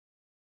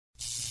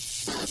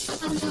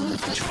Let's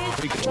intercept the final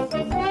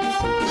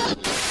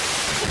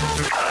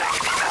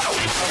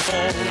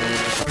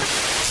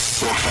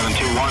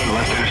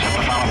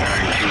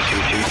bearing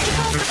 222.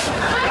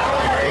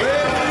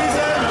 Ladies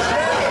and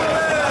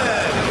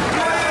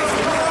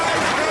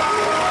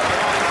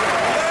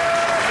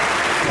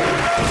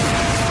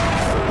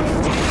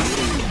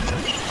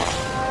gentlemen,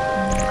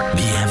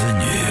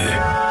 bienvenue.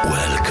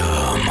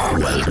 Welcome.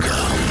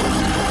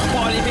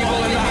 Party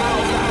people in the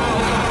house.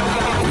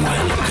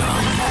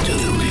 Welcome to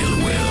the real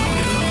world.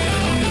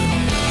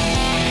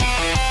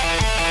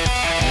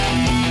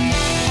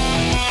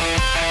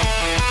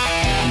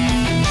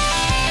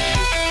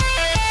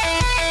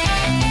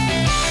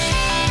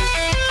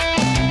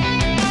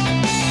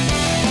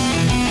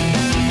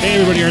 Hey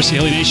everybody, RC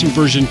Heli Nation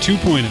version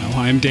 2.0.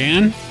 I'm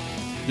Dan.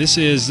 This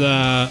is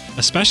a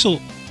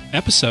special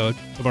episode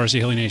of RC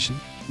Heli Nation.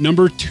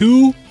 Number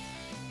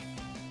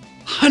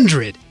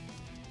 200.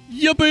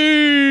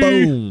 Yippee!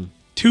 Boom.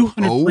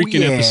 200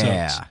 freaking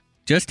episodes.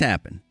 Just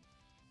happened.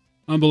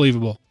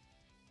 Unbelievable.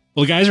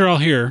 Well, the guys are all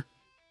here.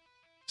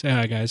 Say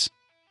hi, guys.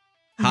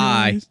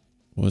 Hi.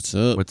 What's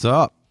up? What's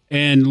up?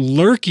 And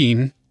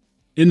lurking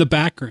in the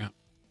background.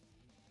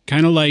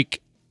 Kind of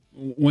like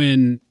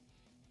when...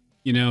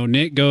 You know,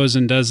 Nick goes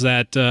and does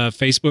that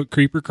Facebook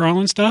creeper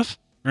crawling stuff,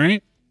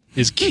 right?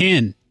 Is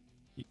Ken.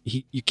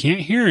 You can't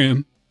hear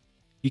him.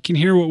 He can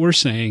hear what we're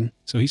saying.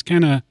 So he's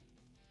kind of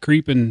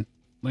creeping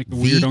like a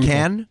weird uncle.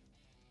 Ken?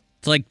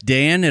 It's like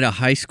Dan at a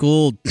high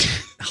school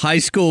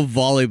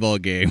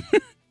volleyball game.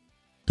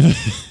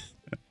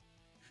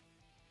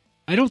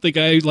 I don't think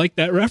I like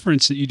that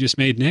reference that you just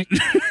made, Nick.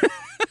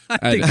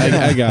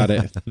 I got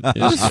it.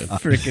 It's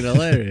freaking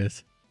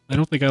hilarious. I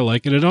don't think I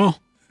like it at all.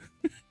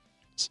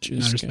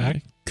 Just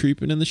kinda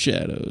creeping in the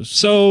shadows.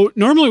 So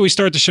normally we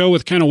start the show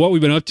with kind of what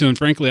we've been up to, and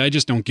frankly, I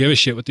just don't give a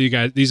shit what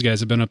these guys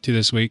have been up to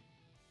this week.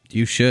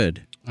 You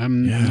should.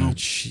 No,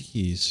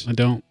 jeez. I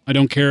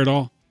don't care at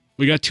all.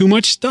 We got too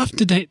much stuff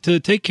to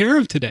take care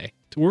of today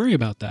to worry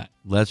about that.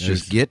 Let's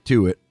just get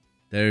to it.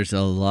 There's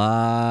a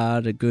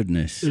lot of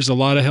goodness. There's a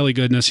lot of heli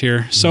goodness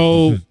here.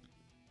 So,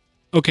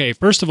 okay,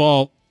 first of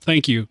all,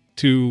 thank you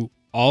to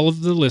all of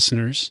the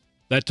listeners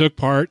that took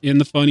part in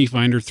the Funny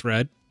Finder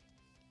thread.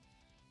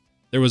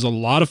 There was a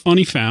lot of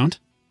funny found,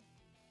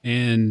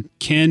 and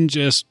Ken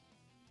just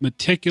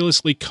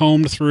meticulously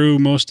combed through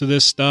most of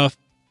this stuff.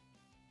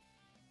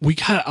 We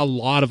got a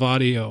lot of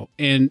audio,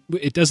 and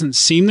it doesn't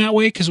seem that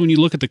way because when you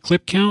look at the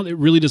clip count, it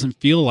really doesn't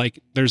feel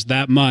like there's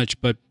that much,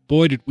 but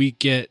boy, did we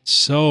get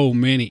so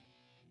many.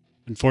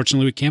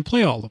 Unfortunately, we can't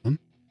play all of them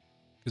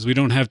because we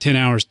don't have 10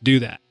 hours to do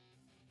that.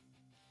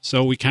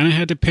 So we kind of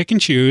had to pick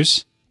and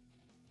choose.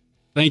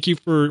 Thank you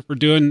for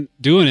doing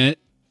it.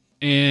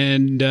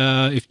 And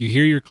if you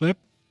hear your clip,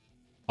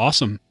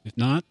 awesome. If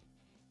not,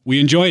 we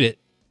enjoyed it.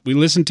 We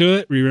listened to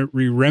it.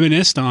 We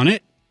reminisced on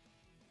it.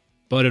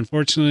 But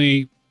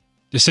unfortunately,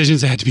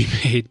 decisions had to be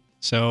made.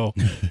 So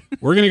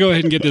we're going to go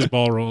ahead and get this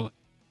ball rolling.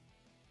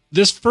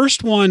 This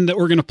first one that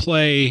we're going to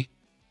play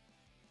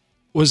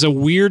was a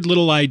weird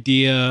little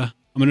idea.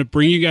 I'm going to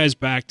bring you guys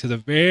back to the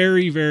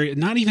very,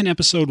 not even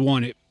episode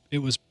 1. It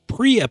was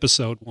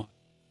pre-episode 1.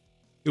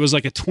 It was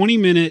like a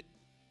 20-minute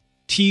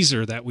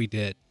teaser that we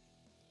did.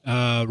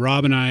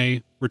 Rob and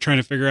I were trying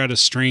to figure out a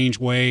strange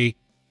way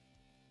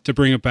to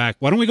bring it back.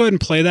 Why don't we go ahead and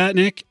play that,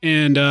 Nick?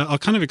 And I'll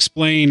kind of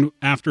explain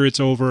after it's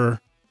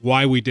over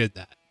why we did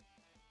that.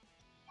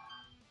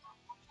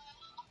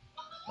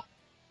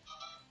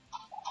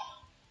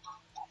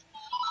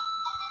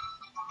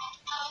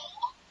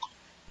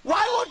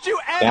 Why won't you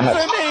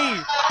answer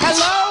me?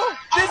 Hello?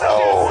 This is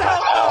your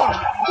cell phone.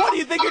 What do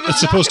you think you're just It's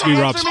supposed to be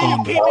gonna Rob's answer me? You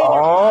phone, keep me in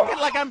your pocket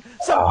like I'm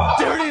some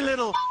dirty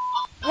little...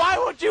 Why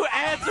won't you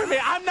answer me?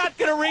 I'm not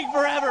going to ring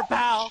forever,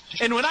 pal.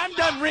 And when I'm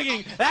done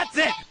ringing, that's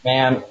it.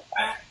 Man.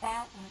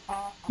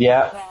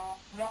 Yeah.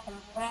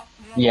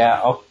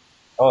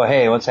 Oh,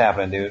 hey, what's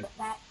happening, dude?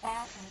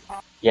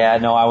 Yeah,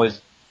 no, I was,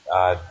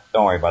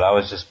 don't worry about it. I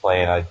was just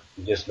playing.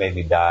 You just made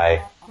me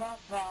die.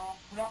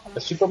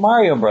 The Super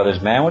Mario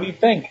Brothers, man. What do you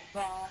think?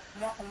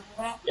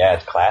 Yeah,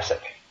 it's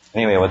classic.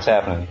 Anyway, what's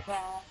happening?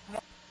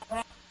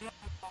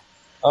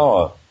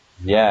 Oh,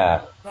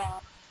 yeah.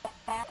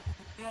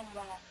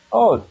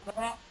 Oh,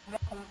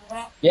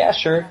 yeah,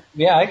 sure.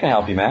 Yeah, I can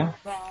help you, man.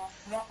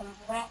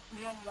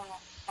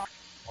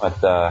 What,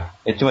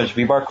 it's too much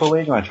V-Bar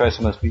Kool-Aid? You want to try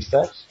some of this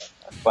B-Steps?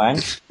 That's fine.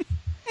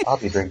 I'll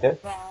help you drink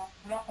it.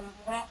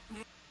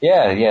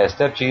 Yeah,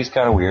 step G is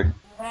kind of weird.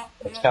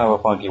 It's kind of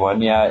a funky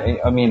one. Yeah,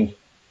 I mean,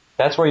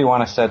 that's where you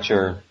want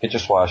to get your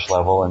swash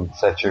level and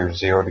set your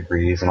 0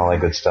 degrees and all that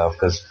good stuff,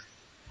 because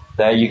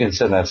that you can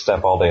sit in that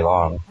step all day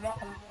long.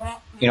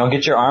 You know,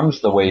 get your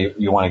arms the way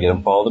you want to get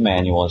them, follow the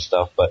manual and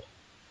stuff, but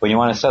when you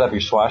want to set up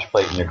your swash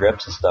plate and your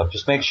grips and stuff,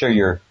 just make sure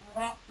you're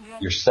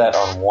set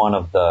on one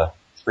of the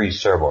 3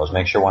 servos.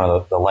 Make sure one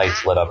of the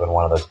lights lit up in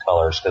one of those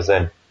colors, because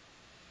then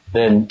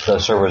the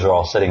servos are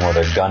all sitting where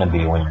they're gonna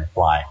be when you're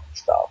flying and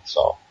stuff.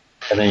 So,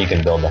 and then you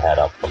can build the head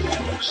up from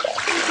there. So,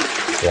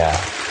 yeah.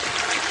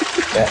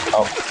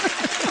 Oh,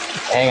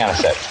 hang on a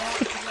sec.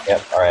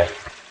 Yep. All right.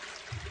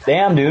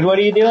 Damn, dude, what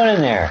are you doing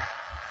in there?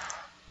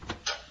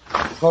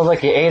 Smells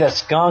like you ate a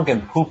skunk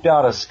and pooped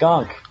out a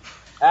skunk.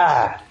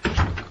 Ah.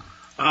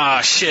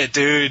 Ah, shit,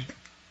 dude.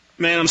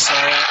 Man, I'm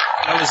sorry.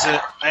 I was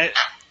at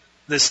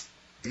this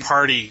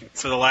party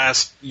for the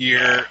last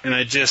year, and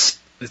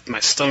my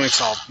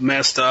stomach's all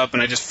messed up,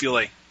 and I just feel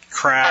like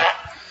crap.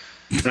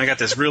 And I got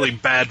this really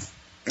bad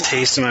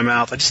taste in my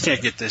mouth. I just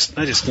can't get this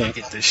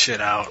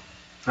shit out.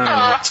 I don't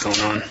know what's going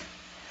on.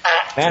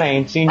 Man, I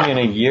ain't seen you in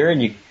a year,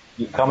 and you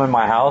come in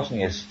my house and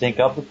you stink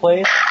up the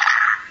place?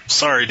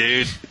 Sorry,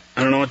 dude.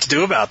 I don't know what to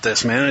do about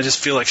this, man. I just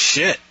feel like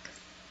shit.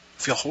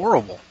 I feel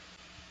horrible.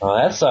 Oh,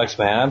 that sucks,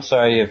 man. I'm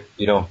sorry if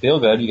you don't feel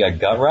good. You got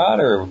gut rot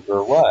or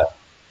what?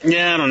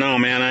 Yeah, I don't know,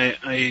 man.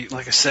 I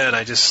like I said,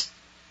 I got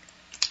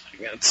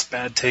this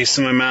bad taste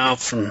in my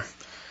mouth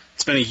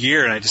it's been a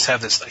year, and I just have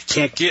this, I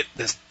can't get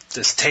this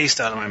taste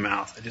out of my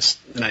mouth.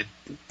 I've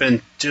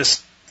been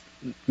just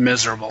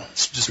miserable.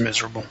 It's just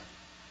miserable.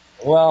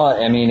 Well,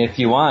 I mean, if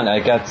you want, I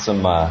got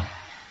some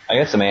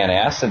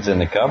antacids in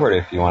the cupboard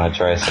if you want to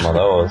try some of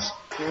those.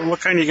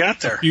 What kind you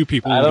got there? Few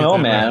people. I don't know,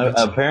 man.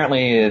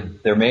 Apparently,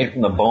 they're made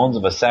from the bones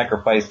of a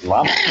sacrificed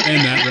lump.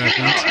 And that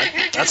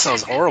reference. That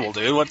sounds horrible,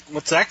 dude.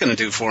 What's that going to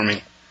do for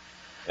me?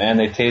 Man,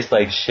 they taste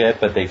like shit,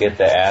 but they get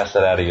the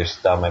acid out of your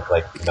stomach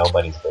like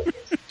nobody's business.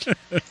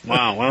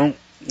 Wow, well,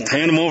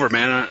 hand them over,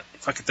 man.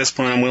 Fuck, at this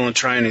point, I'm willing to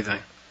try anything.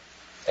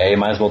 Hey, you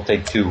might as well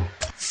take 2.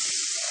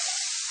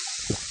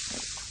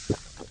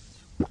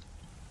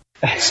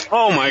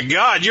 Oh my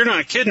god, you're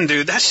not kidding,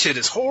 dude. That shit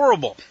is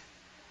horrible.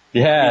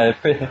 Yeah,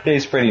 it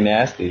tastes pretty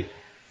nasty.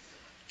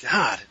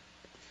 God.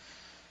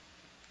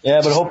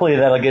 Yeah, but hopefully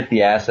that'll get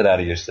the acid out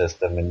of your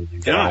system and you can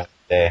get on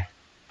day.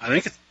 I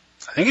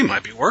think it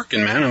might be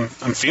working, man.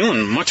 I'm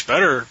feeling much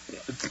better.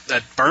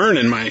 That burn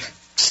in my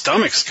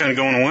stomach's kind of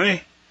going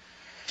away.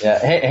 Yeah,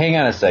 hey, hang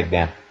on a sec,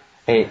 Dan.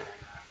 Hey,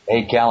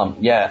 Callum.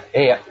 Yeah,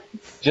 hey,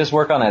 just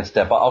work on that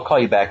step. I'll call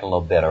you back in a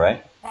little bit, all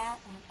right?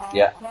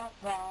 Yeah.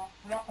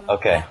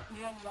 Okay.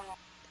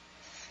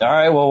 All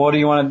right, well, what do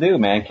you want to do,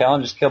 man?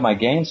 Callum just killed my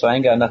game, so I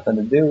ain't got nothing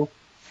to do.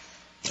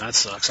 That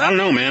sucks. I don't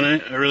know, man.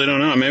 I really don't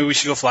know. Maybe we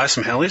should go fly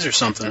some helis or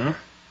something, huh?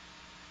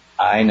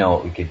 I know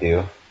what we could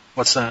do.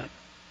 What's that?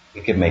 We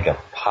could make a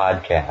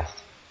podcast.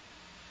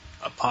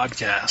 A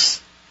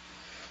podcast?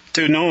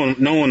 Dude, no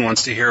one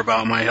wants to hear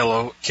about my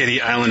Hello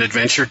Kitty Island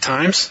adventure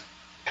times.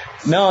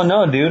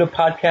 No, dude, a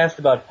podcast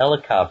about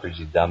helicopters,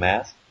 you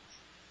dumbass.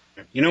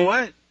 You know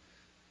what?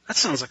 That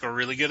sounds like a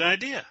really good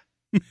idea.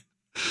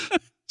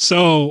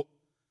 So,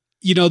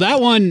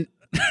 that one...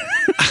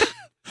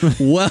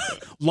 well,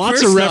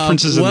 lots of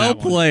references in that one.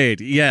 Well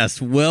played.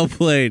 Yes, well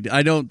played.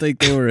 I don't think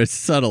they were as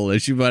subtle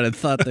as you might have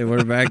thought they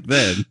were back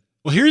then.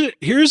 Well,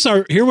 here was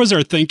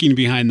our thinking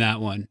behind that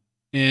one.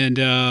 And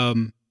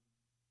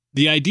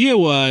the idea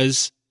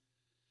was,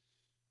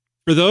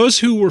 for those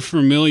who were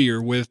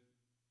familiar with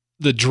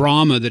the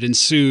drama that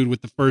ensued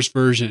with the first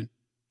version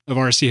of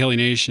RC Heli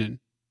Nation,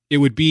 it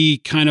would be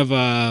kind of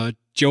a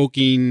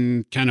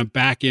joking, kind of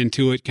back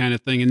into it kind of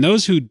thing. And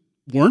those who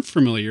weren't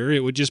familiar, it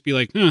would just be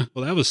like, well,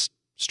 that was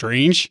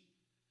strange,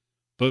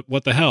 but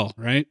what the hell,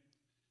 right?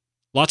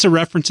 Lots of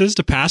references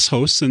to past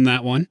hosts in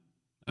that one,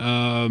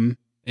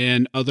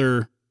 and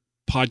other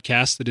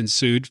podcasts that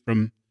ensued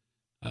from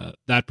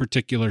that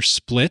particular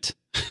split.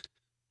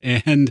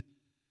 And,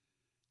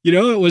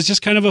 it was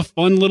just kind of a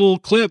fun little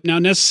clip. Now,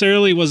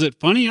 necessarily, was it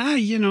funny?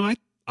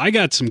 I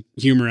got some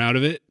humor out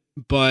of it,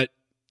 but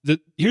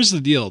here's the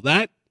deal.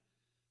 That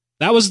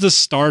was the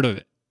start of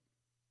it.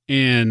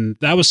 And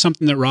that was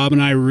something that Rob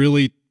and I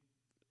really,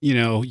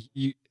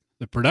 the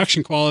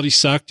production quality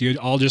sucked. You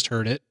all just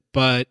heard it,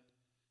 but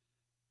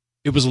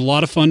it was a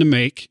lot of fun to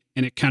make,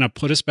 and it kind of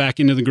put us back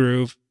into the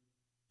groove,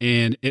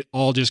 and it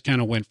all just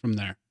kind of went from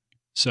there.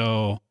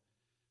 So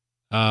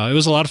it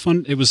was a lot of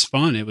fun. It was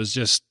fun. It was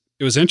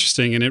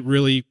interesting, and it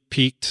really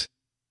piqued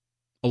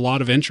a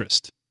lot of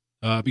interest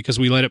because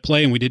we let it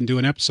play, and we didn't do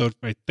an episode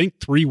for, I think,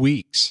 3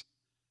 weeks,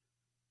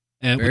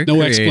 and with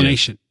no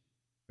explanation.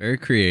 Very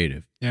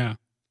creative. Yeah.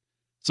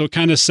 So it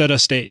kind of set a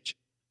stage.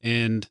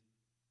 And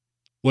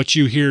what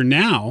you hear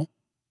now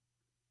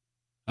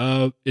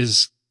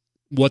is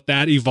what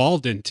that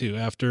evolved into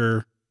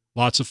after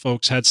lots of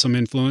folks had some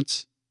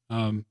influence.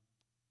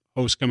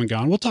 Hosts come and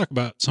gone. We'll talk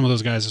about some of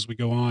those guys as we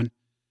go on.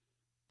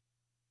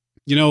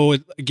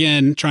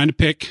 Again, trying to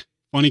pick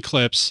funny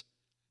clips,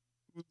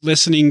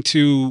 listening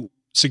to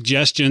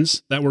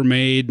suggestions that were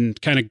made,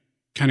 and kind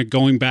of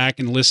going back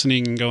and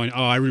listening and going,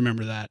 oh, I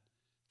remember that.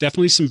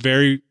 Definitely some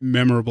very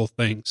memorable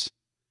things.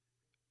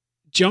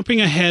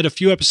 Jumping ahead a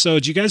few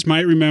episodes, you guys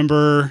might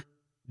remember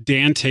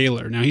Dan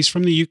Taylor. Now, he's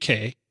from the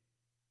UK.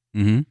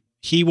 Mm-hmm.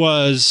 He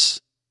was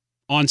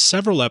on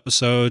several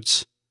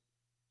episodes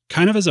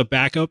kind of as a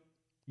backup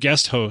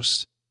guest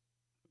host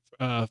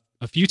a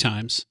few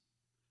times.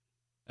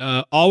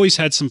 Always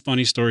had some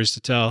funny stories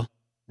to tell.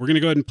 We're going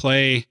to go ahead and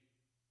play.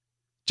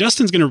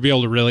 Justin's going to be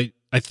able to relate,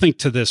 I think,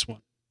 to this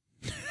one.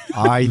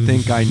 I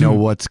think I know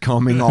what's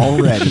coming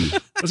already.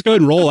 Let's go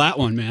ahead and roll that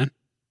one, man.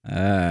 All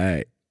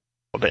right.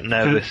 A bit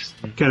nervous.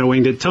 Kind of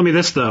winged it. Tell me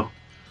this, though.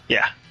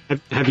 Yeah.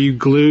 Have you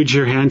glued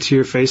your hand to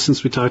your face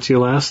since we talked to you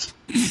last?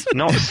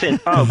 Not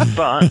since. Oh,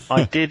 but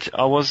I did.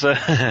 I was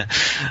I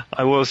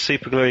was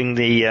super gluing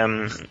the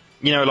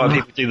like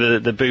people do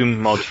the boom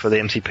mod for the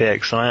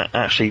MCPX. I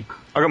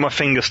got my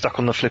finger stuck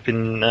on the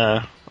flipping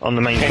on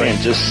the main frame.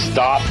 Just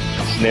stop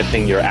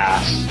sniffing your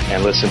ass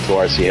and listen to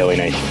RC Heli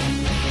Nation.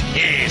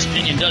 Yes,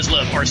 Pinion does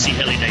love RC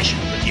Heli Nation,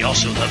 but he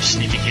also loves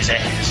sniffing his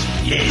ass.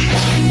 Yes.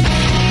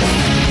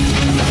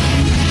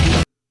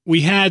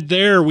 We had,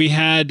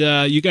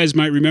 you guys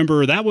might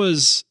remember, that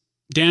was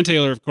Dan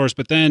Taylor, of course,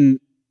 but then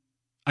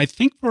I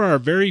think for our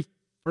very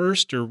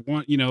first or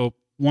one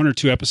or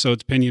two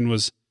episodes, Pinion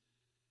was,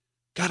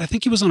 I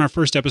think he was on our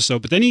first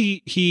episode, but then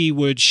he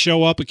would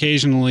show up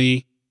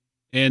occasionally.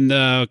 And,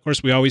 of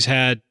course, we always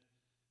had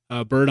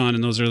Bert on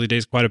in those early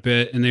days quite a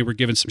bit, and they were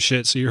giving some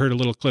shit. So you heard a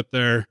little clip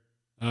there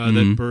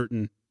that Bert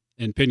and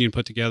Pinion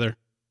put together.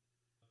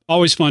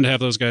 Always fun to have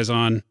those guys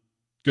on.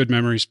 Good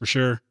memories for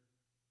sure.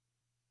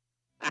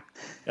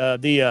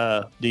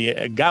 The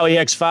Gaui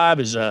X5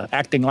 is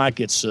acting like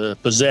it's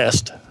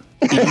possessed.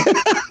 I'm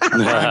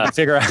trying to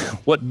figure out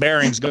what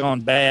bearing's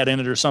gone bad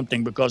in it or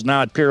something, because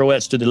now it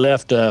pirouettes to the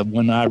left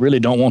when I really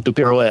don't want to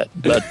pirouette.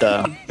 But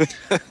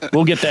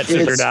we'll get that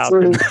figured out.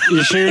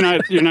 You sure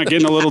you're not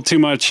getting a little too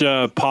much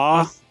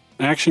paw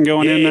action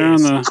going in there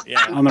on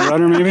the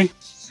rudder? Maybe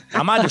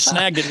I might have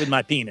snagged it with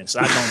my penis.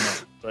 I don't know.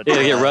 But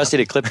get Rusty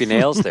to clip your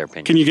nails there,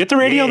 Pinion. Can you get the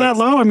radio that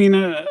low? I mean,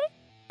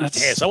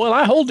 yes. Well,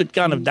 I hold it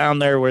kind of down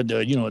there where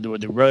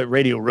the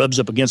radio rubs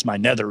up against my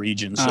nether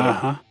region.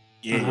 So.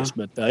 Yes,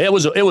 but it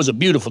was a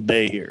beautiful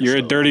day here. You're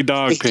a dirty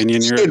dog,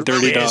 Pinion. You're a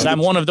dirty dog. I'm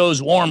one of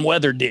those warm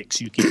weather dicks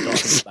you keep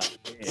talking about.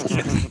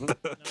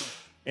 Yes.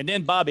 And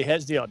then Bobby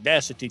has the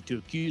audacity to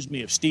accuse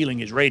me of stealing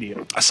his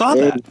radio. I saw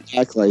that.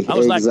 Exactly. I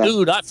was like,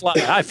 dude,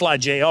 I fly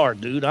JR,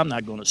 dude. I'm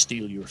not going to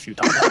steal your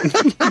futile.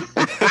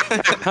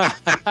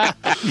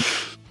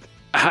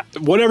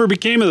 Whatever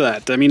became of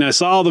that? I mean, I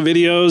saw the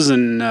videos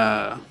and.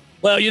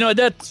 Well,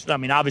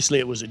 obviously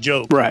it was a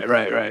joke.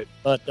 Right.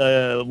 But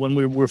when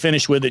we were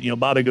finished with it,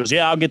 Bobby goes,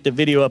 "Yeah, I'll get the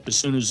video up as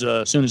soon as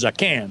I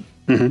can."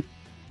 Mm-hmm. And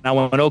I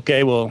went,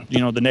 "Okay." Well,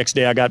 the next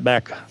day I got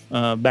back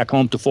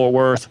home to Fort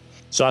Worth,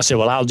 so I said,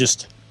 "Well,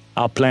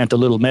 I'll plant a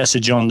little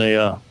message on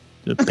the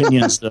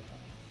Pinions the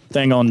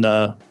thing on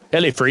the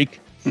Heli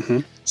Freak." Mm-hmm.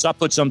 So I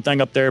put something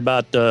up there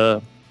about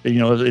I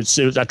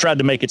tried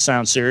to make it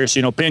sound serious.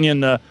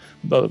 Pinion.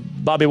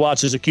 Bobby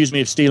Watts has accused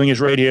me of stealing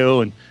his radio,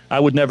 and I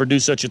would never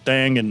do such a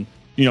thing. And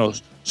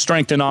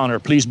strength and honor,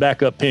 please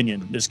back up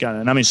Pinion. This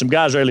kind of, some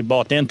guys really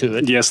bought into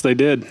it. Yes, they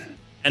did.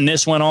 And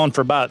this went on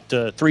for about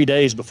 3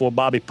 days before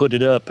Bobby put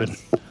it up, and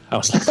I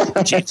was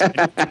like, "Geez,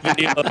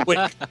 video up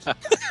quick."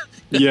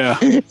 Yeah,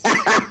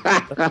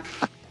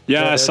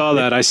 I saw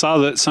that. I saw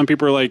that some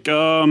people were like,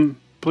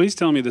 "Please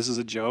tell me this is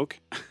a joke."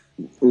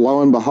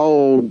 Lo and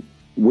behold,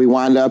 we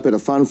wind up at a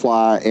fun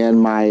fly,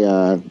 and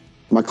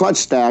my clutch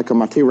stack on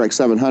my T-Rex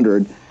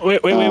 700.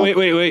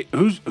 Wait.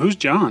 Who's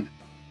John?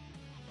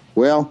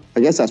 Well,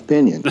 I guess that's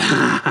Pinion.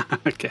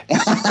 Okay.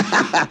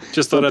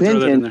 Just thought I'd throw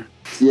that in there.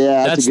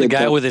 Yeah, that's the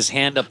guy with his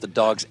hand up the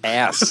dog's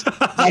ass.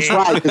 That's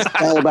right. It's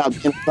all about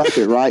being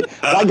trusted, right?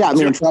 That got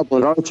me in trouble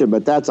at Archer,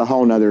 but that's a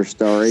whole nother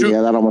story.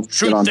 That almost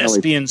true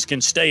thespians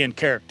can stay in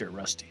character,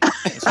 Rusty.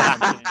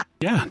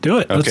 Yeah, do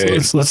it. Okay.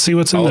 Let's see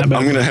what's in that bag.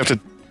 I'm going to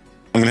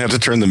have to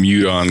turn the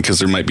mute on because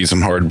there might be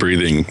some hard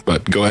breathing,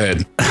 but go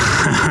ahead.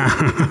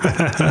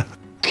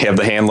 You have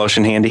the hand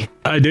lotion handy?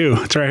 I do.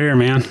 It's right here,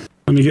 man.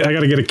 I got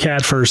to get a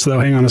cat first, though.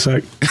 Hang on a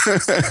sec.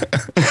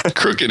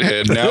 Crooked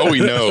Head. Now we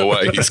know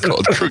why he's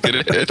called Crooked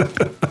Head.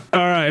 All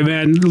right,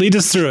 man. Lead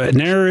us through it.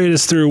 Narrate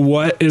us through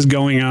what is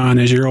going on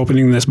as you're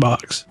opening this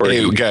box.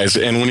 Hey, guys,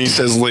 and when he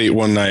says late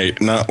one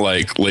night, not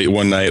like late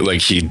one night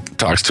like he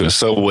talks to a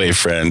Subway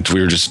friend.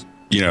 We were just,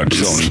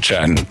 chilling,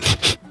 chatting.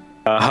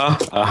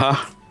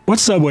 Uh-huh.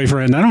 What's Subway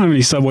friend? I don't have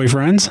any Subway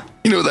friends.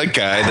 That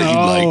guy that you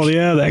like. Oh,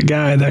 yeah, that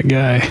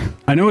guy.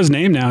 I know his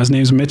name now. His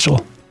name's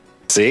Mitchell.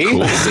 See?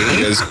 Cool.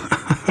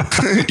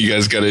 You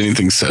guys got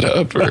anything set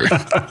up? Or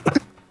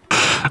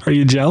are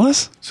you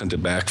jealous? Sent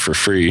it back for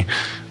free.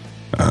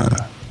 Okay,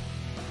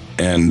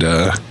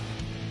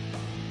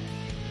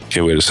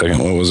 wait a second.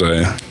 What was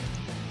I?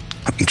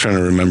 I'm trying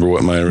to remember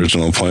what my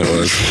original point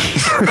was.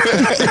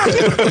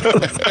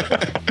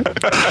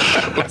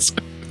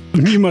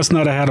 You must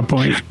not have had a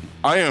point.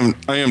 I am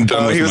done with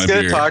my beer. He was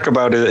going to talk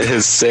about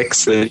his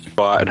 6 that he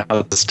bought and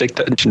how the stick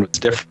tension was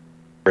different.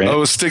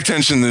 Oh, stick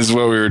tension is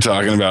what we were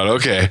talking about.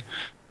 Okay.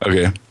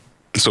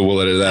 So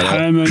we'll edit that out.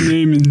 Hi, my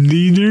name is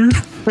Leader.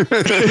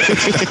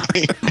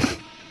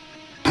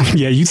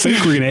 Yeah, you think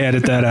we're going to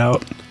edit that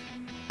out.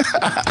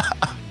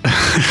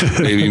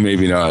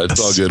 Maybe not. It's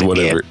all good,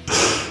 whatever.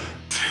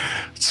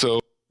 So...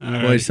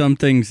 Boy, some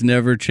things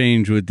never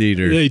change with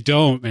Dieter. They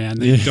don't, man.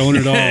 They don't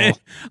at all.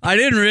 I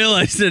didn't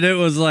realize that it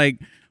was like,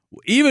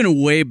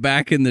 even way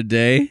back in the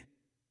day,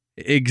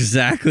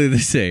 exactly the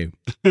same.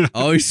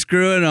 Always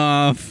screwing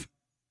off.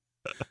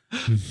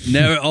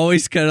 Never,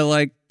 always kind of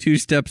like 2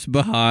 steps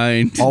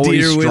behind.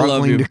 Always Dieter, struggling we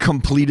love you. to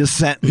complete a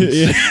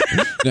sentence.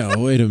 No,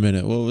 wait a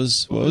minute. What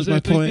was my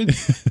point?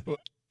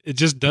 It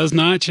just does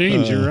not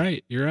change. You're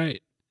right. You're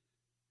right.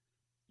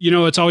 You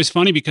know, it's always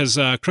funny because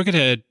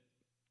Crookedhead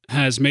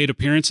has made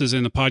appearances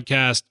in the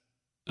podcast.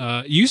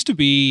 It used to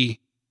be,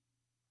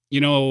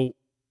 you know,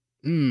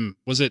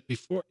 was it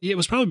before? Yeah, it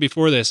was probably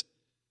before this.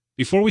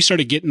 Before we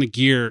started getting the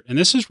gear, and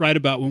this is right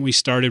about when we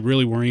started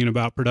really worrying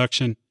about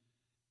production.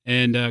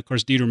 And of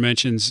course, Dieter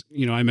mentions,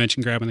 you know, I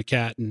mentioned grabbing the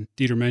cat, and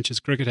Dieter mentions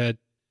Crookedhead.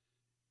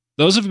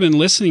 Those who have been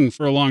listening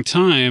for a long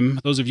time,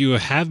 those of you who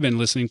have been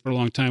listening for a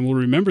long time will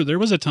remember there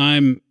was a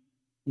time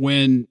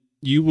when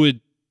you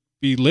would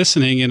be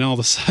listening and all of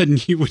a sudden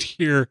you would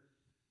hear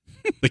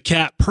the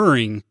cat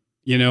purring,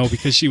 you know,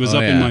 because she was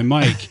up in my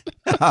mic.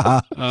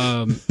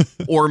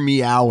 Or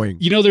meowing.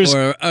 You know, there's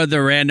or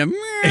the random.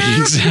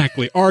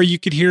 Exactly. Or you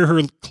could hear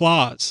her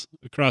claws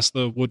across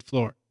the wood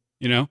floor,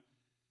 you know.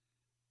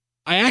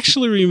 I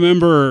actually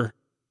remember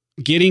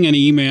getting an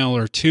email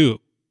or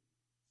two,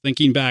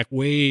 thinking back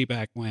way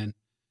back when,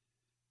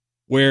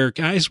 where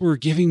guys were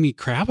giving me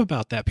crap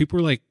about that. People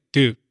were like,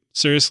 dude,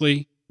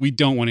 seriously, we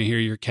don't want to hear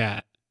your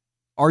cat.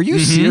 Are you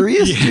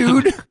serious,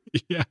 dude?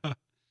 Yeah. Wow.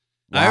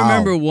 I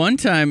remember one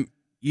time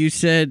you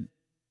said,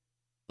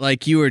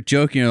 like, you were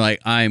joking, you're like,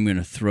 I'm going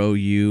to throw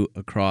you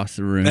across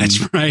the room.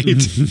 That's right.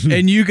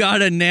 And you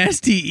got a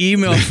nasty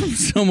email from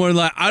someone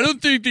like, I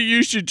don't think that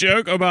you should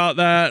joke about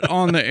that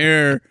on the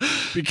air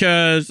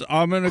because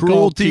I'm going to call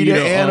cruelty to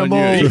Tito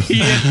animals.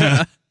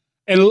 Yeah.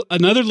 And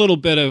another little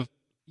bit of,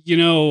 you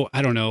know,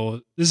 I don't know,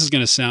 this is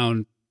going to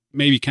sound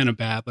maybe kind of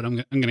bad, but I'm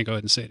going to go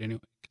ahead and say it anyway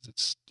because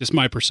it's just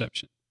my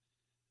perception.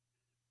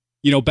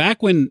 You know,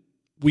 back when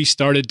we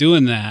started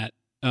doing that,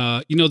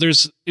 you know,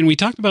 and we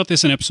talked about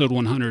this in episode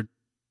 100,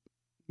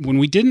 when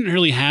we didn't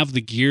really have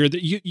the gear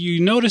that you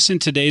notice in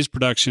today's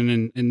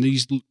production and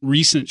these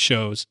recent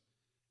shows,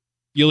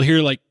 you'll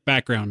hear like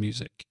background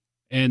music,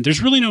 and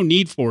there's really no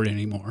need for it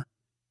anymore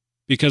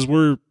because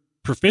we're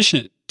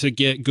proficient to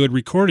get good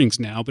recordings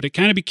now, but it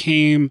kind of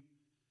became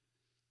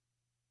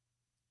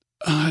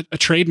a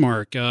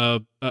trademark,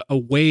 a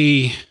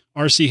way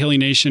RC Hilly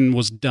Nation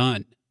was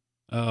done.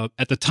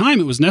 At the time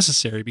it was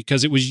necessary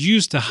because it was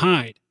used to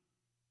hide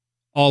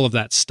all of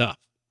that stuff.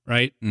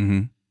 Right.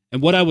 Mm-hmm.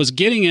 And what I was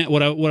getting at,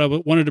 what I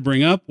wanted to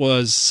bring up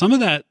was some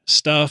of that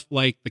stuff,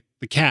 like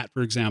the cat,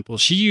 for example.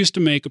 She used to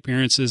make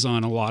appearances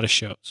on a lot of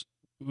shows,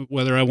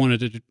 whether I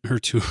wanted her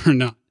to or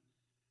not.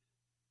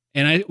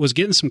 And I was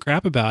getting some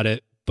crap about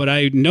it, but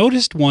I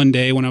noticed one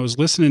day when I was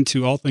listening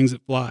to All Things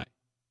That Fly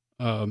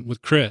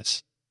with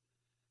Chris,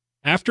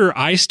 after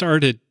I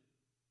started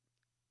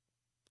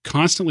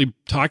constantly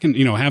talking,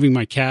 you know, having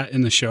my cat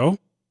in the show,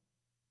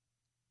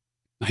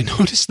 I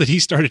noticed that he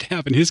started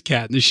having his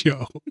cat in the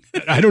show.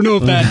 I don't know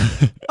if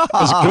that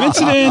was a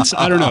coincidence.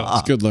 I don't know.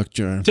 It's good luck,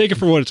 Jeremy. Take it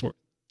for what it's worth.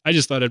 I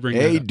just thought I'd bring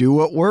that up. Do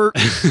what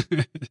works.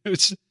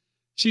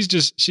 She's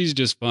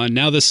just fun.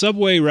 Now the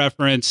Subway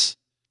reference,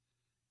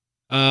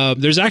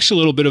 there's actually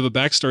a little bit of a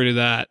backstory to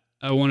that.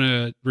 I want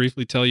to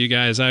briefly tell you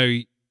guys.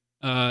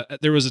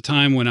 There was a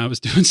time when I was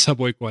doing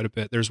Subway quite a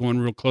bit. There's one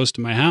real close to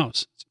my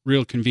house. It's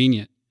real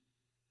convenient.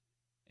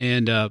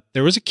 And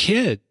there was a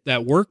kid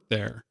that worked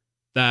there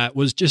that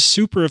was just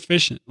super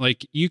efficient.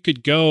 Like you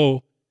could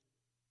go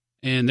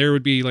and there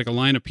would be like a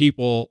line of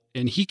people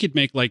and he could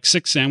make like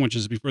 6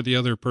 sandwiches before the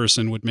other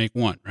person would make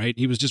one, right?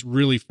 He was just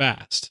really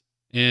fast.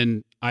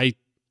 And I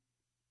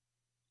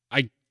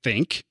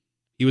think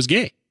he was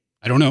gay.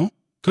 I don't know.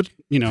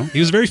 He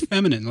was very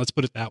feminine. Let's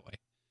put it that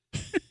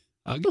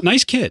way.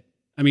 Nice kid.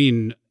 I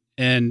mean,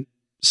 and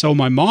so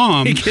my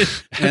mom.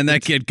 And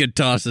that kid could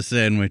toss a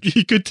sandwich.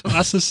 He could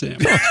toss a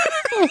sandwich.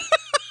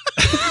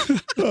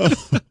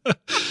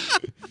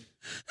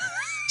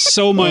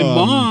 So my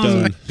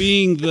mom,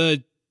 being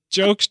the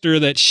jokester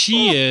that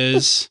she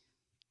is,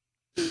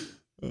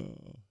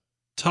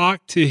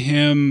 talked to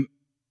him,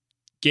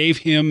 gave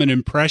him an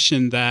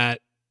impression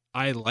that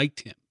I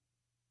liked him.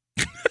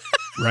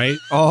 Right?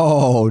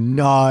 Oh,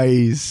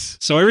 nice.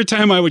 So every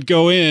time I would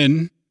go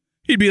in,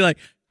 he'd be like,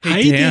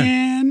 "Hey, Hey,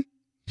 Dan.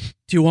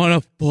 Do you want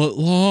a foot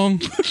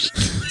long?"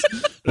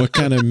 What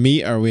kind of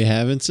meat are we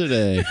having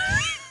today?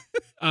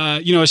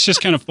 It's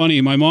just kind of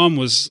funny. My mom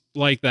was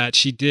like that.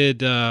 She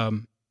did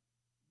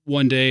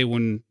one day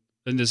when,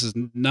 and this is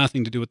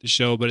nothing to do with the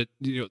show, but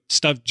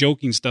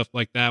joking stuff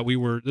like that.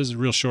 This is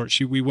real short.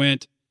 We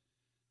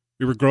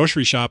were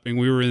grocery shopping.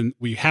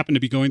 We happened to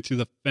be going through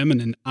the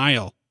feminine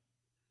aisle,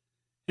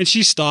 and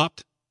she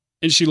stopped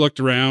and she looked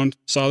around,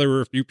 saw there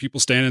were a few people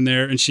standing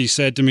there, and she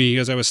said to me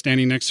as I was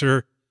standing next to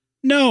her,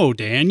 "No,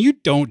 Dan, you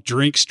don't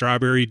drink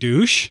strawberry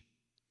douche."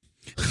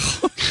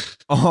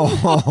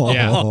 Oh,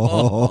 yeah.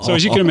 So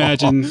as you can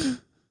imagine,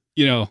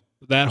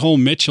 that whole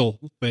Mitchell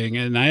thing,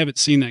 and I haven't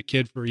seen that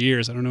kid for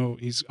years. I don't know.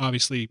 He's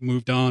obviously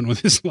moved on with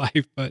his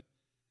life, but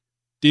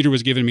Dieter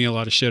was giving me a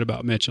lot of shit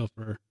about Mitchell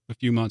for a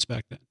few months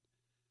back then.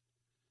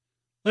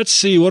 Let's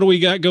see. What do we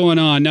got going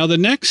on? Now, the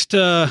next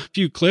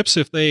few clips,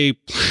 if they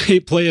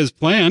play as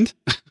planned,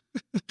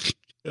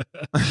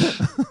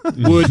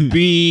 would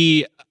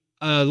be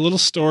a little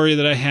story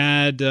that I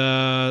had.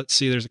 Let's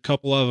see. There's a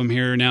couple of them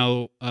here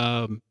now.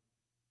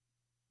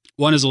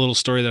 One is a little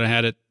story that I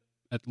had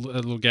at a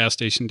little gas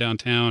station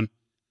downtown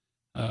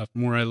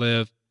from where I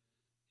live.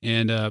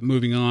 And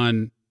moving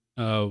on,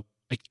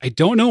 I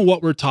don't know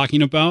what we're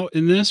talking about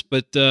in this,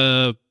 but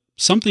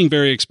something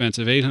very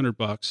expensive,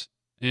 $800.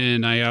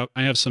 And I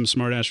have some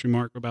smart ass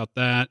remark about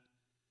that.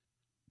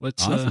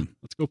 Let's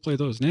go play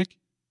those, Nick.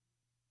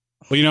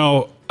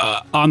 Well,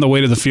 on the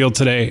way to the field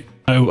today,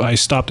 I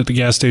stopped at the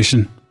gas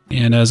station,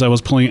 and as I was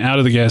pulling out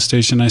of the gas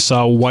station, I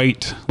saw a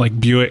white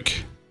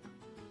Buick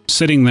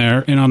sitting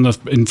there, and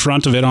in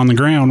front of it on the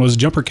ground was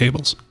jumper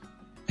cables.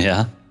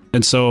 Yeah.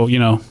 And so,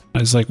 I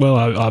was like,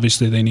 well,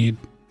 obviously they need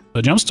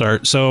a jump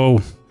start.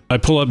 So I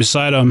pull up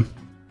beside them,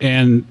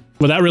 and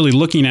without really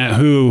looking at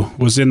who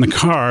was in the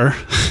car,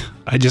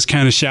 I just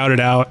kind of shouted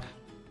out,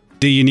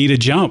 "Do you need a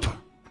jump?"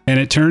 And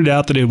it turned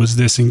out that it was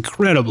this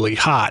incredibly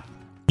hot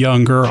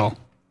young girl.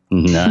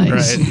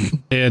 Nice. Right.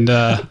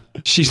 And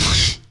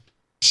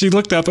she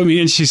looked up at me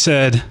and she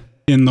said,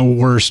 in the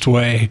worst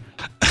way.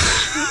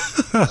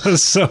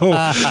 So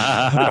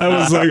I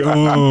was like,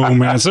 oh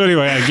man. So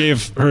anyway, I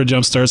gave her a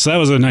jump start. So that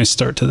was a nice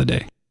start to the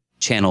day.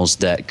 Channels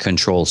that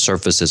control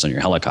surfaces on your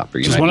helicopter.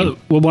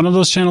 Will one of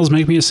those channels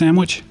make me a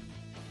sandwich?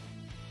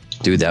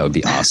 Dude, that would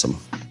be awesome.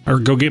 Or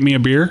go get me a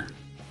beer?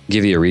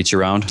 Give you a reach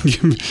around?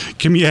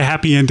 Give me a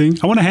happy ending.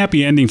 I want a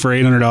happy ending for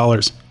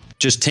 $800.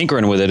 Just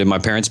tinkering with it in my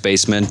parents'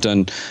 basement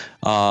and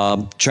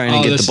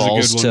trying to get the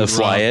balls to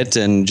fly it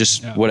and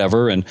just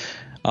whatever. And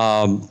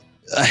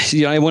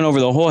I went over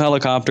the whole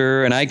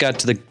helicopter, and I got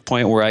to the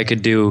point where I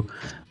could do,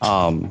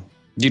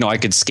 I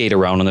could skate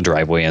around on the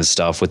driveway and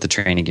stuff with the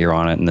training gear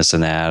on it and this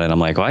and that. And I'm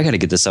like, I got to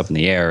get this up in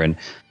the air. And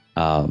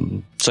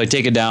so I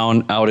take it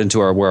down out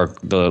into our work,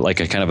 like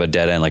a kind of a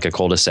dead end, like a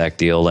cul-de-sac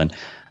deal. And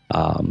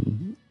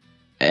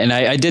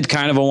I did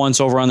kind of a once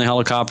over on the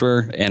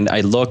helicopter, and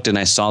I looked and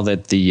I saw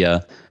that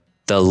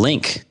the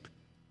link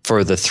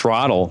for the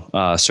throttle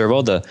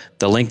servo, the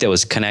link that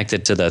was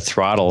connected to the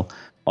throttle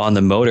on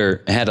the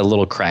motor had a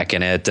little crack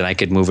in it, and I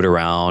could move it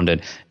around.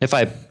 And if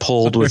I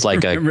pulled with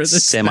like a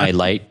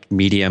semi-light,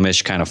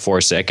 medium-ish kind of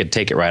force, I could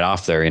take it right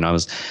off there. I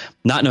was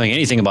not knowing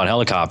anything about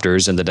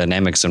helicopters and the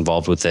dynamics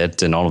involved with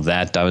it and all of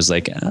that. I was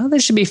like,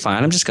 this should be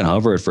fine. I'm just going to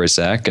hover it for a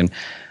sec. And,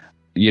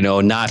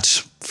 not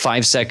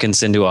 5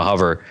 seconds into a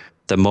hover,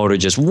 the motor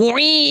just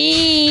wide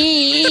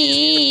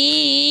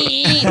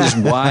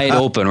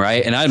open,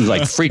 right? And I'm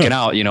like freaking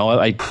out,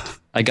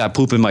 I got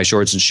poop in my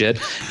shorts and shit,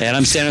 and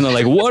I'm standing there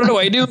like, what do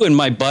I do? And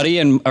my buddy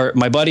and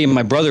my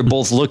brother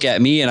both look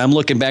at me, and I'm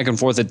looking back and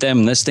forth at them,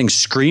 and this thing's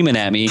screaming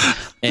at me,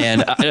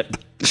 and I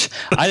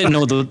didn't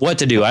know what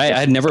to do. I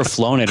had never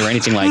flown it or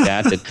anything like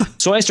that.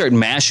 So I started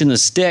mashing the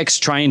sticks,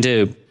 trying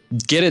to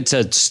get it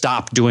to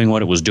stop doing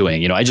what it was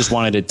doing. I just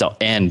wanted it to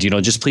end,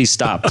 just please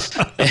stop.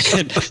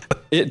 And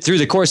through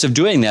the course of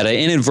doing that, I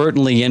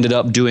inadvertently ended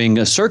up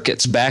doing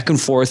circuits back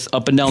and forth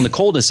up and down the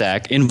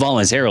cul-de-sac,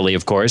 involuntarily,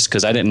 of course,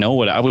 because I didn't know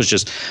what I was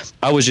just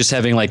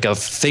having like a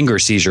finger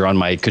seizure on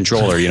my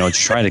controller,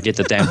 trying to get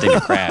the damn thing to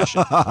crash.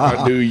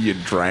 I knew you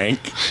drank.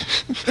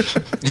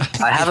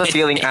 I have a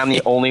feeling I'm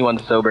the only one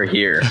sober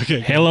here. Okay.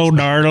 Hello,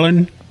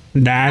 darling.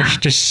 Nice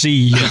to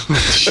see you.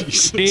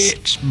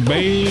 It's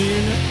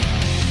been...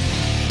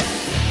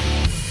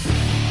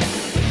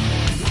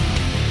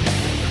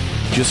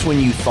 Just when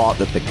you thought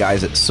that the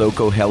guys at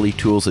Soko Heli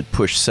Tools had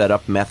pushed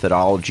setup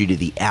methodology to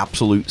the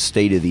absolute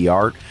state of the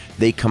art,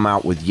 they come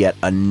out with yet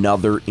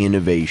another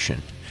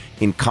innovation.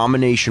 In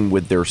combination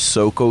with their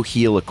Soko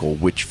Helical,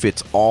 which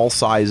fits all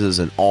sizes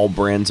and all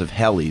brands of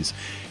helis,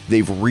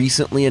 they've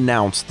recently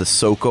announced the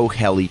Soko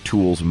Heli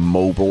Tools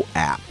mobile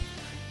app.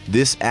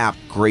 This app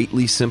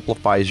greatly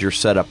simplifies your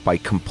setup by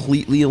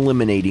completely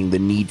eliminating the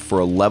need for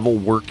a level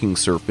working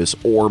surface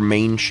or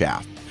main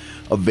shaft.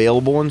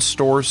 Available in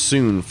stores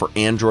soon for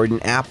Android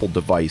and Apple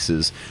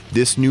devices,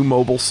 this new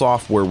mobile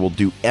software will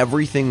do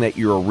everything that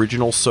your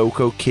original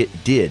Soko kit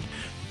did,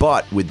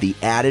 but with the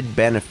added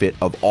benefit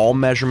of all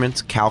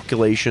measurements,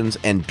 calculations,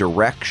 and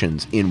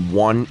directions in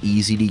one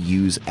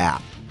easy-to-use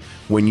app.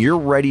 When you're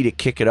ready to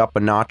kick it up a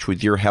notch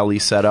with your heli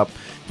setup,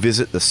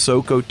 visit the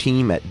Soko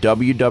team at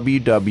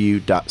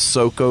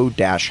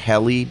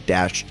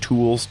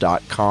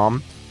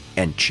www.soko-heli-tools.com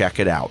and check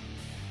it out.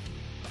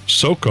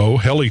 Soko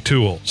Heli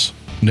Tools.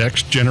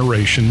 Next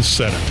generation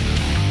setup.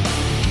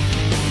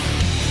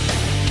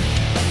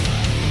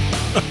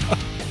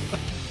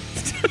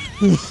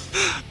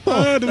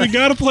 Do we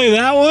got to play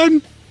that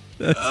one?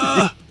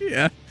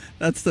 Yeah,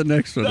 that's the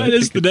next one. That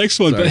is the next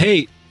one. Sorry. But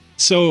hey,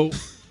 so,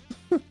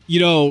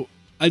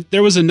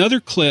 there was another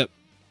clip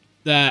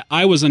that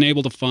I was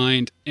unable to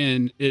find,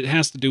 and it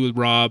has to do with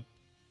Rob.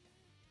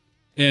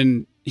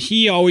 And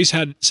he always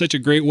had such a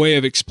great way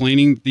of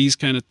explaining these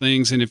kind of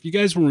things. And if you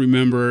guys will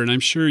remember, and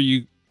I'm sure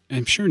Nick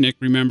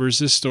remembers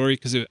this story,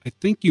 because I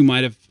think it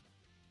might have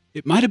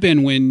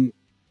been when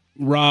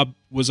Rob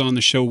was on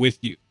the show with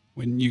you,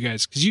 when you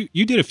guys, because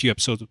you did a few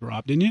episodes with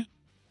Rob, didn't you,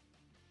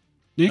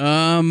 Nick?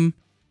 Or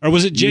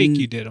was it Jake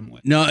you did them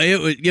with? No,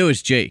 it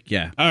was Jake,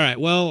 yeah. All right,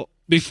 well,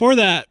 before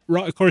that,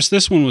 of course,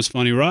 this one was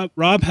funny.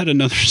 Rob had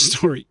another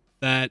story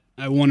that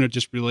I want to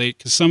just relate,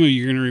 because some of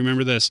you are going to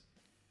remember this.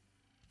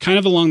 kind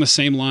of along the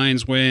same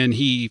lines when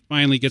he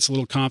finally gets a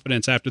little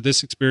confidence after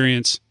this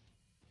experience,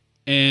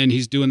 and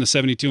he's doing the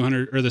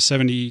 7200 or the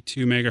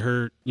 72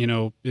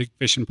 megahertz, big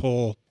fishing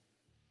pole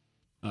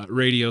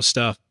radio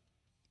stuff,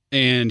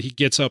 and he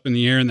gets up in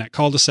the air in that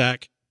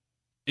cul-de-sac,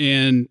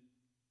 and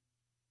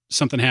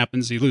something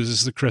happens. He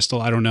loses the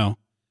crystal. I don't know.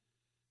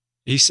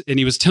 He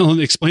was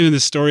explaining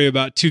this story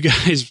about two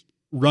guys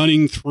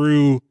running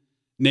through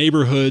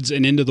neighborhoods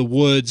and into the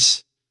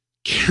woods,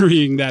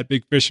 carrying that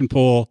big fishing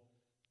pole,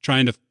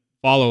 trying to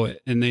follow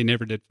it, and they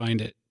never did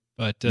find it.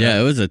 But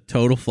it was a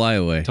total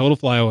flyaway. Total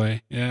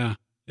flyaway. Yeah.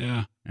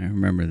 I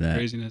remember that.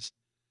 Craziness.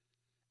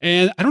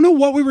 And I don't know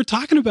what we were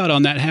talking about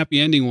on that happy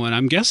ending one.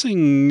 I'm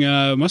guessing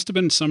must have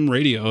been some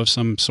radio of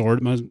some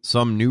sort.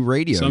 Some new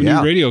radio.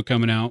 New radio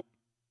coming out.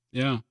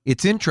 Yeah.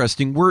 It's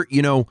interesting. We're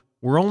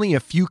only a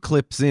few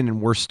clips in,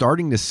 and we're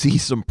starting to see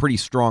some pretty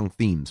strong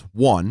themes.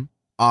 One,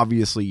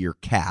 obviously your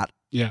cat.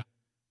 Yeah.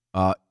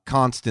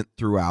 Constant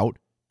throughout.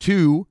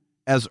 Two,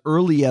 as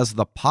early as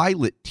the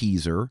pilot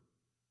teaser,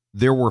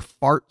 there were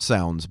fart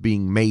sounds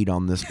being made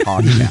on this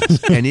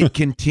podcast, and it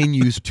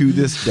continues to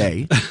this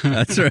day.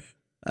 That's right.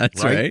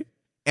 That's right.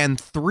 And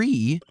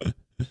three,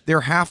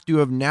 there have to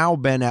have now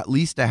been at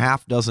least a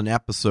half dozen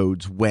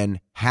episodes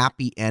when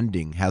happy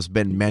ending has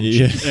been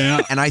mentioned.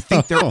 Yeah. And I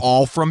think they're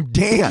all from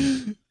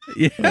Dan.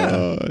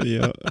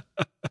 Yeah.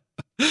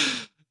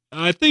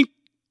 I think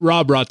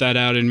Rob brought that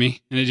out in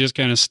me, and it just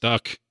kind of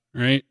stuck,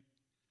 right?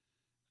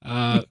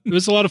 It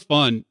was a lot of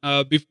fun.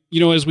 As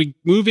we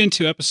move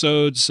into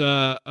episodes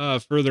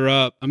further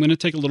up, I'm going to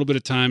take a little bit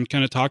of time to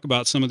kind of talk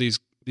about some of these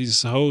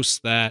hosts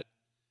that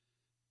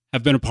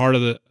have been a part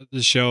of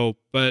the show,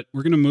 but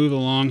we're going to move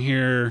along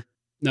here.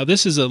 Now,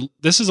 this is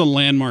a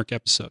landmark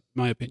episode,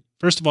 in my opinion.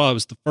 First of all, it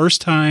was the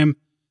first time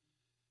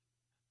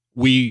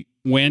we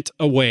went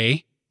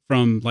away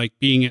from like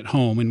being at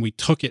home, and we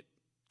took it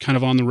kind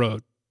of on the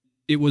road.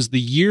 It was the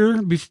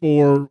year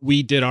before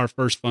we did our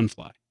first Fun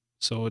Fly.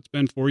 So it's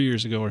been 4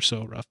 years ago or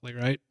so, roughly,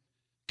 right?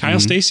 Kyle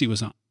Stacy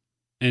was on,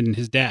 and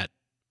his dad,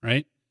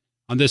 right?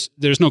 On this,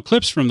 there's no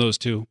clips from those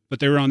two, but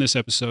they were on this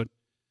episode.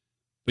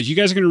 But you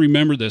guys are going to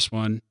remember this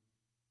one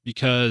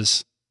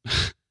because,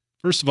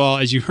 first of all,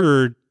 as you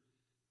heard,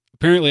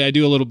 apparently I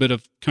do a little bit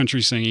of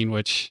country singing,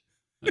 which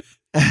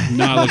I'm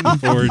not looking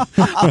forward.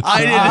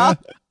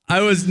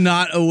 I was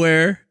not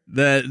aware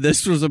that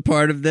this was a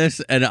part of this,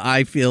 and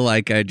I feel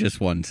like I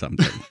just won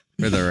something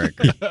for the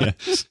record.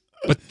 Yes.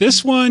 But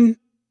this one,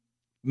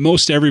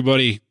 most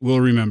everybody will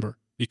remember,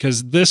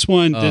 because this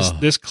one,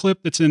 this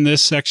clip that's in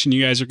this section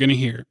you guys are going to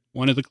hear,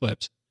 one of the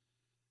clips,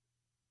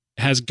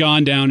 has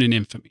gone down in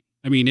infamy.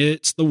 I mean,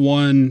 it's the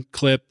one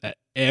clip that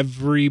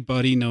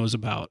everybody knows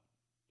about.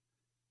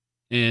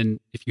 And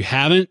if you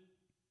haven't,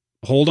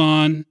 hold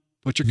on,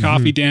 put your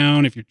coffee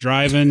down. If you're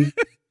driving,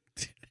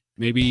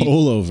 maybe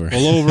pull over.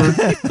 Pull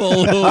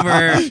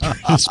over.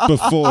 Just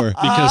before.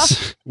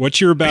 Because what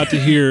you're about to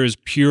hear is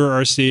pure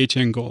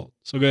RCHN gold.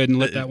 So go ahead and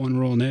let that one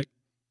roll, Nick.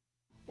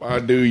 Why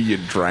do you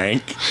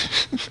drink?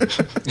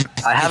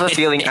 I have a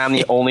feeling I'm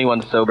the only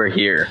one sober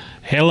here.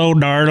 Hello,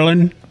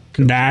 darling.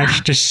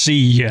 Nice to see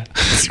you.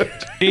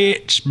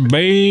 It's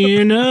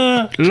been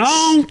a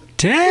long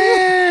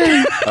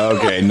time.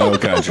 Okay, no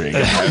country.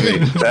 I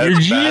mean, You're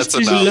just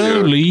as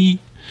lovely.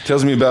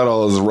 Tells me about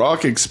all his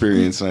rock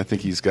experience, and I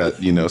think he's got,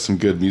 some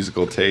good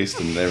musical taste.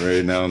 And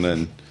every now and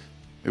then,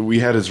 we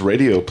had his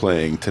radio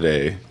playing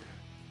today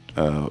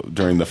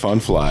during the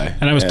Fun Fly,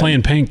 and I was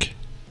playing Pink.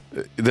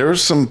 There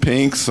was some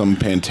Pink, some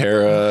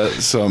Pantera,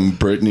 some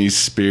Britney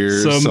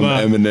Spears, some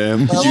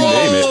Eminem. You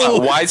name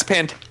it. Why is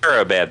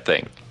Pantera a bad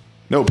thing?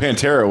 No,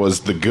 Pantera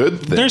was the good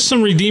thing. There's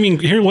some redeeming.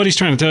 Here, what he's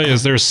trying to tell you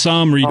is there's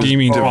some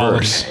redeeming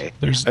diverse.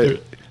 There's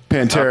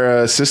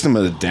Pantera, System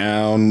of a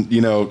Down.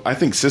 I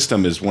think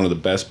System is one of the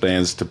best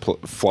bands to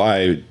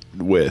fly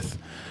with.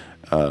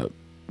 But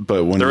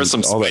when there was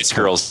some Spice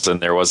Girls in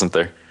there, wasn't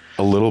there?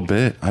 A little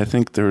bit. I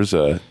think there was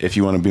a "If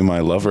You Want to Be My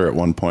Lover" at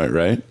one point,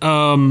 right?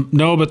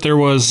 No, but there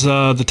was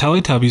the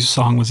Teletubbies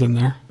song was in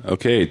there.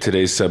 Okay,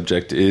 today's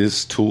subject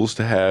is tools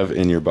to have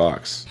in your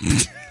box.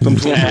 Some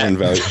tools are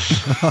invaluable.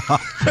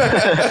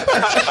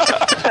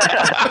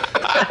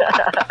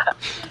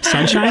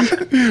 Sunshine?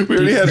 We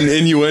already had an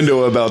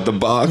innuendo about the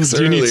box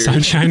earlier. Do you need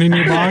sunshine in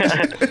your box?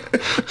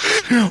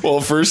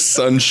 Well, first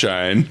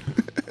sunshine.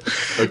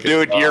 Okay.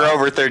 Dude, you're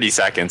over 30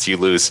 seconds. You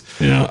lose.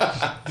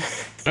 Yeah.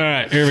 All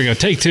right, here we go.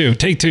 Take two.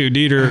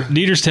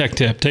 Dieter's tech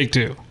tip. Take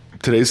two.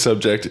 Today's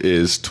subject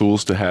is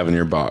tools to have in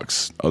your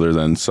box other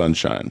than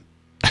sunshine.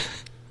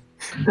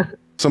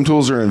 Some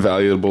tools are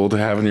invaluable to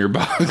have in your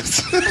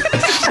box.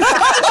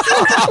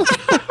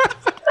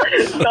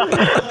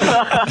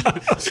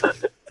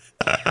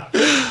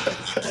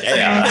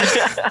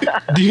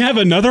 Do you have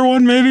another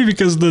one, maybe?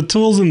 Because the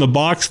tools in the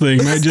box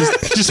thing might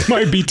just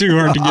might be too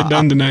hard to get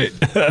done tonight.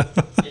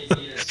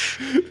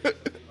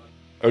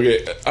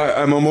 Okay,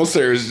 I'm almost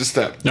there. It's just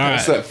that.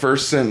 That's that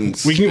first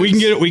sentence. We can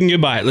get it. We can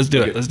get by it. Let's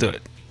do it. Let's do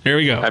it. Here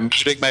we go. I'm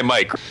muting my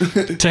mic.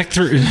 Tech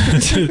 3.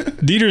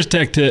 Dieter's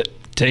tech tip.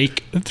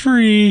 Take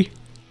 3.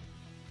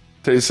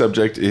 Today's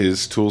subject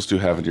is tools to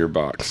have in your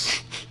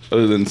box,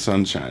 other than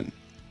sunshine.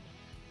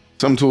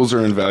 Some tools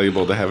are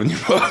invaluable to have in your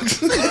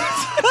box.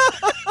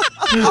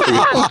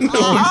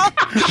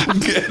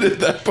 Edit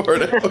that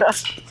part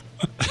out.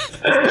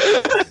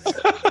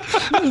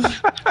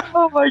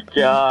 Oh my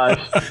gosh.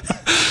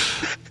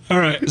 All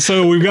right,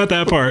 so we've got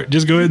that part.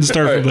 Just go ahead and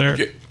start from there.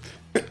 Okay.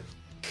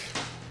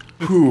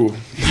 Whew.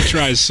 He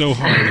tries so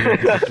hard.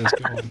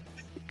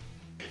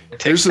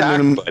 Here's the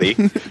minimum, buddy.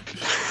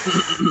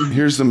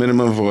 Here's the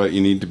minimum of what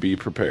you need to be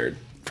prepared.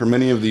 For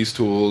many of these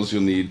tools,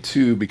 you'll need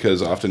 2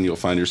 because often you'll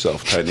find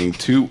yourself tightening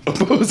 2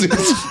 opposing.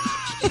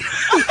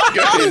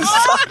 Guys,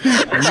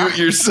 mute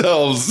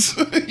yourselves.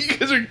 You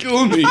guys are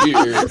killing me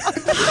here.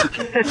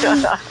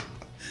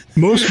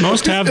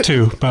 Most have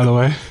 2, by the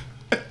way.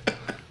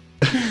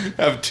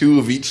 Have 2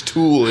 of each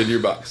tool in your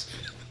box.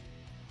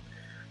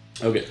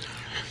 Okay.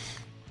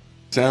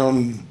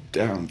 Sound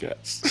down,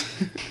 guys.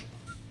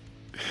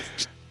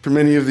 For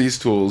many of these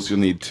tools, you'll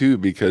need 2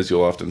 because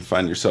you'll often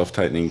find yourself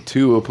tightening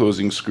 2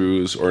 opposing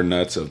screws or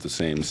nuts of the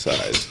same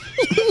size.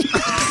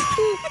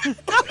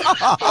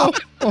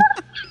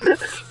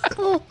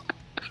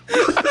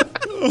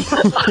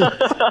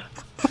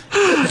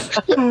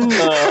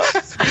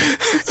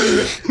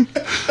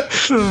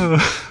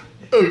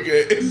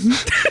 Okay.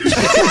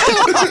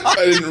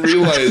 I didn't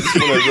realize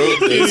when I wrote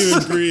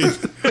this.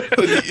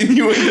 The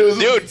innuendos.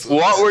 Dude,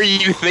 what were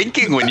you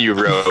thinking when you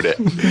wrote it?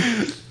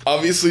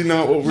 Obviously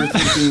not what we're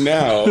thinking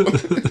now.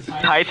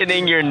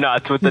 Tightening your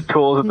nuts with the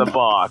tools in the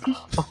box.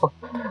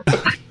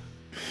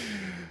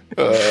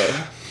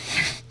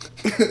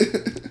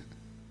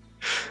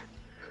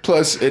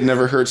 Plus, it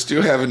never hurts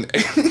to have an...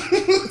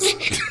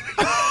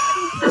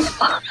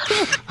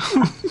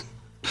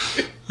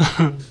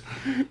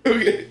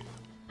 Okay.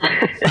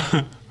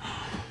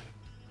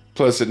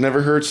 Plus, it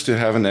never hurts to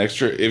have an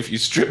extra if you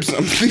strip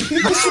something.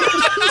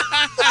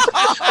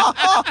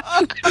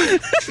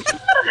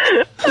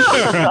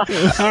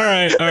 All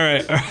right.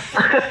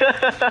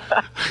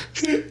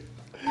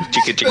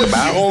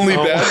 The only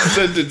bad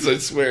sentence, I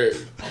swear.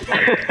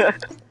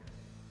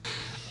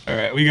 All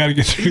right, we got to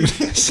get through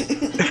this.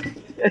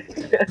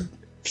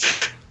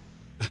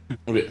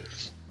 Okay.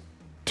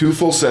 2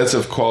 full sets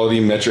of quality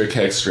metric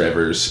hex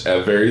drivers,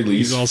 at very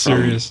least from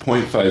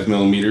 0.5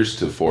 millimeters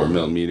to 4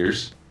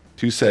 millimeters.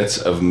 2 sets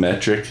of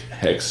metric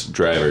hex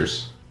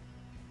drivers.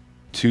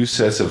 2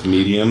 sets of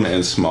medium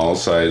and small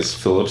size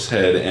Phillips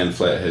head and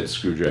flathead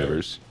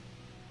screwdrivers.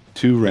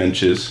 2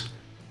 wrenches.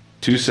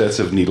 2 sets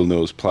of needle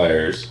nose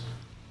pliers.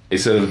 A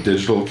set of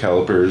digital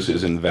calipers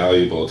is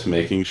invaluable to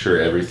making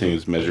sure everything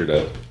is measured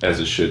up as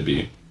it should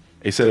be.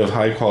 A set of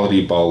high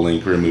quality ball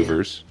link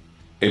removers.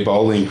 A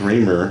ball link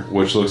reamer,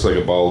 which looks like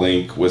a ball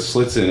link with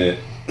slits in it.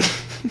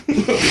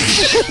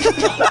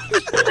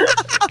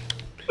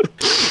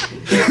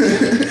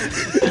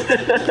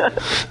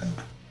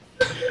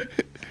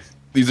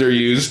 These are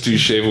used to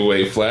shave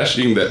away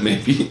flashing that may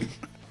be...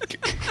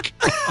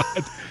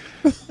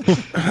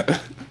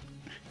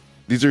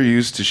 These are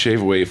used to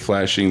shave away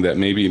flashing that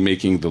may be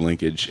making the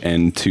linkage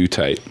end too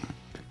tight.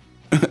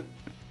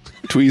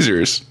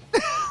 Tweezers.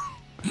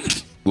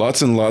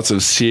 Lots and lots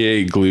of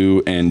CA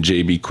glue and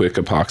JB Quick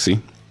epoxy.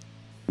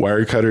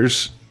 Wire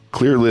cutters,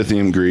 clear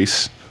lithium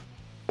grease,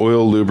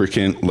 oil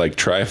lubricant like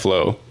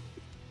Tri-Flow.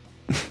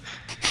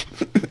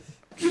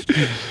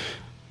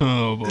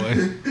 Oh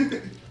boy.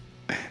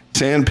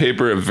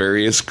 Sandpaper of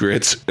various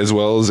grits, as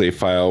well as a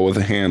file with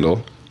a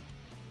handle.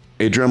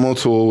 A Dremel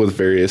tool with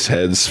various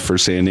heads for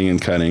sanding and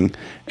cutting.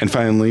 And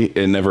finally,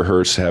 it never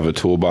hurts to have a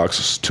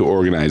toolbox to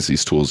organize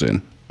these tools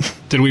in.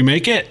 Did we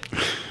make it?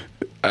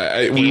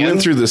 We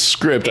went through the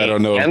script. I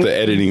don't know if the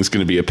editing is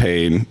going to be a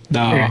pain.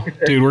 No,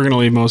 dude, we're going to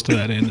leave most of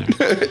that in there.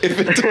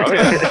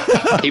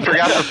 He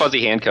forgot the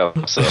fuzzy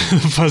handcuff. So.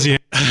 Fuzzy.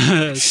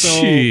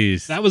 So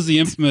that was the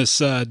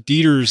infamous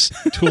Dieter's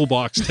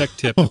toolbox tech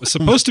tip. It was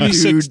supposed to be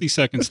 60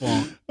 seconds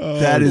long.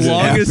 That is the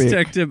longest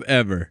tech tip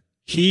ever.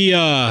 He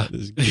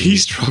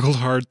struggled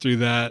hard through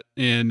that,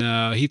 and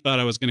he thought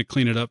I was going to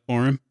clean it up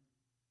for him.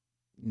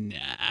 Nah,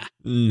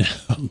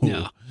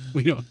 no,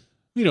 we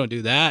don't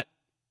do that.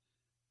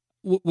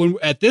 When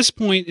at this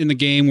point in the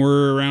game,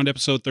 we're around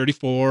episode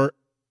 34,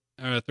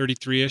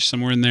 33-ish,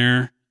 somewhere in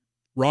there.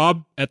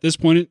 Rob, at this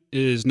point,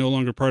 is no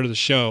longer part of the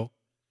show.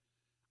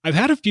 I've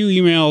had a few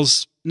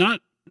emails,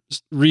 not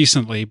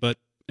recently, but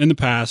in the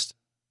past,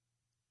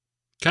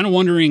 kind of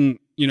wondering,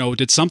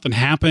 did something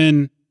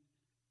happen?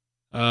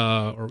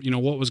 Or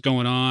what was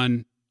going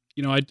on?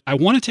 I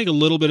want to take a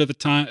little bit of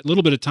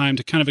time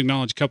to kind of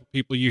acknowledge a couple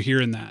people you hear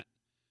in that.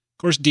 Of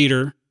course,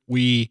 Dieter,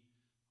 we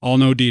all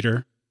know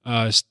Dieter.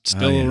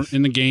 Still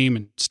in the game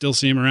and still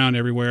see him around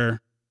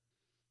everywhere.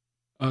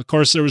 Of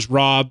course, there was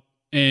Rob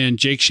and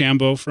Jake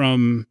Shambo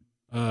from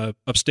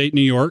upstate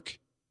New York.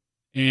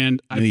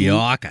 And I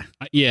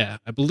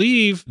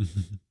believe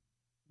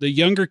the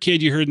younger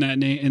kid you heard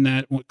in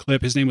that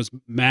clip, his name was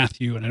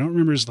Matthew, and I don't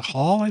remember, is the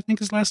Hall, I think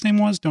his last name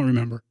was? Don't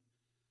remember.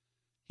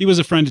 He was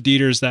a friend of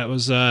Dieter's that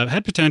was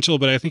had potential,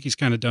 but I think he's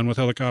kind of done with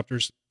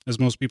helicopters as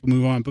most people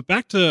move on. But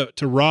back to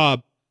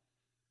Rob.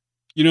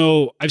 You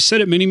know, I've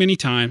said it many, many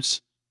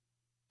times,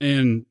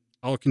 and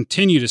I'll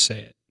continue to say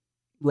it.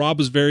 Rob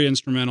was very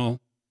instrumental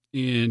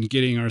in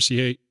getting our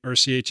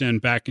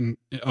CHN back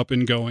up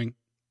and going.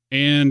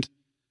 And,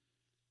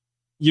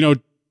 you know,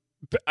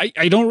 I'm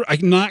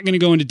not going to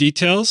go into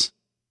details,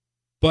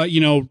 but, you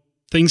know,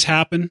 things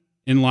happen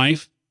in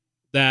life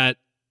that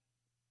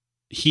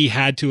he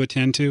had to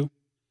attend to.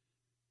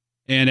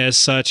 And as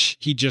such,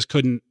 he just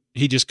couldn't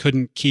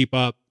keep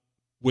up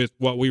with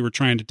what we were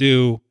trying to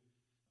do.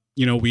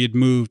 You know, we had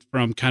moved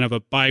from kind of a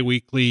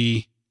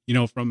bi-weekly, you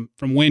know, from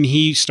when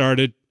he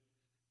started,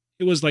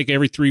 it was like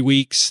every 3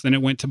 weeks, then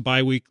it went to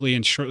bi-weekly,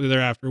 and shortly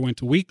thereafter went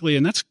to weekly.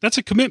 And that's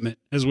a commitment,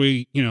 as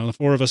we, you know, the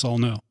four of us all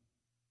know.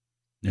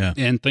 Yeah.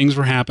 And things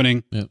were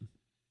happening in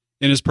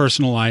his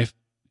personal life.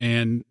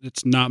 And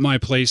it's not my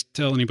place to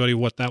tell anybody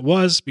what that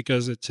was,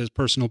 because it's his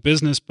personal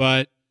business.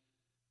 But,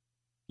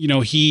 you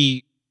know,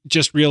 he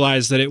just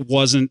realized that it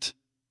wasn't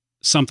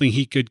something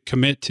he could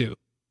commit to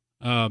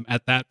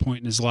at that point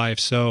in his life.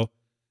 So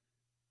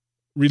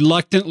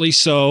reluctantly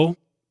so,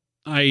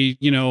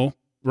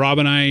 Rob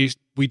and I,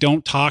 we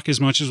don't talk as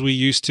much as we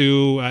used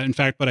to. In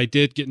fact, but I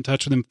did get in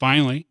touch with him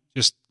finally,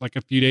 just like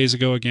a few days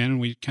ago again, and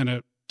we kind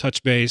of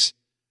touched base.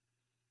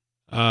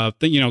 Of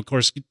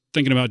course,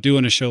 thinking about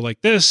doing a show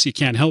like this, you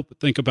can't help but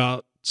think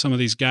about some of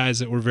these guys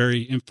that were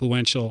very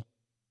influential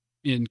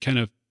in kind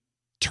of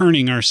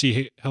turning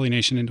RC Heli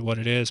Nation into what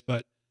it is.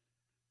 But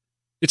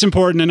it's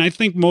important, and I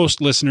think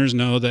most listeners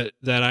know that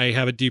I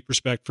have a deep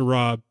respect for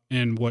Rob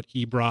and what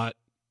he brought,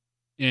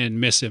 and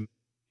miss him.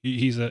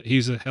 He's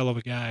a hell of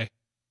a guy.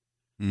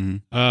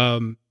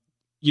 Mm-hmm.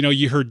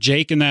 You heard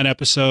Jake in that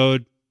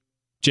episode.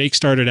 Jake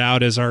started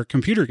out as our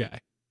computer guy,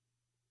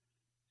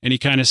 and he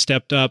kind of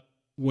stepped up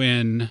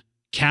when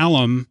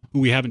Callum, who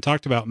we haven't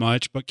talked about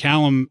much, but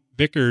Callum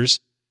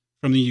Vickers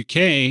from the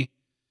UK,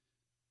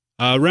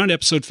 around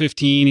episode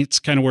 15, it's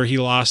kind of where he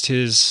lost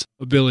his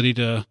ability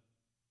to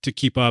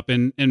keep up,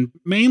 and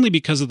mainly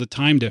because of the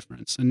time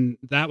difference. And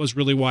that was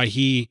really why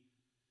he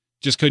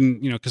just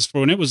couldn't, because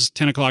for when it was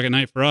 10 o'clock at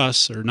night for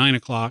us, or 9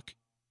 o'clock,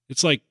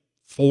 it's like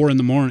 4 in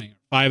the morning,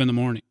 5 in the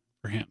morning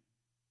for him.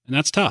 And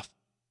that's tough,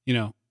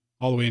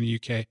 all the way in the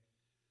UK.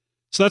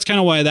 So that's kind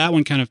of why that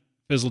one kind of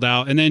fizzled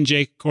out. And then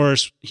Jake, of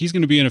course, he's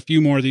going to be in a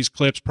few more of these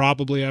clips,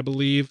 probably, I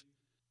believe.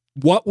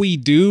 What we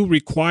do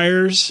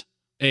requires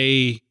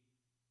a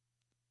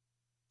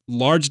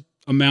large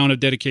amount of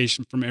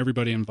dedication from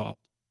everybody involved.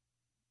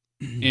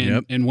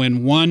 And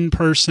when one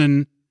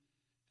person,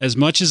 as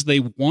much as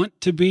they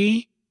want to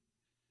be,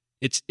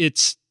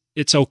 it's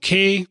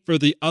okay for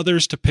the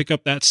others to pick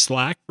up that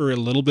slack for a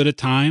little bit of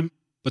time,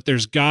 but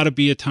there's got to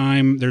be a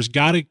time,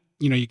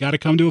 you got to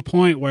come to a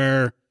point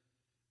where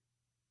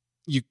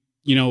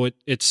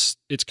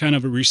it's kind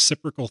of a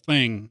reciprocal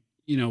thing.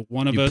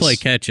 One of us play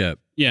catch up.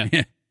 Yeah.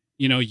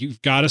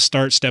 You've got to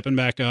start stepping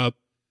back up.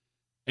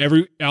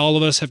 All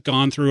of us have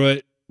gone through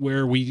it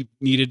where we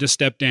needed to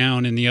step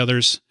down, and the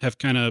others have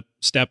kind of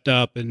stepped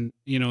up, and,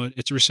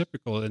 it's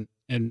reciprocal.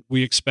 And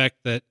we expect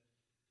that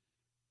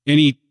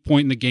any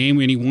point in the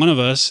game, any one of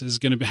us is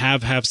going to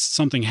have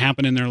something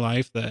happen in their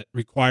life that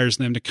requires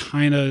them to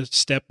kind of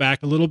step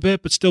back a little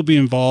bit, but still be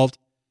involved.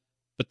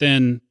 But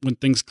then when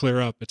things clear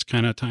up, it's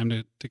kind of time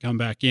to come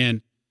back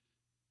in.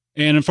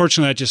 And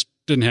unfortunately, that just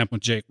didn't happen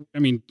with Jake. I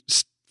mean,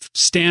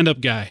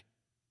 stand-up guy.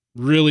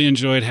 Really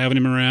enjoyed having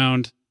him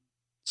around.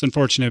 It's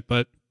unfortunate,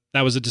 but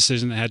that was a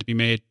decision that had to be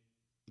made.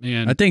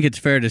 And I think it's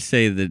fair to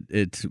say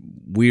that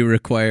we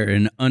require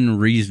an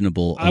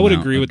unreasonable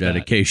amount of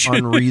dedication.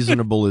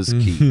 Unreasonable is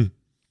key.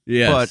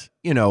 Yes.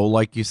 But,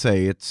 like you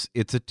say, it's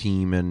a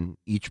team, and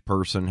each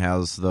person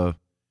has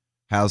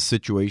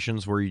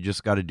situations where you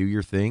just got to do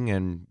your thing,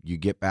 and you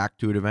get back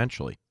to it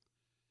eventually.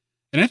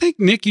 And I think,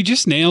 Nick, you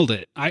just nailed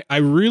it. I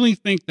really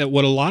think that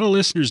what a lot of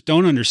listeners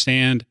don't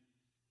understand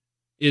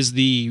is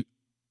the,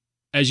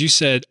 as you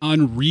said,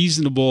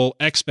 unreasonable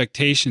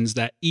expectations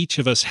that each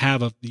of us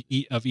have of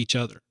each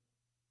other.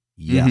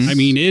 Yes. I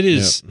mean, it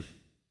is,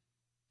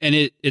 and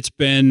it's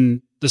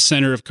been the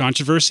center of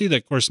controversy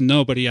that, of course,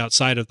 nobody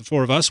outside of the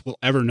four of us will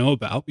ever know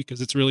about,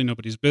 because it's really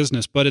nobody's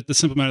business. But the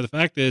simple matter of the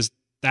fact is,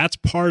 that's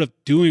part of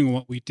doing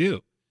what we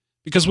do,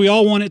 because we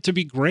all want it to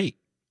be great.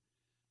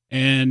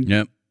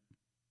 And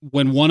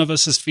when one of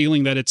us is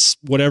feeling that it's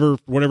whatever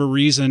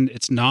reason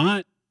it's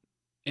not,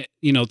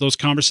 those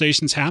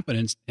conversations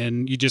happen,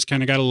 and you just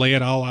kind of got to lay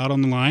it all out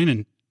on the line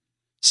and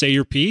say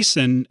your piece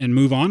and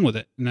move on with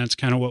it. And that's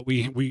kind of what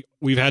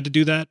we've had to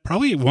do that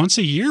probably once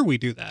a year. We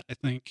do that, I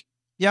think.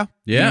 Yeah.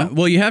 Yeah.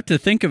 Well, you have to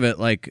think of it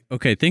like,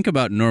 okay, think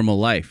about normal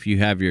life. You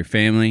have your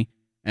family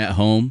at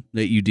home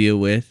that you deal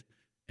with,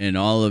 and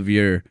all of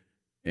your,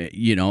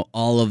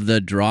 all of the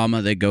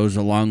drama that goes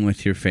along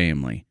with your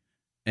family.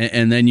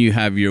 And then you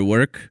have your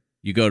work.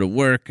 You go to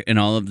work, and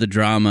all of the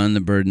drama and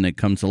the burden that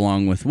comes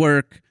along with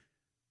work.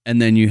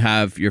 And then you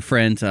have your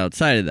friends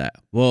outside of that.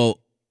 Well,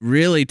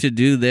 really, to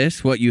do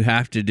this, what you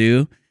have to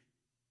do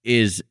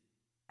is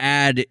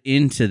add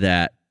into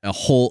that a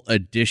whole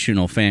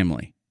additional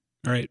family.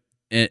 Right.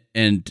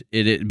 And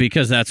it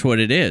because that's what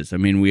it is. I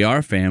mean, we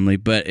are family,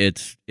 but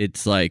it's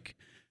like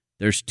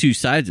there's two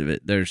sides of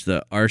it. There's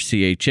the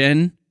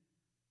RCHN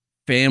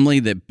family,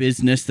 the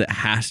business that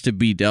has to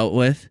be dealt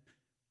with,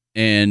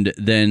 and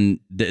then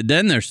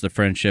there's the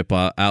friendship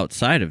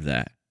outside of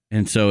that.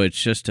 And so it's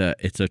just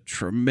it's a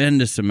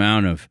tremendous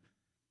amount of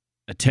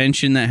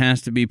attention that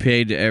has to be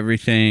paid to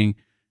everything,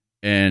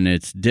 and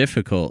it's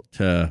difficult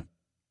to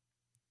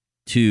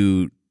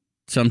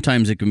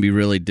sometimes it can be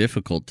really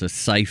difficult to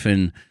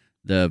siphon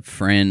the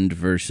friend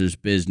versus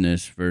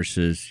business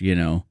versus,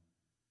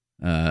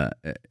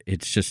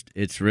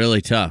 it's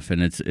really tough,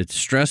 and it's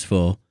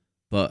stressful,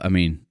 but I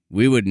mean,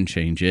 we wouldn't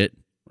change it.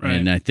 Right.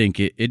 And I think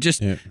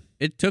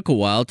it took a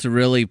while to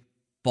really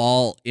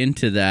fall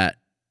into that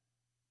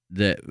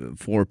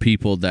for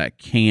people that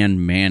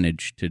can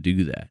manage to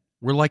do that.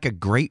 We're like a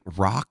great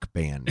rock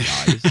band,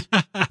 guys.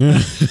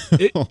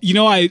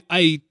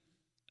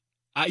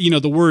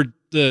 The word,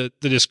 the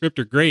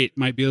descriptor great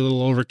might be a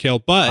little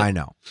overkill, but I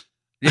know.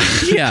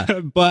 Yeah,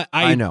 but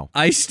I know.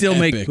 I still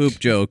make poop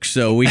jokes,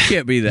 so we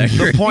can't be that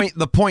great.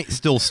 The point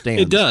still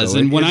stands. It does, though.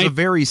 and it's a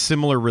very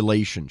similar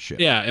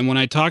relationship. Yeah, and when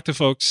I talk to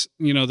folks,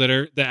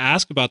 that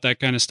ask about that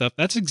kind of stuff,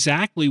 that's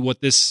exactly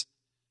what this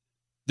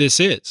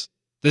is.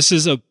 This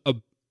is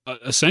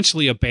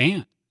essentially a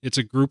band. It's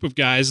a group of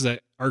guys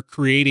that are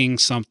creating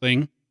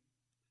something,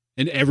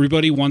 and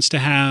everybody wants to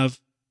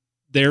have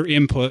their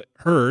input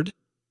heard.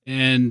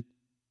 And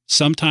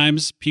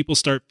sometimes people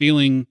start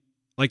feeling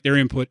like their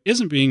input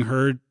isn't being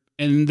heard,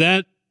 and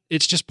that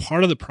it's just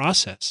part of the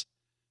process.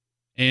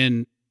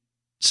 And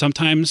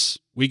sometimes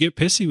we get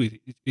pissy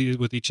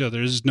with each other.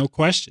 There's no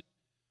question,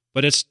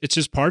 but it's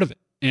just part of it.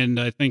 And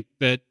I think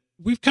that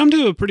we've come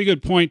to a pretty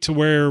good point to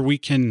where we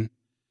can,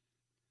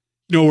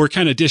 we're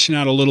kind of dishing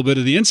out a little bit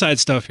of the inside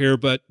stuff here,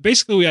 but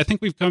basically I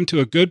think we've come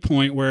to a good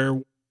point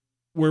where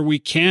we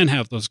can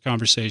have those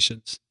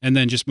conversations and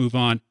then just move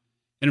on.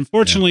 And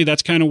unfortunately,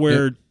 that's kind of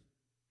where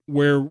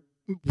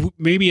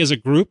maybe as a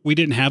group, we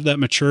didn't have that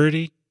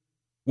maturity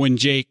when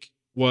Jake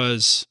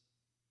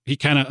he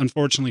kind of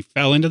unfortunately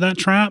fell into that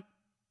trap.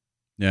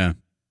 Yeah.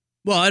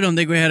 Well, I don't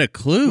think we had a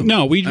clue.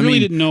 No, we really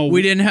didn't know.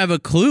 We didn't have a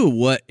clue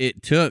what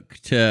it took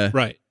to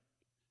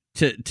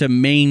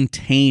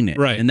maintain it.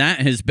 Right. And that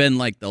has been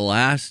like the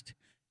last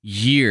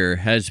year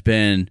has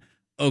been,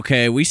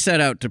 okay, we set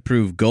out to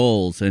prove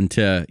goals and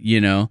to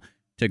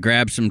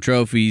grab some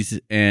trophies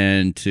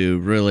and to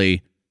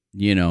really,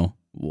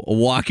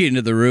 walk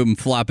into the room,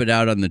 flop it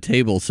out on the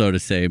table, so to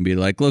say, and be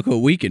like, look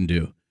what we can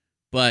do.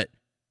 But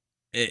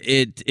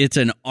it's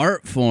an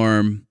art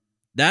form.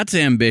 That's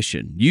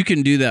ambition. You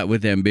can do that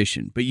with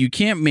ambition, but you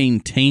can't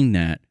maintain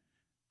that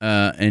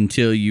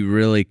until you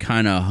really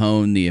kind of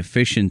hone the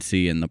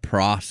efficiency and the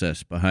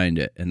process behind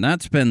it. And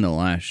that's been the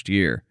last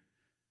year,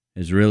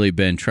 has really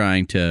been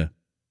trying to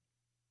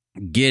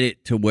get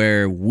it to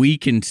where we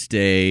can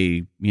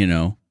stay,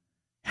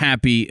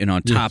 happy and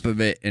on top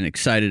of it and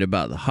excited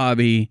about the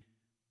hobby.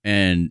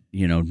 And,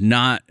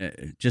 not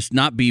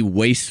be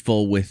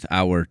wasteful with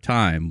our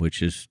time,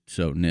 which is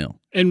so nil.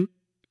 And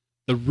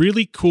the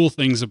really cool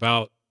things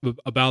about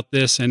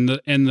this and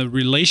the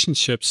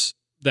relationships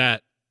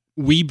that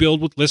we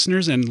build with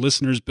listeners and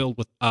listeners build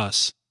with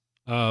us,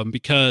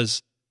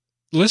 because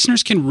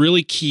listeners can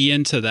really key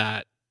into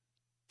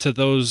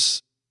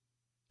those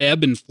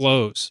ebb and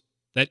flows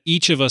that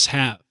each of us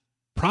have,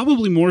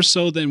 probably more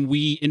so than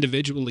we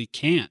individually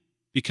can,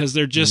 because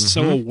they're just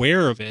so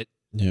aware of it.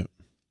 Yeah.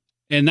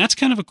 And that's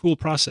kind of a cool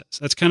process.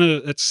 It's I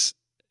don't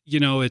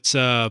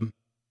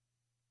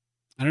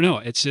know.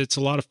 It's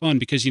a lot of fun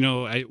because,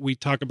 we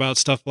talk about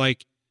stuff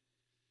like,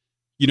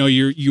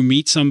 you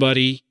meet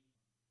somebody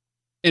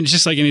and it's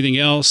just like anything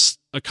else,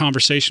 a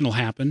conversation will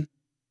happen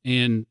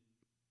and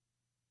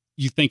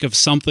you think of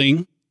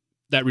something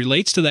that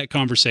relates to that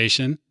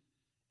conversation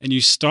and you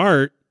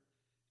start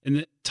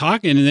and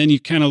talking, and then you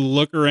kind of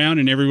look around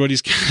and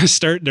everybody's kind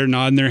of they're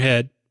nodding their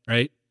head.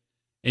 Right.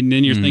 And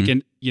then you're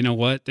thinking, you know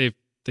what?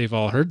 They've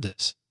all heard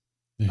this.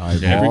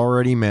 I've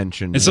already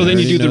mentioned. And so then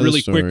you do the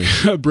really quick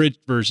abridged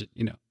version,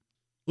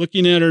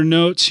 Looking at our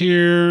notes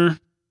here.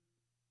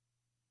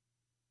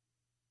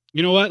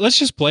 You know what? Let's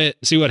just play it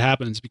and see what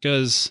happens,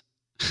 because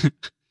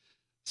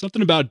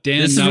something about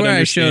Dan not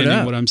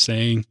understanding what I'm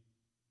saying.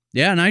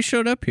 Yeah, and I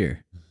showed up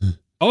here.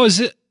 Oh, is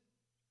it?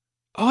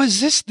 Oh,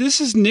 is this? This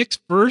is Nick's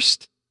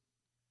first?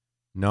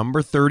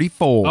 Number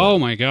 34. Oh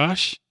my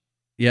gosh.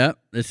 Yep.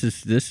 This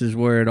is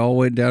where it all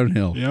went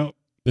downhill. Yep.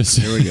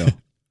 Here we go.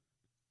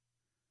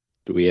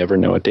 Do we ever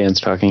know what Dan's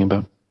talking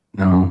about?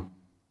 No.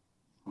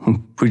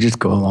 We just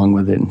go along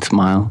with it and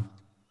smile.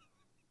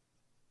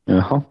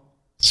 Uh-huh.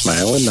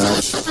 Smile and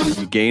nod.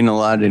 You gain a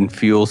lot in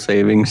fuel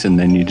savings, and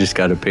then you just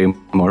got to pay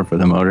more for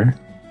the motor.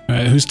 All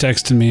right, who's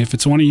texting me? If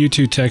it's one of you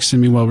two texting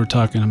me while we're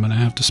talking, I'm going to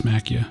have to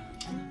smack you.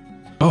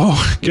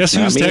 Oh, guess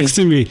who's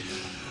texting me?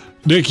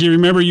 Nick, you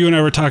remember you and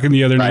I were talking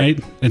the other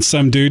night, and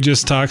some dude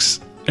just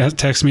texts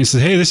me and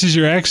says, hey, this is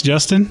your ex,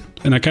 Justin?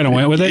 And I kind of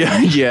went with it.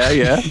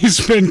 Yeah.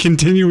 He's been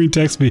continuing to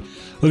text me.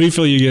 Let me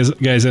fill you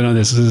guys in on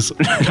this. This is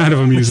kind of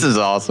amusing. This is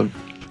awesome.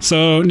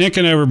 So Nick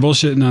and I were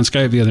bullshitting on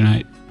Skype the other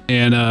night,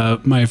 and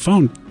my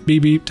phone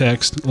beep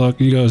text. Look,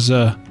 he goes,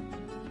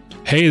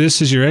 "Hey,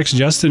 this is your ex,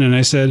 Justin." And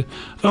I said,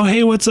 "Oh,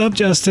 hey, what's up,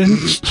 Justin?"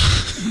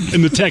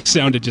 And the text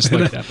sounded just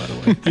like that, by the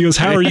way. He goes,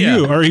 "How are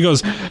you?" Or he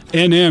goes,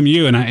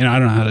 "NMU." And I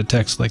don't know how to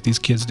text like these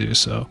kids do.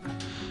 So,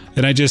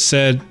 and I just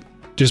said,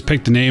 just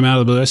picked the name out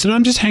of the blue. I said,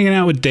 "I'm just hanging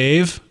out with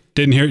Dave."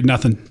 Didn't hear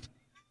nothing.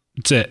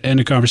 That's it. End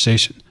of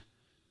conversation.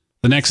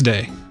 The next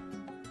day,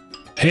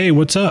 "Hey,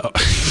 what's up?"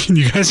 Can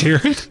you guys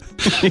hear it?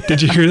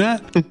 Did you hear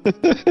that?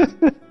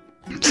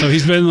 So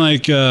he's been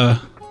like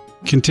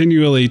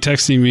continually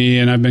texting me,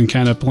 and I've been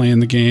kind of playing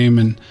the game,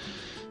 and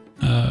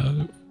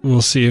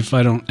we'll see if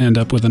I don't end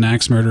up with an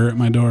axe murderer at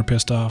my door,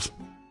 pissed off.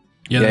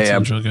 That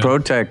sounds real good.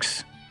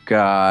 Protex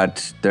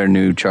got their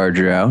new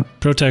charger out.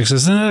 Protex,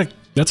 isn't that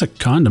that's a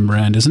condom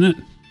brand, isn't it?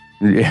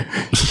 Yeah.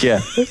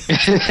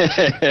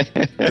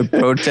 The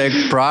Protect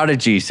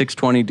Prodigy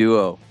 620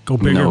 Duo. Go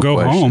big or go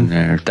home.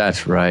 There.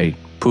 That's right.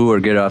 Poo or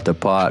get off the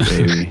pot,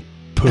 baby.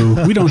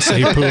 Poo. We don't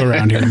say poo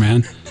around here,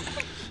 man.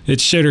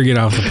 It's shit or get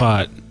off the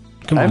pot.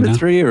 Come on, I have a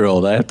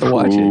 3-year-old. I have to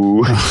watch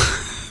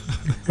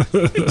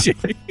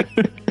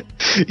it.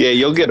 Yeah,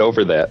 you'll get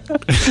over that.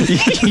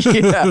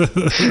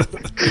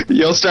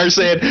 You'll start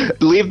saying,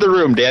 "Leave the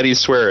room, Daddy's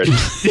swearing."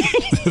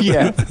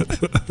 Yeah.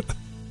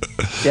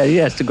 Yeah, he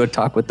has to go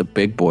talk with the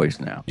big boys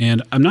now.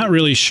 And I'm not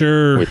really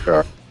sure.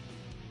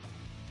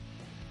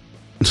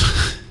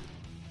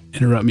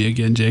 Interrupt me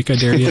again, Jake. I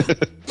dare you.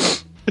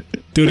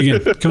 Do it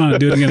again. Come on,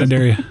 do it again. I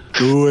dare you.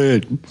 Do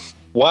it.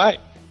 Why?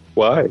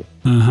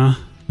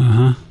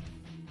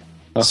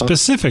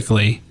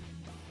 Specifically.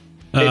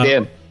 Hey,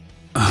 Dan.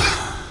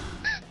 I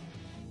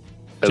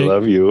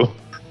love you.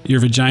 Your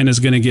vagina's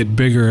going to get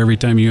bigger every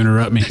time you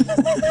interrupt me.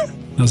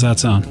 How's that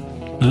sound?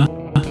 Huh?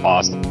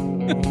 Awesome.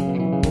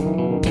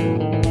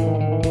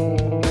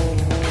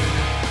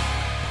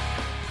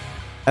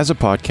 As a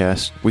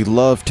podcast, we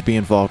love to be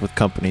involved with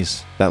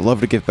companies that love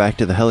to give back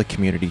to the heli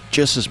community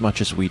just as much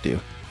as we do.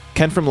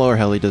 Ken from Lower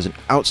Heli does an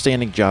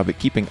outstanding job at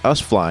keeping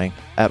us flying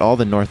at all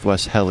the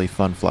Northwest Heli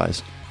fun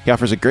flies. He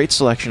offers a great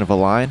selection of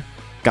Align,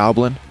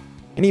 Goblin,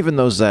 and even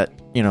those that,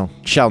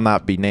 shall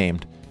not be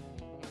named.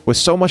 With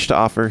so much to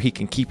offer, he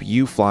can keep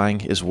you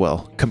flying as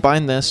well.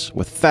 Combine this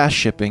with fast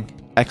shipping,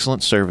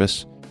 excellent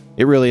service.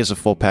 It really is a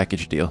full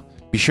package deal.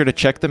 Be sure to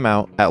check them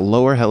out at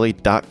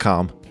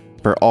lowerheli.com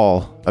for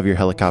all of your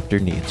helicopter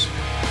needs.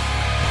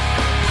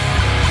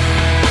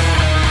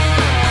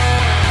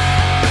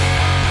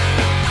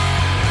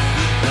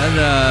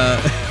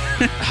 And,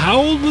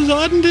 how old was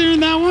Auden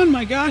during that one?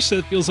 My gosh,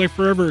 that feels like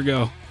forever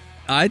ago.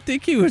 I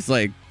think he was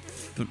like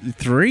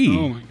 3.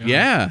 Oh my god.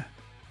 Yeah.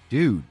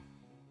 Dude.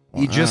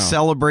 He just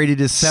celebrated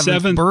his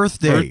 7th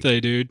birthday,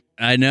 dude.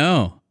 I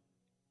know.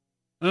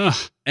 Ugh.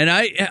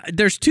 And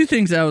there's 2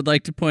 things I would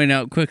like to point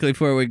out quickly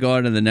before we go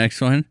on to the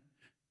next one.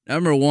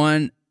 Number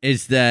 1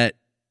 is that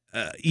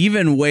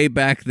even way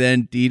back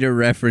then, Dieter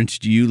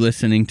referenced you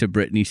listening to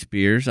Britney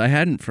Spears. I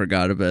hadn't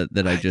forgot about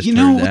that. I just heard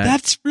that.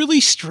 That's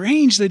really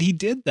strange that he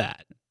did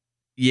that.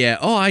 Yeah.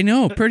 Oh, I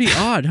know. Pretty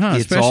odd, huh?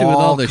 It's Especially with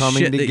all the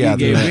coming shit together.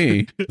 that you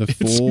gave me. The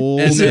full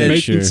Is it making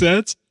picture.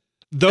 sense?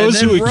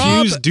 Those And then who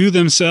accuse do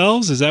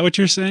themselves? Is that what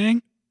you're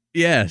saying?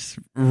 Yes.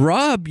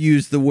 Rob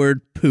used the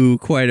word poo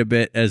quite a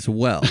bit as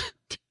well.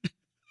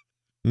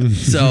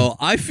 So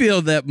I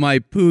feel that my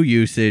poo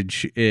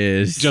usage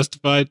is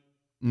justified.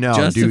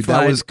 No, dude,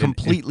 that was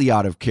completely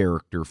out of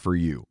character for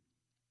you.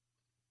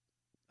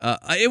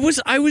 I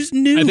was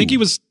new. I think he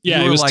was. Yeah,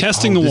 You he were was like,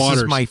 testing "Oh, the this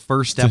waters. is my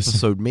first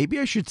episode. Maybe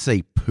I should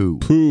say poo.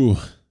 Poo.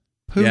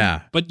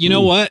 Yeah. But you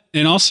know what?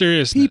 In all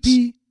seriousness,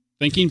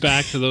 thinking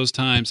back to those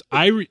times,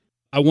 I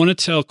want to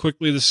tell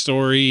quickly the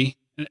story,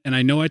 and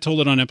I know I told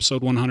it on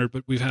episode 100,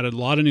 but we've had a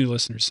lot of new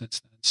listeners since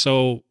then.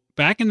 So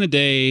back in the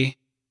day,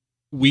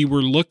 we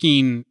were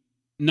looking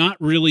not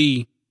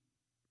really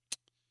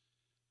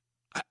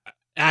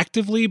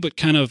actively, but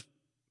kind of,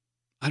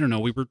 I don't know,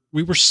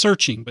 we were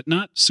searching, but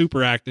not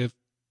super active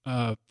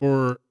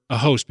for a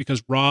host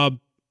because Rob,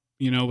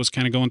 was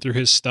kind of going through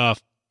his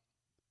stuff.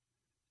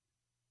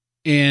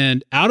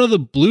 And out of the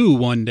blue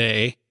one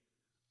day,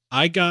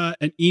 I got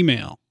an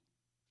email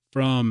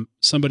from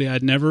somebody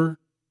I'd never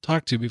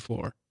talked to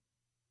before.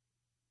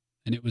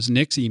 And it was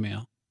Nick's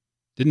email.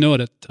 Didn't know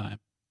it at the time.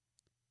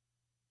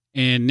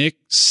 And Nick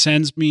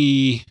sends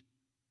me,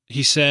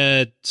 he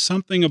said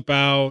something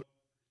about,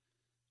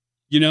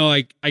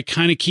 I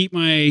kind of keep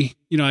my,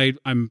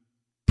 I'm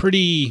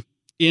pretty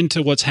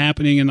into what's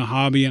happening in the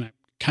hobby and I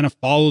kind of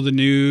follow the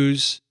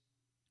news.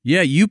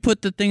 Yeah, you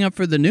put the thing up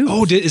for the news.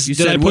 Oh, did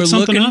I put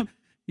something up?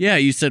 Yeah,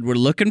 you said we're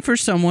looking for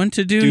someone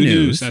to do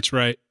news. That's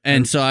right.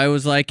 And so I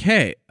was like,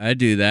 hey, I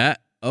do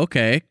that.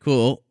 Okay,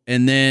 cool.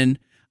 And then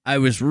I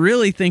was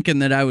really thinking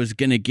that I was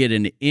going to get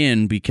an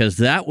in because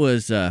that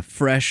was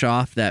fresh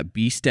off that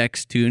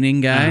Beastex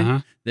tuning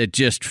guy that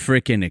just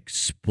freaking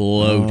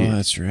exploded. Oh,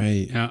 that's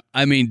right. Yeah.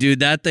 I mean,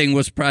 dude, that thing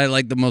was probably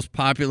like the most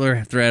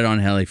popular thread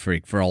on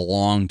HeliFreak for a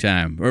long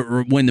time,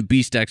 or when the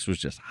Beastex was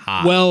just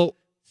hot. Well,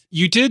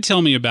 you did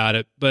tell me about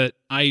it, but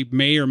I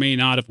may or may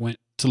not have went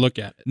to look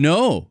at it.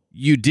 No,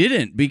 you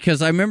didn't,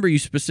 because I remember you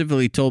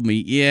specifically told me,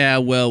 yeah,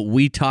 well,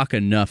 we talk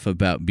enough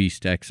about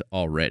Beast X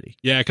already.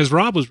 Yeah, because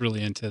Rob was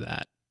really into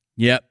that.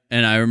 Yep.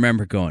 And I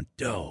remember going,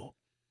 oh,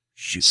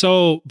 shoot.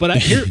 So, but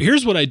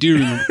here's what I do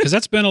remember, because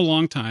that's been a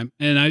long time,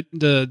 and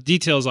the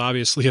details,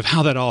 obviously, of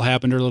how that all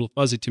happened are a little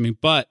fuzzy to me.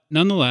 But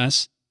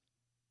nonetheless,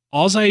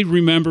 all I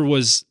remember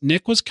was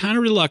Nick was kind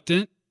of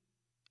reluctant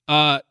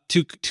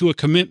to a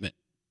commitment.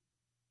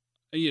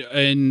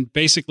 And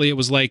basically, it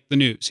was like the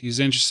news. He's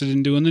interested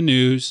in doing the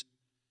news.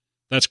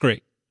 That's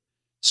great.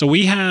 So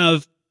we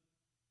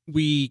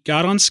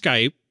got on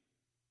Skype,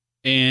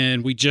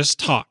 and we just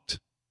talked.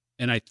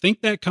 And I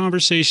think that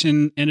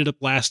conversation ended up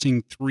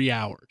lasting 3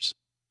 hours,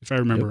 if I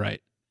remember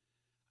right.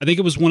 I think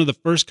it was one of the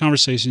first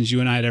conversations you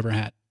and I had ever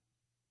had.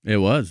 It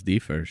was the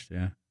first,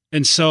 yeah.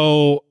 And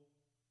so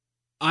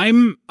I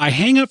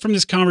hang up from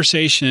this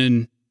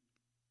conversation,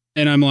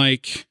 and I'm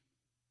like,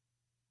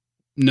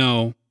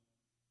 no,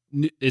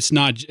 it's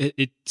not.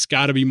 It's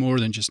got to be more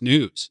than just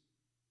news.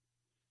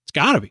 It's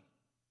got to be.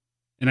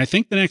 And I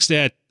think the next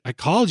day I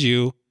called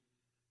you,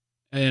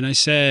 and I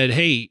said,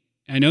 hey,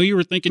 I know you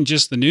were thinking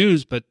just the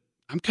news, but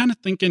I'm kind of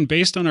thinking,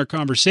 based on our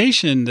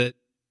conversation, that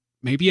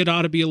maybe it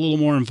ought to be a little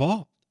more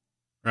involved,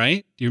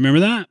 right? Do you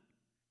remember that?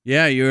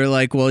 Yeah, you were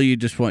like, well, you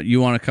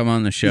want to come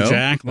on the show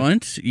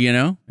once,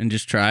 and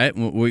just try it.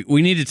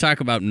 We need to talk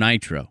about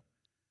Nitro.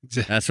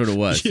 Exactly. That's what it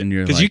was. And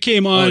you're because you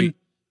came on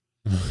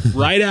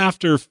right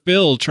after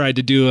Phil tried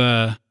to do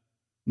a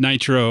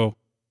Nitro.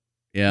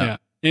 Yeah.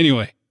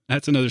 Anyway,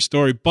 that's another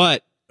story.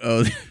 But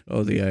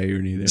the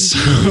irony there.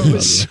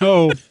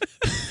 So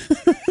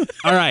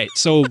all right.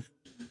 So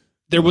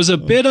there was a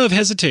bit of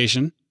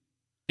hesitation.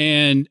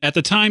 And at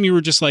the time you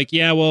were just like,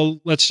 yeah, well,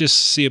 let's just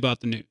see about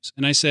the news.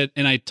 And I said,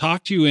 and I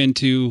talked you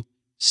into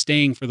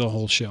staying for the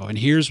whole show. And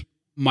here's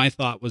my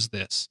thought was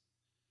this.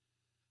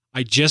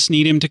 I just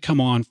need him to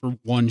come on for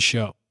one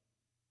show.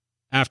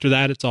 After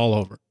that, it's all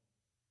over.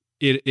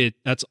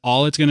 That's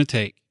all it's going to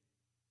take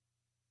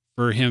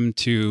for him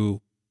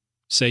to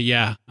say,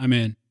 yeah, I'm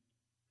in.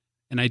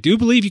 And I do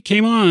believe you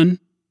came on,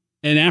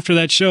 and after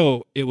that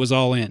show, it was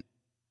all in.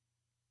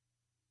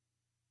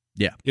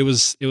 Yeah. It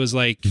was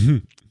like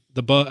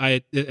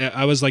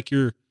I was like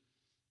your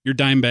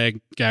dime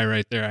bag guy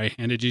right there. I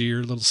handed you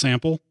your little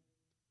sample,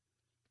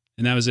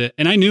 and that was it.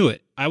 And I knew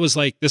it. I was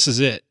like, this is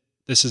it.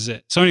 This is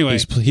it. So anyway,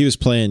 he was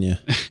playing you.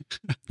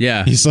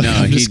 Yeah. He's like,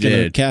 I'm just he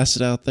gonna did. cast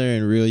it out there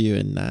and reel you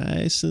in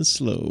nice and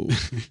slow.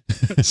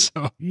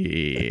 So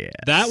yeah,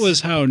 that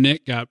was how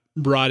Nick got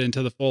brought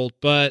into the fold.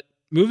 But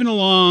moving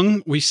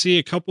along, we see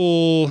a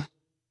couple. Looks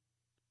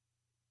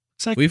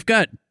like we've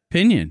got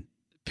Pinion.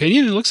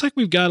 It looks like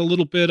we've got a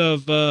little bit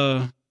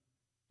of.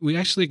 We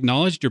actually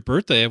acknowledged your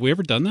birthday. Have we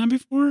ever done that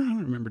before? I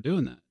don't remember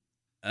doing that.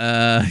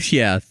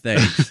 Yeah,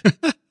 thanks.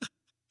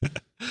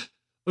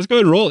 Let's go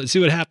ahead and roll it and see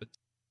what happens.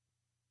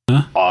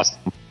 Huh?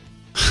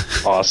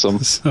 Awesome.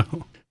 So,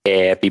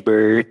 happy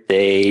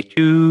birthday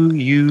to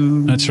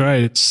you. That's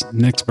right. It's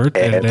Nick's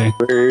birthday today.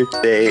 Happy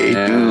birthday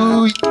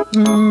to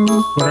you.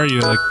 What are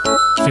you, like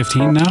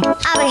 15 now?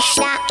 I wish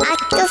that I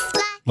could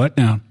fly. Let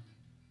down.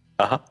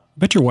 Uh-huh. I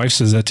bet your wife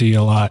says that to you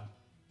a lot.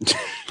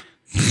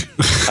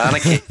 On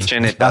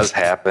occasion, it does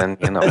happen,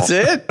 That's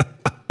it?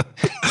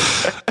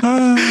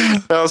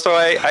 No, so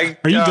I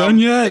Are you done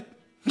yet?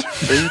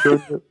 Are you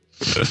done yet?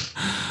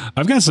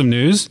 I've got some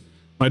news.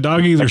 My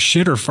dog either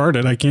shit or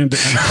farted. I can't.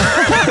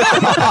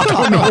 I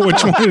don't know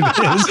which one it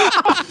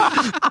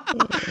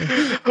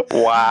is.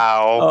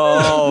 Wow.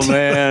 Oh,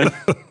 man.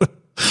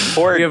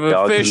 Poor We have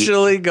doggy.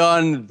 officially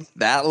gone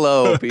that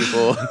low,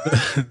 people.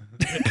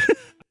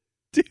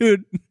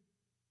 Dude.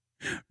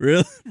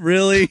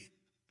 Really?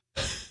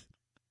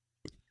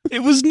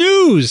 It was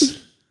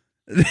news.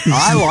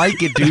 I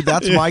like it, dude.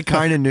 That's my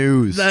kind of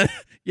news.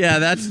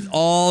 That's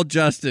all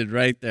Justin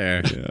right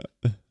there. Yeah.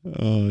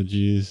 Oh,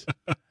 jeez.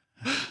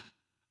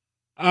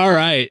 All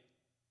right.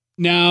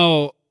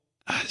 Now,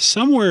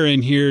 somewhere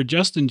in here,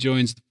 Justin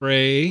joins the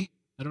fray.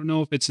 I don't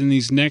know if it's in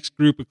these next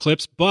group of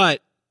clips,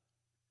 but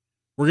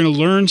we're going to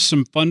learn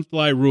some Fun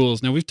Fly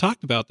rules. Now, we've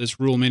talked about this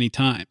rule many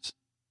times.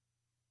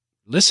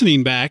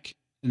 Listening back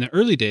in the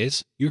early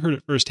days, you heard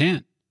it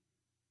firsthand.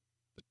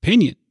 But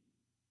Pinion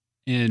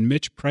and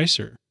Mitch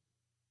Pricer,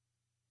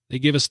 they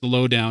give us the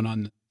lowdown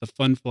on the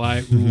Fun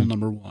Fly rule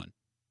number 1.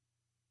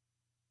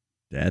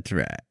 That's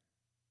right.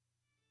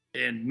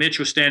 And Mitch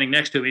was standing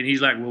next to me, and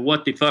he's like, well,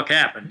 what the fuck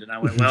happened? And I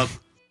went, well,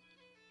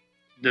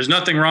 there's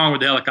nothing wrong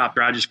with the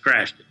helicopter. I just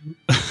crashed it.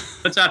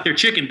 It's out there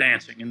chicken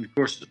dancing, and, of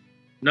course,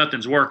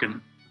 nothing's working.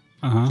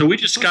 Uh-huh. So we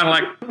just kind of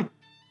like,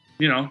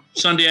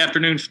 Sunday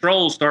afternoon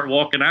strolls, start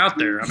walking out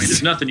there. I mean,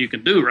 there's nothing you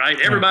can do, right?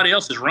 Everybody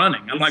else is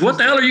running. I'm like, what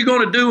the hell are you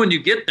going to do when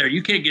you get there?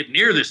 You can't get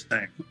near this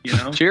thing,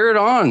 Cheer it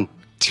on.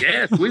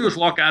 Yes, we just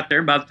walk out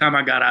there. By the time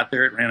I got out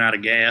there, it ran out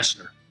of gas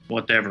or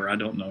whatever. I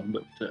don't know.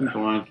 But The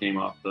line came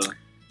off, though.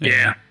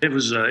 yeah, it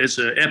was. It's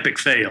an epic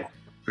fail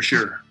for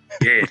sure.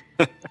 Yeah.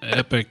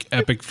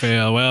 Epic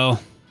fail.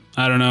 Well,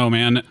 I don't know,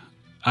 man.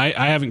 I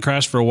haven't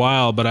crashed for a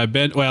while, but I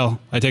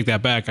take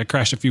that back. I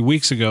crashed a few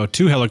weeks ago,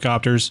 2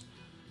 helicopters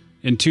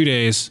in 2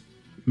 days.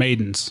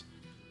 maidens.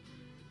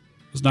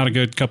 It was not a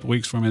good couple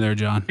weeks for me there,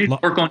 John. You need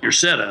to work on your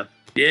setup.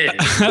 Yeah.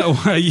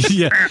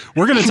 Yeah.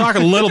 We're going to talk a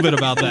little bit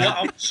about that. Well,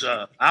 I was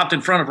out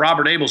in front of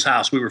Robert Abel's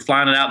house. We were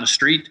flying it out in the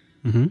street.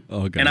 Mm-hmm.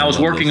 Oh, God, and I was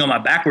working on my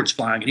backwards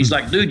flying. And he's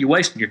like, dude, you're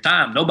wasting your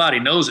time. Nobody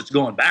knows it's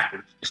going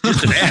backwards. It's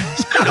just an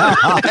X.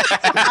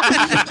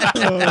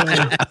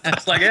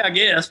 It's like, yeah, I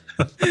guess.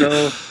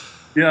 So,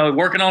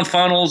 working on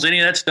funnels, any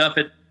of that stuff,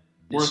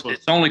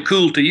 it's only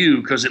cool to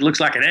you because it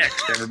looks like an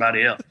X to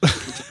everybody else.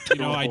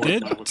 I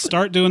did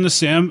start doing the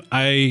sim.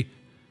 I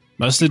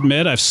must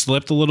admit I've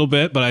slipped a little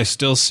bit, but I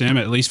still sim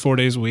at least 4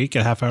 days a week,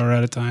 a half hour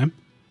at a time.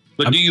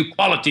 But do you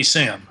quality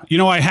sim?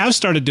 I have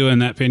started doing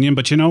that, Pinion,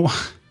 but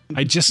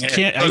I just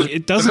can't.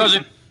 It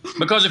doesn't.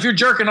 Because if you're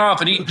jerking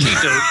off and eating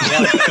Cheetos,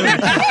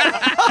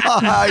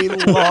 I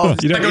love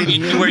it's not going to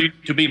get you where you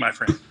need to be, my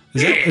friend.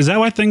 Is that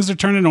why things are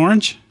turning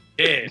orange?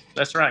 Yeah,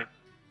 that's right.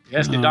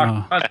 Yes, the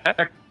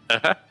doctor.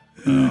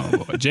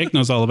 Jake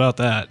knows all about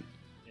that.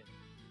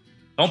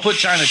 Don't put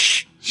China.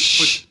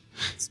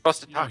 Supposed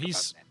to talk.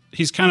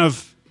 He's kind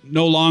of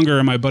no longer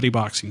am I buddy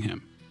boxing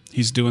him.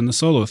 He's doing the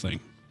solo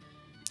thing.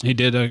 He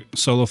did a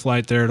solo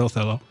flight there at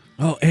Othello.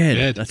 Oh,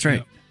 Ed, that's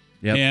right.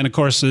 Yep. And of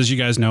course, as you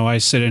guys know, I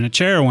sit in a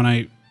chair when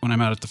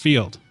I'm out at the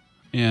field,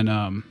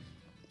 and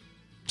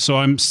so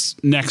I'm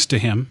next to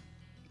him,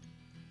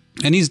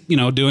 and he's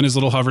doing his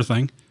little hover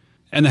thing,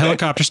 and the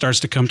helicopter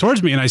starts to come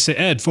towards me, and I say,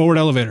 Ed, forward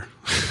elevator,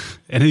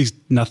 and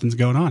nothing's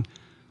going on.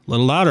 A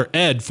little louder,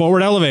 Ed,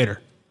 forward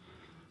elevator,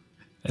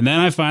 and then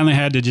I finally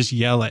had to just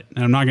yell it,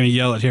 and I'm not going to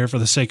yell it here for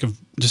the sake of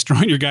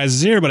destroying your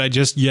guys' ear, but I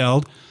just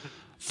yelled,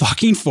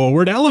 fucking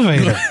forward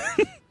elevator,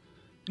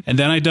 and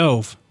then I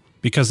dove.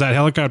 Because that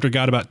helicopter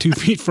got about 2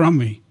 feet from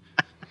me.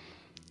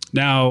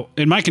 Now,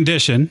 in my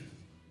condition,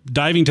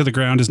 diving to the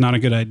ground is not a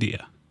good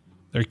idea.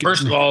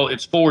 First of all,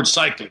 it's forward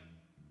cycling.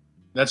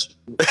 That's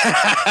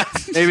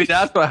maybe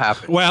that's what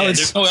happened. Well,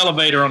 there's no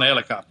elevator on a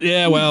helicopter.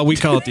 Yeah, well, we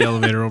call it the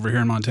elevator over here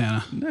in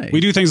Montana. Nice. We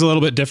do things a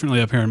little bit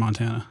differently up here in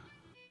Montana.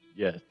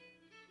 Yes.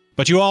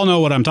 But you all know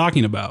what I'm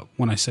talking about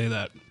when I say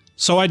that.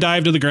 So I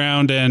dive to the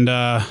ground, and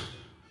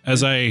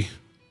as I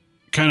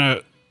kind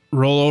of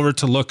roll over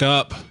to look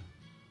up,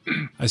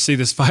 I see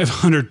this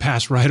 500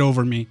 pass right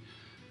over me,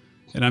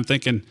 and I'm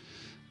thinking,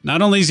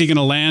 not only is he going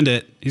to land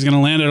it, he's going to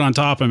land it on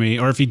top of me,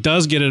 or if he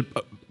does get it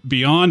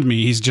beyond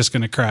me, he's just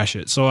going to crash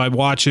it. So I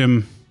watch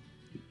him,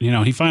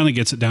 he finally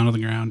gets it down to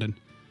the ground, and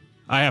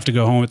I have to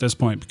go home at this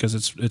point because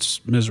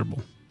it's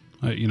miserable.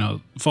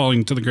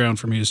 Falling to the ground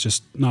for me is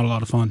just not a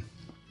lot of fun.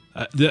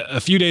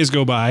 A few days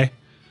go by.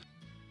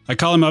 I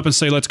call him up and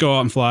say, let's go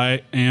out and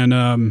fly, and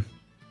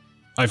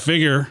I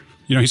figure...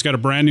 he's got a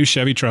brand new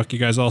Chevy truck. You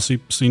guys all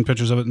seen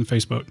pictures of it in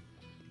Facebook.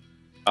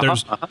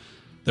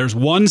 There's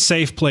one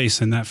safe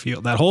place in that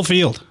field. That whole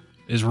field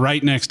is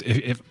right next.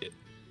 If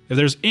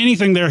there's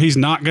anything there he's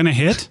not going to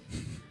hit,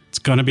 it's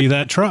going to be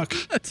that truck.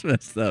 That's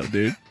messed up,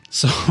 dude.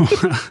 So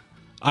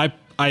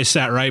I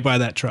sat right by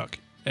that truck.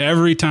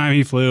 Every time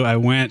he flew, I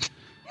went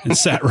and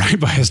sat right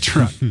by his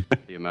truck. Hey,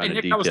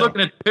 Nick, I was looking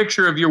at the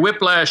picture of your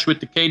Whiplash with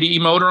the KDE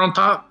motor on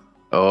top.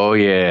 Oh,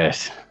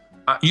 yes.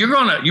 You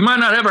might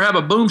not ever have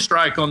a boom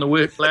strike on the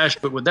Whiplash,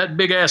 but with that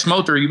big ass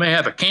motor, you may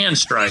have a can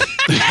strike.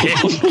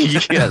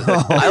 Yes.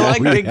 I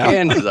like big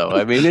cans, though.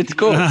 I mean, it's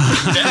cool. Yes.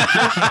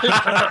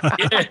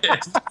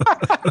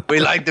 We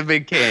like the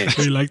big cans.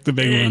 We like the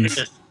big ones.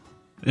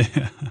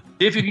 Yeah.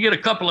 See if you can get a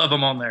couple of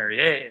them on there.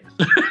 Yes.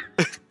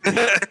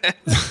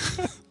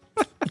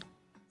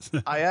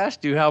 I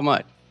asked you how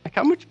much. Like,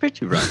 how much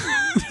pitch you run?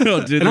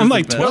 And I'm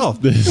like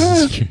 12. This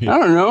is great. I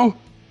don't know.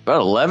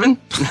 About 11?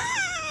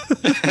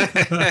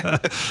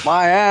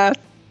 My ass.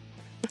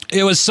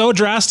 It was so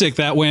drastic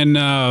that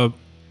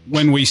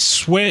when we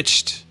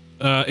switched,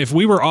 if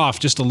we were off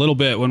just a little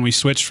bit when we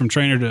switched from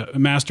trainer to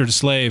master to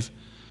slave,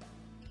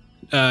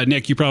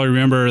 Nick, you probably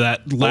remember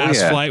that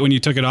last flight when you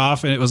took it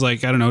off, and it was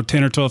like, I don't know,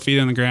 10 or 12 feet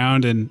on the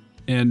ground, and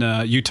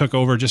you took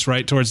over just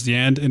right towards the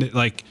end, and it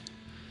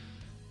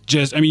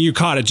you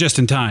caught it just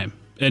in time.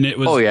 And it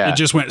was, it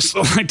just went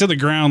right to the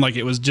ground like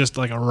it was just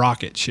like a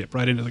rocket ship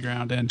right into the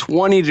ground. And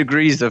 20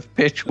 degrees of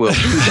pitch will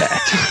do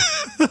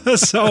that.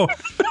 So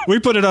we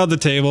put it on the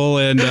table,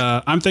 and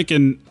I'm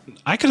thinking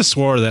I could have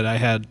swore that I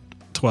had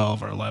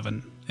 12 or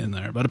 11 in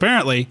there, but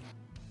apparently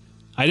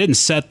I didn't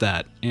set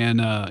that, and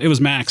it was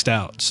maxed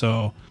out.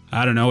 So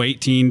I don't know,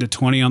 18 to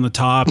 20 on the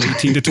top,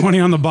 18 to 20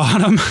 on the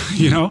bottom,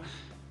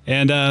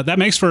 and that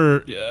makes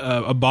for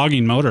a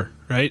bogging motor,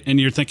 right? And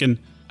you're thinking,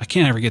 I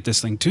can't ever get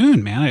this thing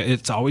tuned, man.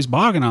 It's always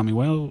bogging on me.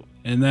 Well,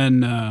 and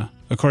then,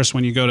 of course,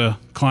 when you go to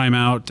climb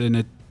out and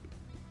it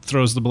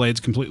throws the blades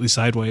completely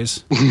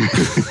sideways,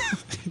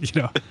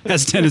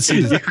 has a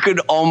tendency to... You could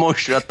almost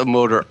shut the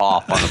motor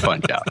off on a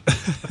punch out.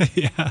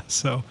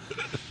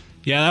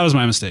 That was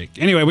my mistake.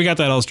 Anyway, we got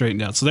that all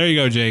straightened out. So there you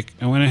go, Jake.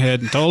 I went ahead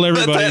and told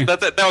everybody...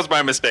 that was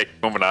my mistake.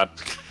 Moving on.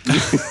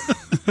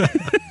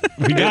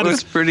 It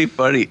was pretty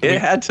funny.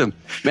 It had some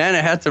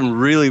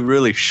really,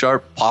 really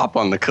sharp pop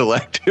on the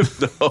collective,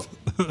 though.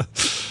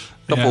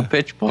 Couple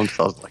pitch bumps.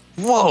 I was like,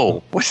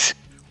 whoa,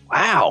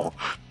 wow.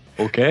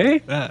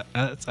 Okay.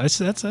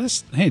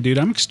 That's hey, dude,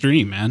 I'm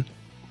extreme, man.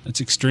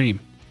 That's extreme.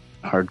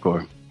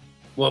 Hardcore.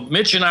 Well,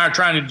 Mitch and I are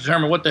trying to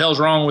determine what the hell's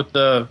wrong with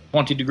the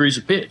 20 degrees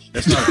of pitch.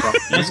 That's not a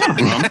problem. That's not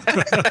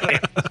a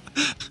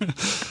problem.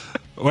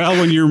 Well,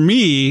 when you're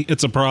me,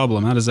 it's a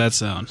problem. How does that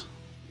sound?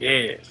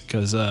 Yes.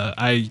 Because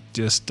I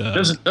just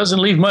doesn't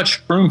leave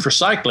much room for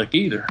cyclic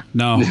either.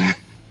 No.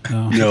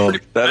 No,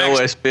 that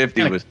OS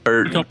 50 was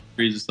hurting.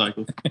 Degrees of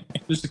cycle.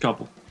 Just a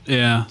couple.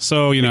 Yeah.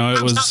 So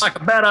it was not like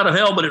a bat out of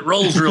hell, but it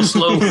rolls real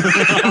slow.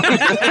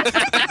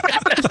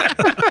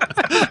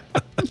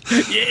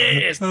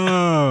 Yes.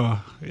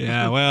 Oh,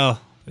 yeah. Well,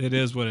 it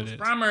is what it is.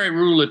 Primary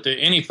rule at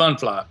any fun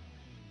fly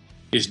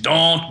is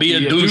don't be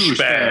a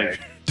douchebag.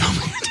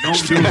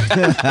 Don't do it.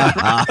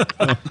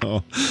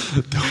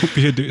 Don't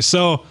be a douche.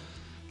 So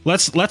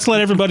let's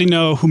let everybody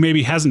know who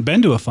maybe hasn't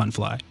been to a fun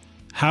fly.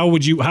 How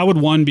would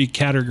one be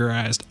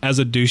categorized as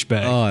a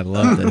douchebag? Oh, I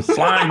love this.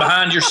 Flying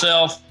behind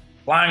yourself,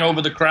 flying over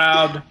the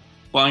crowd,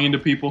 flying into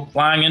people,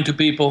 flying into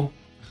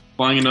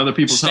other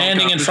people's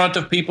standing in front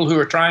of people who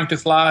are trying to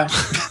fly.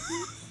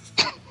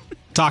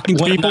 Talking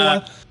to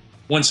people?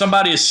 When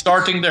somebody is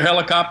starting their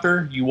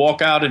helicopter, you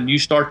walk out and you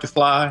start to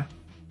fly.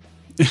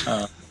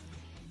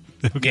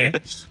 Okay.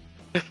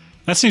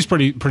 That seems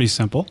pretty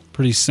simple.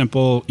 Pretty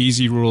simple,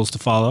 easy rules to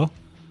follow.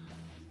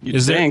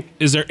 Is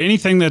there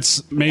anything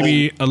that's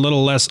maybe a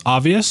little less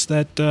obvious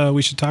that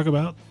we should talk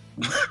about?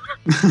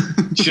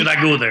 Should I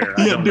go there?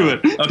 Yeah, do it.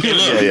 Okay,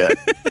 look. Yeah.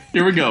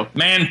 Here we go.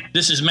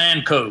 This is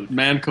man code.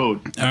 Man code.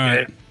 Okay. All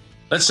right.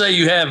 Let's say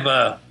you have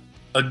a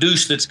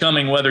deuce that's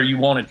coming whether you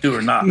want it to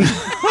or not.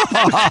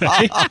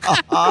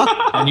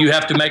 And you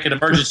have to make an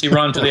emergency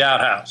run to the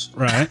outhouse.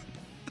 Right.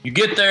 You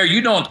get there,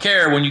 you don't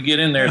care when you get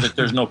in there that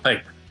there's no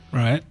paper.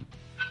 Right.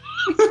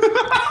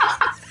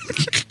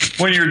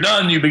 When you're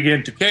done, you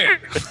begin to care.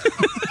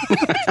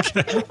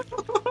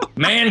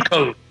 Man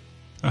code.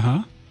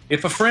 Uh-huh.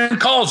 If a friend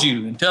calls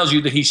you and tells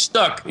you that he's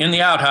stuck in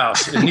the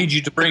outhouse and needs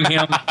you to bring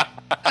him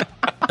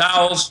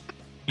towels,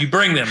 you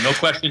bring them. No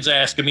questions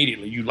asked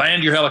immediately. You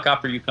land your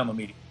helicopter, you come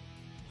immediately.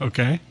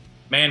 Okay.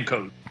 Man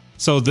code.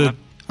 So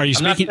are you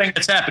I'm not speaking? saying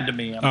that's happened to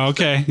me.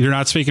 Okay. You're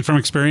not speaking from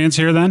experience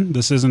here then?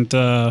 This isn't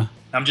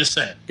I'm just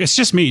saying. It's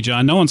just me,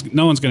 John. No one's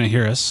going to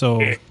hear us. So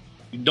you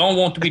don't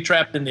want to be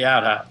trapped in the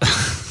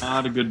outhouse.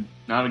 Not a good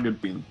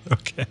feeling.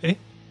 Okay.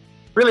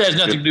 Really has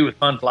nothing to do with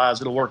fun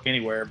flies. It'll work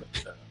anywhere,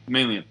 but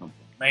mainly at fun flies.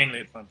 Mainly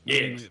at fun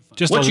flies. Yeah.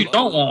 Just what you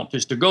don't want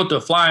is to go to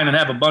a flying and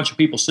have a bunch of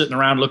people sitting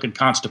around looking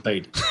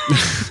constipated.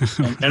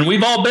 and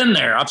we've all been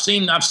there. I've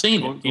seen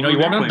it. You know, you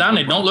walk up down,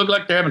 they don't look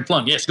like they're having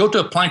fun. Yes, go to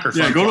a planker fun.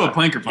 Yeah, go to a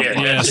planker fun.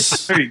 Yeah,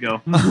 yes. There you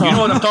go. You know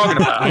what I'm talking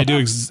about. I do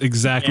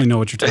exactly know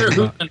what you're They're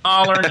talking about. hooting and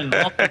hollering and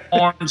honking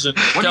horns and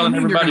telling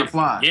everybody.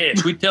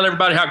 Yes, we tell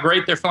everybody how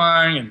great they're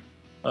flying and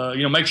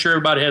make sure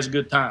everybody has a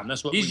good time.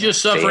 That's what he's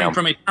just suffering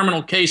from a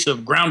terminal case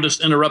of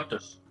groundus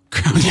interruptus.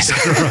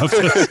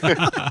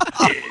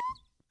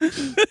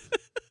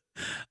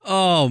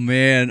 Oh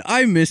man,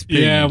 I miss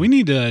Pinion. Yeah, we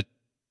need to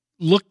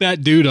look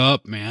that dude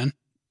up, man.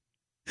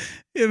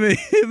 Him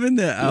in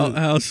the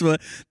outhouse.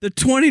 The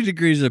 20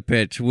 degrees of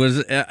pitch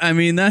was. I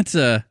mean, that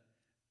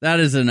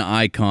is an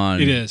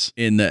icon. It is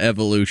in the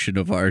evolution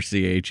of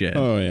RCHN.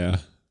 Oh yeah,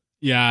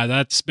 yeah.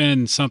 That's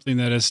been something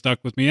that has stuck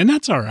with me, and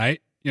that's all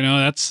right. You know,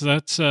 that's.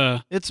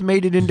 It's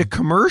made it into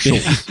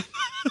commercials.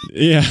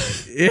 Yeah.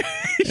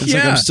 It's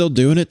like I'm still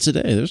doing it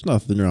today. There's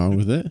nothing wrong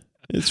with it.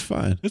 It's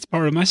fine. It's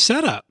part of my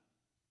setup.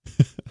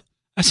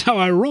 That's how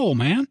I roll,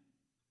 man.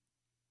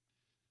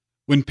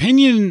 When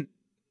Pinion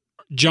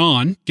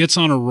John gets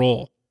on a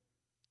roll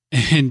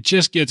and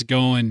just gets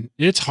going,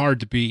 it's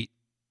hard to beat.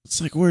 It's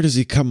like, where does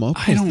he come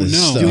up with this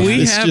know. stuff? Do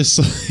we it's have, just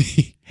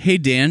like, hey,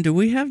 Dan, do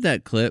we have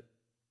that clip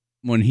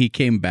when he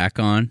came back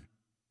on?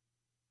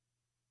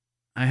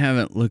 I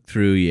haven't looked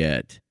through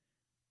yet.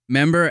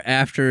 Remember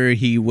after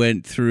he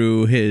went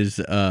through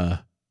his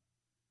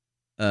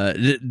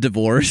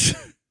divorce?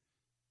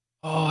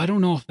 Oh, I don't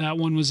know if that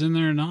one was in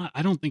there or not.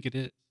 I don't think it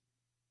is.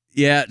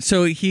 Yeah,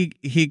 so he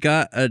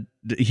kind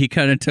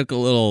of took a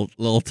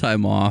little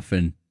time off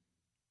and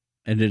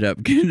ended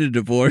up getting a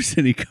divorce,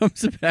 and he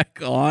comes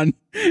back on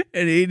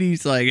and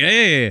he's like,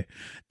 "Hey,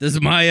 does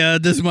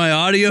my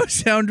audio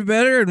sound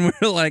better?" And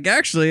we're like,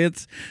 "Actually,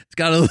 it's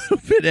got a little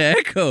bit of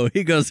echo."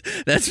 He goes,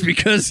 "That's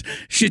because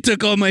she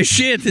took all my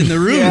shit in the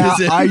room." Yeah,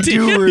 I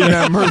do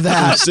remember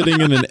that.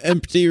 Sitting in an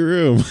empty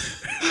room.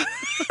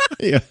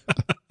 Yeah.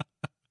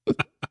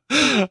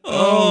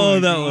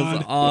 Oh, that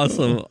was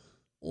awesome.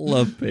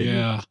 Love Pinion.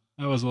 Yeah,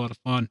 that was a lot of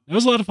fun. It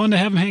was a lot of fun to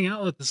have him hang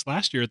out with us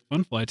last year at the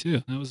Funfly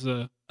too. That was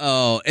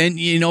Oh, and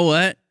you know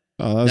what?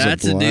 Oh,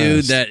 that's a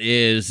dude that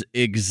is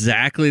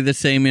exactly the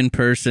same in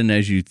person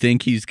as you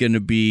think he's going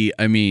to be.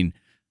 I mean,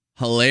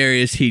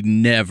 hilarious. He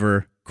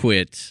never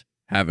quits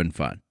having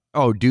fun.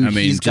 Oh, dude, I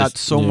mean, he's got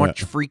so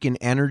much freaking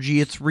energy.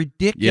 It's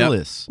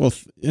ridiculous. Well,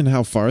 and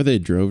how far they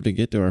drove to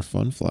get to our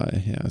Fun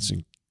Fly. Yeah, it's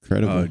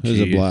incredible. Oh, it was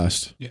a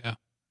blast. Yeah.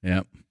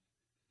 Yep.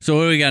 So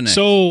what do we got next?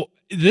 So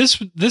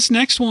this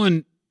next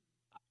one,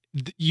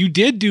 you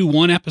did do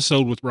one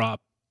episode with Rob.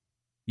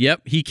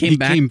 Yep, he came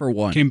back for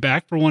one. Came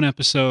back for one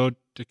episode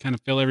to kind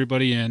of fill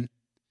everybody in.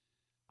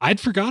 I'd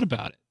forgot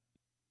about it.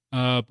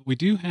 But we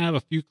do have a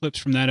few clips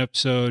from that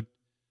episode.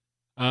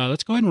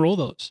 Let's go ahead and roll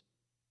those.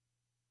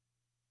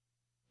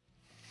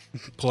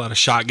 Pull out a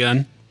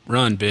shotgun.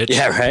 Run, bitch.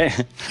 Yeah,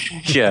 right?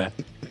 Yeah.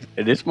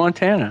 It is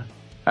Montana.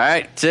 All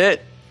right, that's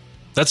it.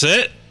 That's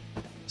it?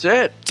 That's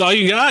it. That's all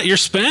you got? You're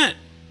spent.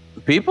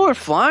 People are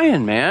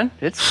flying, man.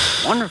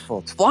 It's wonderful.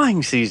 It's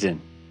flying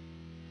season.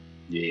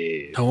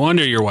 Yeah. No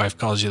wonder your wife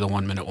calls you the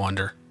 1 minute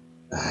wonder.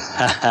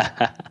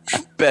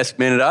 Best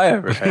minute I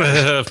ever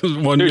had.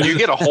 Dude, you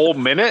get a whole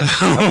minute?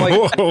 I'm like,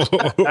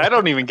 I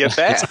don't even get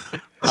that.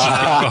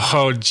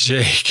 Oh,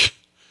 Jake.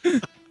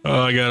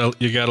 Oh,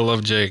 you gotta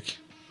love Jake.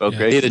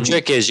 Okay. See, the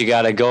trick is you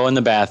gotta go in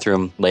the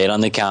bathroom, lay it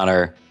on the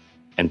counter,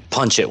 and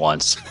punch it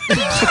once.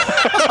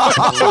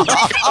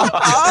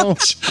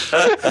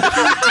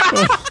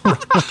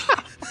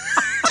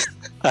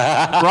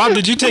 Rob,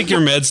 did you take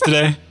your meds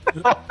today?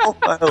 Oh,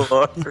 my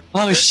Lord.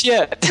 Oh,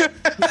 shit.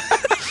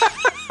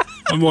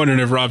 I'm wondering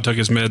if Rob took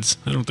his meds.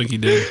 I don't think he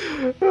did.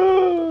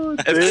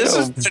 If this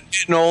is what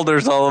getting older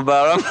is all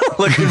about, I'm not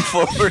looking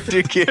forward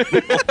to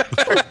getting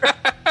older.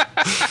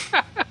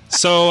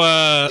 So,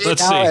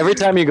 let's see. Every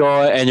time you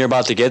go and you're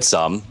about to get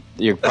some,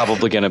 you're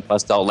probably going to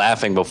bust out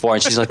laughing before.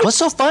 And she's like, what's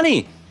so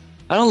funny?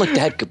 I don't look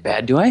that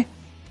good, do I?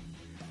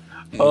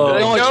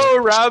 Oh, no,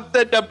 Rob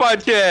said to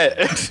punch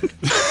it.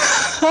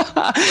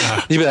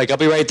 You'd be like, I'll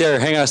be right there.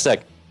 Hang on a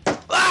sec.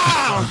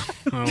 Oh,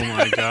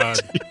 my God.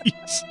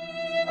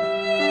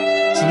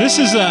 So this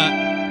is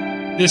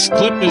this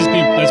clip that's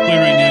playing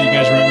right now. You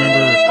guys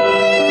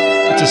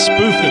remember? It's a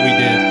spoof that we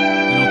did,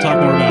 and I'll talk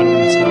more about it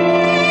when it's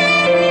done.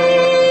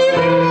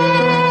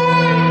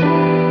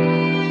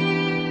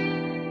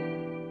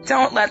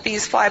 Don't let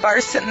these fly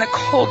bars sit in the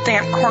cold,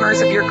 damp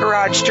corners of your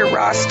garage to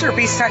rust or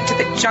be sent to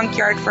the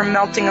junkyard for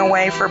melting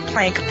away for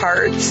plank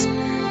parts.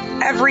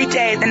 Every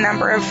day, the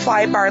number of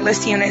fly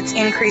barless units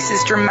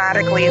increases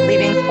dramatically,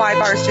 leaving fly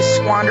bars to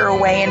squander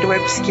away into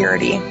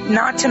obscurity.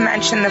 Not to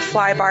mention the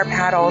fly bar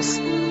paddles,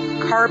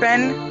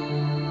 carbon,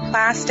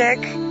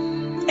 plastic,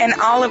 and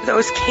all of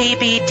those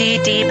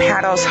KBDD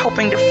paddles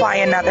hoping to fly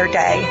another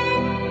day.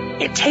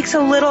 It takes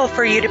a little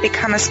for you to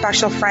become a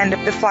special friend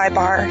of the fly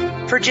bar.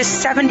 For just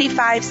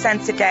 75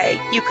 cents a day,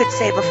 you could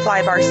save a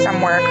fly bar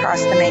somewhere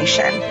across the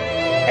nation.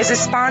 As a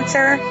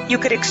sponsor, you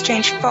could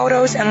exchange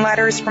photos and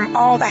letters from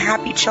all the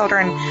happy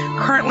children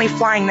currently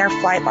flying their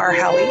fly bar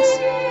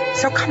helis.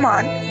 So come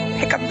on,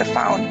 pick up the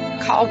phone.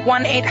 Call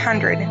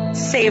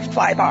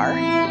 1-800-SAVE-FLY-BAR.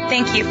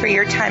 Thank you for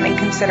your time and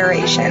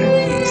consideration.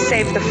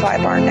 Save the fly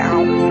bar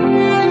now.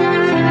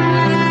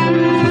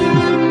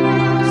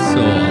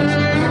 So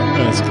awesome.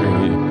 That's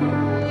great.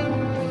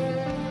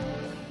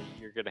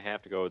 You're going to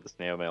have to go with the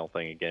snail mail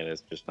thing again.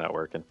 It's just not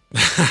working.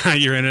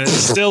 You're in it. It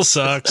still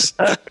sucks.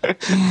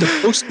 The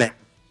postman.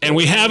 And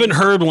we haven't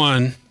heard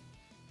one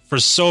for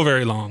so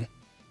very long.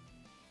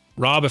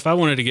 Rob, if I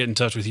wanted to get in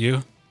touch with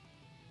you,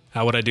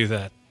 how would I do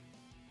that?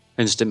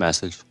 Instant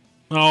message.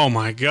 Oh,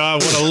 my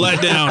God. What a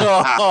letdown.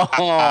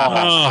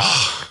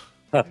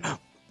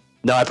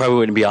 No, I probably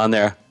wouldn't be on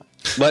there.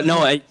 But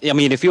no, I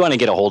mean, if you want to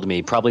get a hold of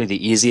me, probably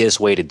the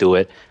easiest way to do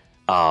it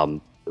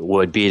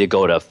would be to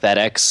go to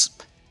FedEx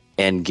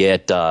and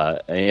get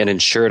an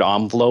insured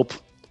envelope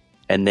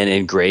and then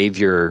engrave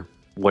your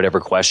whatever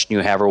question you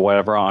have or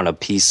whatever on a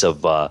piece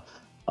of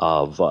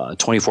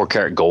 24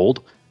 karat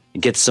gold.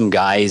 And get some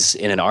guys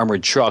in an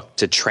armored truck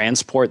to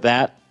transport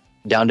that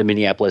down to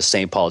Minneapolis,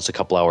 St. Paul. It's a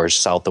couple hours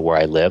south of where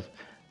I live.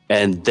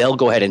 And they'll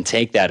go ahead and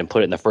take that and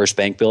put it in the First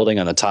Bank building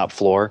on the top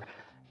floor.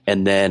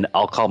 And then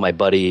I'll call my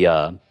buddy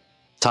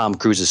Tom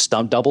Cruise's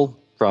stunt double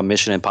from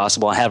Mission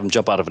Impossible. I have him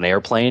jump out of an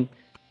airplane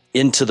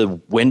into the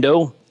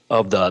window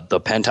of the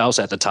penthouse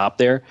at the top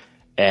there,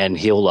 and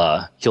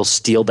he'll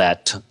steal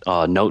that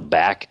note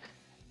back,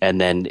 and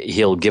then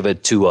he'll give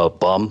it to a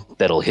bum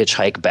that'll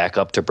hitchhike back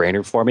up to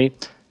Brainerd for me.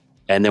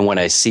 And then when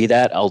I see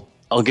that, I'll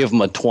give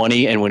him a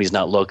 20, and when he's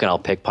not looking, I'll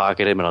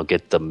pickpocket him and I'll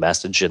get the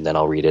message, and then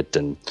I'll read it.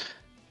 And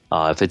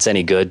if it's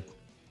any good,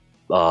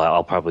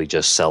 I'll probably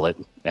just sell it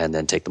and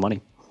then take the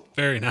money.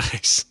 Very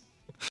nice.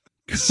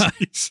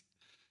 Nice.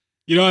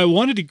 You know, I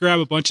wanted to grab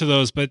a bunch of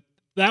those, but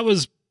that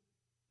was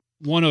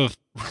one of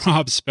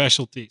Rob's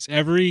specialties.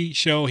 Every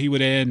show he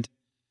would end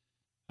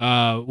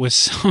with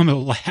some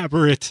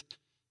elaborate,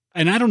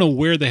 and I don't know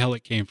where the hell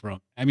it came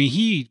from. I mean,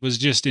 he was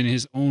just in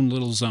his own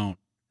little zone,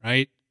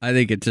 right? I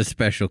think it's a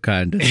special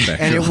kind of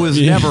special. And it was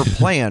never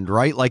planned,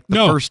 right? Like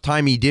the first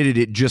time he did it,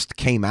 it just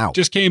came out.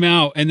 Just came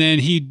out, and then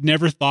he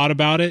never thought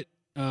about it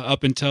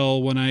up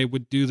until when I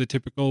would do the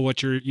typical,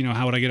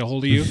 how would I get a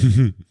hold of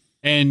you?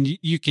 And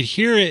you could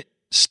hear it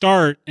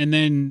start, and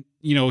then,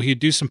 he'd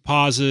do some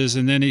pauses,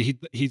 and then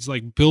he's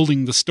like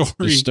building the story.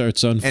 It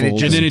starts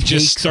unfolding. And then it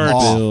just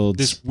starts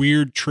this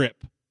weird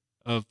trip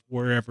of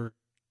wherever,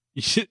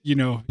 you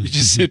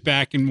just sit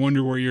back and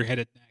wonder where you're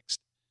headed next.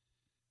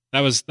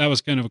 That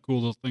was kind of a cool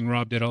little thing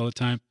Rob did all the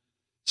time.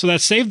 So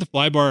that Save the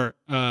Fly Bar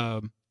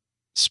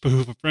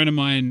spoof, a friend of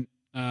mine,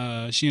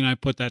 she and I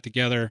put that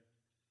together.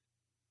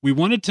 We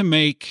wanted to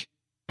make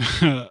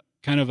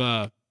kind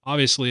of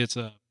obviously it's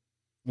a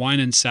Wine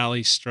and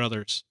Sally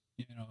Struthers.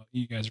 You know,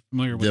 you guys are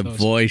familiar with the those.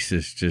 voice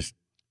is just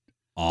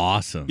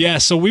awesome. Yeah,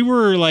 so we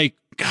were like,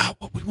 God,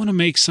 we want to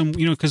make some,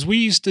 you know, because we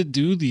used to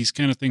do these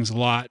kind of things a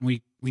lot, and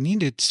we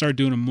need to start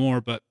doing them more.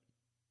 But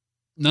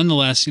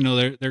nonetheless, you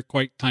know, they're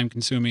quite time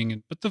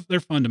consuming, but they're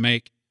fun to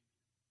make.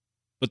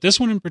 But this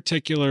one in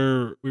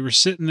particular, we were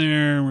sitting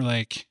there and we're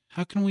like,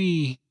 how can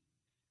we?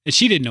 And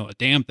she didn't know a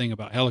damn thing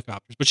about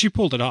helicopters, but she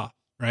pulled it off,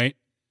 right?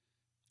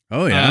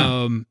 Oh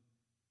yeah.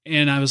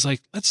 And I was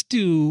like, let's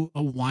do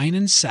a Wine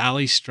and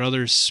Sally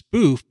Struthers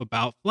spoof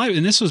about fly.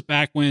 And this was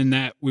back when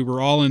that we were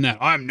all in that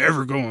I'm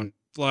never going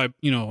fly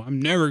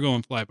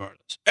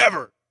barless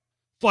ever.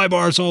 Fly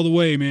bars all the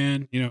way,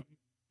 man. You know,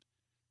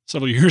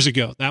 several years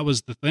ago, that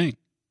was the thing.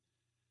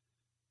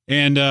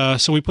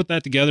 And so we put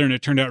that together, and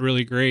it turned out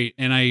really great.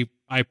 And I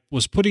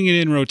was putting it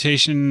in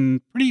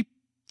rotation pretty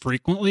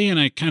frequently, and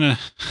I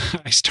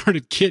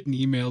started getting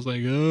emails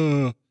like,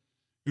 oh,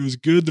 it was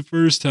good the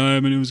first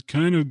time, and it was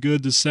kind of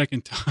good the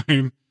second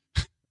time.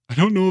 I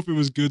don't know if it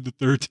was good the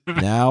third time.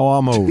 Now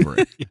I'm over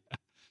it. Yeah.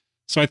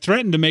 So I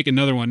threatened to make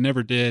another one,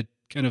 never did.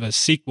 Kind of a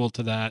sequel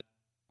to that.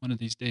 One of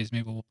these days,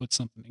 maybe we'll put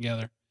something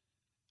together.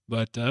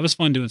 But it was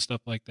fun doing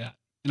stuff like that.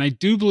 And I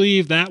do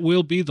believe that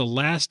will be the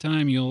last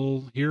time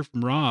you'll hear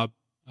from Rob.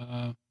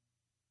 Yeah.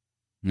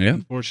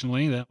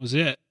 Unfortunately, that was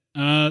it.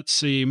 Let's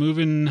see.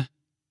 Moving.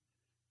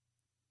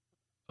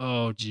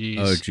 Oh, geez.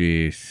 Oh,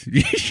 geez.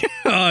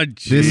 Oh,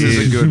 geez. This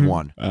is a good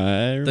one.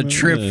 The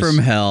trip from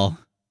hell.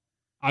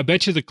 I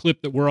bet you the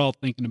clip that we're all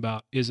thinking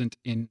about isn't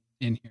in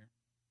here.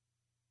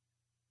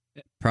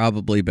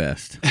 Probably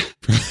best.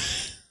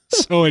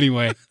 So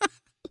anyway,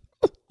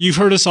 you've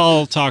heard us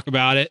all talk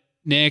about it.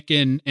 Nick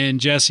and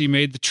Jesse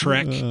made the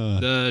trek,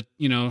 the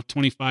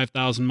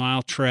 25,000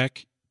 mile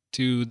trek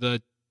to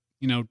the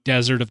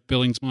desert of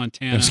Billings,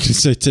 Montana. I was going to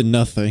say to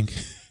nothing.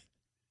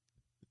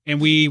 And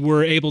we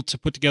were able to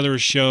put together a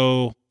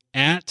show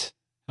at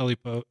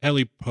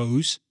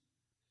Helipose.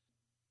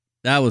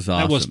 That was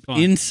awesome. That was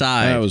fun.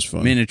 Inside that was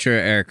fun. Miniature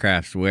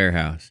Aircraft's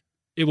warehouse.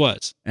 It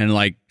was. And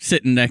like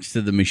sitting next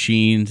to the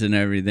machines and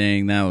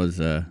everything. That was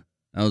a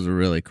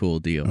really cool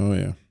deal. Oh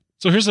yeah.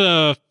 So here's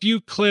a few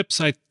clips,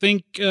 I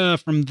think,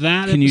 from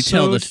that episode. Can you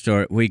tell the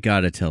story? We got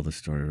to tell the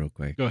story real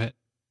quick. Go ahead.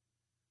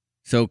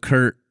 So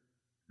Kurt,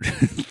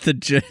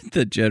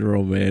 the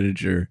general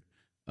manager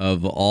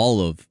of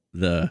all of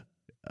the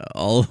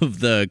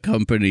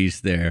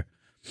companies there,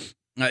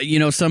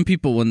 some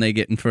people, when they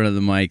get in front of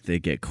the mic, they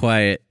get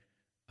quiet.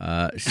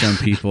 Some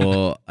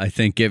people, I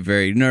think, get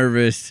very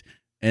nervous.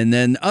 And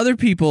then other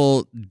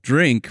people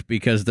drink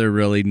because they're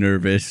really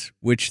nervous,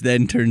 which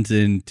then turns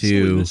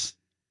into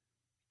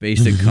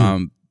basic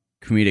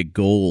comedic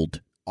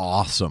gold.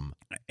 Awesome.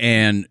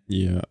 And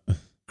yeah,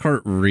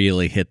 Kurt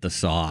really hit the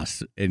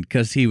sauce, and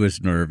because he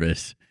was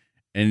nervous,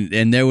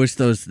 and there was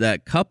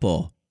that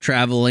couple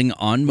traveling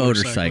on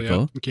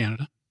motorcycle from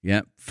Canada.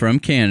 Yep, from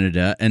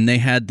Canada, and they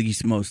had the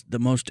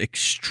most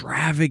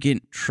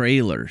extravagant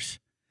trailers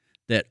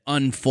that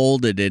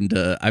unfolded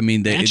into,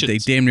 they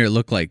damn near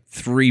looked like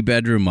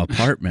 3-bedroom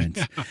apartments.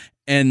 Yeah.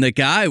 And the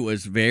guy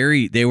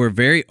they were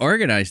very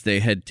organized. They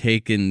had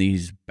taken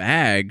these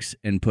bags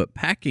and put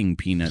packing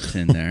peanuts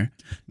in there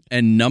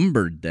and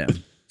numbered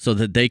them so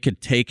that they could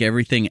take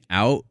everything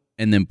out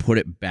and then put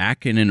it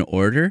back in an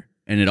order,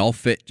 and it all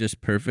fit just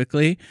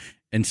perfectly.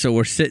 And so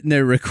we're sitting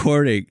there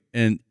recording,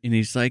 and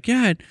he's like,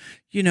 yeah,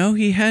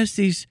 he has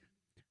these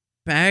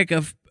bag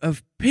of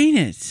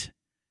peanuts.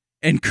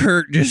 And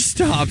Kurt just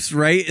stops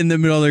right in the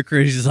middle of the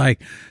crazy. He's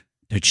like,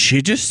 did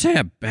she just say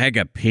a bag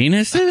of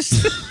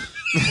penises?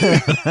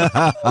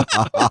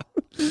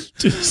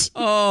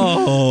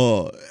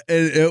 And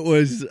it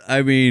was,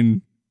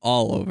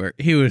 all over.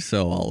 He was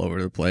so all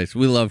over the place.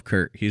 We love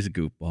Kurt. He's a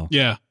goofball.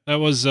 Yeah, that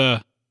was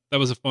a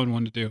fun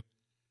one to do.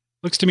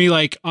 Looks to me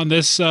like on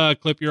this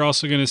clip, you're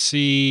also going to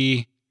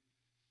see,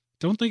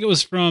 don't think it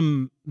was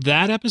from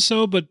that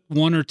episode, but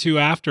one or two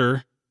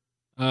after,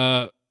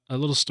 a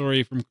little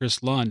story from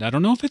Chris Lund. I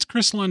don't know if it's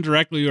Chris Lund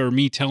directly or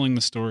me telling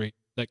the story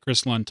that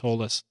Chris Lund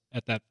told us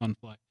at that Fun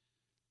Fly.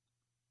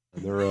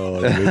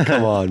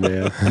 Come on,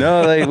 man.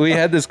 No, we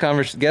had this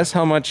conversation. Guess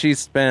how much he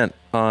spent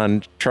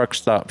on truck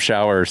stop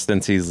showers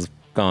since he's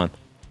gone?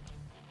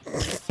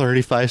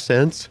 35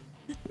 cents.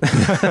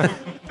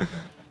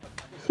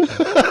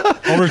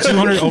 Over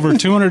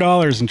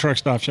 $200 in truck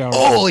stop showers.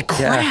 Holy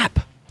crap!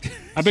 Yeah.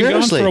 I've been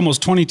gone for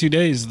almost 22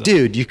 days, though.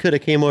 Dude, you could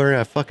have came over and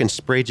I fucking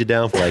sprayed you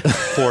down for like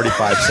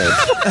 45 cents.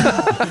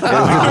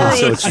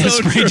 I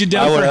sprayed you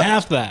down for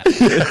half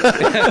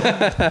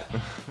that.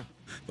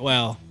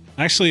 Well,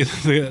 actually,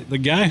 the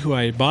guy who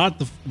I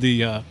bought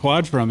the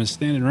quad from is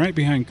standing right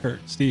behind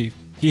Kurt, Steve.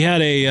 He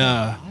had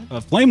a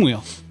flame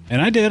wheel, and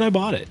I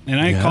bought it.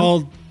 And I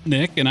called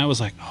Nick, and I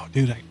was like, oh,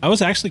 dude, I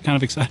was actually kind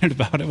of excited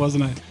about it,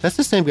 wasn't I? That's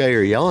the same guy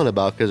you're yelling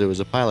about because it was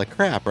a pile of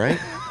crap, right?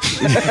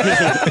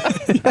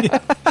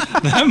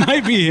 That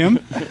might be him.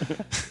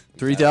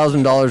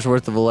 $3,000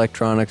 worth of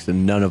electronics,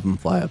 and none of them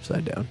fly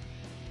upside down.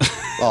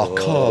 Oh,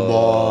 come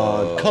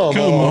on.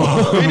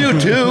 We do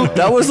too.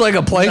 That was like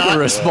a planker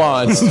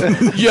response.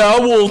 Yeah,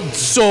 well,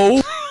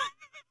 so.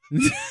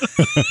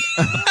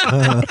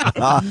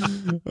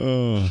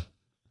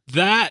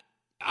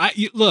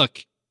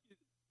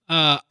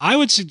 I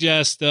would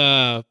suggest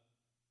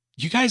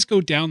you guys go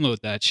download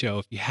that show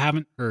if you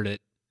haven't heard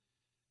it,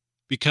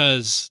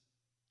 because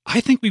I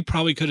think we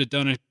probably could have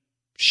done a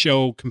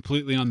show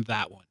completely on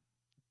that one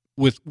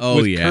with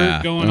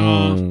Kurt going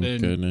off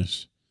and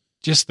goodness,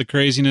 just the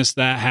craziness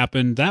that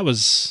happened. That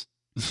was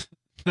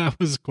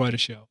quite a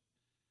show.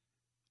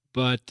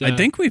 But I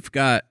think we've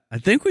got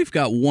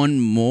one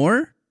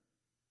more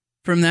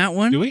from that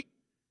one. Do we?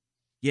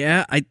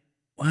 Yeah, I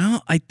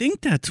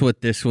think that's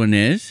what this one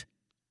is.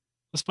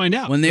 Let's find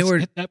out. When they let's were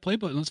hit that play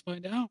button, let's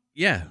find out.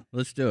 Yeah,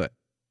 let's do it.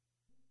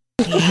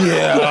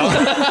 Yeah.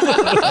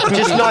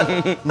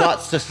 Just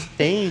not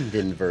sustained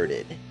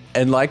inverted.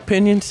 And like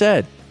Pinion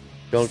said,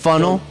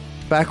 funnel,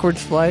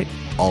 backwards flight,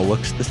 all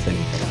looks the same.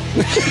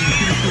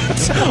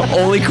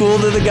 Only cool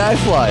to the guy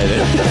flying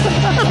it.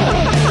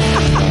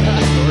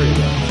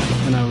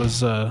 And I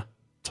was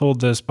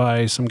told this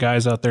by some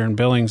guys out there in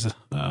Billings.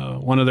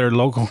 One of their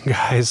local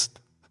guys,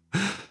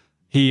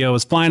 he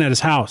was flying at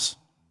his house,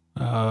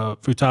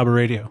 Futaba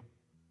radio,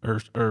 or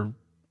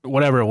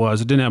whatever it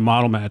was. It didn't have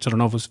model match. I don't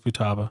know if it was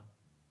Futaba.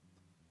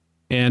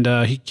 And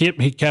he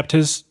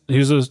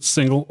was a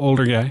single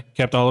older guy,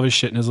 kept all of his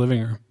shit in his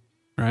living room,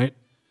 right?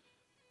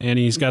 And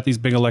he's got these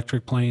big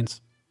electric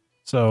planes.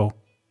 So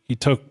he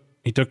took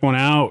one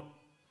out,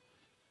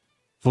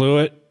 flew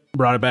it,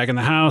 brought it back in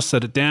the house,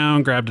 set it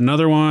down, grabbed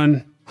another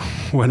one,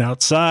 went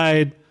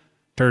outside,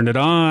 turned it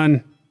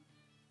on,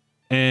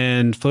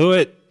 and flew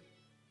it,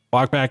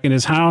 walked back in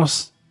his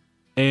house,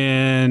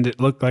 and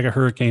it looked like a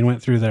hurricane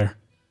went through there.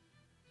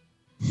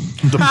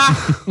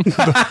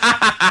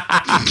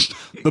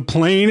 The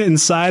plane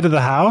inside of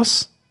the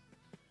house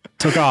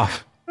took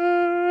off.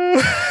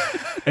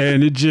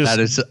 And it just...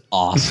 That is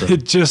awesome.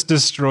 It just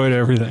destroyed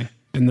everything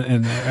in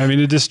there. I mean,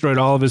 it destroyed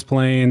all of his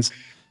planes.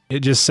 It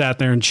just sat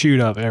there and chewed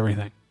up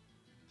everything.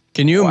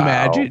 Can you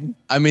imagine?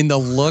 I mean, the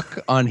look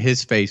on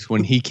his face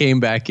when he came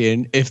back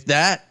in, if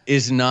that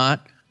is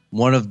not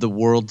one of the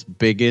world's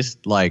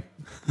biggest, like,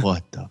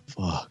 what the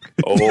fuck?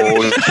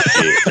 Oh,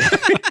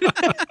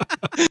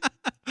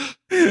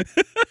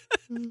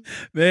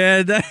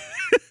 man,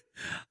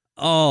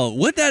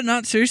 would that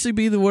not seriously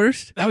be the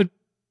worst? That would,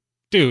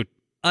 dude.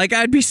 Like,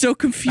 I'd be so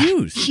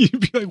confused. You'd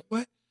be like,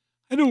 what?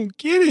 I don't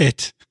get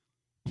it.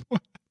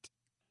 What?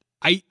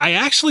 I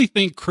actually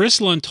think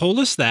Chris Lund told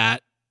us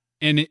that,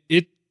 and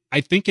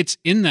I think it's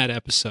in that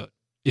episode.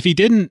 If he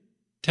didn't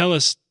tell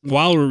us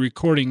while we're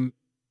recording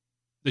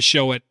the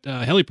show at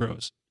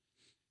HeliPros,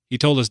 he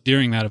told us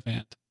during that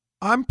event.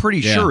 I'm pretty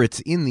sure it's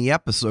in the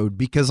episode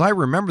because I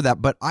remember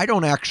that, but I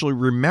don't actually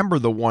remember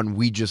the one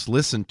we just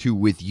listened to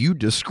with you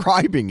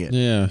describing it.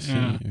 Yeah,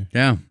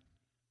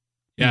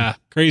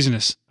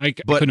 craziness. I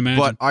couldn't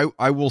imagine. But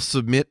I will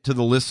submit to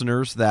the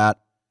listeners that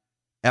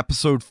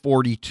episode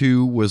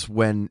 42 was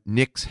when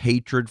Nick's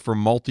hatred for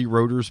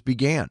multi-rotors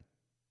began.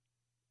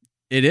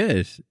 It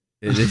is.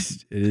 It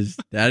is.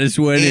 That is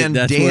when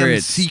that's Dan's where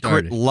it secret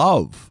started.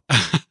 Love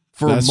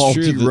for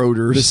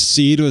multi-rotors. The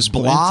seed was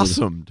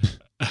blossomed.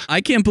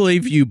 I can't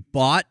believe you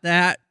bought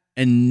that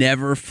and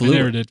never flew. I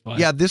never did fly.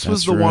 Yeah, this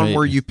was the one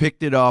where you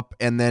picked it up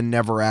and then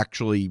never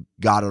actually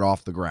got it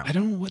off the ground. I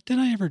don't. What did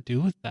I ever do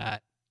with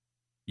that?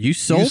 You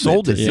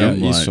sold it. Yeah,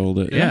 you sold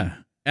it. Yeah.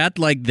 At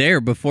like there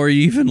before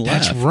you even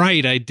left. That's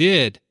right. I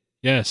did.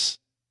 Yes.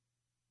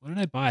 What did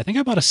I buy? I think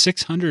I bought a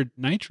 600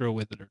 Nitro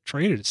with it, or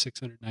traded a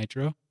 600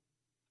 Nitro.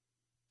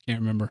 Can't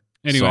remember.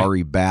 Anyway.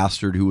 Sorry,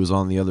 bastard, who was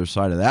on the other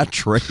side of that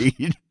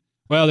trade.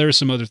 Well, there were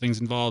some other things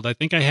involved. I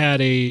think I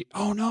had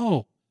oh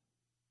no.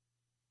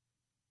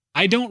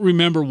 I don't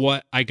remember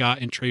what I got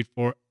in trade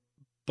for,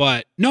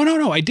 but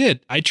no, I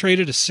did. I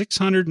traded a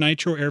 600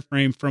 Nitro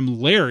airframe from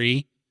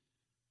Larry,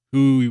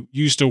 who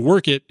used to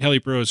work at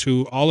HeliPros,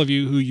 who all of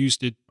you who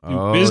used to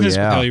do business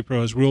with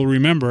HeliPros will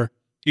remember.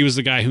 He was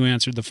the guy who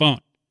answered the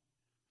phone.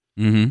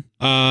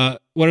 Mm-hmm.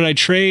 What did I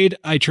trade?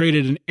 I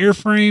traded an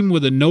airframe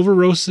with a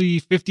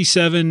Novorossi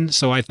 57,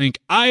 so I think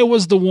I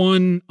was the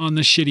one on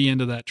the shitty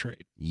end of that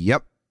trade.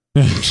 Yep.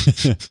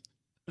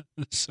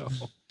 So,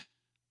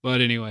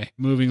 but anyway,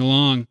 moving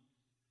along.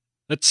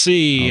 Let's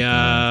see.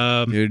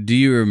 Dude, do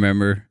you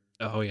remember?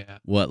 Oh yeah.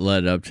 What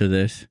led up to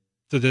this?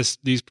 To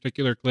these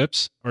particular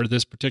clips, or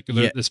this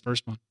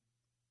first one?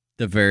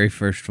 The very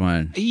first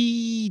one.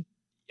 I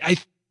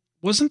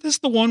wasn't this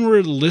the one where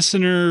a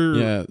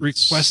listener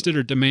requested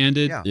or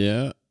demanded?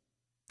 Yeah.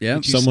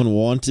 Someone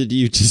wanted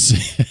you to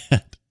say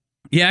that.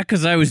 Yeah,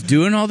 because I was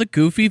doing all the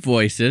goofy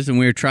voices, and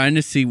we were trying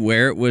to see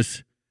where it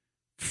was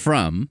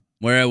from,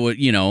 where it would,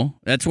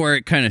 that's where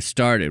it kind of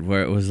started,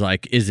 where it was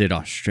like, is it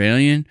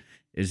Australian?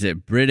 Is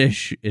it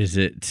British? Is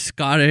it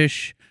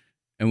Scottish?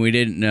 And we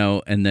didn't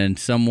know. And then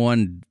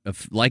someone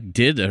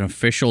did an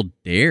official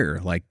dare,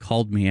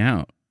 called me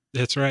out.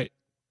 That's right.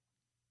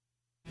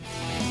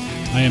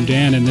 I am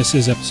Dan, and this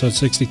is episode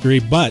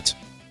 63. But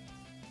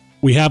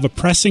we have a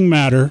pressing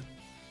matter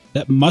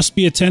that must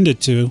be attended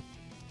to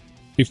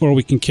before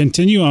we can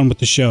continue on with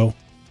the show.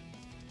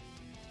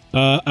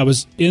 I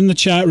was in the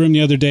chat room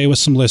the other day with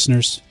some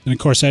listeners, and of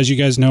course, as you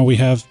guys know, we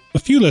have a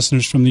few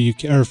listeners from the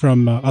UK or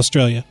from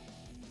Australia.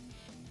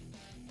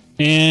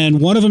 And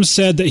one of them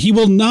said that he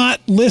will not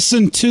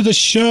listen to the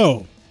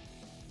show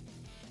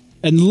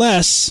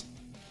unless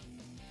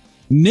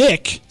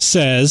Nick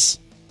says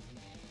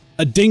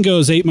a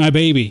dingo's ate my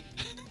baby.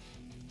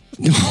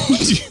 Dude.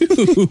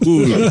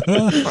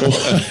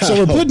 So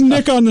we're putting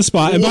Nick on the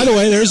spot. And by the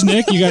way, there's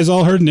Nick. You guys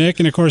all heard Nick,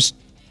 and of course,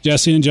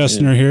 Jesse and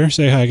Justin are here.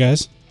 Say hi,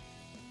 guys.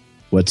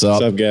 What's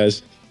up? What's up,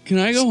 guys? Can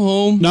I go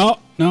home? No,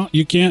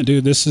 you can't,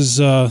 dude. This is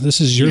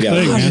your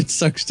thing, man. It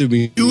sucks to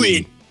me. Do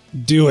it.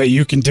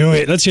 You can do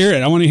it. Let's hear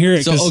it. I want to hear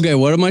it. So, okay,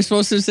 what am I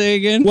supposed to say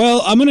again?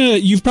 Well,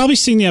 you've probably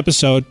seen the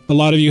episode. A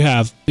lot of you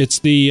have. It's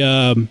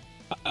that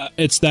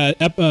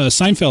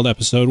Seinfeld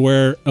episode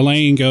where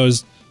Elaine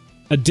goes,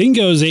 a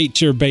dingo's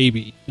ate your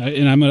baby.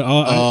 And I'm going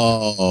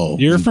to,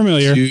 you're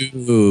familiar.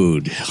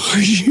 Dude, are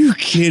you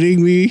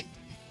kidding me?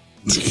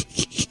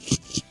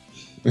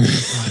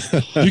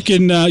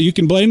 You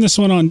can blame this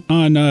one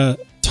on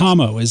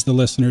Tomo is the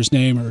listener's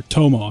name, or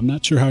Tomo. I'm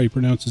not sure how he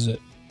pronounces it.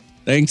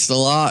 Thanks a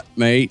lot,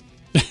 mate.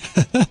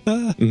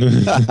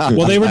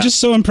 Well, they were just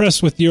so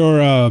impressed with your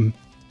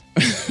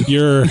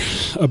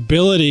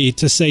ability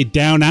to say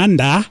down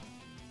under.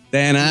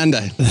 Down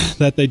under.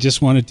 That they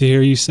just wanted to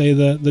hear you say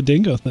the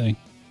dingo thing.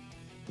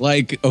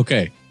 Like,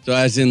 okay. So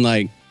as in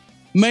like,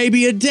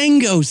 maybe a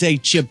dingo's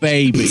ate your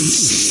baby.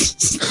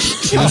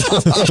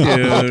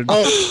 Dude.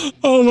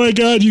 Oh my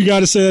God, you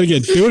got to say that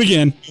again. Do it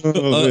again.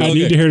 I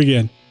need to hear it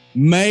again.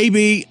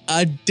 Maybe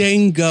a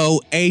dingo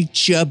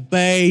ate your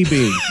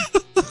baby.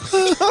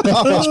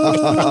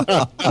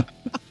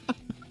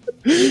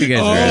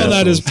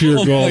 That is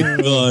pure gold. Oh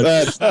my God.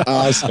 That's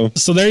awesome.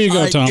 So there you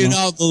go, Tom. I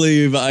cannot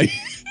believe I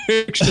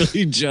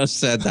actually just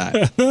said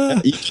that.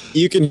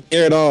 You can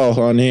hear it all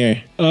on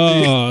here.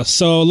 Oh,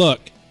 so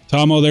look,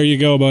 Tomo, there you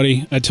go,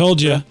 buddy. I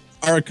told you.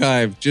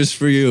 Archive just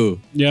for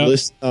you. Yeah.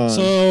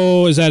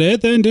 So is that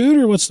it then, dude,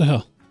 or what's the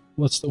hell?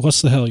 What's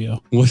the hell,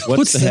 yo?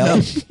 What's the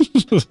hell?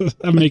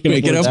 I'm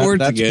making up words.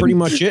 That's pretty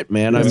much it,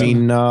 man. I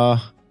mean,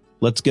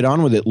 let's get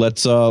on with it.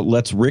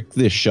 Let's rick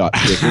this shot,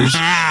 Kickers.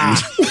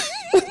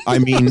 I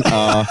mean,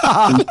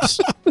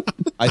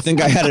 I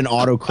think I had an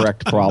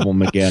autocorrect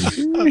problem again. If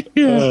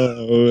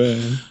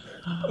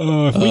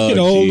we could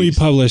only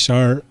publish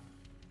our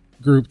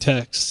group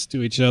texts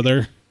to each other.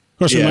 Of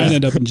course, we might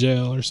end up in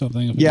jail or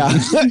something. Yeah,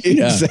 exactly.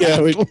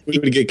 Yeah, we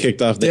would get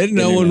kicked off. Then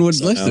no one would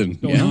listen.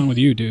 What's going on with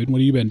you, dude? What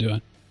have you been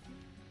doing?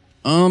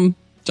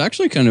 It's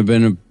actually kind of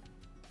been a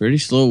pretty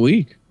slow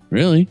week,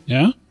 really.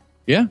 Yeah?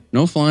 Yeah,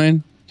 no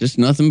flying, just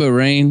nothing but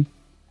rain.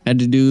 Had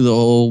to do the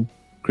whole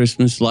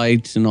Christmas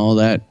lights and all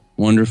that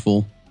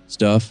wonderful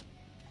stuff.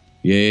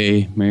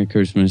 Yay, Merry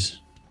Christmas.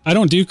 I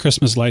don't do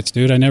Christmas lights,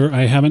 dude.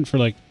 I haven't for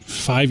like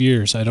 5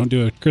 years. I don't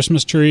do a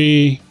Christmas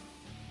tree,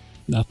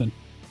 nothing.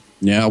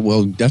 Yeah,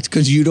 well, that's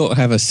because you don't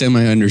have a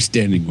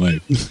semi-understanding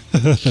wife.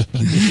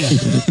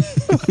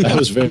 That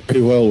was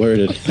very well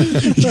worded.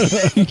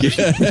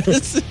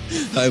 Yes,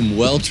 I'm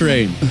well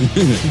trained.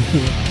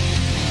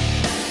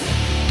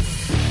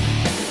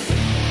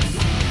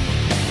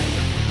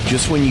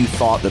 Just when you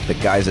thought that the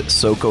guys at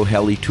Soko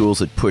Heli Tools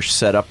had pushed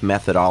setup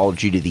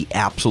methodology to the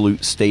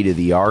absolute state of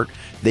the art,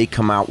 they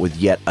come out with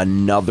yet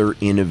another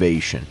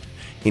innovation.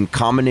 In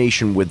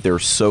combination with their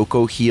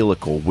Soko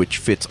Helical, which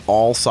fits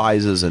all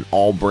sizes and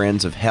all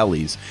brands of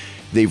helis,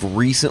 they've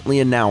recently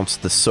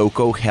announced the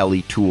Soko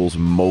Heli Tools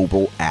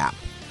mobile app.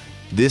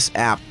 This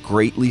app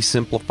greatly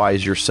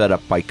simplifies your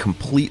setup by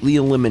completely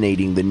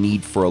eliminating the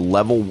need for a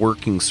level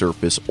working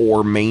surface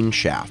or main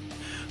shaft.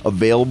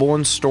 Available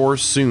in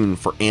stores soon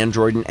for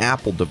Android and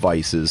Apple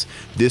devices,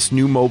 this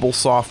new mobile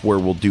software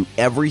will do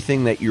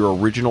everything that your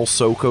original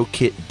Soko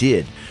kit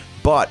did,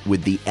 but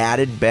with the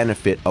added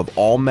benefit of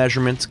all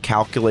measurements,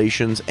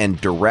 calculations,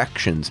 and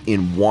directions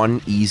in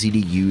one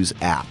easy-to-use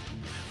app.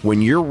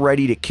 When you're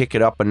ready to kick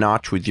it up a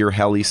notch with your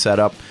heli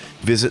setup,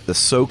 visit the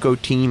Soko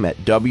team at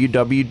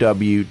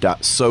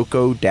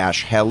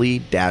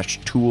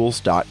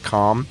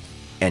www.soko-heli-tools.com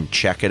and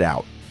check it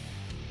out.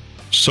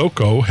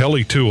 Soko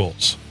Heli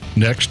Tools,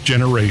 next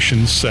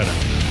generation setup.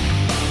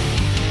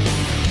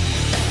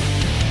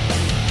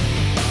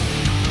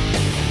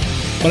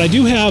 But I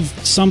do have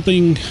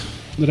something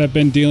that I've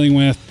been dealing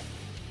with.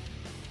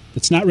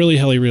 It's not really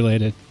heli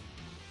related,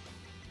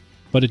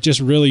 but it just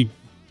really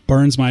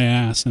burns my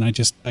ass, and I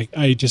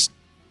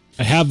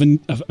have a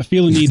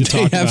feel a need to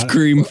talk about it. They have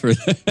cream for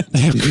that.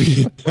 They have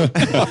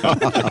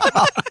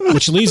cream.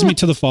 Which leads me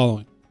to the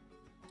following.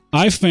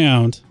 I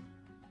found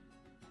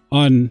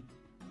on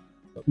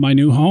my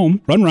new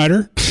home, Run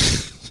Rider,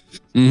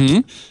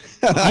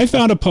 I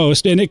found a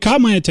post, and it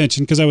caught my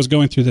attention because I was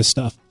going through this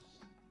stuff.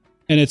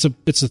 And it's a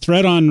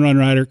thread on Run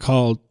Rider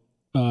called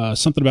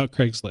something about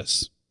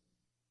Craigslist.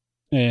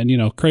 And,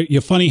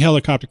 you funny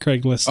helicopter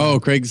Craigslist. Oh,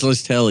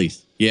 Craigslist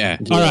helis. Yeah.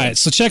 All right.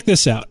 So check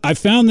this out. I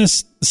found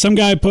this, some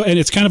guy put, and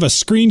it's kind of a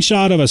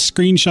screenshot of a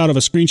screenshot of a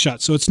screenshot.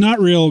 So it's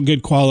not real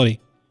good quality.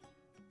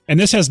 And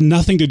this has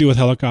nothing to do with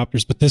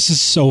helicopters, but this is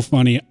so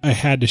funny. I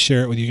had to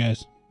share it with you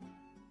guys.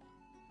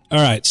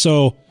 All right,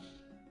 so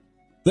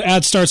the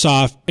ad starts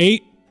off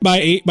 8 by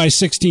 8 by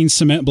 16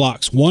 cement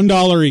blocks,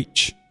 $1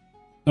 each.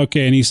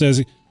 Okay, and he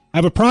says, I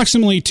have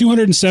approximately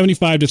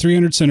 275 to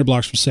 300 cinder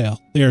blocks for sale.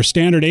 They are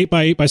standard 8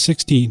 by 8 by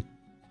 16.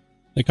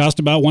 They cost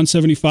about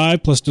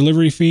 $175 plus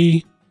delivery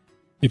fee.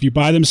 If you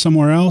buy them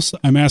somewhere else,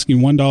 I'm asking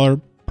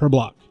 $1 per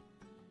block.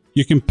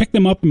 You can pick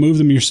them up and move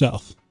them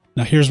yourself.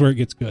 Now here's where it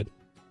gets good.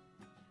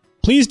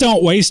 Please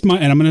don't waste my,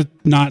 and I'm going to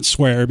not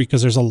swear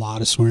because there's a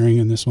lot of swearing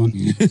in this one.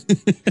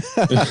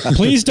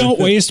 Please don't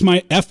waste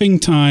my effing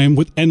time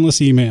with endless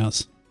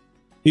emails.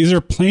 These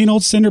are plain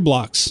old cinder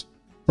blocks,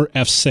 for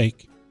F's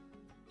sake.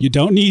 You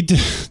don't need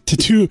to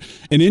do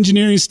an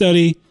engineering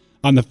study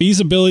on the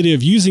feasibility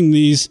of using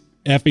these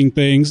effing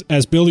things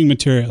as building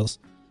materials.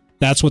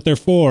 That's what they're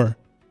for.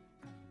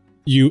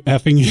 You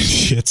effing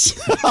idiots.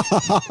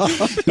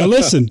 Now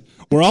listen,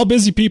 we're all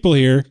busy people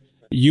here.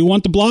 You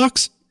want the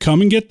blocks?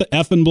 Come and get the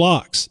effing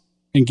blocks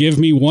and give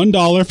me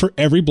 $1 for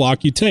every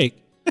block you take.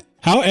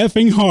 How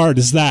effing hard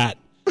is that?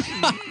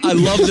 I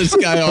love this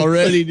guy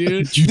already,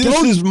 dude.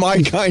 This is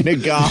my kind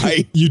of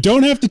guy. You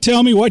don't have to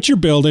tell me what you're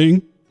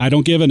building. I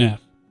don't give an F.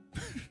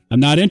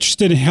 I'm not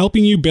interested in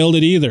helping you build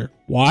it either.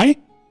 Why?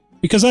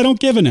 Because I don't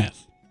give an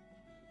F.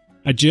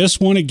 I just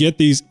want to get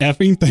these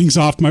effing things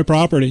off my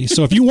property.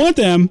 So if you want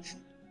them,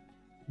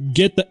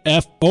 get the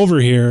F over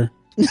here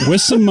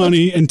with some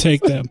money and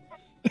take them.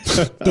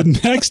 The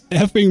next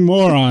effing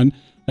moron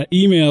that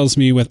emails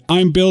me with,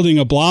 I'm building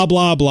a blah,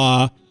 blah,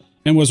 blah,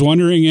 and was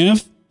wondering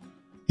if,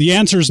 the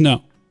answer is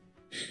no.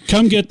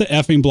 Come get the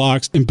effing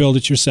blocks and build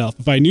it yourself.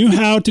 If I knew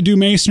how to do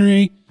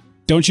masonry,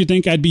 don't you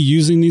think I'd be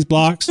using these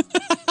blocks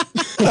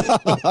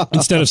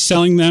instead of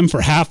selling them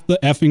for half the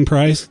effing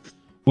price?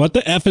 What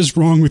the F is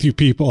wrong with you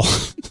people?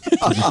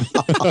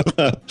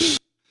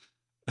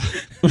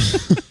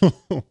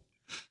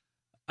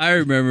 I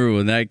remember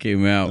when that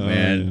came out,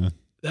 man. Yeah.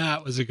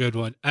 That was a good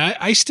one.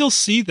 I still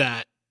see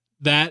that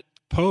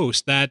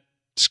post, that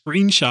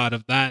screenshot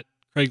of that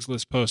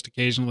Craigslist post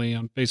occasionally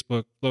on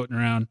Facebook floating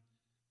around.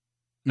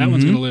 That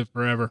one's going to live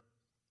forever.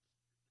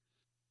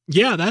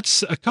 Yeah,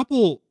 that's a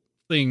couple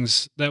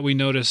things that we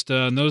noticed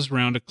in those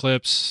round of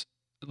clips.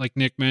 Like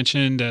Nick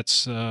mentioned,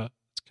 that's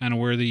it's kind of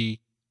where the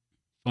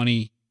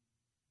funny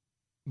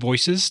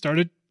voices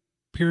started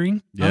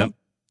appearing. Yep.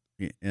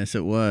 Yes,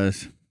 it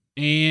was.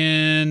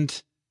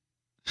 And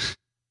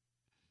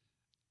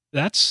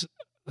that's,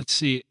 let's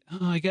see.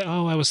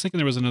 I was thinking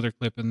there was another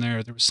clip in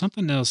there. There was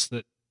something else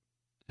that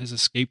has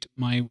escaped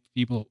my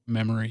feeble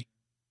memory.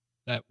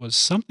 That was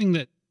something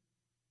that,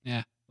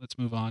 let's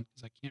move on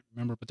because I can't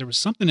remember. But there was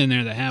something in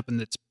there that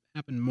happened that's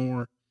happened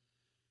more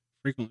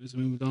frequently as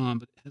we moved on,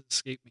 but it has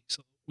escaped me.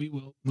 So we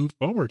will move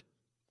forward.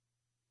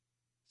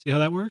 See how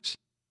that works?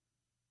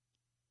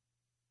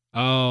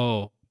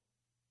 Oh,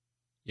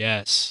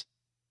 yes.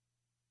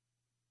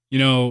 You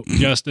know,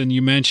 Justin,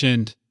 you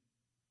mentioned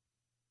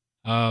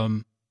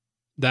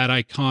that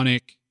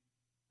iconic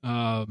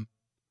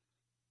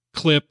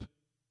clip,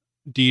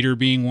 Dieter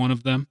being one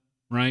of them,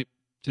 right?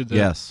 To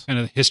the kind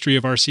of history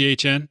of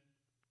RCHN. I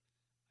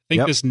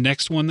think this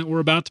next one that we're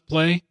about to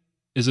play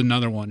is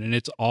another one, and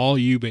it's all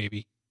you,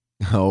 baby.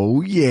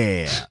 Oh,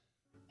 yeah.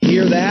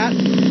 Hear that?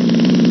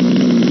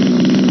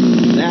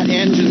 That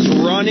engine's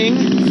running.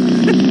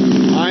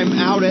 I'm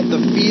out at the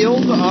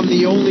field. I'm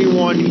the only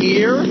one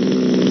here.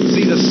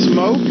 See the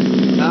smoke?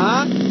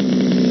 Huh?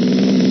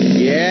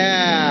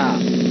 Yeah.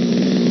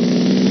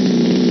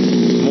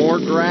 More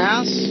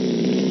grass.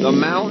 The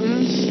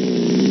mountains.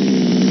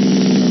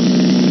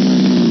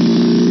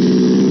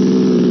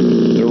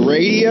 The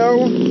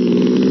radio.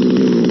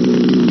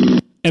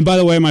 And by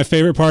the way, my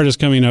favorite part is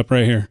coming up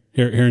right here.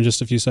 Here in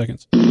just a few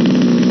seconds. You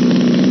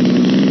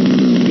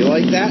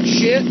like that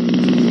shit?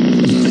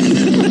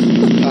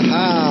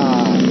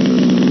 Aha.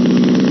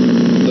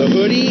 The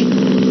hoodie.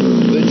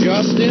 The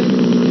Justin.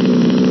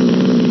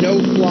 No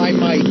fly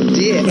my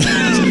dick.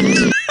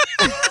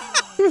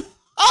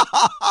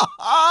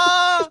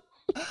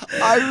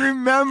 I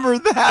remember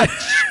that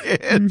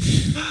shit.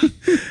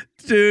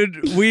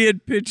 Dude, we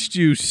had pitched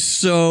you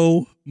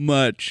so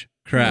much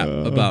crap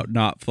about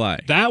not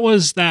flying. That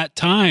was that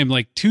time,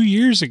 like 2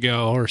 years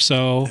ago or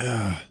so,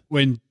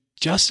 when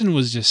Justin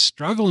was just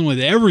struggling with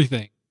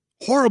everything.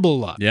 Horrible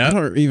luck. Yeah. I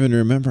don't even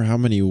remember how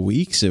many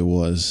weeks it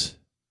was.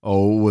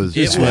 Oh, it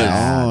was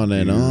on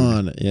and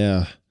on.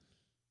 Yeah.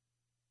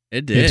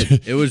 It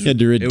did. It was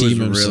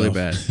really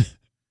bad.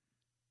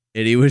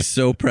 And he was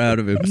so proud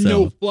of himself.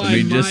 No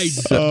fly my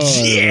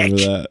dick.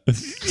 That.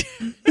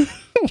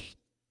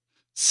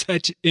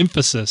 Such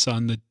emphasis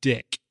on the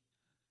dick.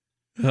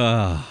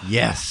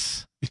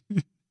 Yes.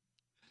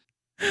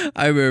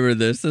 I remember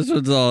this.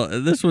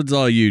 This one's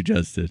all you,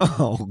 Justin.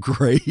 Oh,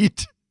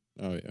 great.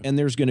 Oh, yeah. And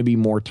there's going to be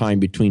more time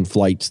between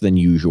flights than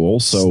usual.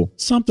 So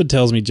something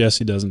tells me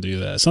Jesse doesn't do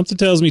that. Something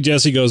tells me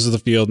Jesse goes to the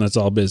field and that's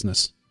all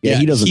business. Yeah,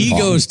 he doesn't. He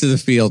goes to the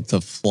field to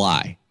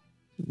fly.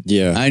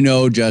 Yeah. I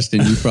know,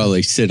 Justin, you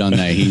probably sit on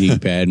that heating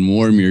pad and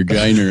warm your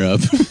giner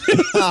up.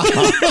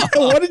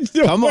 What did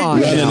you Come on,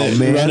 man.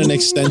 Run an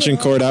extension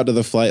cord out to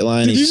the flight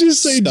line. Did you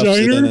just say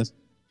giner?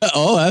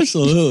 Oh,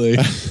 absolutely.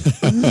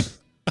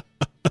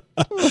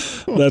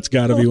 That's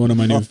got to be one of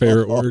my new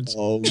favorite words.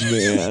 Oh,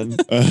 man.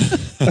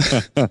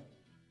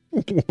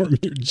 Warm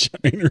your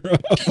giner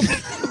up.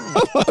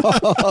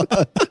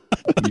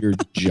 Your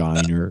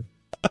giner.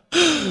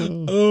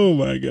 Oh,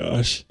 my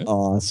gosh.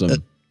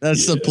 Awesome.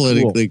 That's the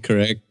politically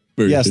correct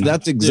version. Yes,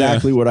 that's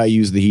exactly what I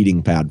use the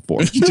heating pad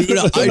for. Dude,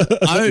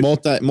 I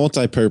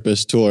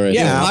multi-purpose tool. Right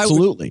Yeah, there.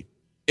 absolutely.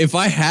 If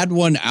I had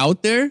one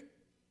out there,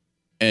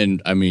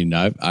 and I mean,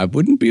 I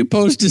wouldn't be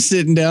opposed to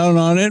sitting down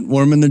on it,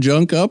 warming the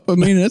junk up. I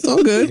mean, it's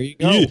all good. There you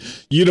go.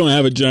 You don't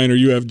have a giner,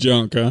 you have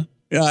junk, huh?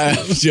 Yeah, I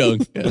have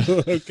junk.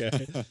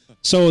 Okay.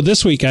 So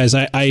this week, guys,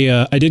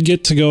 I did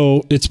get to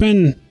go. It's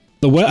been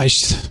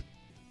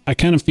I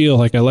kind of feel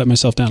like I let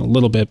myself down a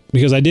little bit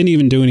because I didn't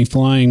even do any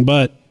flying,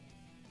 but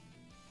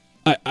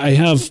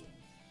I'm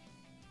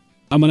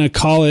going to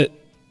call it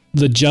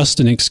the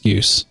Justin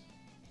excuse.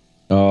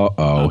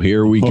 Uh-oh,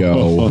 here we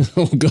go.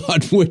 Oh,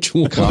 God, which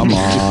one? Come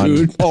on.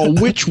 Dude. Oh,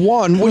 which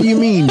one? What do you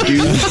mean,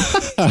 dude?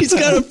 He's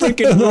got a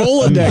freaking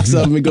Rolodex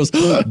of him. He goes,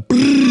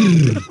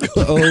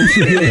 All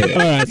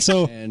right,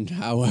 so. And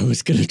how I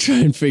was going to try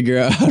and figure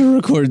out how to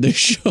record this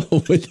show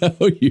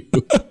without you.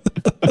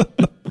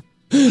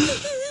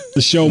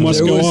 The show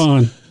must go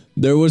on.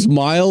 There was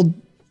mild,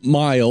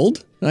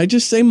 I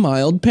just say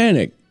mild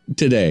panic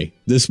today.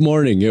 This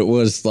morning, it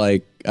was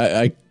like,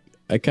 I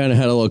kind of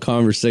had a little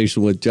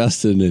conversation with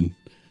Justin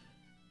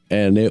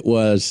and it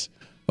was,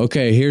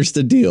 okay, here's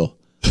the deal.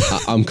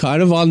 I'm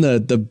kind of on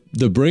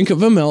the brink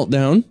of a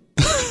meltdown.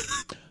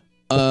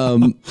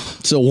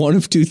 So one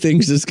of two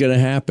things is going to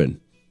happen.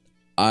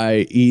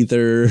 I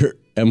either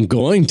am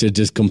going to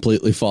just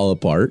completely fall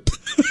apart.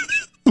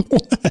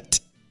 What?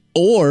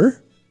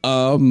 Or,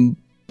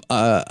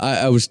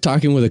 I was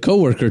talking with a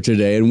coworker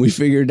today and we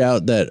figured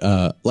out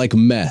that, like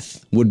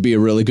meth would be a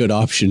really good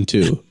option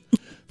too.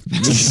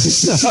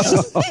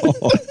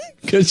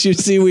 Because you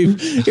see,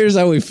 here's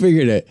how we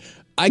figured it.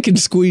 I can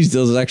squeeze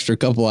those extra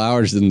couple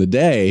hours in the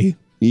day,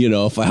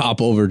 if I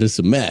hop over to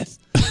some meth.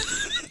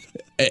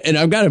 And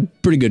I've got a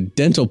pretty good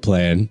dental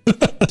plan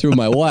through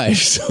my wife.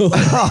 So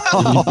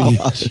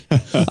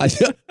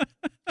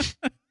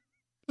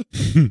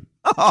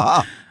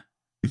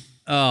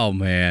oh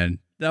man,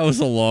 that was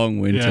a long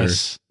winter.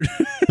 Yes.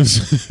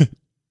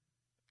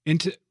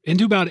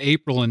 into about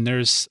April, and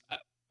there's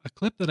a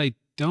clip that I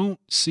don't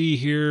see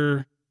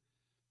here.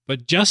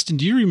 But Justin,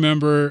 do you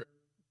remember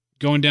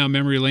going down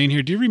memory lane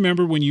here? Do you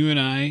remember when you and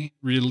I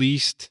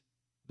released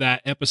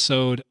that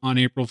episode on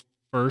April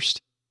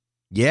 1st?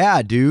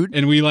 Yeah, dude.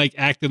 And we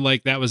acted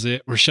like that was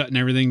it. We're shutting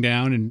everything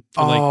down. And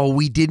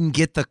we didn't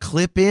get the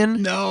clip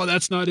in? No,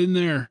 that's not in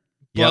there.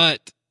 Yep.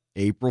 But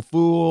April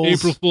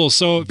Fools.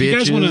 So if you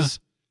guys want to, Bitches.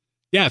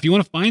 if you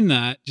want to find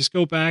that, just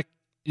go back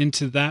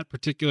into that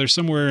particular,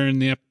 somewhere in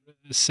the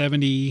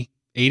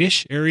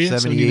 78-ish area.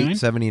 78,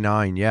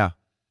 79, yeah.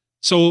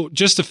 So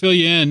just to fill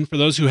you in, for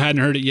those who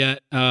hadn't heard it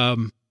yet, I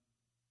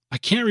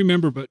can't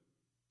remember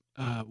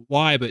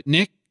why, but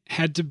Nick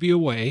had to be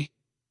away,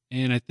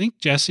 and I think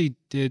Jesse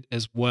did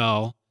as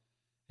well.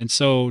 And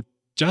so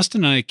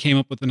Justin and I came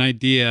up with an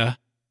idea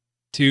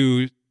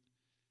to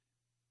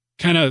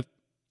kind of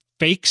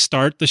fake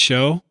start the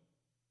show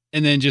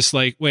and then just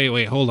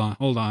wait, hold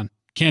on.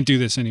 Can't do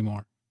this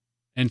anymore.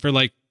 And for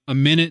a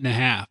minute and a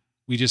half,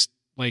 we just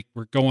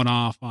we're going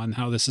off on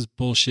how this is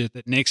bullshit,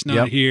 that Nick's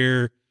not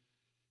here.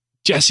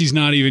 Jesse's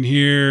not even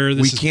here.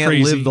 This is can't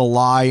crazy. live the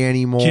lie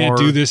anymore. Can't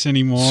do this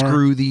anymore.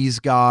 Screw these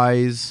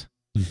guys.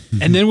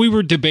 And then we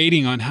were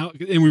debating on how,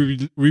 and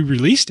we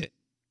released it,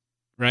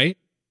 right?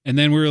 And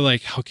then we were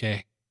like,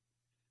 okay.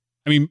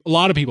 I mean, a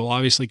lot of people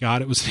obviously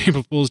got it. It was an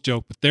April Fool's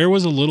joke, but there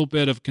was a little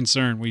bit of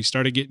concern. We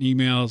started getting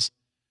emails.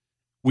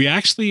 We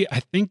actually,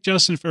 I think,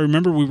 Justin, if I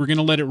remember, we were going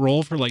to let it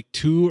roll for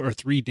 2 or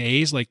 3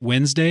 days,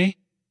 Wednesday.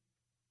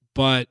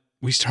 But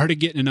we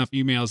started getting enough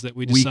emails that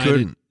we decided. We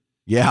couldn't.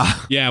 Yeah.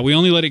 Yeah, we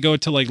only let it go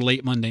till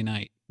late Monday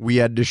night. We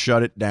had to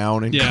shut it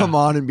down and come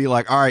on and be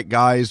like, all right,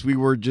 guys, we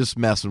were just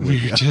messing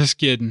with you. Just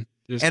kidding.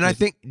 I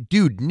think,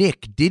 dude,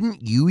 Nick,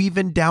 didn't you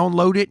even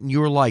download it? And you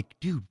were like,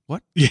 dude,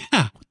 what? Yeah.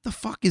 What the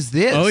fuck is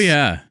this? Oh,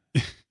 yeah.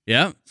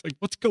 Yeah. It's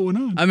what's going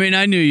on? I mean,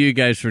 I knew you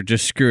guys were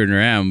just screwing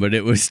around, but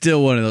it was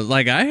still one of those,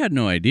 I had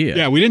no idea.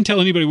 Yeah, we didn't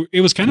tell anybody.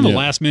 It was kind of a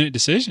last minute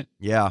decision.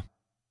 Yeah.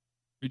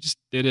 We just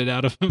did it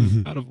out of a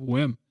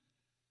whim.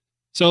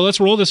 So let's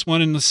roll this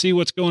one and let's see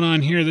what's going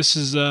on here. This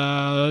is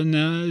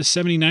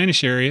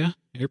 79-ish area,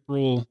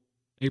 April-ish.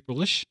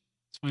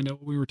 Let's find out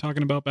what we were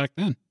talking about back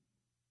then.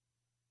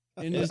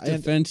 In his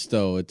defense,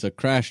 though, it's a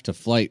crash to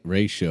flight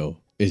ratio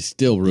is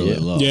still really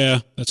low. Yeah,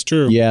 that's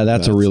true. Yeah,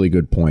 that's a really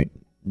good point.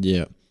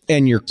 Yeah.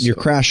 And you're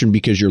crashing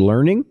because you're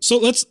learning? So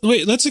let's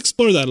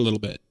explore that a little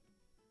bit.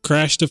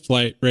 Crash to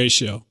flight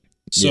ratio.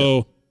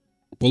 So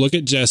we'll look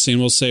at Jesse and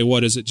we'll say,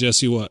 what is it,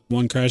 Jesse? What?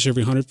 1 crash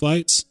every 100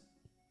 flights?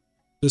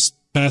 This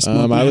past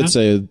month? I would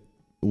say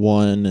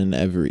 1 in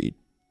every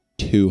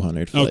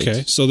 200 flights.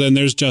 Okay, so then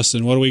there's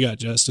Justin. What do we got,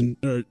 Justin?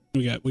 Or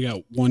we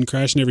got one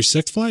crash in every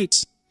 6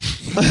 flights.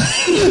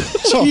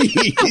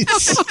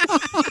 Jeez.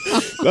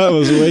 That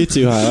was way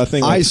too high. I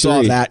think I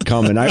saw that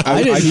coming.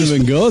 I didn't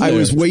even go there. I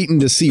was waiting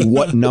to see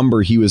what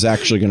number he was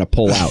actually going to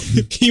pull out.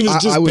 He was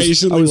just I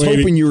patiently was waiting.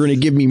 hoping you were going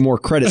to give me more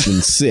credit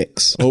than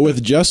 6. Well,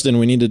 with Justin,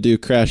 we need to do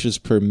crashes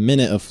per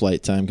minute of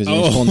flight time because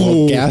he's pulling the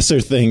whole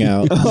gasser thing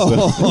out.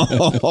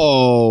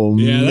 Oh,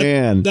 Yeah,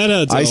 man. that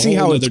adds I a see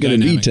whole how it's other going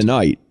to be dynamic.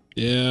 tonight.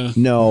 Yeah.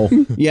 No.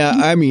 Yeah,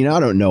 I mean, I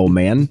don't know,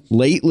 man.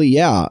 Lately,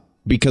 yeah,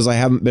 because I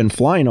haven't been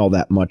flying all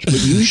that much. But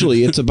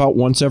usually it's about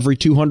once every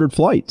 200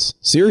 flights.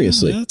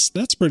 Seriously. Yeah,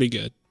 that's pretty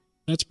good.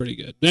 That's pretty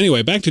good.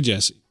 Anyway, back to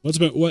Jesse.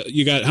 What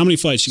you got? How many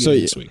flights you got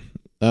this week?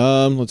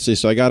 Let's see.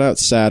 So I got out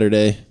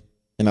Saturday,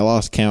 and I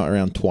lost count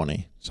around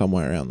 20,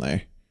 somewhere around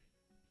there.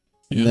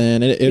 Yeah. And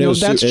then it was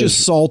that's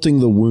just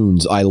salting the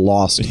wounds. I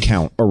lost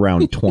count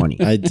around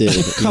 20. I did.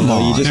 Come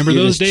on. Remember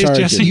those days,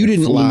 Jesse? You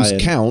didn't lose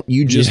count.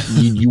 You just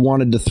you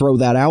wanted to throw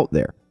that out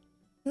there.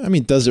 I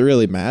mean, does it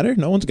really matter?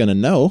 No one's gonna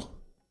know.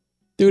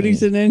 Dude,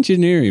 he's an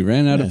engineer. He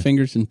ran out of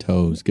fingers and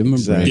toes. Give him a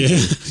break. Yeah.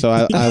 So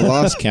I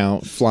lost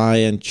count,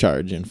 flying,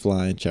 charging,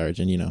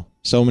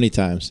 so many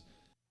times.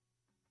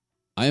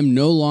 I am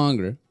no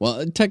longer,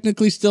 well,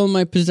 technically still in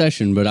my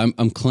possession, but I'm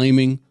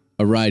claiming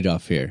a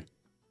write-off here.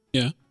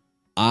 Yeah.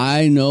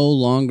 I no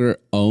longer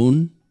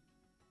own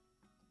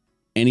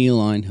any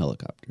Align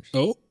helicopters.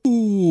 Oh.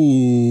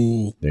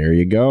 There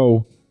you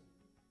go.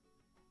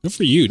 Good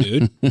for you,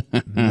 dude.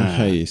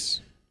 Nice.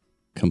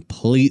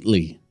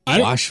 Completely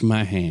wash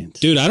my hands.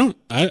 Dude, I don't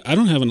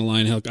have an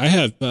Align helicopter. I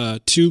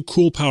have 2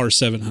 Cool Power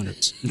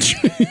 700s.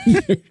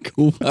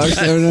 Cool Power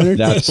 700?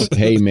 That's,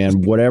 hey,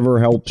 man, whatever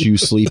helps you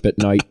sleep at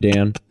night,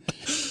 Dan.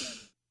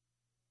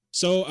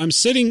 So I'm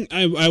sitting,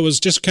 I was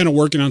just kind of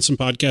working on some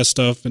podcast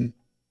stuff, and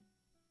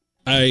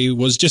I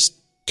was just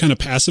kind of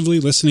passively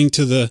listening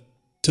to the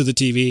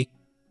TV.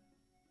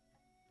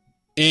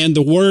 And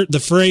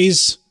the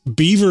phrase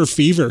beaver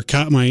fever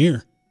caught my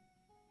ear.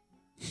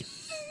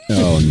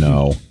 Oh,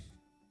 no.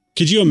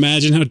 Could you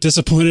imagine how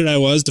disappointed I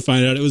was to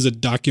find out it was a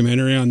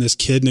documentary on this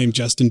kid named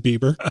Justin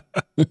Bieber?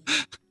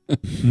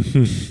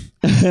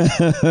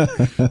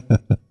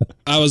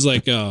 I was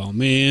like, oh,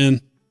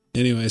 man.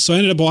 Anyway, so I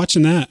ended up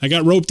watching that. I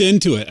got roped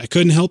into it. I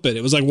couldn't help it.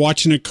 It was like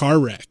watching a car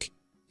wreck.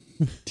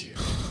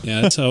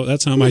 Yeah,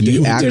 that's how my day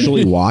You went.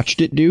 actually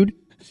watched it, dude?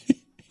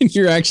 And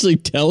you're actually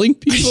telling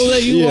people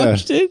that you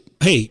watched it?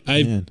 Hey,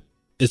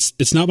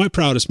 it's not my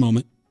proudest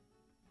moment.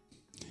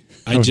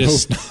 I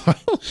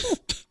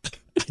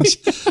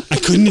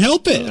couldn't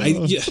help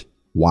it.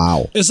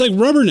 Wow. It's like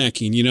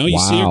rubbernecking, you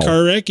see a Wow.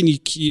 car wreck and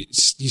you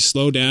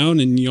slow down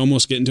and you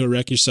almost get into a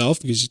wreck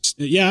yourself because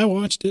I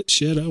watched it.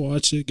 Shit, I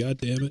watched it. God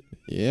damn it.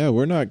 Yeah,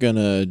 we're not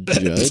gonna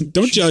judge.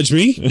 Don't judge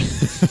me.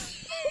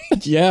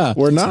 Yeah,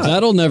 we're not.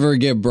 That'll never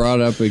get brought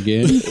up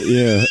again.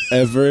 Yeah,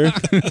 ever.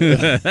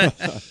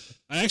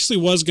 I actually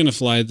was going to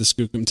fly the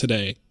Skookum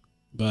today,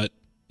 but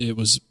it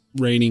was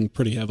raining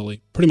pretty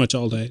heavily, pretty much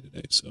all day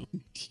today. So,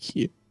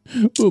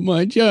 Well,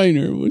 my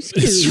giner was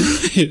scared.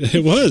 That's right.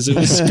 It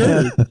was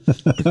scared.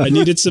 I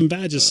needed some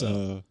badges.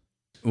 So.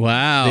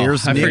 Wow.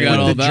 There's I Nick forgot with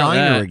all the about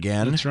giner that.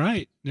 again. That's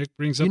right. Nick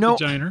brings up You know,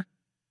 the giner.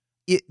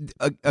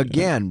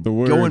 Again, the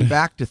word. going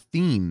back to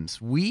themes,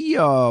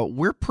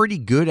 we're pretty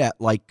good at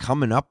like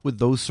coming up with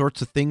those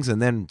sorts of things and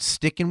then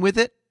sticking with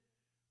it.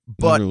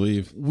 But Never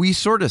leave. we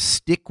sort of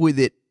stick with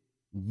it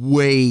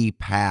way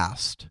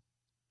past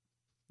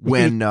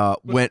when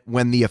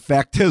the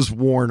effect has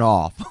worn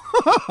off.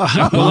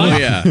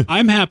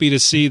 I'm happy to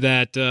see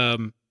that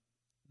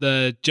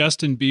the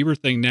Justin Bieber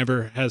thing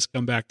never has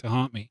come back to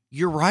haunt me.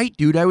 You're right,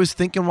 dude. I was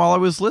thinking while I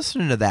was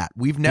listening to that,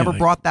 we've never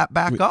brought that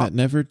back up. That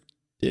never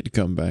did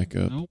come back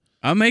up. Nope.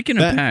 I'm making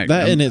a pack.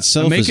 That in I'm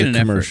itself is a making an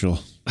effort. commercial.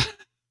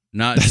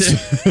 Not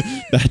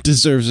That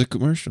deserves a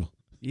commercial.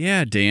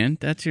 Yeah, Dan,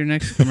 that's your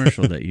next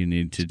commercial that you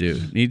need to do.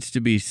 It needs to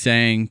be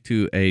sang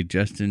to a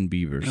Justin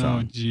Bieber Oh,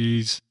 song.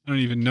 jeez. I don't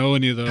even know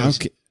any of those.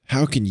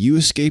 How can you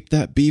escape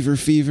that beaver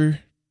fever?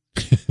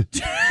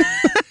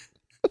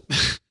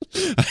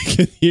 I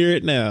can hear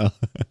it now.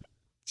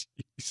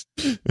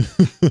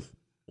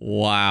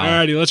 Wow.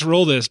 Alrighty, let's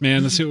roll this,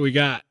 man. Let's see what we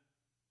got.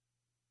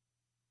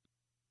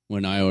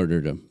 When I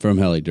ordered them from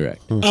Heli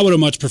Direct. I would have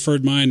much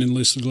preferred mine in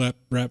loosely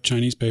wrapped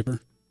Chinese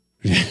paper.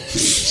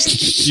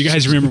 You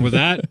guys remember with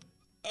that?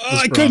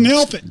 I couldn't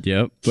help it.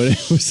 Yep, but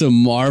it was a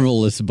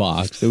marvelous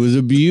box. It was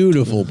a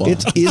beautiful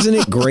box. Isn't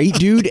it great,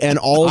 dude? And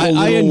all the I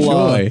little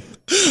enjoy.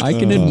 I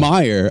can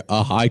admire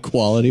a high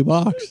quality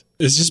box.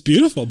 It's just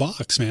beautiful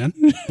box, man.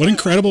 What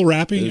incredible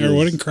wrapping or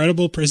what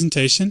incredible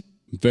presentation.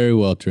 Very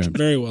well trimmed.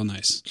 Very well,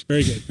 nice.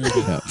 Very good. Very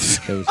good.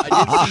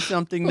 I did see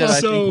something that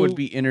I think would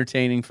be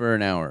entertaining for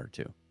an hour or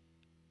two.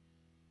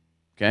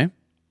 Okay,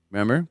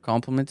 remember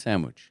compliment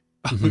sandwich.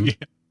 Yeah.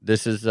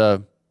 This is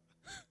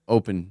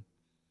open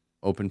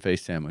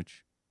face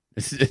sandwich.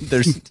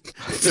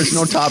 There's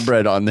no top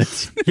bread on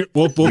this.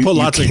 We'll put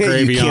lots of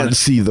gravy you on can't it.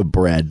 see the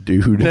bread,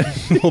 dude.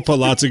 We'll put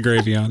lots of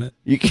gravy on it.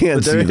 You can't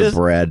But there see the is-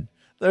 bread.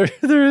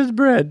 There is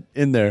bread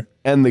in there.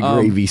 And the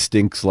gravy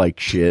stinks like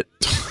shit.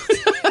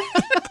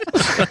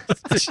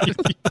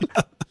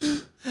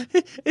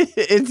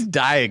 It's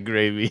diet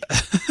gravy.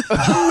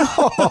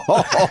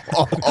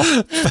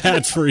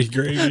 Fat-free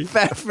gravy.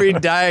 Fat-free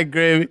diet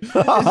gravy.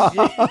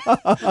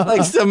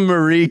 Like some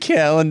Marie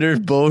Callender's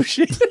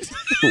bullshit.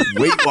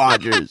 Weight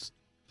Watchers.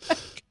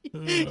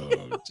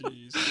 Oh,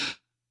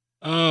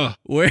 jeez.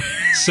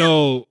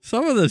 So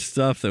some of the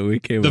stuff that we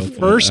came up with. The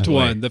first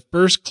one, the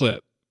first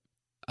clip.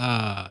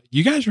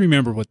 You guys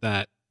remember what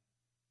that?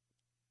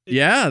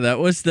 Yeah, that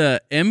was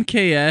the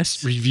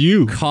MKS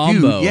review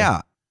combo.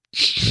 Yeah.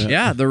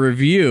 Yeah, the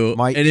review.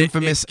 My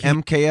infamous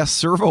MKS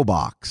servo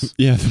box.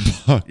 Yeah,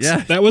 the box. Yeah,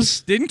 that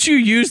was. Didn't you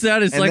use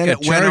that as and like then a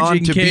it went on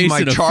charging to case be my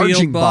and a charging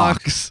field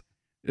box?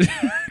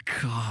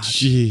 God.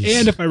 Jeez.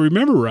 And if I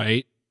remember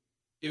right,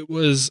 it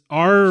was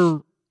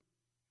our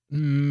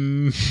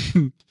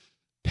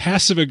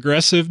passive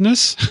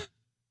aggressiveness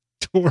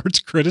towards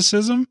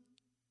criticism.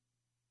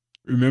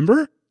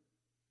 Remember?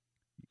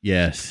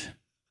 Yes.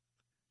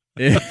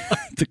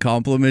 The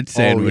compliment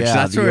sandwich. Oh, yeah,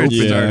 That's the where it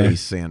open started.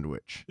 face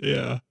sandwich.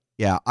 Yeah.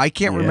 Yeah, I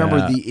can't remember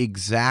Yeah. the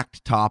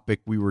exact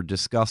topic we were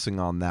discussing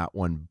on that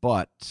one,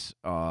 but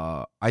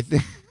I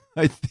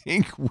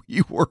think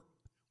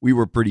we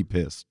were pretty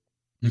pissed.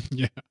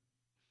 Yeah.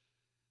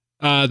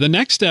 The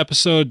next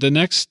episode, the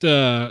next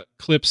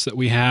clips that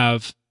we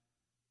have.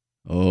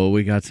 Oh,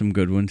 we got some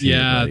good ones here.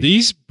 Yeah, buddy.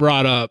 these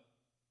brought up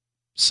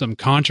some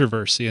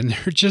controversy, and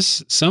they're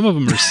just, some of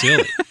them are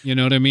silly, you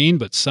know what I mean?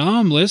 But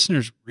some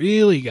listeners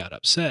really got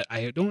upset.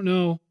 I don't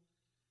know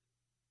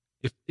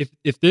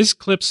if these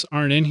clips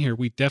aren't in here,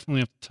 we definitely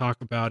have to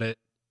talk about it.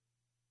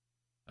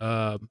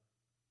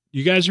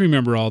 You guys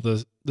remember all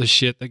the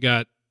shit that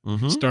got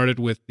started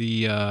with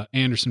the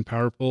Anderson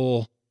Power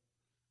Pole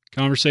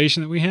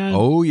conversation that we had?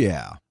 Oh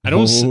yeah. I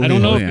don't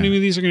know if yeah. any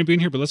of these are going to be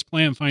in here, but let's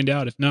play and find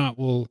out. If not,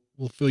 we'll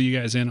fill you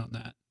guys in on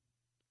that.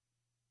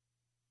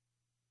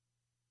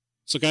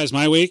 So, guys,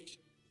 my week,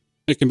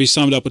 it can be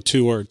summed up with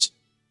 2 words.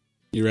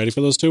 You ready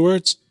for those 2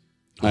 words?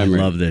 I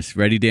love this.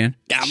 Ready, Dan?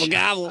 Gobble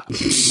gobble.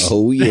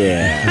 Oh,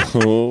 yeah.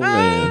 Oh,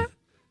 man.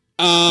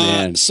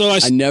 Man, so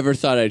I never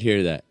thought I'd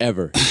hear that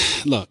ever.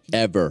 Look,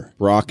 ever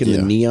rocking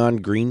the neon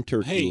green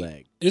turkey hey,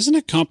 leg. Isn't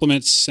a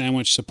compliment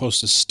sandwich supposed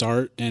to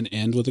start and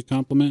end with a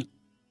compliment?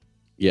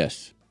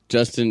 Yes,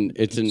 Justin.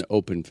 It's an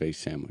open face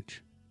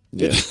sandwich.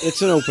 Yeah.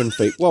 It's an open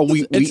face. Well,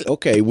 we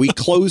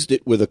closed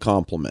it with a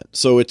compliment.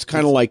 So it's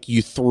kind of like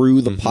you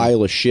threw the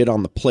pile of shit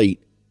on the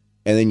plate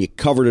and then you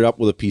covered it up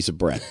with a piece of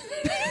bread.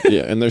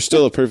 Yeah, and there's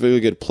still a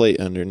perfectly good plate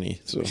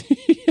underneath. So,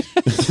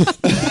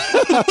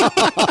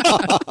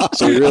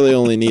 so we really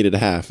only needed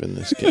half in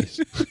this case.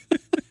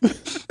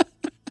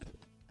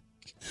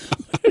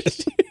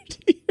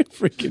 You're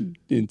freaking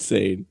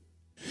insane.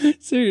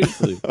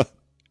 Seriously.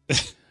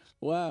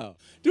 Wow.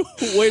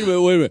 Wait a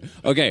minute.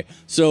 Okay,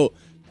 so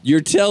you're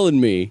telling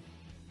me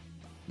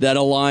that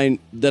Align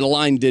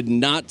did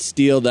not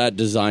steal that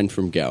design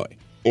from Gowie?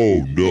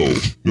 Oh, no.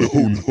 No.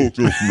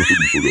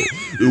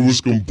 It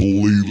was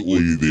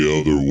completely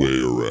the other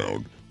way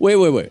around.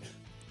 Wait.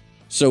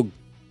 So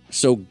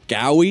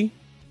Gowie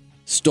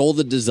stole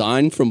the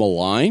design from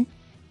Align?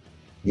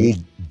 Well,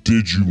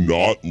 did you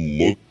not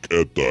look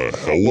at the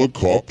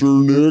helicopter,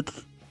 Nick?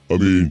 I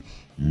mean,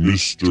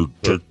 Mr.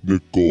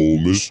 Technical,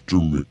 Mr.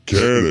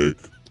 Mechanic.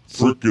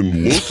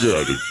 Frickin' look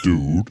at it,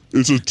 dude.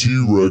 It's a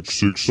T-Rex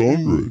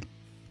 600.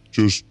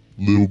 Just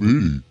little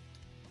bitty.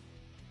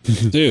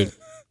 Dude.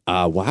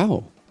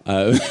 Wow.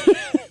 You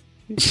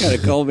kind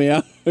of called me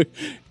out. So,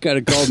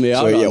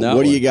 yeah, on that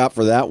what do one. you got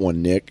for that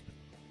one, Nick?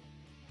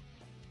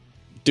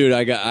 Dude,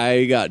 I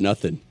got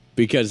nothing.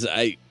 Because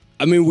I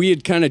mean, we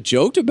had kind of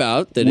joked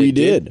about that. We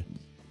did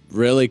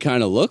really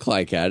kind of look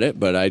like at it,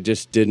 but I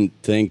just didn't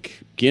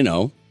think,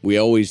 we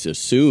always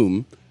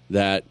assume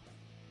that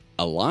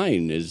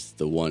Align is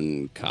the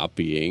one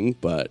copying,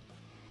 but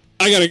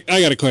I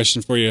got a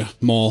question for you,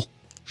 Mole.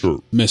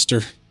 Sure.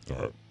 Mister. All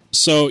right.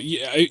 So,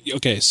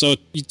 okay, so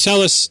you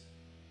tell us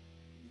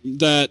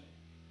that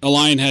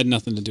Align had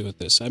nothing to do with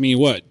this. I mean,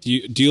 what? Do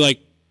you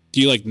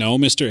know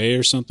Mr. A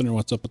or something, or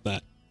what's up with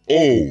that?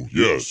 Oh,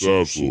 yes,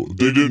 absolutely.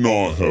 They did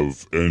not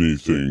have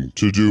anything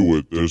to do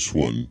with this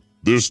one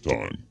this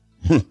time.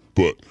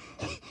 But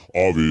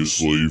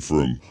obviously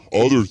from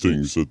other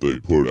things that they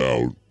put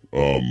out,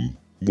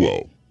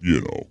 well,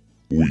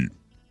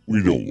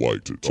 we don't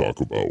like to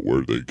talk about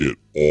where they get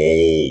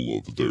all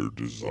of their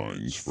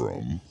designs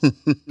from.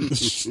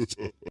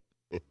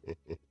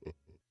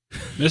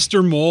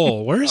 Mr.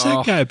 Mole, where's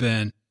that guy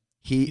been?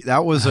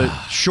 That was a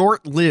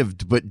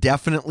short-lived, but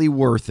definitely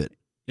worth it.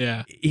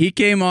 Yeah. He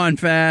came on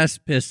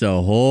fast, pissed a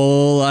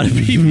whole lot of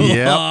people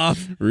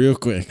off real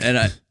quick.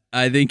 And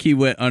I think he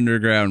went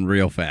underground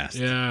real fast.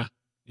 Yeah.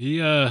 He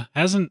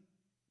hasn't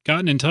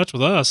gotten in touch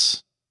with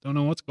us. Don't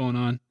know what's going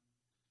on.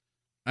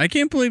 I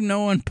can't believe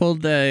no one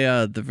pulled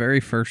the very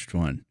first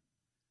one.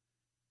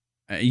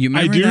 You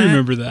remember I do that?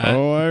 remember that.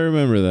 Oh, I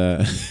remember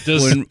that.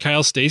 Does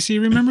Kyle Stacy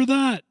remember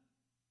that?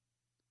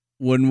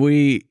 When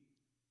we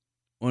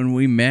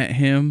met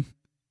him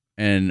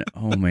And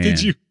oh man,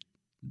 Did you?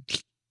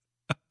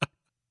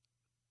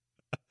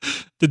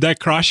 Did that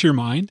cross your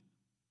mind?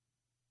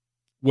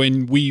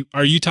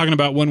 Are you talking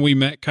about when we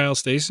met Kyle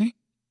Stacy?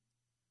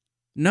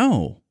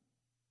 No.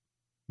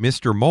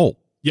 Mr. Mole.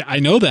 Yeah, I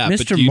know that, but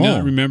Mr. do you not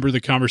Mole. remember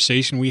the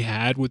conversation we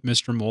had with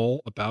Mr.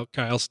 Mole about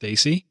Kyle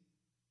Stacy?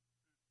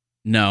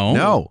 No.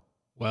 No.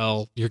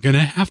 Well, you're going to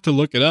have to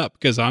look it up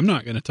because I'm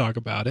not going to talk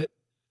about it.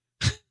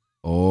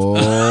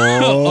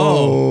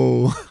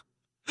 Oh.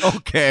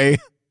 Okay.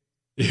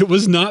 It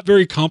was not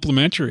very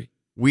complimentary.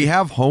 We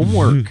have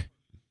homework.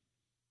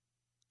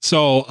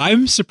 So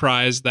I'm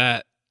surprised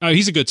that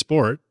he's a good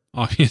sport,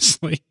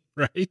 obviously,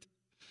 right?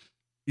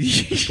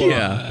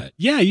 Yeah.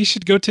 Yeah, you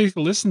should go take a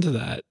listen to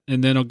that,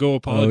 and then I'll go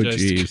apologize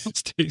to geez. Kyle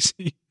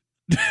Stacy.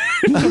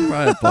 I'll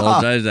probably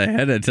apologize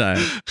ahead of time.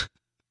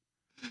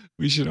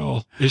 We should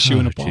all issue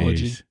an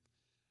apology. Geez.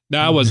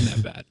 No, it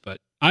wasn't that bad, but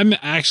I'm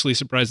actually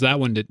surprised that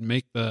one didn't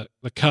make the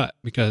cut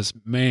because,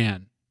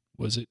 man,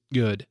 was it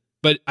good.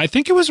 But I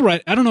think it was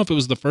right. I don't know if it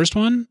was the first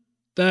one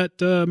that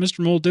Mr.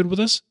 Mole did with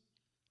us.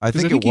 I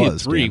think he it had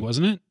was 3, Dan.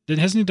 wasn't it?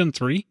 Hasn't he done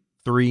 3?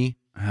 3.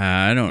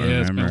 I don't Yeah,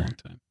 it's been a remember. long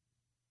time.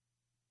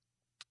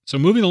 So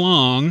moving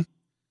along,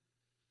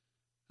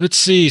 let's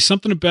see,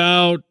 something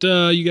about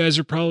you guys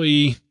are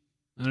probably,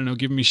 I don't know,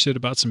 giving me shit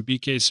about some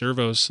BK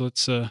servos. So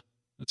let's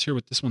hear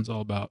what this one's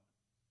all about.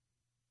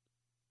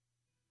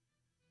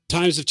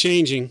 Times of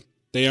changing.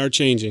 They are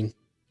changing.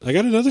 I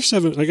got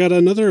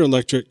another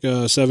electric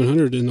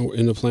 700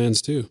 in the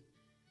plans too.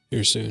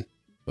 Here soon.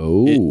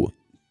 Oh.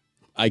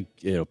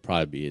 It'll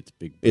probably be its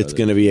big brother. It's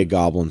going to be a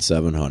Goblin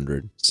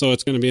 700. So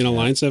it's going to be an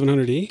Align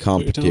 700E?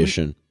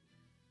 Competition.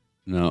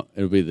 No,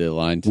 it'll be the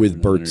Align With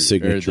 700, Bert's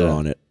signature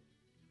on it.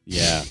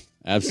 Yeah,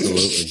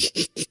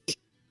 absolutely.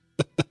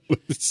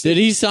 Did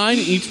he sign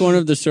each one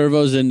of the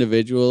servos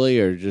individually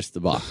or just the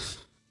box?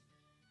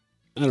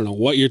 I don't know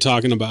what you're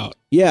talking about.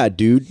 Yeah,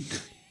 dude.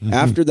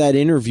 After that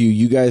interview,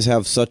 you guys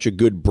have such a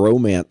good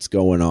bromance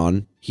going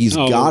on. He's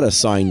got to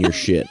sign your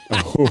shit.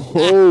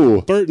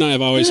 Bert and I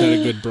have always had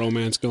a good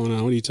bromance going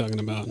on. What are you talking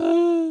about?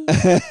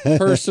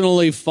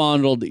 Personally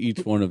fondled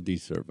each one of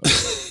these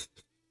servos.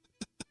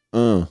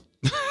 I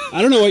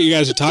don't know what you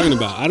guys are talking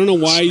about. I don't know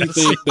why you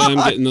think that I'm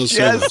getting those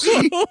servos.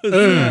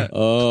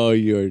 Oh,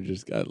 you're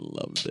just gotta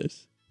love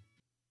this.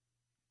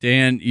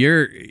 Dan,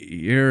 your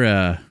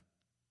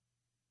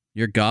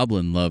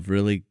goblin love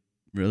really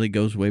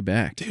goes way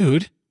back.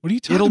 Dude, what are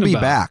you talking about? It'll be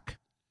back.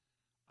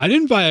 I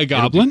didn't buy a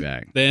goblin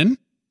back. then.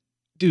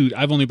 Dude,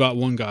 I've only bought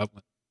one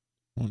goblin.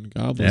 One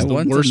goblin. It's That the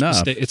one's worst enough.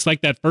 mistake. It's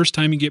like that first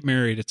time you get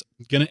married. It's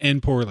going to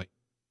end poorly.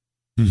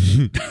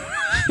 You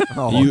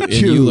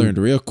learned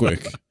real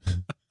quick.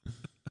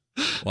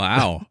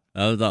 Wow.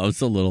 That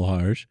was a little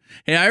harsh.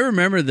 Hey, I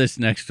remember this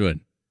next one.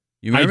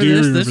 You I remember do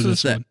this? remember This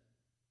was this one.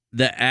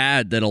 the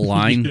ad that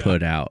Align Yeah.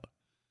 put out.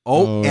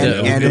 Oh,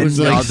 and it was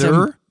like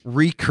another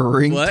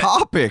recurring What?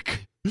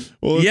 topic.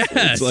 Well, Yes,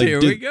 it's like, here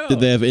we go. Did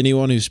they have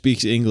anyone who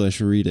speaks English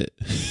read it?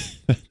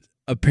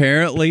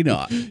 Apparently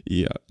not.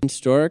 Yeah.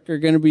 Stork are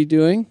going to be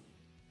doing.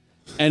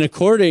 And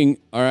according,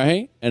 all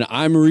right, and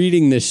I'm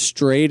reading this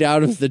straight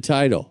out of the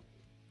title.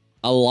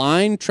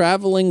 Align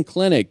Traveling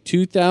Clinic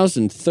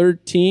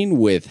 2013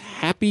 with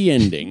happy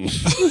ending.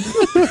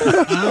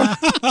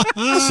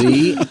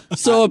 See?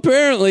 So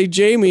apparently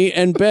Jamie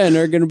and Ben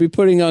are going to be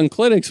putting on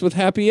clinics with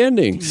happy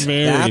endings.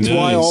 That's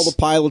why all the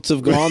pilots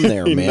have gone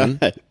there, man.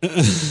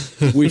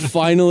 We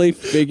finally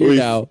figured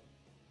out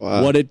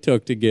what it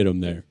took to get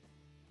them there.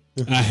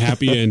 A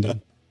happy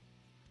ending.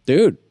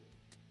 Dude,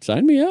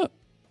 sign me up.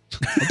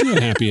 I'll do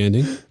a happy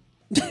ending.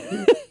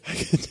 I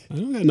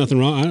don't got nothing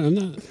wrong. I'm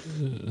not.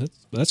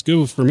 That's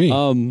good for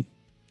me.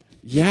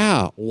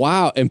 Yeah,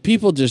 wow. And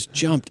people just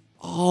jumped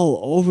all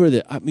over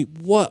that. I mean,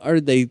 what are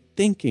they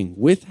thinking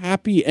with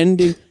happy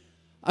ending?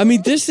 I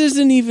mean, this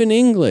isn't even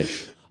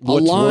English.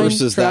 What's Align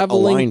worse is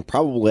traveling- that Align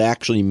probably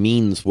actually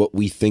means what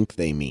we think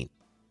they mean.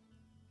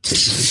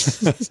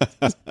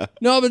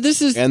 No, but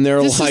this is And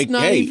they're this like, is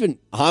not hey, even.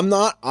 I'm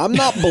not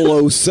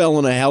below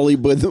selling a heli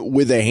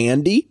with a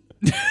handy.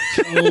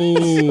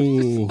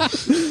 Oh.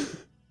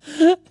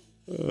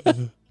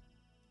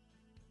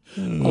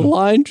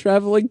 Align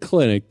Traveling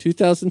Clinic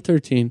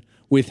 2013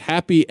 with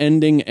happy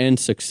ending and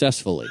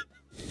successfully.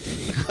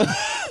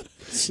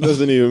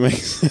 Doesn't even make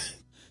sense.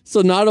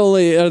 So not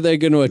only are they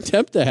going to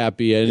attempt a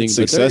happy ending, It's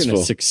but they're going to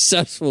successful.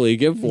 successfully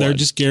give one. They're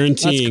just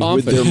guaranteeing That's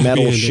With their confident.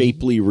 metal Happy ending.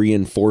 shapely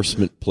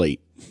reinforcement plate.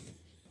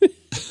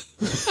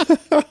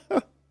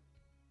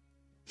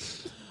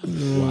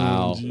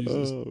 Wow.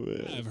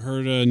 I've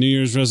heard a New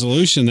Year's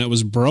resolution that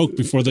was broke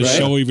before the Right?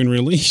 show even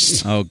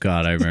released. Oh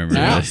God, I remember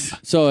Yeah. this.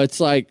 So it's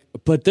like,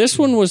 but this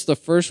one was the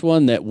first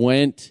one that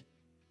went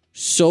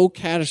so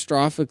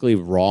catastrophically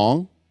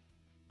wrong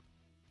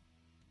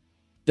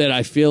that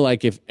I feel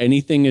like if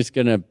anything is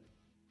going to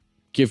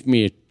give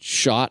me a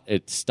shot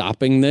at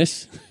stopping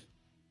this,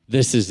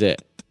 this is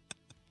it.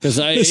 Because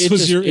This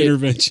was your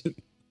intervention.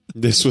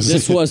 This was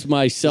This was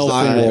my self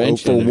For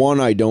intervention. one,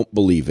 I don't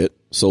believe it.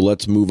 So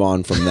let's move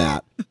on from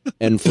that.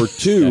 And for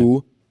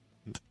two,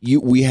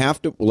 we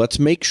have to, let's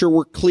make sure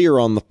we're clear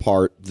on the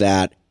part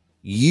that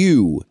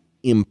you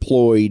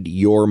employed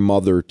your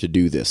mother to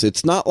do this.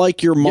 It's not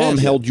like your mom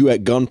held you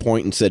at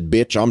gunpoint and said,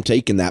 "Bitch, I'm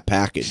taking that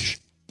package."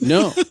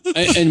 No.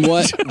 And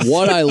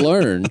what I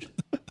learned,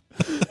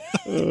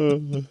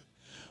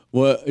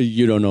 what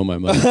you don't know my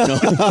mother. No,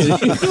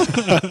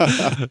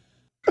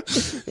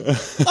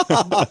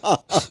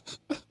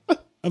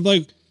 I'm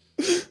like,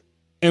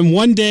 and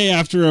one day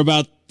after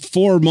about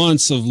 4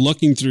 months of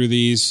looking through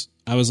these,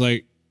 I was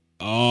like,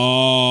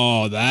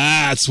 oh,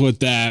 that's what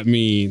that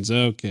means.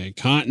 Okay.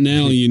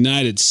 Continental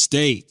United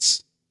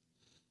States.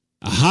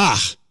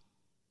 Aha.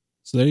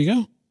 So there you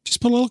go. Just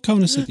put a little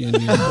CONUS at the end.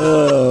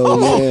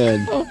 Oh,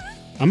 man.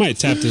 I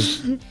might have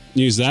to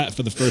use that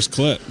for the first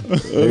clip.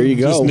 There you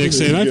go. Just Nick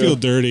saying, I feel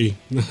dirty.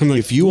 I'm like,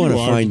 if you want to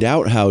find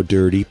out how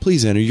dirty,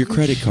 please enter your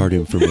credit card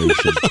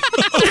information.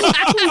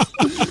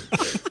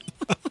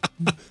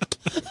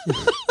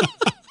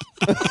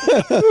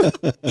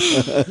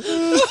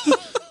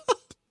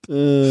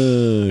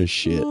 Oh,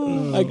 shit.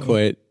 I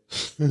quit.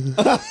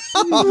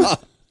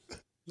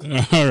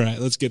 All right,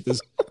 let's get this.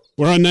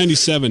 We're on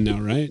 97 now,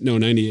 right? No,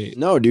 98.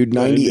 No, dude,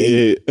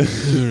 98. All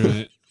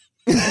right.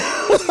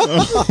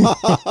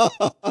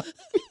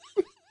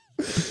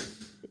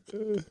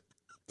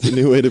 It's a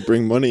new way to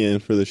bring money in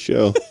for the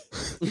show.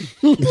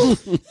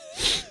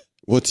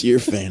 What's your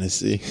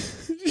fantasy?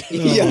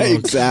 Yeah,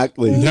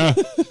 exactly. No,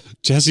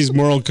 Jesse's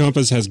moral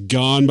compass has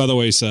gone by the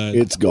wayside.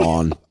 It's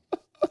gone.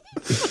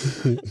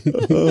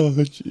 Oh,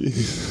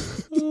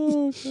 jeez.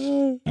 Oh,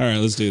 God. All right,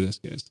 let's do this,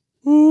 guys.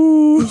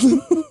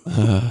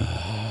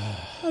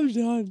 I'm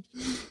done.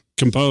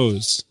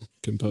 Compose.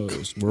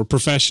 We're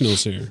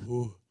professionals here.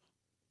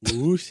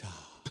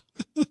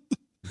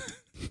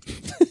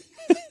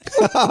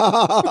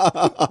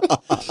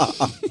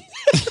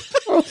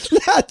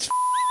 That's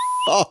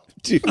up,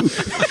 dude.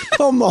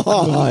 Come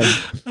on.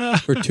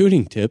 For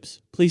tuning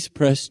tips, please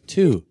press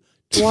 2.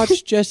 To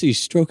watch Jesse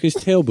stroke his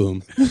tail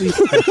boom, please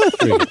press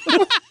 3.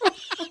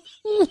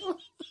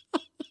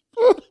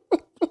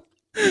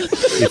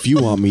 If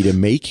you want me to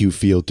make you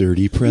feel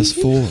dirty, press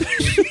 4.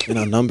 And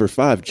on number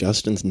 5,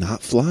 Justin's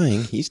not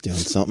flying. He's doing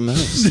something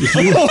else.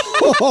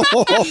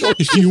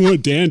 If you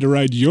want Dan to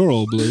ride your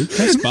old blue,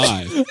 press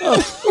 5.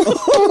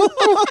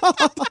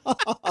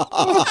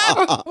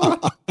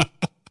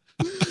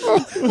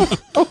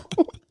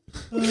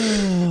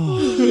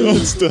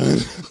 It's done.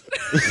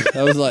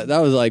 That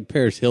was like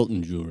Paris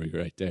Hilton jewelry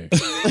right there.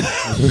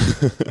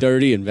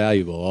 Dirty and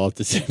valuable all at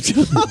the same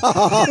time.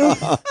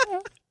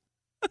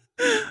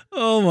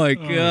 Oh my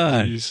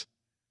God.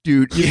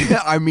 Dude,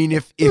 yeah, I mean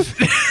if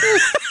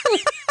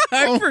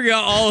I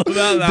forgot all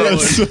about that one.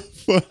 That's so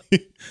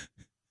funny.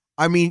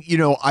 I mean, you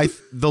know,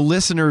 the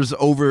listeners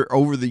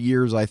over the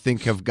years, I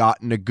think, have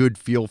gotten a good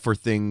feel for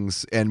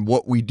things and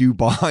what we do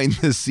behind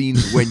the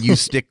scenes when you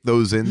stick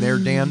those in there,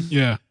 Dan.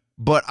 Yeah.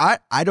 But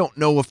I don't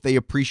know if they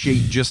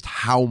appreciate just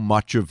how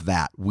much of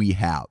that we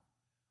have.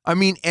 I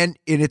mean, and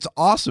it's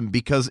awesome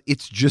because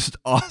it's just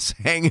us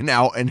hanging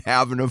out and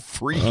having a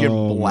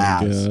freaking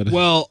blast.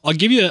 Well, I'll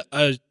give you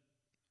a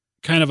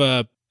kind of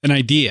an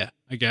idea,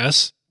 I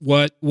guess.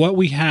 What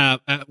we have,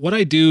 what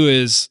I do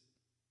is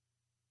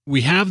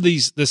we have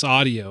this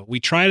audio. We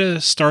try to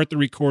start the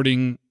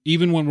recording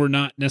even when we're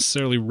not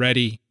necessarily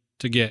ready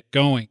to get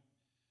going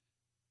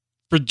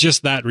for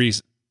just that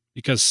reason,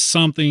 because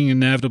something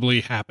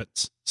inevitably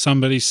happens.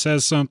 Somebody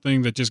says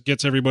something that just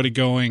gets everybody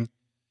going.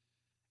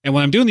 And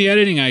when I'm doing the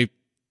editing, I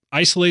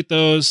isolate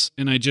those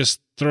and I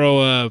just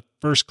throw a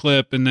first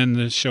clip and then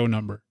the show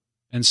number.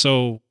 And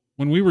so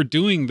when we were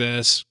doing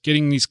this,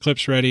 getting these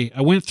clips ready, I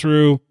went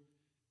through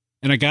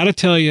and I got to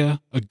tell you,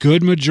 a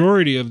good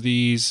majority of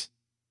these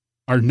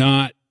are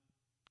not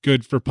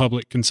good for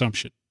public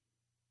consumption,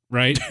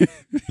 right?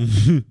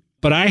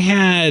 But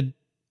I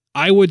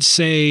would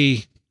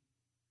say,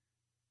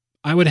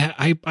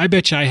 I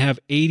bet you I have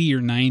 80 or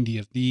 90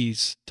 of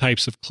these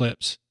types of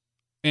clips.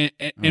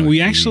 And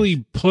we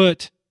actually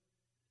put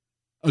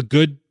a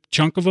good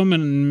chunk of them,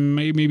 and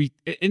maybe,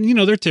 and you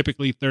know, they're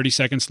typically 30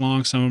 seconds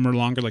long. Some of them are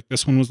longer, like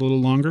this one was a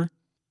little longer.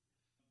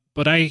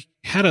 But I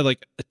had a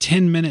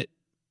 10 minutes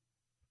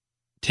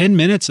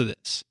of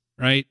this,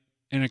 right?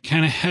 And I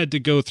kind of had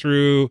to go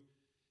through,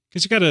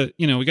 because we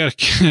got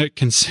to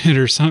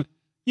consider some,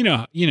 you know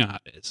how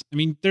it is. I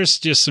mean, there's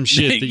just some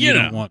shit that you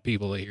don't want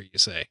people to hear you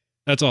say.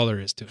 That's all there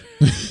is to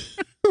it.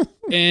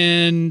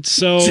 And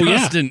so,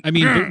 Justin, yeah, I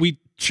mean,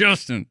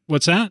 Justin.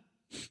 What's that?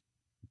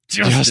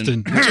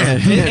 Justin.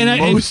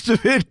 And most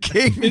of it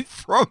came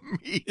from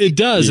me. It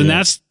does, yeah.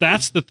 And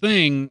that's the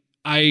thing.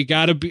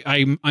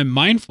 I'm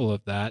mindful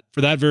of that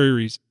for that very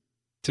reason,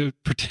 to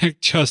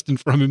protect Justin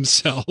from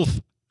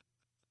himself.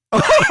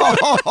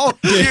 Oh,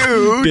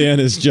 dude. Dan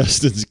is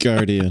Justin's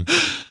guardian.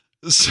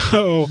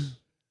 So,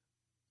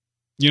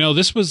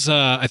 this was,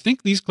 I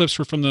think these clips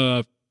were from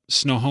the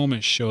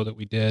Snohomish show that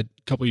we did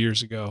a couple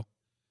years ago.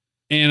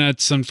 And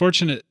it's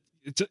unfortunate.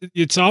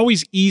 It's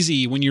always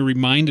easy when you're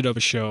reminded of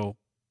a show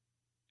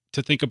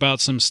to think about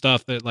some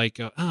stuff that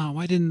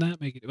why didn't that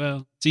make it?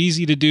 Well, it's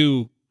easy to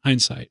do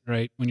hindsight,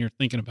 right? When you're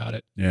thinking about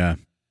it. Yeah.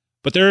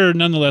 But there are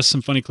nonetheless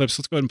some funny clips.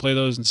 Let's go ahead and play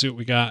those and see what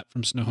we got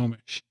from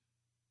Snohomish.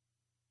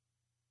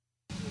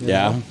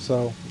 Yeah.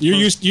 So you're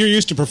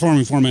used to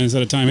performing 4 minutes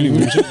at a time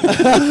anyway.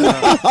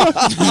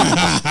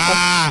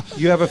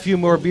 You have a few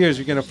more beers.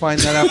 You're going to find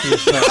that out for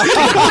yourself.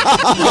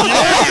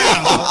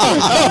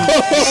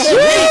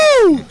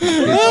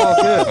 It's all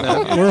good,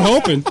 man. We're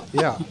hoping.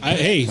 Yeah.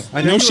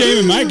 No shame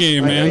in my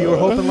game, man. I know you were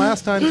hoping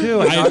last time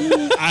too.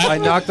 I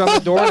knocked on the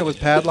door and it was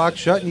padlocked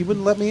shut, and you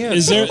wouldn't let me in.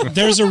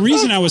 There's a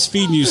reason I was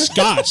feeding you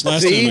scotch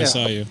last time I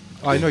saw you.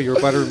 I know you were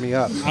buttering me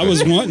up. I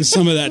was wanting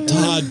some of that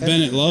Todd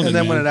Bennett loving. And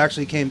then when it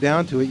actually came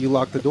down to it, you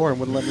locked the door and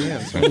wouldn't let me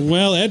in. So.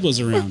 Well, Ed was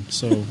around,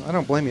 so I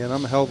don't blame you, and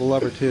I'm a hell of a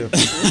lover too.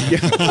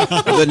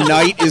 The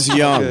night is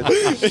young.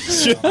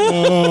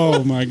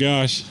 Oh my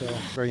gosh! So,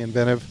 very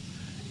inventive,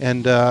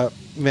 and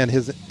man,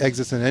 his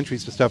exits and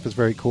entries to stuff is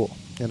very cool.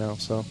 You know,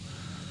 so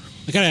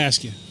I gotta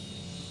ask you.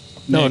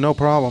 No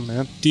problem,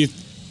 man. Do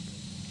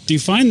you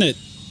find that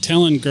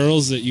telling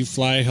girls that you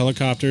fly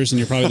helicopters and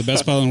you're probably the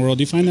best pilot in the world,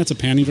 do you find that's a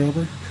panty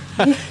dropper?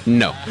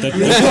 No. That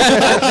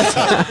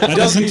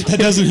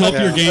doesn't help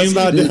your game?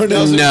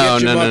 No.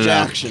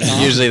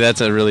 Usually that's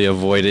a really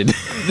avoided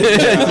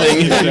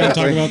thing. You don't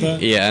talk about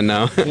that? Yeah,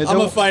 no. I'm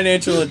a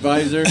financial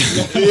advisor.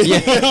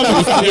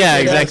 Yeah,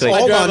 exactly.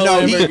 Hold on,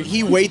 no,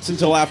 he waits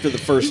until after the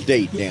first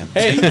date, Dan.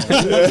 Hey,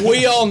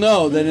 we all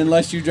know that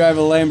unless you drive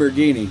a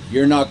Lamborghini,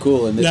 you're not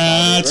cool in this.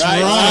 That's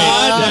right.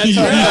 right. That's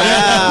right.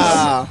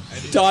 Yeah.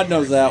 Todd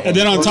knows that one. And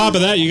then on top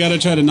of that, you got to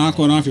try to knock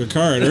one off your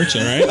car at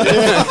Urcha,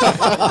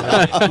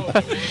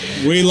 right?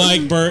 We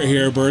like Bert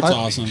here. Bert's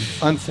awesome.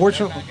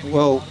 Unfortunately,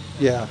 well,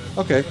 yeah.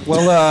 Okay.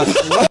 Well,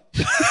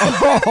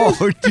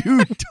 oh,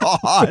 dude,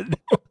 Todd.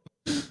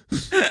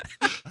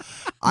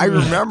 I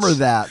remember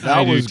that.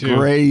 That was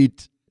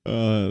great.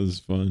 Oh, that was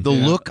fun. The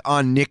look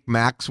on Nick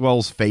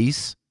Maxwell's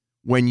face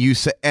when you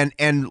said,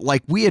 and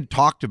like we had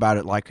talked about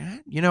it, like,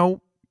 you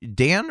know,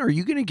 Dan, are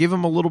you going to give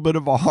him a little bit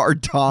of a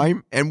hard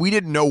time? And we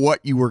didn't know what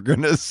you were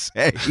going to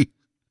say.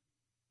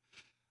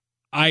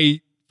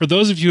 For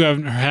those of you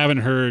who haven't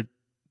heard,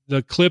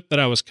 the clip that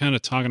I was kind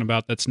of talking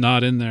about that's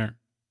not in there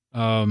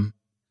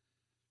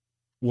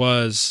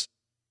was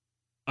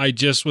I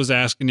just was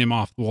asking him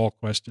off the wall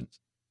questions.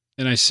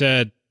 And I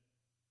said,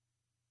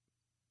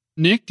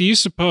 Nick, do you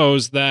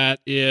suppose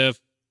that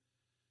if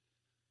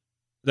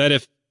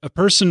a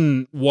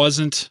person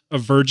wasn't a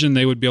virgin,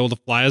 they would be able to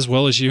fly as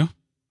well as you?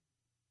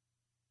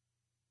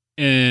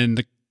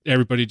 And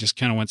everybody just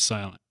kind of went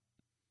silent.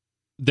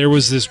 There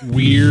was this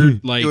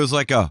weird, like... It was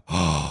like a...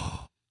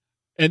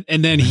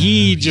 And then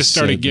he just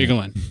started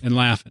giggling and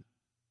laughing.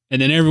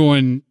 And then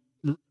everyone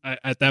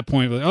at that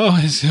point was like, oh,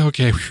 it's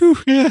okay.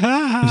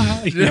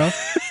 You know?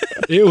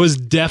 It was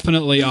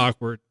definitely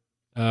awkward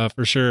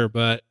for sure,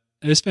 but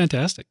it was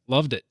fantastic.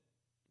 Loved it.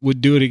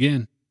 Would do it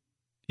again.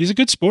 He's a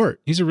good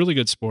sport. He's a really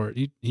good sport.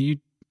 He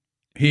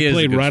is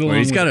played right along.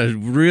 He's got a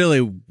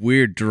really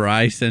weird,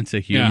 dry sense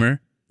of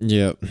humor.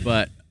 Yep.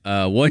 But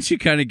once you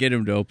kind of get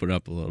him to open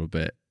up a little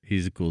bit,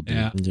 he's a cool dude.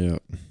 Yeah.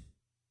 Yep.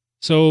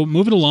 So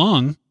moving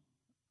along.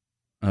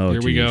 Oh,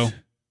 here we go.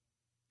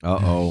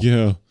 Uh-oh.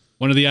 Yeah.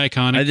 One of the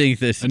iconic. I think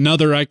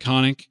another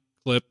iconic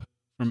clip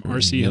from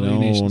RC Heli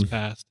Nation's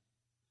past.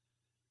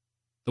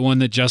 The one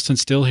that Justin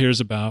still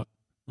hears about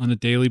on a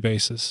daily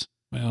basis.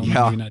 Well,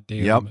 maybe not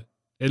daily, but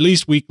at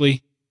least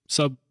weekly,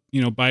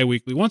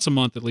 bi-weekly, once a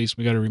month at least.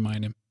 We got to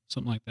remind him,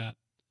 something like that.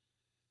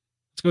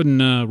 Let's go ahead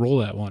and roll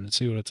that one and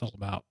see what it's all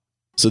about.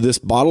 So this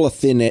bottle of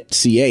thin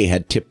CA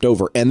had tipped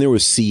over, and there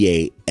was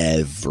CA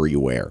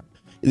everywhere.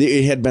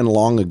 It had been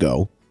long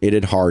ago. It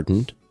had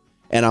hardened.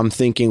 And I'm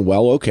thinking,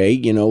 well, okay,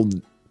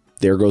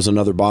 there goes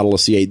another bottle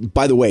of CA.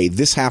 By the way,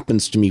 this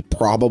happens to me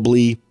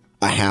probably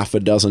a half a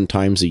dozen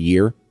times a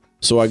year.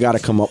 So I got to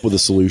come up with a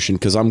solution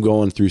because I'm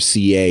going through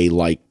CA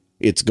like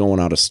it's going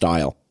out of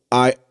style.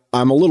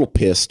 I'm a little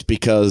pissed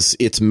because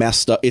it's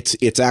messed up.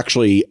 It's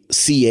actually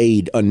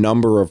CA'd a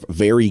number of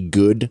very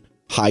good,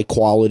 high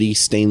quality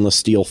stainless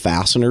steel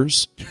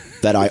fasteners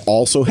that I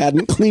also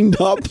hadn't cleaned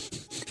up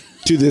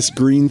to this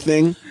green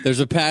thing.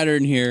 There's a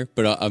pattern here,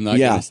 but I'm not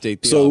going to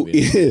state the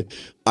obvious.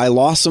 I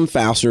lost some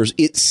fasteners.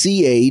 It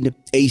CA'd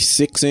a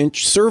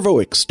 6-inch servo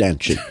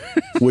extension,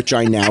 which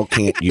I now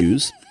can't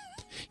use.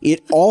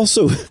 It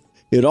also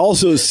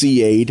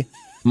CA'd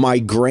my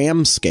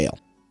gram scale.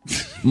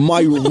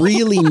 My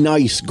really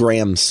nice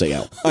gram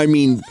scale. I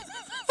mean,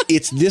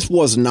 this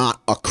was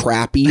not a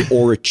crappy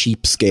or a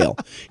cheap scale.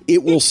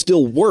 It will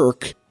still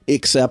work,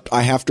 except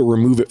I have to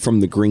remove it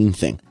from the green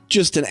thing.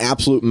 Just an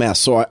absolute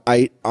mess. So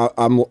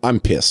I'm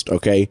pissed,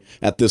 okay,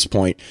 at this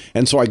point.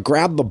 And so I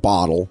grab the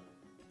bottle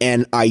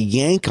and I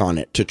yank on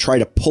it to try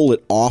to pull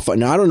it off.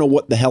 And I don't know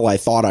what the hell I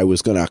thought I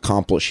was going to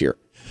accomplish here.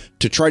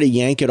 To try to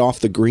yank it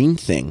off the green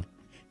thing.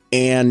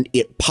 And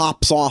it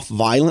pops off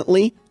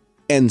violently.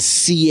 And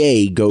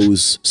CA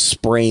goes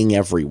spraying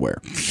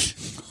everywhere.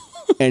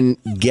 And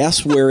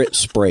guess where it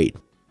sprayed?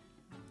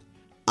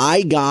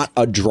 I got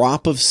a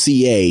drop of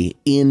CA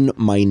in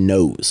my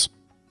nose.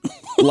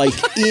 Like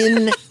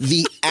in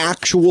the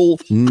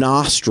actual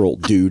nostril,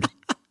 dude.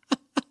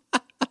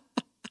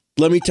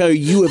 Let me tell you,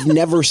 you have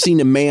never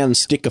seen a man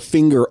stick a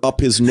finger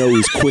up his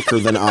nose quicker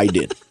than I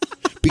did.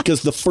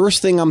 Because the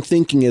first thing I'm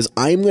thinking is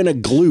I'm going to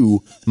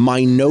glue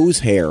my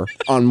nose hair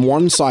on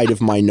one side of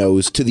my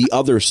nose to the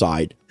other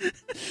side.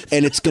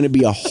 And it's going to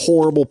be a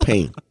horrible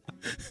pain.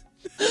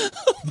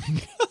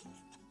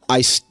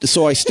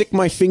 So I stick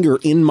my finger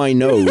in my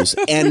nose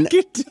and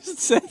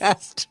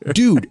disaster.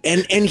 Dude,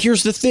 and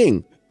here's the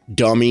thing,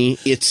 dummy,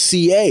 it's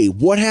CA.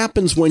 What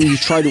happens when you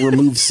try to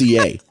remove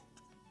CA?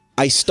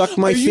 I stuck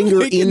my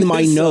finger in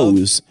my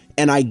nose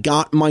and I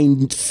got my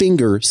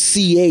finger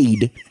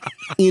CA'd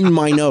in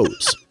my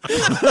nose.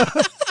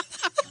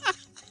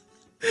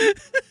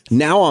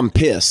 Now I'm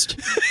pissed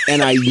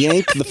and I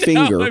yank the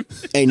finger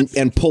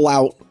and pull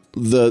out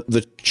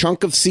the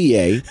chunk of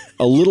CA,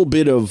 a little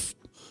bit of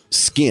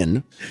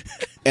skin,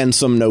 and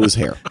some nose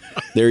hair.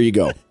 There you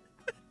go.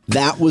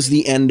 That was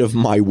the end of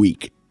my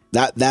week.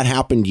 That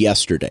happened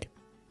yesterday.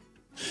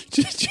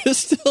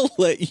 Just to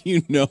let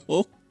you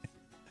know,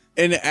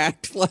 and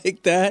act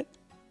like that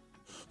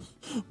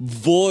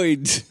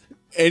voids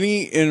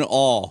any and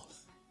all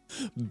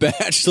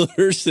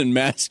bachelor's and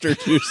master's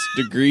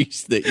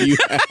degrees that you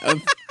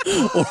have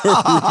or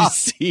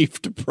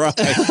received prior.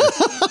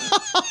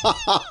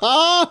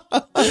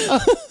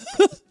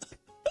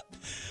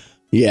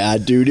 Yeah,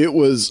 dude,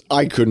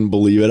 I couldn't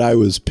believe it. I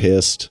was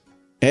pissed.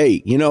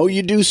 Hey,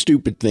 you do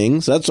stupid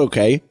things. That's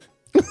okay.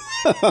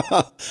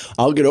 I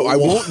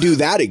won't do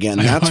that again.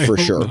 That's for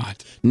sure.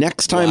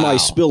 Next time I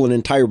spill an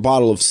entire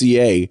bottle of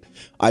CA,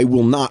 I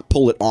will not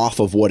pull it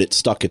off of what it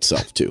stuck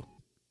itself to.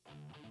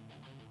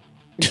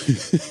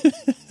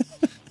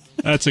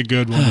 That's a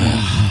good one.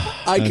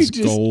 I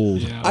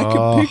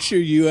could picture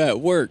you at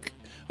work.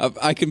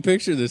 I can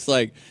picture this,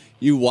 like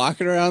you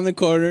walking around the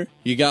corner.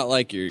 You got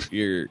like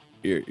your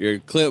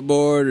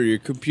clipboard or your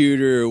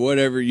computer or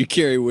whatever you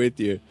carry with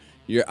you,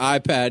 your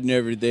iPad and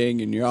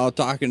everything, and you're all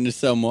talking to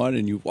someone,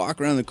 and you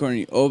walk around the corner,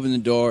 you open the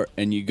door,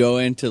 and you go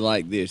into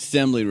like the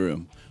assembly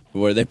room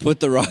where they put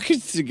the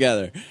rockets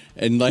together,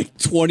 and like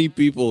 20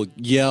 people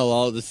yell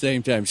all at the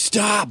same time,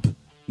 "Stop!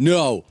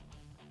 No!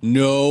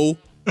 No!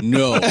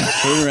 No!"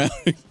 Turn around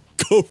and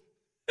go.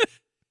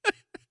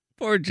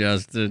 Poor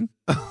Justin.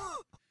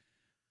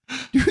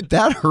 Dude,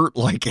 that hurt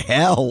like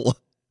hell.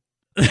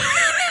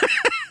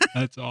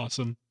 That's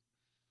awesome.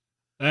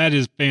 That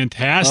is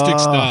fantastic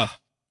stuff.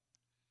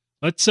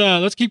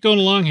 Let's keep going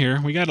along here.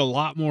 We got a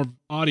lot more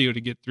audio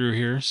to get through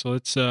here, so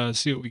let's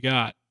see what we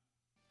got.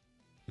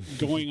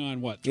 Going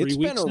on 3 weeks? It's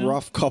been a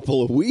rough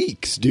couple of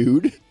weeks,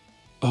 dude.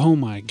 Oh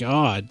my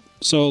god.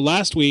 So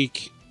last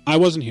week I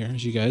wasn't here,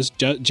 as you guys.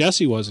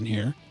 Jesse wasn't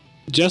here.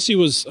 Jesse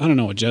was, I don't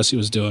know what Jesse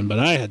was doing, but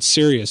I had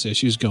serious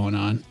issues going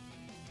on.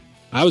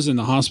 I was in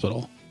the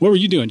hospital. What were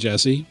you doing,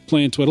 Jesse?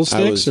 Playing Twiddle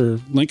Sticks or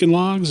Lincoln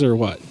Logs or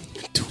what?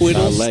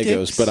 Twiddle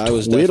Legos, but I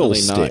was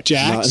definitely not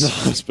in the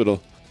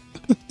hospital.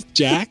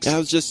 Jacks? I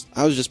was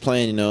just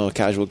playing, a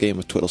casual game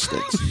of Twiddle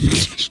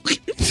Sticks.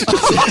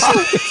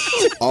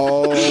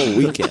 All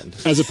weekend.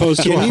 As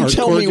opposed to Can you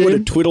tell me what a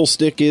Twiddle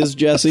Stick is,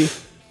 Jesse?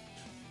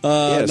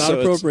 Not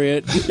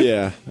appropriate.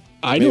 Yeah.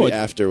 I know it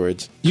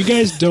afterwards. You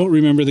guys don't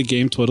remember the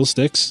game Twiddle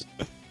Sticks?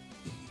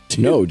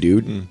 No,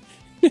 dude.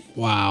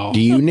 Wow.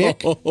 Do you,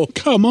 Nick? Oh,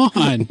 come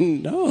on.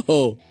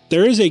 No.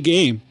 There is a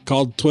game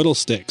called Twiddle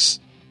Sticks.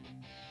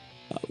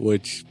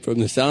 Which, from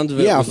the sounds of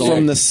it, yeah, was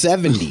from the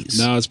 70s.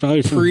 No, it's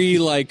probably from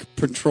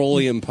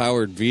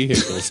petroleum-powered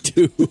vehicles,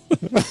 too.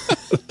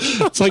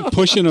 It's like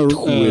pushing a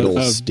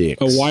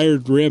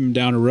wired rim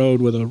down a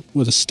road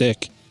with a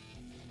stick.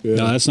 Yeah.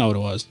 No, that's not what it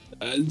was.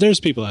 There's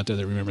people out there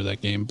that remember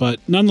that game. But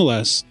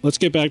nonetheless, let's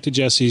get back to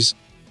Jesse's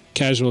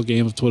casual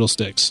game of Twiddle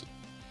Sticks.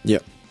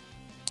 Yep.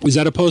 Is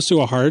that opposed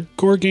to a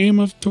hardcore game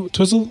of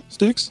Twizzle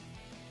Sticks?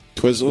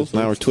 Twizzle?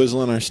 Now we're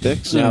twizzling our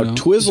sticks? Now,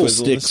 Twizzle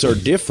Sticks are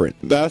different.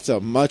 That's a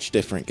much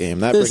different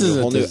game. That brings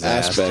a whole new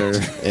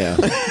aspect. Yeah.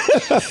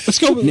 Let's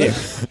go.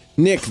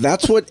 Nick,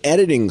 that's what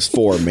editing's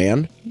for,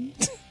 man.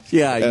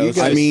 Yeah, you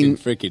guys can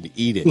freaking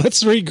eat it.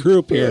 Let's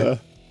regroup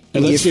here.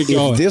 And let's get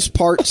going. If this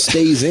part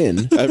stays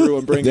in,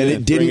 everyone bring then it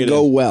it didn't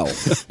go well.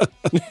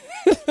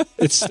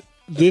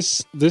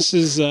 This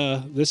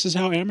is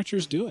how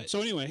amateurs do it.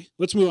 So anyway,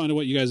 let's move on to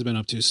what you guys have been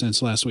up to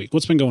since last week.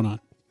 What's been going on?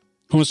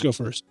 Who wants to go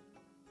first?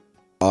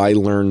 I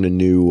learned a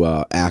new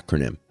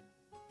acronym.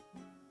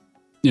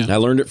 Yeah. I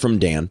learned it from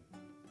Dan.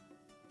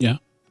 Yeah.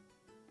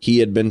 He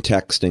had been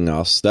texting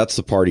us. That's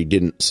the part he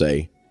didn't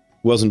say.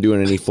 Wasn't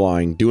doing any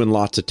flying, doing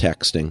lots of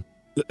texting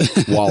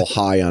while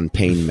high on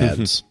pain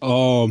meds.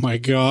 Oh my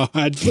God.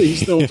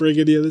 Please don't bring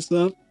any of this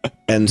up.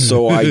 And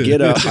so I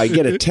get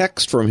a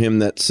text from him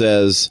that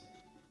says,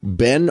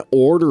 been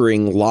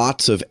ordering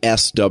lots of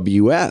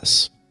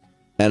SWS.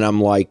 And I'm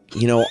like,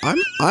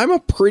 I'm a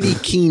pretty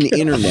keen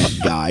internet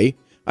guy.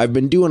 I've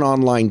been doing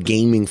online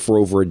gaming for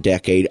over a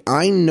decade.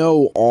 I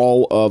know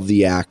all of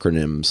the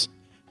acronyms.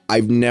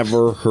 I've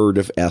never heard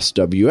of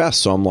SWS.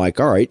 So I'm like,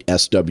 all right,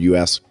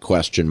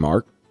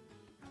 SWS ?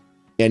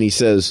 And he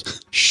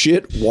says,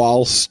 shit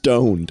while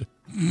stoned.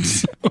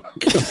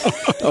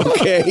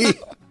 Okay.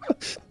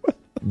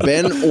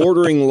 Been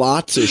ordering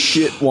lots of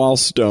shit while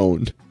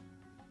stoned.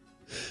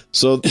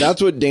 So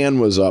that's what Dan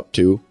was up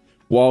to.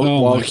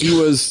 While he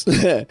was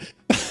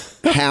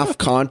half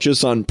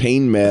conscious on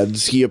pain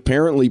meds, he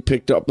apparently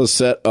picked up a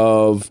set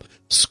of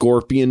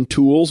Scorpion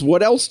tools.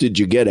 What else did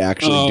you get,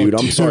 actually, dude?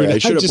 I'm sorry. I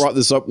should have brought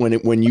this up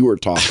when you were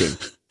talking.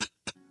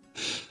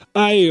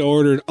 I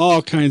ordered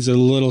all kinds of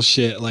little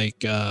shit,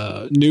 like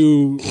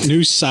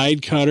new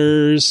side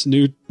cutters,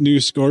 new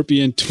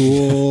Scorpion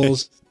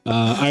tools.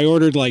 I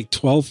ordered like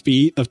 12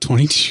 feet of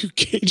 22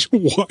 gauge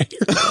wire.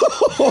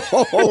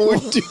 Oh,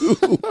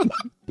 dude.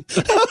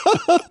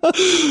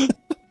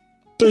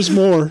 There's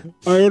more.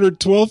 I ordered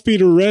 12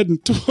 feet of red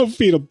and 12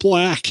 feet of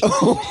black.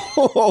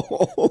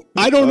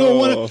 I don't know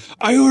what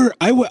I ordered.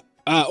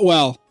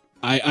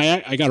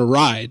 I got a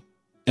ride,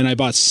 and I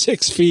bought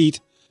 6 feet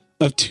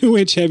of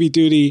 2-inch heavy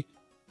duty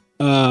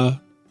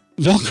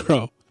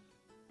Velcro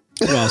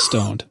while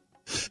stoned.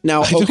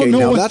 Now,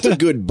 that's a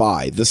good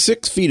buy. The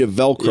 6 feet of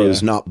Velcro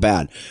is not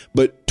bad,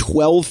 but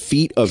 12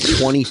 feet of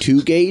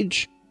 22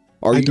 gauge?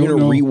 Are you going to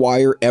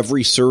rewire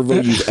every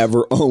servo you've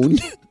ever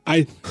owned?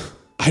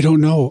 I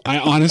don't know. I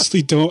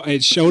honestly don't.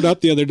 It showed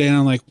up the other day, and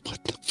I'm like,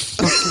 what the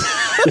fuck?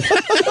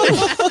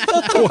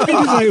 Why did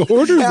I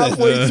order that?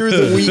 Halfway through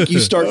the week, you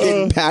start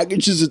getting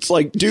packages. It's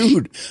like,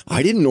 dude,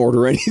 I didn't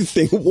order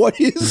anything.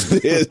 What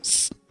is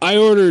this? I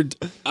ordered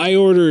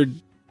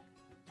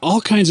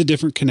all kinds of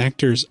different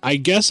connectors. I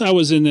guess I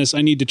was in this.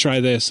 I need to try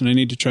this, and I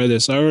need to try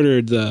this. I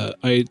ordered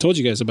I told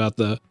you guys about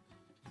the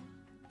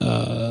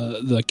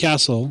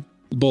Castle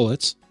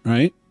bullets,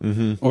 right?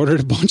 Mm-hmm.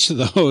 Ordered a bunch of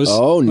those.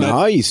 Oh,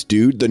 nice,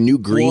 dude. The new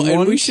green one.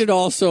 And we should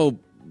also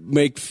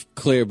make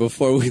clear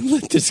before we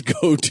let this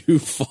go too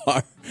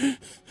far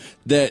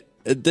that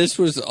this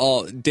was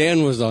all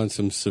Dan was on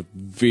some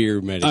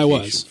severe medication. I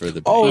was for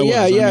the pain. Oh,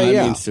 yeah.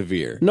 I mean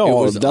severe.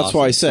 No, that's awesome.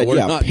 Why I said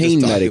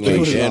pain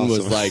medication. Dan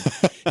was like,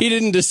 he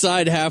didn't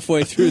decide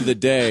halfway through the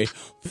day,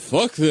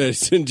 fuck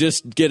this, and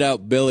just get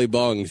out Billy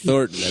Bong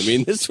Thornton. I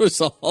mean, this was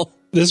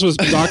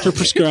doctor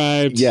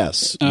prescribed.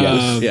 Yes.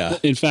 Yeah.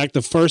 In fact,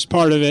 the first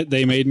part of it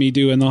they made me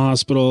do in the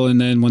hospital, and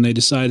then when they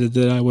decided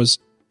that I was,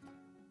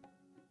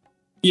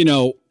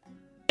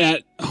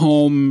 at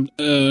home,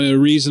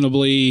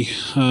 reasonably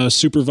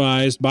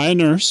supervised by a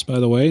nurse. By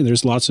the way,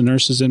 there's lots of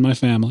nurses in my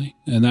family,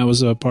 and that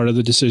was a part of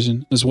the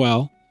decision as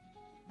well.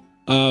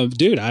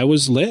 Dude, I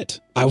was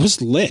lit. I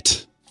was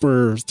lit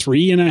for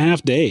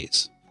 3.5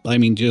 days. I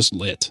mean, just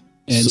lit.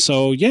 And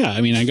so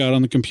I got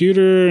on the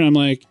computer, and I'm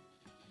like,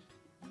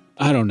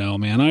 I don't know,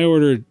 man. I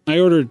ordered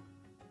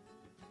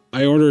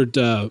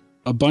a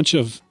bunch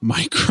of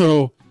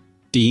micro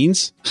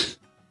Deans,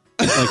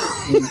 like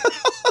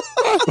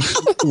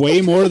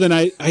way more than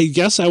I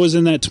guess I was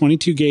in that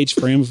 22 gauge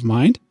frame of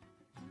mind.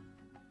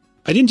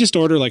 I didn't just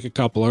order like a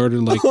couple. I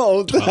ordered like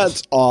 12.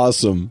 That's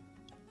awesome.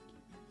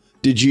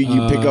 Did you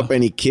pick up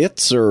any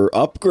kits or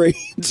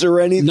upgrades or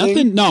anything?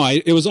 Nothing. No,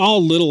 it was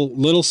all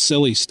little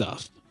silly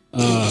stuff.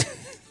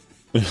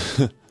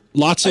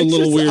 Lots of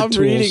little weird tools.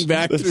 I'm reading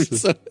back through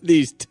some of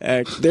these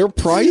texts. They're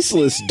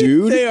priceless,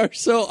 dude. They are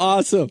so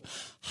awesome.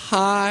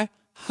 Hi.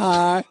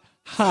 Yeah,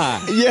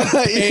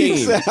 pain.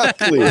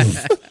 Exactly.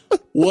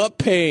 What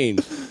pain?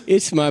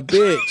 It's my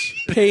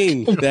bitch.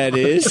 Pain, that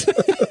is.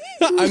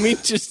 I mean,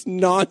 just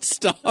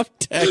nonstop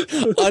text,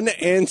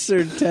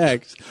 unanswered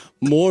text.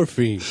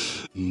 Morphine,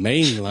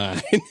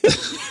 mainline.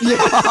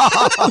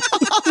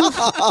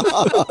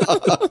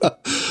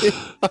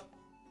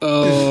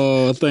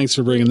 Oh, thanks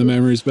for bringing the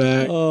memories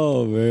back.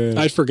 Oh man,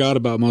 I forgot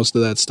about most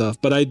of that stuff,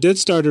 but I did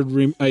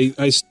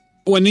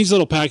when these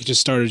little packages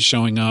started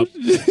showing up.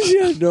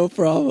 Yeah, no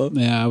problem.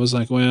 Yeah, I was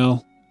like,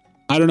 well,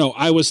 I don't know.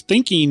 I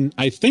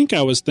think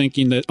I was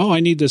thinking that, I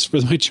need this for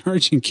my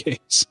charging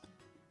case.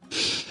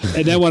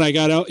 And then when I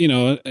got out,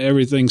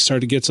 everything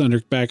started to get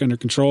back under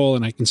control,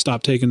 and I can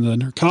stop taking the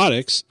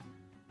narcotics.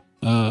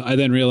 I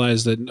then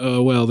realized that,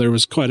 there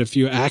was quite a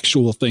few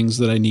actual things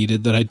that I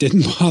needed that I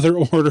didn't bother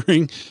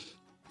ordering.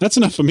 That's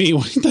enough for me.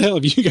 What the hell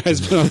have you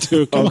guys been up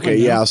to? Okay,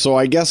 yeah. So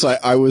I guess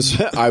I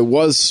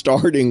was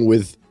starting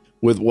with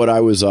what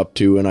I was up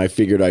to, and I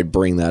figured I'd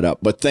bring that up.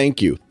 But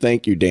thank you,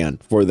 Dan,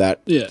 for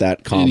that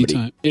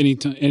comedy.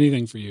 Anytime,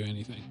 anything for you,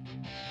 anything.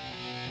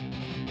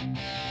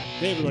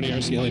 Hey everybody,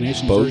 RCLA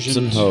Nation. Boats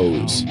version and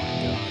hoes. Oh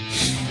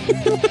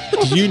my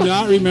God. Do you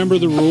not remember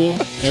the rule?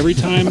 Every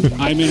time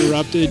I'm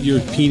interrupted,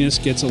 your penis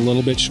gets a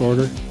little bit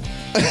shorter.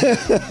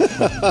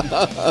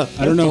 I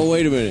don't know. Oh,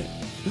 wait a minute.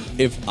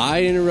 If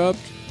I interrupt,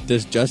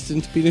 does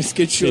Justin's penis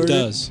get shorter? It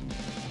does.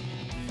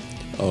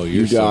 Oh,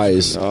 you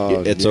guys,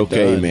 it's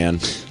okay, done. Man.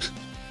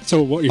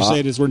 So what you're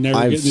saying is we're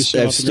never getting this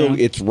shit off the ground?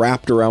 It's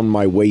wrapped around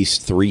my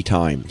waist 3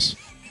 times.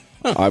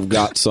 I've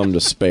got some to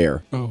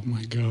spare. Oh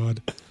my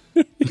God.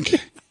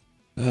 Okay.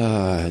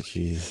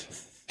 Jeez.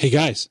 Hey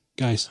guys,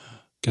 guess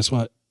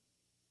what?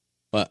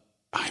 What?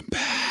 I'm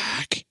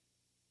back.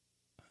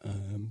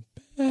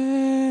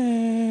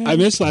 I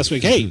missed last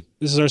week. Hey,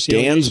 this is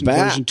RCL Dan's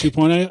back. version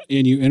 2.0,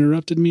 and you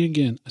interrupted me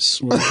again. I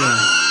swear to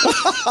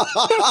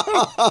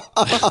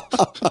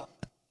God.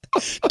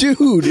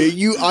 Dude,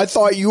 I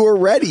thought you were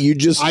ready.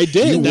 I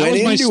did. That went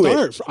was my into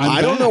start.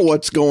 I don't know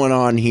what's going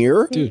on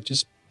here. Dude,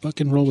 just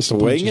fucking roll with some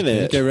Swinging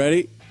punches. it. Okay,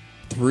 ready?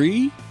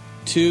 3,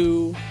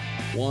 2,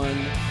 1.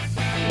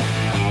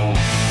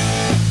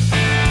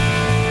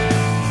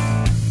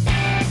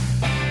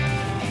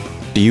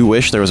 Do you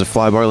wish there was a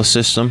flybarless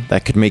system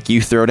that could make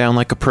you throw down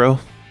like a pro?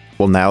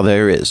 Well, now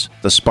there is.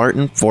 The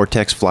Spartan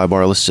Vortex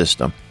flybarless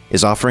system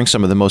is offering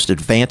some of the most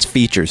advanced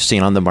features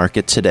seen on the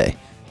market today,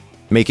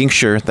 making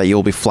sure that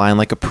you'll be flying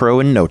like a pro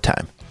in no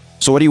time.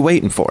 So what are you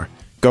waiting for?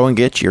 Go and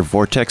get your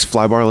Vortex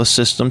flybarless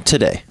system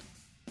today.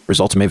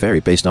 Results may vary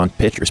based on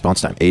pitch,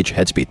 response time, age,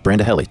 head speed, brand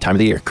of heli, time of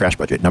the year, crash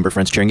budget, number of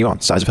friends cheering you on,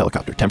 size of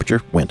helicopter,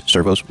 temperature, wind,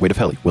 servos, weight of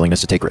heli,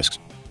 willingness to take risks.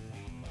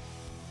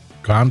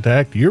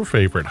 Contact your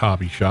favorite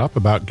hobby shop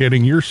about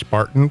getting your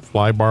Spartan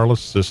flybarless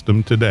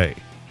system today.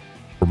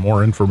 For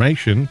more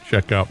information,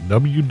 check out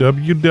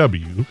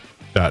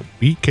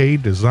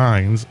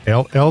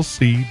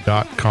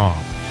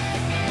www.bkdesignsllc.com.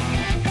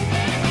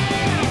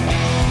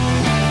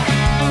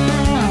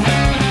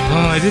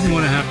 Oh, I didn't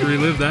want to have to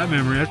relive that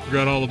memory. I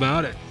forgot all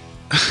about it.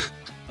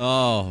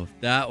 Oh,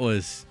 that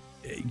was...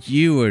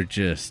 You were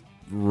just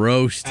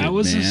roasted, That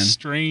was man. a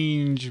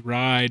strange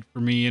ride for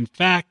me. In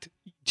fact,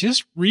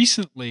 just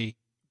recently,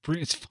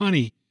 it's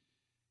funny.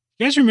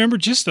 You guys remember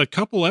just a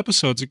couple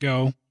episodes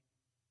ago,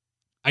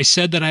 I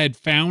said that I had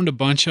found a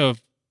bunch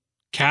of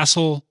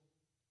Castle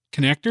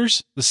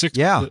connectors. The 6.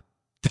 Yeah.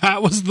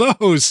 That was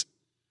those.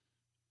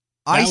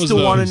 I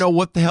still want to know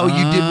what the hell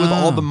you did with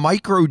all the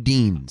micro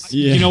deans.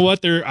 You know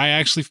what? I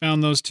actually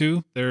found those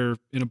too. They're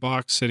in a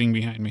box sitting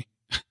behind me.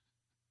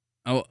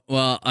 Oh,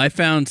 well, I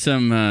found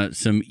some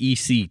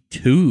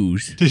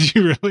EC2s. Did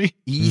you really?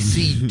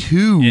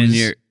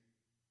 EC2s?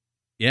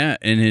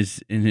 In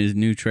his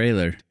new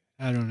trailer.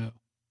 I don't know.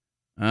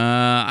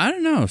 I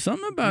don't know.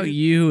 Something about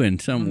you and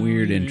some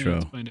weird intro.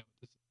 Let's find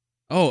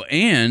out.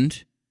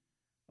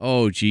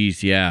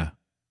 Geez, yeah.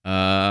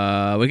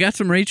 We got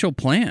some Rachel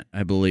Plant,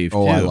 I believe.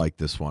 Oh, too. I like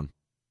this one.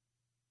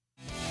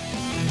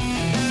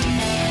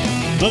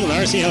 Welcome to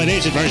RC Heli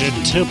Nation version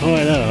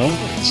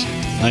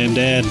 2.0. I am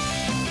Dan.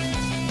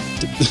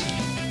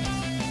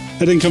 That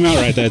didn't come out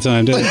right that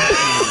time, did it?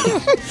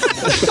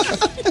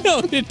 No,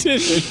 it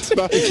didn't.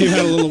 It came out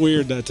a little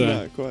weird that time.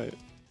 Not quite.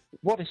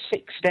 What a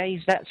 6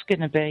 days that's going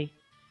to be.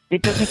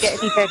 It doesn't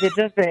get any better,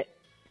 does it?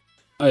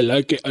 I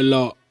like it a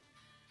lot.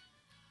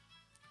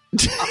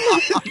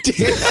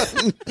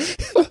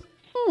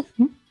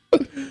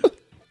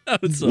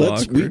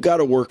 We've got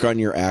to work on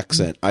your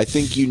accent. I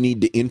think you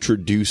need to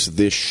introduce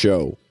this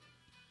show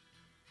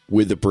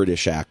with a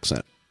British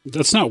accent.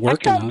 That's not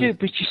working. I can't do a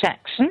British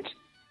accent.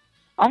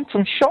 I'm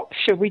from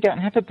Shropshire. We don't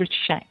have a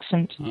British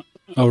accent.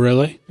 Oh,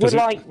 really? We're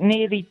like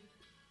nearly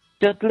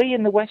Dudley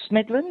in the West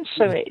Midlands,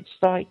 so it's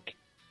like...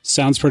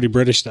 Sounds pretty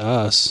British to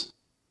us.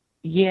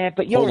 Yeah,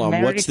 but you're Hold on,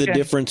 American. what's the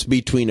difference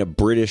between a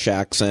British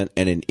accent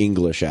and an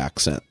English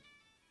accent?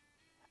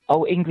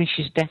 Oh, English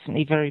is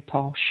definitely very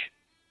posh.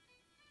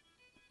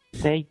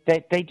 They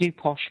do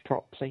posh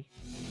properly.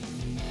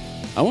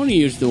 I want to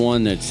use the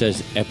one that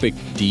says Epic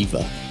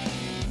Diva.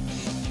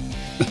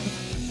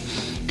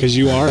 Because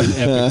you are an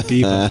epic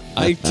diva.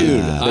 I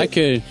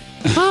could.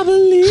 I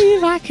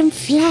believe I can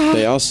fly.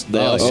 They all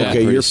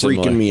okay, you're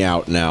freaking me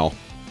out now.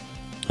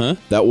 Huh?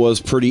 That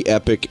was pretty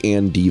epic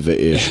and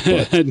diva-ish.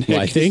 But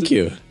Why, thank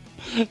you.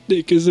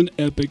 Nick is an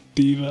epic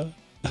diva.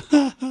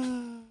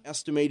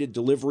 Estimated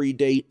delivery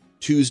date,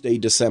 Tuesday,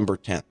 December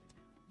 10th.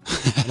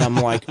 And I'm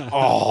like,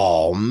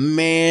 oh,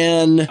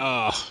 man.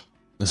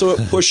 So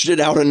it pushed it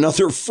out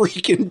another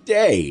freaking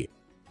day.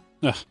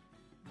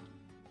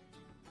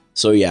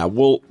 So yeah,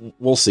 we'll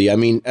see. I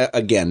mean,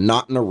 again,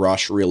 not in a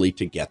rush really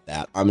to get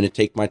that. I'm going to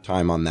take my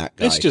time on that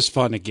guy. It's just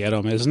fun to get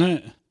them, isn't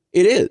it?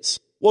 It is.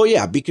 Well,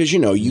 yeah, because,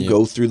 you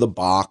go through the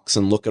box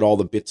and look at all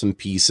the bits and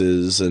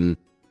pieces and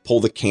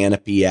pull the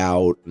canopy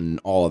out and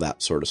all of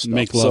that sort of stuff.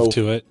 Make love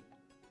to it.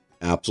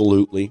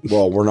 Absolutely.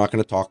 Well, we're not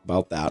going to talk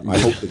about that. I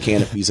hope the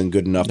canopy's in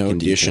good enough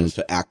condition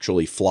to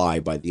actually fly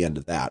by the end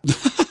of that.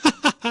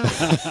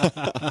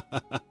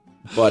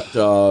 But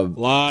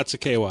lots of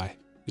KY.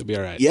 You'll be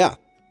all right. Yeah.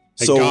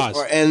 Hey, So gauze.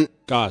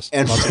 Gauze.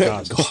 Lots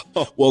of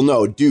gauze. Well,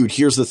 no, dude.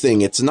 Here's the thing.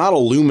 It's not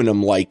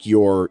aluminum like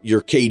your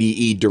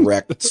KDE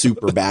Direct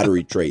Super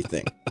Battery Tray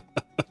thing.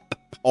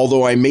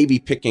 Although I may be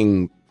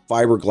picking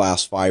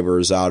fiberglass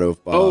fibers out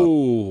of.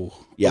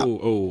 Yeah.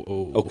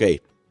 Okay.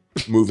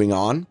 Moving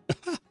on.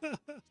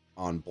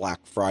 On Black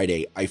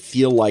Friday, I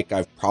feel like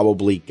I've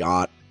probably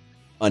got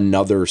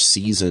another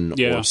season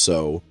or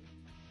so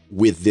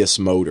with this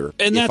motor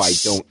And if I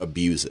that's- don't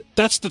abuse it.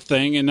 That's the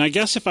thing. And I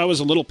guess if I was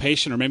a little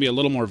patient or maybe a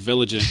little more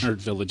vigilant.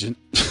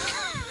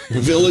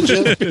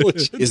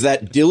 Vigilant? Is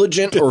that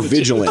diligent or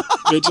vigilant?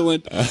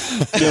 Vigilant,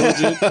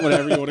 diligent,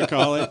 whatever you want to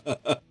call it.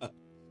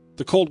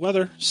 The cold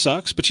weather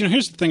sucks, but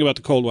here's the thing about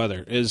the cold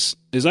weather is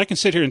I can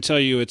sit here and tell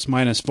you it's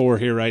 -4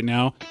 here right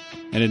now,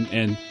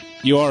 and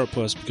you are a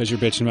puss because you're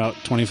bitching about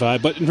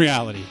 25, but in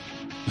reality,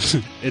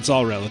 it's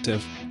all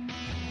relative.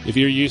 If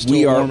you're used to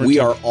We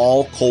are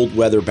all cold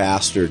weather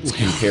bastards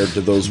compared to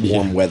those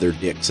warm weather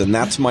dicks, and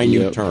that's my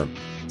new term,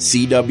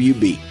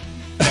 CWB.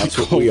 That's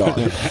what we are.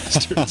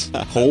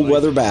 Cold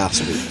weather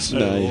bastards.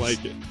 I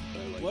like it.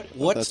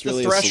 What's That's the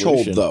really a threshold,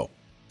 solution. though?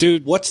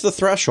 Dude, what's the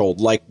threshold?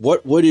 Like,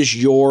 what is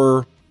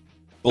your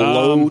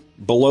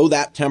below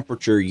that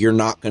temperature? You're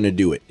not going to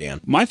do it,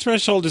 Dan. My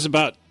threshold is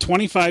about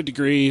 25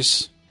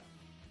 degrees,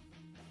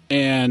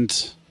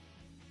 and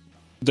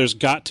there's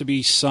got to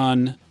be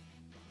sun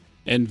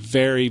and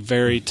very,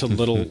 very to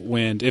little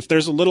wind. If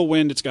there's a little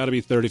wind, it's got to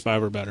be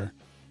 35 or better.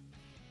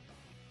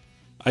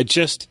 I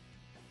do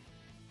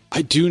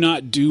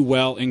not do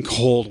well in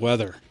cold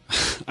weather.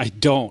 I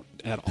don't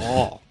at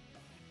all.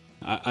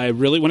 I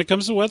really, when it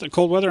comes to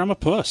cold weather, I'm a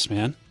puss,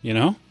 man. You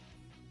know.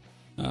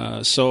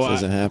 So this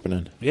isn't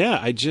happening.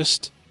 Yeah, we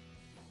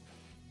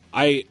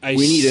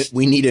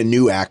need a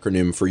new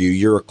acronym for you.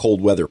 You're a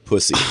cold weather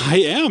pussy. I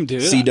am,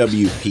 dude.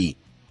 CWP.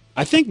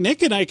 I think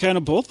Nick and I kind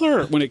of both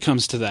are when it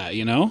comes to that.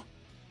 You know.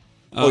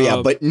 Oh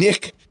yeah, but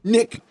Nick.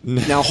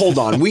 Now hold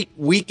on.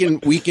 We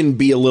can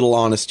be a little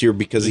honest here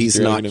because he's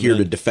not here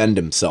to defend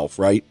himself,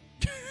 right?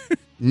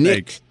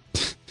 Nick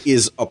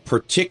is a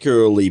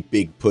particularly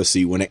big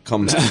pussy when it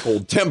comes to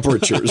cold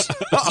temperatures.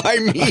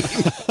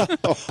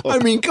 I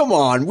mean, come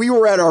on. We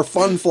were at our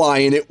fun fly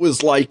and it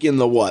was like in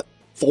the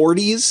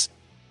 40s,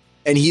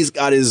 and he's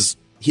got his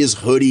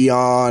hoodie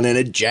on and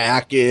a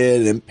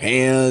jacket and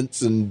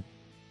pants, and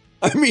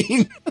I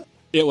mean,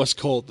 it was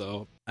cold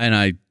though, and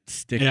I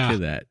stick to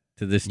that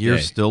to this day. You're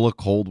still a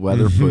cold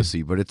weather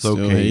pussy, but it's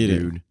okay,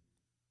 dude.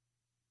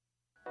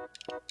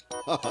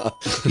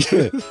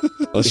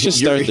 Let's just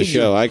start the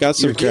show. I got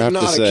some crap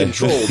to say.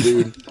 Control,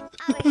 dude.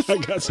 I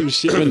got some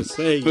shit to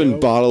say. I've been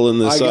bottling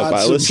this up.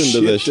 I listened to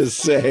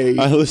this.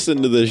 I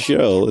listened to this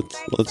show.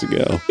 Let's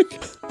go.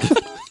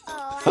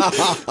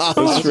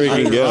 Let's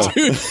freaking go.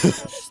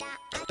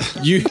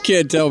 You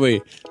can't tell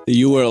me that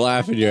you were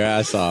laughing your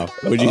ass off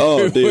when you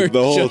were the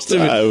whole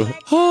time.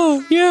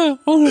 Oh yeah,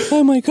 I want to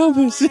find my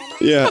compass.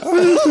 Yeah, I'm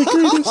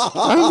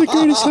the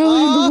greatest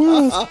heli in the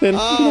world. And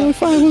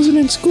if I wasn't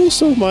in school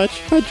so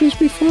much, I'd just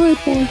be flying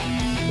more.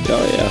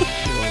 Oh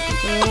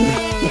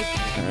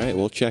yeah. All right,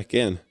 we'll check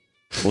in.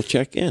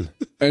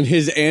 And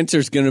his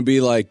answer's going to be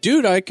like,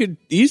 dude, I could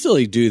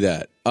easily do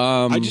that.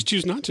 I just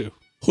choose not to.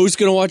 Who's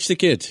going to watch the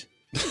kids?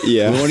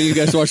 Yeah. One of you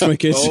guys watch my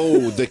kids?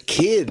 Oh, the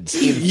kids.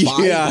 In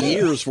 5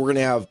 years, we're going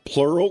to have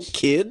plural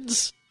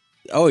kids?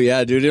 Oh,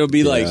 yeah, dude. It'll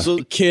be like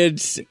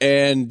kids,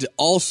 and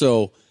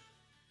also,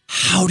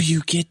 how do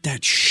you get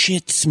that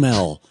shit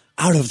smell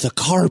out of the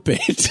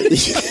carpet?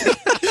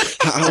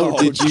 How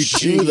did you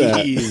do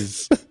that?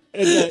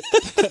 And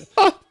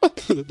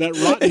that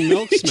rotten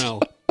milk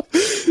smell.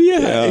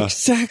 Yeah,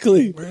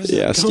 exactly.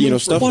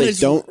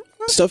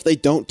 Stuff they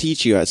don't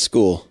teach you at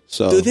school.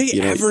 So do they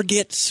ever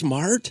get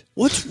smart?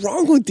 What's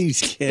wrong with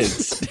these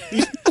kids?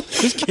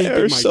 This can't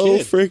They're be my so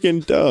kid.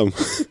 freaking dumb.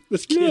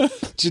 This kid,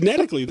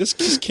 genetically, this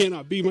just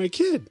cannot be my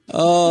kid.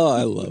 Oh,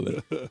 I love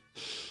it.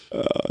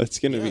 It's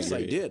gonna be Yes,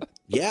 great. I did.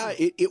 Yeah,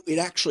 it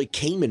actually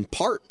came in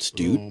parts,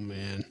 dude. Oh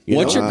man,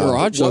 what's your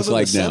garage look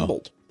like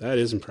assembled. now? That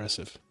is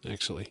impressive,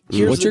 actually.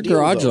 What's your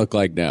garage look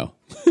like now?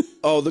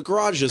 Oh, the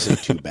garage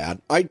isn't too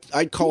bad.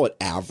 I'd call it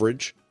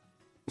average.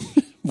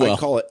 I'd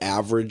call it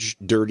average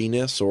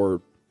dirtiness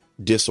or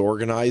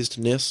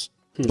disorganizedness.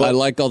 But I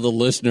like all the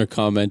listener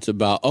comments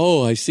about,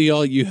 I see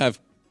you have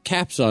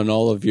caps on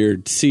all of your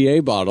CA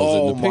bottles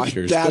in the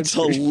pictures. That's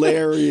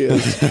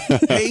hilarious.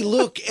 Hey,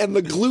 look, and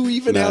the glue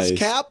even has Nice.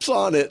 caps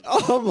on it.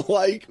 I'm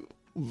like,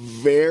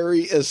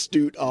 very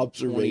astute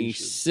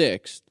observation.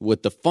 26th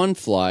with the Fun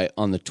Fly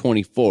on the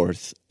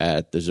 24th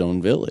at the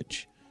Zone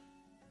Village.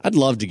 I'd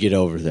love to get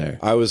over there.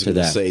 I was going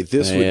to that. say,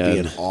 this would be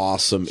an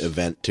awesome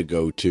event to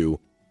go to.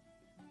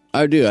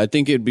 I do. I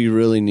think it'd be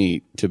really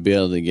neat to be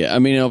able to get. I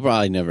mean, it'll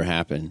probably never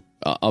happen.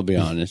 I'll be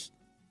honest,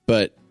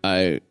 but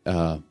I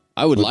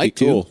would like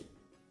to. Cool.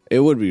 It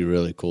would be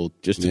really cool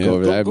just to go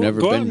over there. I've never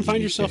go been. out and to find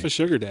the yourself UK. a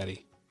sugar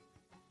daddy.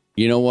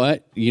 You know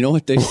what? You know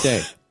what they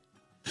say.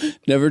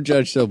 Never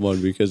judge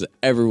someone because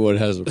everyone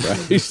has a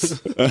price.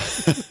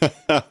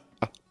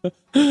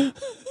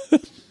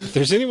 If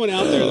there's anyone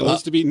out there that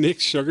wants to be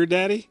Nick's sugar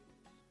daddy,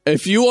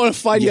 if you want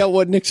to find out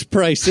what Nick's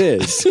price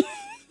is.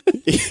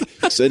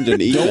 Send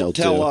an email. Don't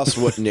tell us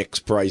what Nick's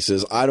price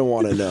is. I don't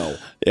want to know.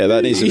 Yeah,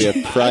 that needs to be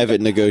a private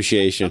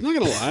negotiation. I'm not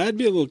gonna lie. I'd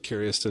be a little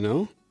curious to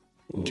know.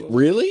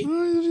 Really?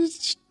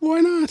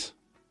 Why not?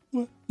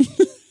 What?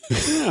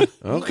 Yeah.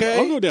 Okay.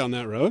 I'll go down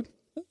that road.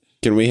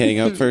 Can we hang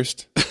out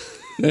first?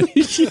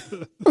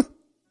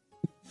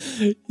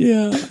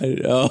 Yeah, I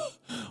know.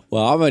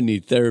 Well, I'm gonna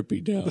need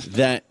therapy now.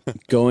 That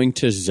going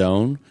to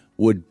Zone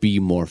would be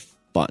more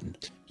fun.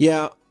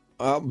 Yeah,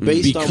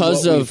 based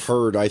Because on what of- we've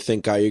heard, I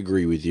think I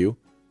agree with you.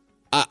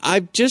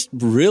 I'm just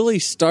really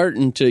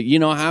starting to,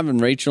 having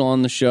Rachel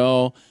on the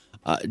show,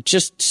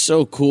 just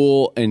so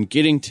cool, and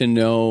getting to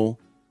know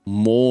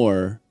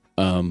more,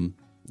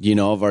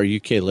 of our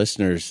UK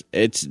listeners.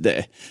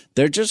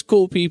 They're just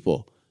cool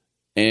people,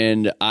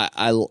 and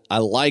I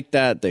like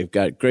that. They've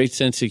got great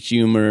sense of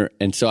humor,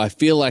 and so I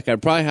feel like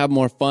I'd probably have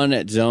more fun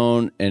at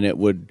Zone, and it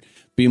would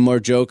be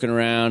more joking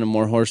around and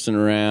more horsing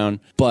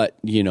around. But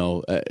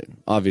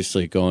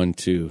obviously going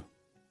to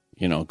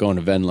going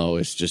to Venlo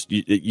is just,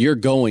 you're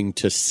going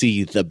to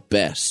see the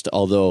best.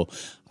 Although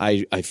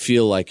I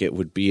feel like it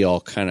would be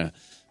all kind of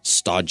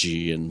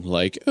stodgy and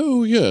like,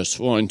 oh yes,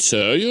 fine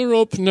sir, you're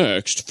up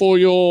next for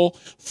your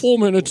 4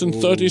 minutes and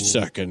 30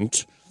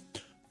 second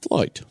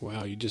flight.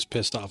 Wow, you just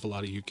pissed off a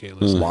lot of UK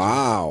listeners.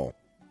 Wow.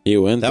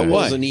 You went That there.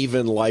 wasn't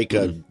even like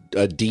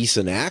a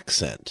decent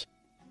accent.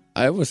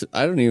 I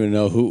don't even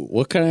know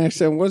what kind of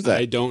accent was that?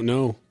 I don't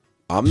know.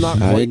 I'm not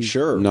quite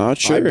sure. Not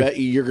sure. I bet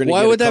you're going to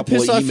Why get would a that couple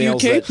piss of off emails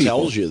UK that people?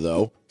 tells you,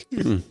 though.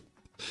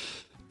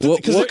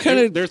 What kind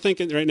of? They're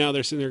thinking right now.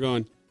 They're sitting there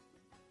going,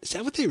 "Is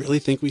that what they really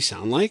think we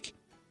sound like?"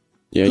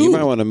 Yeah, you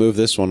might want to move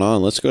this one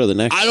on. Let's go to the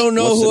next. I don't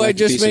know who I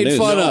just made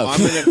fun of.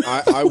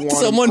 I want,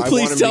 Someone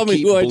please tell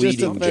me who I just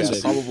bleeding. offended.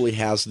 Jess probably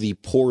has the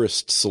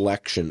poorest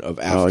selection of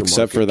aftermarket Oh,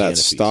 except for that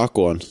canopies. stock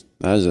one.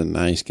 That is a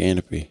nice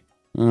canopy.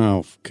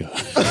 Oh, God.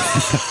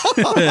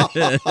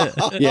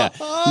 Yeah,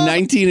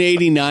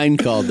 1989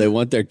 called. They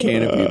want their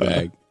canopy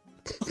bag.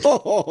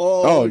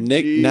 Oh,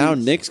 Nick! Now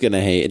Nick's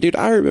gonna hate it, dude.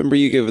 I remember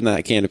you giving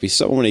that canopy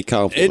so many It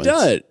compliments.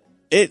 does.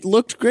 It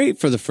looked great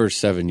for the first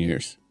 7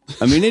 years.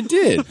 I mean, it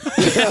did.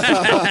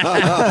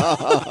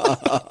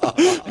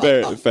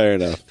 Fair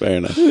enough. Fair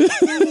enough.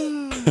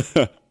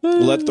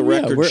 Let the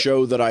record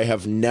show that I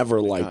have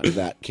never liked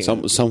that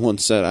canopy. Someone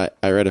said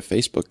I read a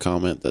Facebook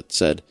comment that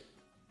said,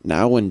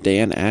 "Now when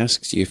Dan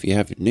asks you if you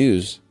have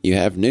news, you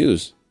have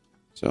news."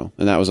 So,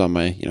 and that was on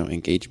my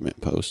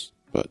engagement post.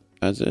 But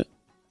that's it.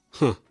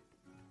 Huh.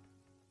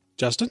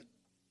 Justin?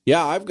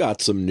 Yeah, I've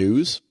got some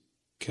news.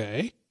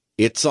 Okay.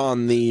 It's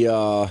on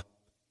the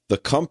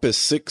Compass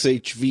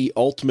 6HV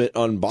Ultimate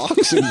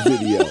unboxing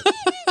video.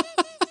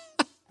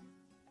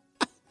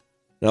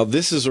 Now,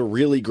 this is a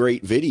really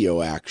great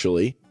video,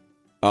 actually.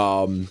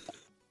 And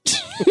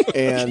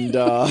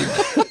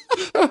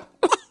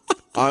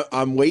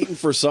I'm waiting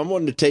for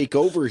someone to take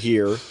over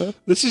here.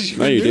 This is your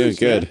No, you're doing news,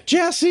 good. man.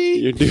 Jesse!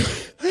 You're doing.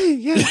 Hey,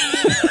 yeah,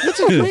 that's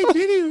a great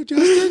video,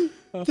 Justin.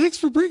 Thanks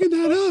for bringing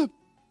that up.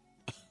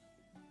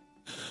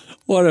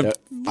 What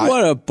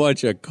a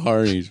bunch of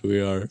carnies we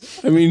are.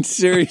 I mean,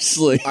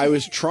 seriously. I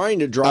was trying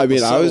to drop a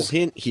subtle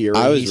hint here,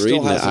 I and was he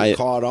still reading it. hasn't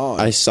caught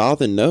on. I saw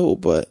the note,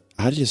 but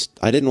I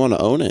didn't want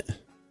to own it.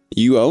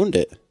 You owned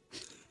it.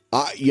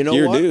 You know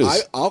Your what?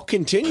 news. I'll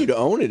continue to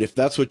own it if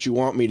that's what you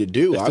want me to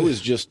do.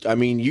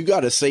 You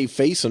got to save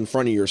face in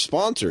front of your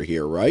sponsor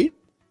here, right?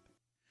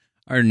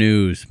 Our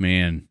news,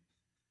 man.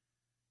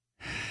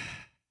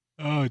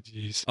 Oh,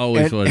 jeez.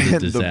 Always was a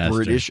and disaster. the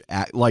British,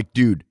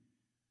 dude,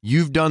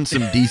 you've done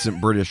some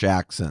decent British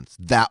accents.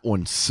 That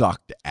one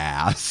sucked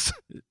ass.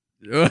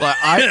 But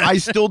I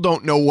still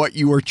don't know what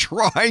you were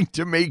trying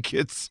to make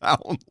it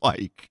sound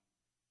like.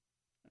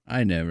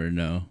 I never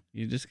know.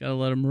 You just got to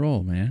let them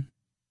roll, man.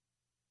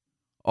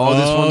 Oh,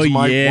 this one's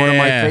one of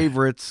my yeah.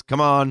 favorites.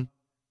 Come on.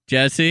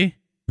 Jesse,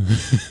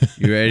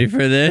 you ready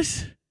for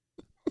this?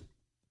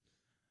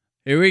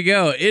 Here we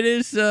go. It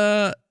is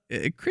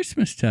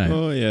Christmas time.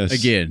 Oh, yes.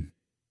 Again.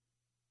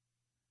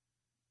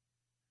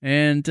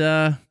 And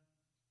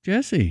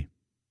Jesse,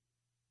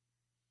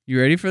 you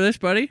ready for this,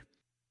 buddy?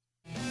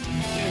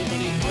 Hey,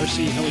 everybody.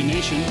 RC Heli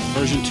Nation,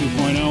 version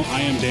 2.0.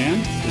 I am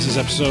Dan. This is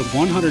episode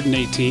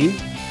 118.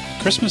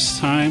 Christmas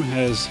time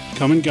has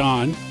come and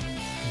gone,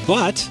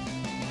 but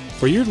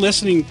for your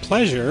listening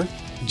pleasure,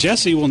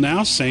 Jesse will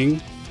now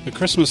sing a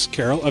Christmas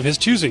carol of his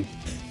choosing.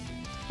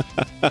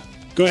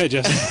 Go ahead,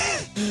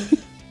 Jesse.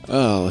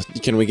 Oh,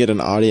 can we get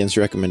an audience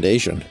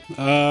recommendation?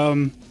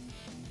 Oh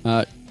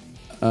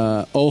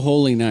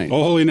Holy Night.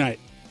 Oh Holy Night.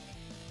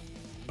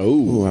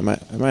 Oh, I might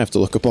have to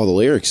look up all the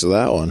lyrics of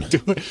that one.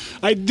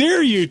 I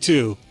dare you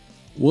to.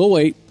 We'll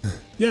wait.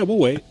 Yeah, we'll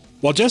wait.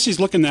 While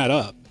Jesse's looking that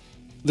up,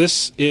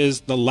 this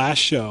is the last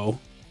show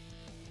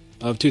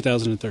of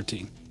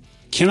 2013.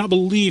 Cannot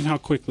believe how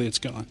quickly it's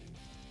gone.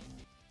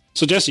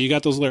 So, Jesse, you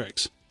got those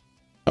lyrics.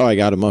 Oh, I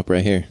got them up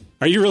right here.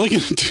 Are you really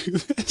going to do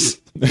this?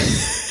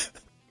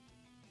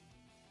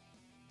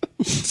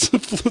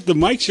 The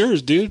mic's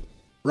yours, dude.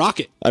 Rock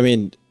it. I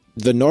mean,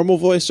 the normal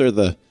voice or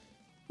the...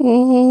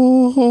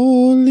 Oh,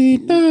 holy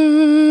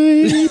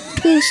night,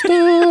 the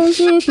stars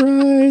are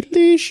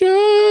brightly shining.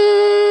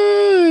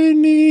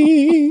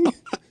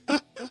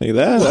 Like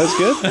that? That's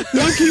good?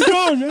 No, keep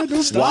going, man.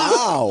 Don't stop.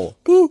 Wow.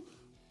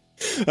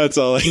 That's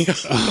all I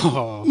got.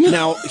 Oh.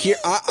 Now, here,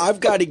 I've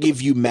got to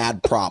give you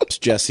mad props,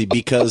 Jesse,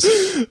 because,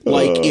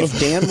 if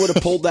Dan would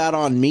have pulled that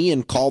on me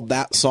and called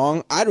that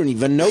song, I don't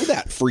even know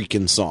that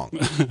freaking song.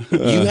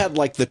 You had,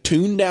 the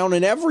tune down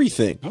and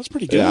everything. That was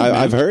pretty good, Yeah, man.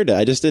 I've heard it.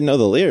 I just didn't know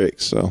the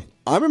lyrics, so...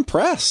 I'm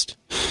impressed.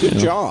 Good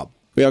job.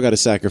 We all got to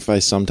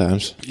sacrifice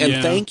sometimes.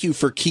 And thank you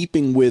for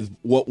keeping with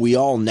what we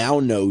all now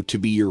know to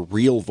be your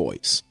real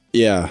voice.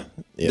 Yeah.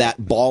 That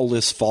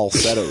ballless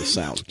falsetto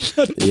sound.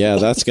 Yeah,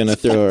 that's going to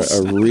throw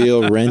a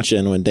real wrench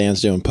in when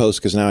Dan's doing posts,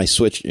 because now I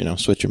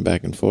switching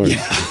back and forth.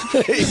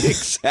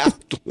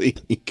 Exactly.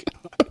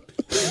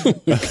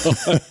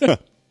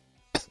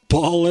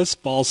 Ballless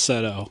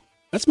falsetto.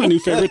 That's my new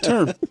favorite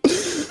term.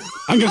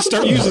 I'm going to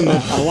start using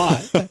that a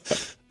lot.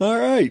 All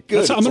right,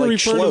 good. I'm going to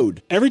It's refer like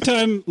to every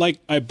time like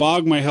I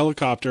bog my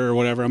helicopter or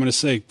whatever. I'm going to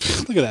say,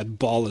 "Look at that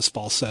ballless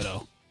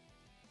falsetto."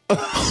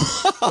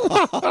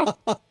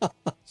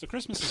 So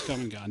Christmas is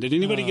come and gone. Did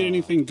anybody get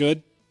anything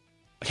good?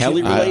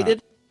 Heli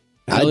related?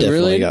 I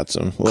definitely got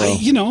some.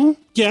 Well,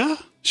 Yeah,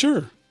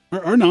 sure,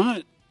 or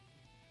not.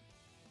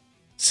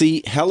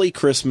 See, Heli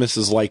Christmas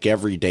is like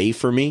every day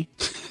for me,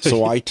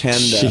 so I tend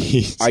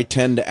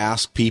to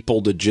ask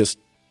people to just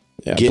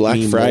get Black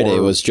me Friday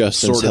more was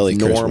Justin's sort of Heli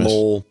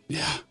normal,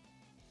 yeah,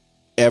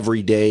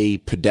 everyday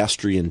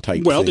pedestrian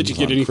type. Well, things did you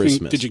get on anything?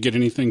 Christmas. Did you get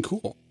anything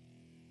cool?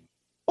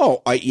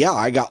 Oh,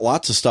 I got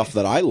lots of stuff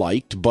that I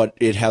liked, but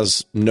it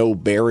has no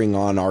bearing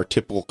on our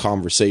typical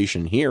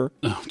conversation here.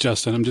 Oh,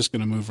 Justin, I'm just going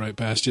to move right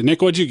past you.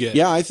 Nick, what'd you get?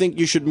 Yeah, I think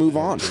you should move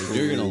on.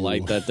 You're going to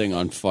light that thing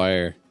on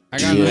fire. I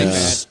got an iPad.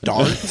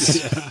 Starts.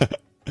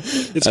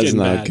 It's that's getting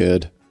not bad.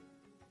 good.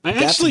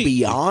 That's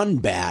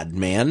beyond bad,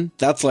 man.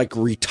 That's like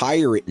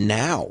retire it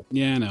now.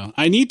 Yeah, I know.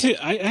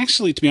 I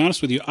actually, to be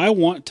honest with you, I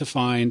want to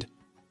find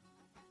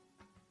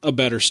a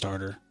better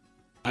starter,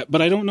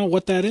 but I don't know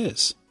what that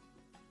is.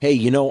 Hey,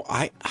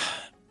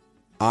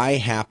 I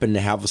happen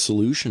to have a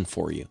solution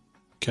for you.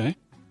 Okay.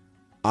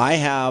 I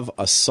have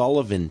a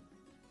Sullivan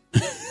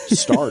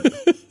starter.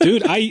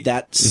 Dude,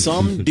 that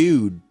some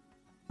dude,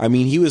 I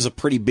mean, he was a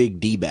pretty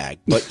big D-bag,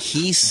 but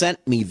he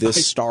sent me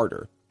this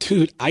starter.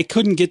 Dude, I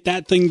couldn't get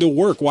that thing to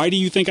work. Why do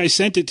you think I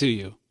sent it to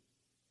you?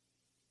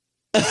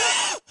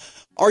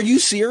 Are you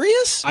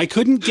serious? I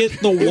couldn't get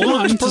the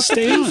wand to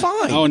stay on.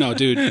 Fine. Oh no,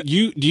 dude. Do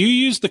you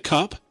use the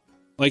cup?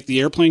 Like the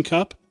airplane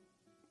cup?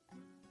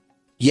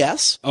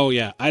 Yes. Oh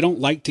yeah. I don't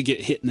like to get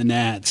hit in the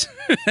nads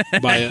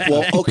by it.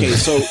 Well, okay,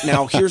 so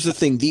now here's the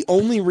thing. The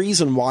only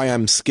reason why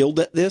I'm skilled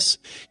at this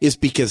is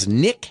because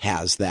Nick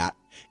has that,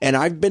 and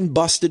I've been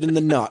busted in the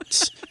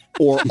nuts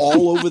or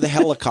all over the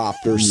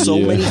helicopter so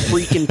many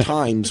freaking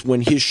times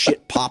when his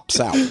shit pops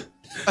out.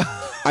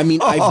 I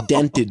mean, I've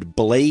dented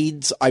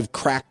blades, I've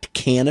cracked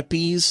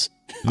canopies,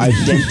 I've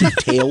dented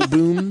tail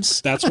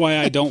booms. That's why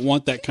I don't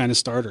want that kind of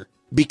starter.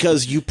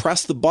 Because you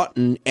press the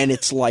button and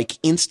it's like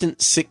instant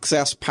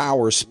 6S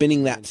power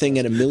spinning that thing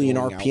at 1,000,000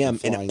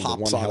 RPM and it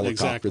pops on a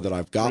helicopter that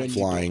I've got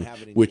flying,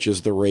 which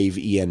is the Rave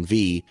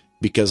ENV,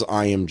 because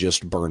I am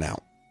just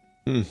burnout.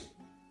 Well,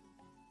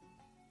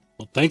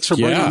 thanks for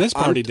bringing this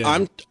party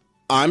down.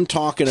 I'm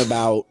talking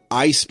about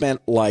I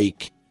spent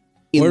like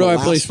in Where the do I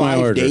last place my 5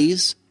 order?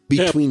 days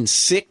between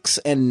 6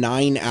 and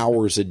 9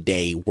 hours a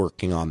day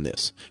working on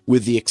this,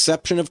 with the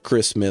exception of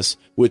Christmas,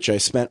 which I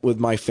spent with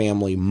my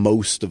family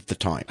most of the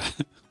time.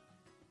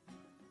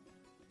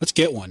 Let's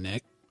get one,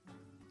 Nick.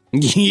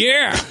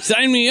 Yeah,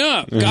 sign me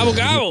up. Gobble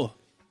gobble.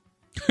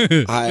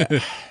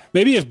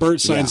 Maybe if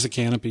Bert signs the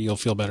canopy, you'll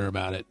feel better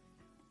about it.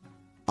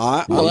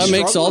 Well, that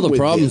makes all the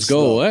problems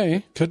go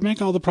away. Could make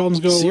all the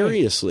problems go away.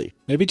 Seriously.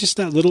 Maybe just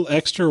that little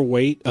extra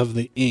weight of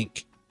the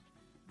ink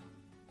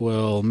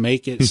will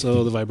make it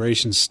so the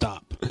vibrations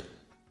stop.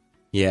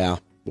 Yeah.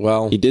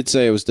 Well, he did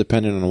say it was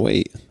dependent on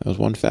weight. That was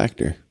one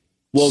factor.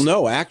 Well,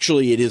 no,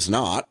 actually, it is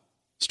not.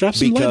 Strap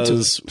some lead to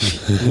because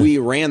we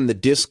ran the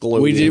disc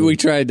load. We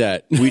tried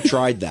that. We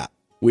tried that.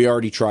 We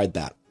already tried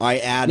that. I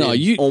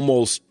added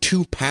almost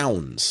 2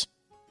 pounds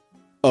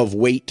of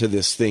weight to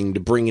this thing to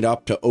bring it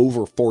up to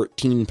over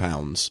 14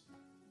 pounds,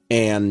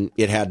 and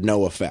it had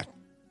no effect.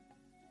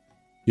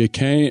 You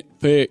can't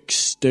fix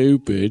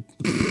stupid.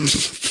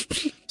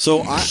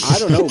 So I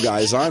don't know,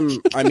 guys.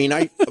 I'm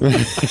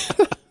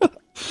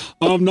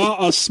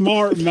not a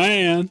smart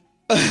man.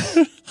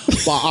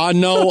 But I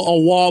know a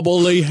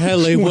wobbly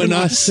heli when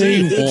I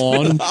see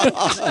one.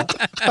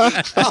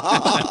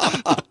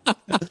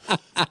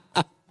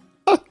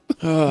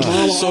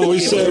 So we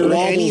said,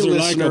 any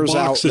listeners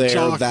out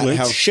there that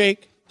have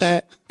shake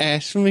that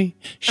ass for me,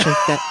 shake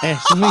that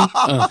ass for me.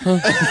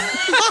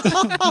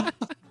 Uh-huh.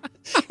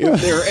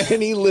 If there are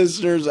any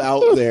listeners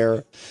out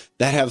there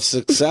that have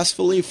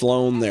successfully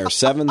flown their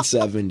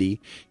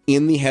 770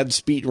 in the head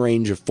speed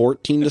range of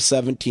 14 to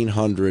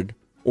 1700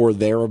 or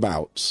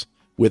thereabouts,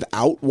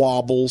 without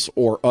wobbles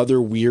or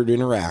other weird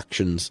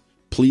interactions,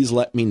 please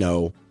let me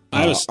know.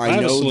 I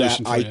know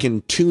that I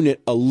can tune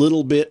it a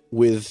little bit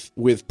with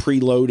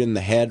preload in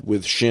the head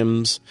with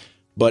shims,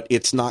 but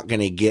it's not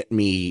going to get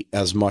me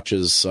as much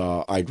as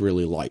I'd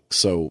really like.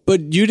 So,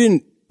 but you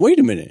didn't. Wait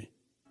a minute.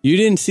 You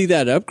didn't see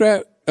that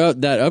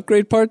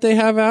upgrade part they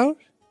have out?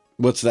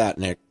 What's that,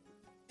 Nick?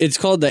 It's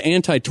called the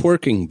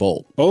anti-twerking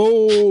bolt.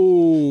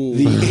 Oh,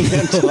 the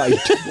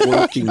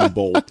anti-twerking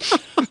bolt.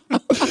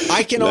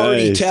 I can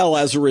already tell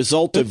as a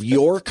result of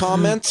your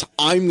comments,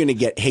 I'm going to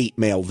get hate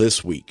mail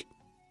this week.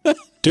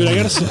 Dude,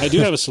 I do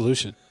have a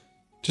solution.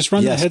 Just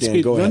run Yes, that head Dan,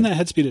 speed. go Run ahead. that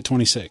head speed at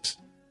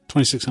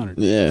 2600.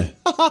 Yeah.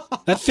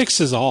 That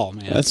fixes all,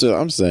 man. That's what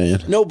I'm saying.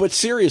 No, but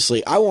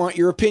seriously, I want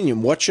your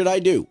opinion. What should I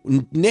do?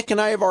 Nick and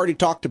I have already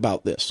talked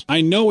about this. I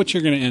know what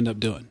you're going to end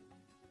up doing.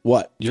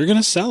 What? You're going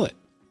to sell it.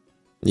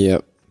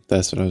 Yep.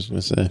 That's what I was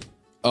going to say.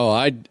 Oh,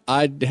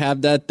 I'd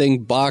have that thing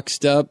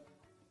boxed up,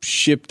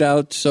 shipped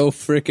out so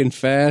freaking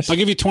fast. I'll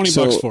give you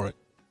 $20 for it.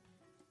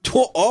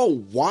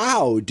 Oh,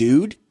 wow,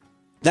 dude.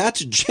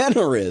 That's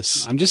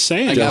generous. I'm just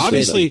saying.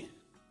 Obviously,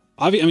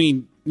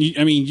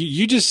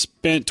 you just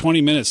spent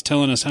 20 minutes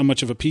telling us how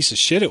much of a piece of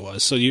shit it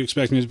was. So you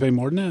expect me to pay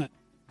more than that?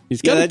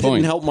 He's got that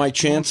didn't help my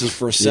chances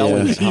for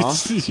selling it, huh?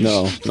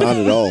 No, not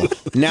at all.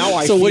 Now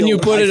I So feel, when you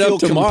put I it feel up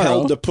tomorrow-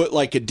 compelled to put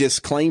like a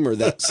disclaimer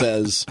that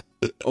says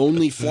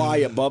only fly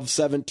above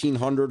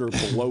 1,700 or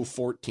below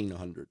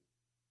 1,400.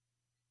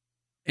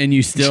 And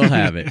you still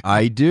have it.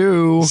 I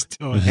do.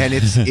 And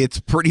it's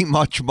pretty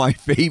much my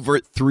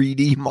favorite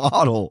 3D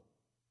model.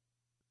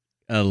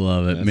 I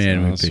love it. That's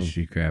Man, awesome. we pitched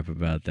you crap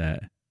about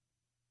that.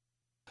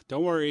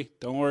 Don't worry.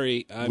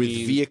 With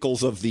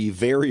vehicles of the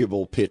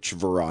variable pitch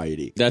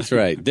variety. That's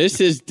right.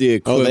 This is the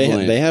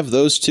equivalent. they have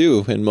those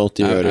too in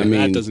multi-rotor. I mean,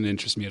 that doesn't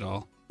interest me at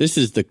all. This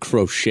is the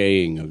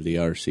crocheting of the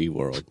RC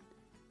world.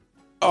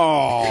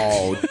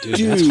 Oh,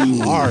 dude, that's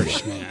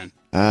harsh, man.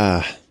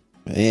 Ah,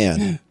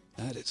 man.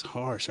 That is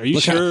harsh. Are you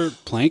Look sure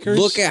plankers?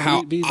 Look at how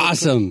would be that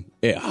awesome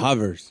it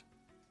hovers.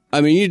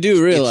 I mean, you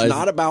do realize It's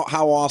not about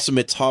how awesome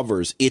it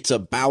hovers. It's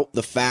about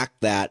the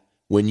fact that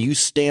when you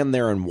stand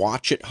there and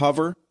watch it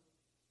hover,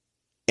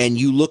 and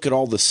you look at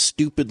all the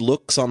stupid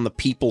looks on the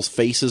people's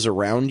faces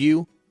around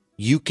you,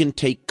 you can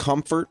take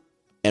comfort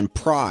and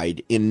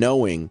pride in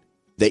knowing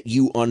that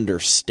you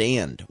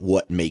understand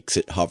what makes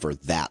it hover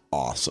that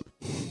awesome.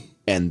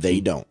 And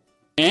they don't.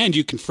 And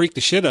you can freak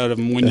the shit out of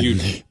them when you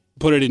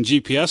put it in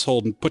GPS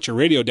hold and put your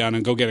radio down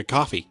and go get a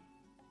coffee.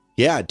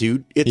 Yeah,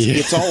 dude.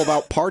 It's all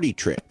about party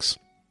tricks.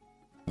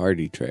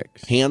 Party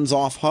tricks. Hands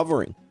off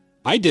hovering.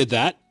 I did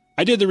that.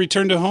 I did the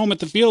return to home at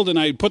the field, and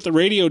I put the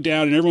radio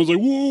down, and everyone's like,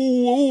 whoa,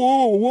 whoa,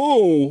 whoa,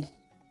 whoa.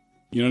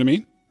 You know what I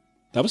mean?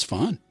 That was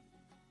fun.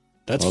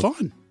 That's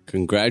fun.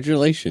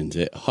 Congratulations.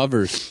 It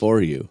hovers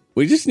for you.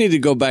 We just need to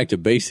go back to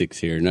basics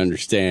here and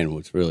understand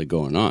what's really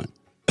going on.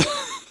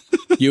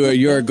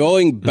 You are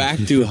going back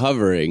to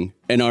hovering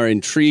and are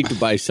intrigued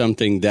by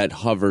something that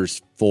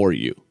hovers for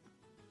you.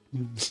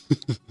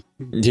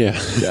 Yeah.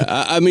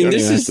 I mean,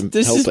 this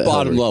is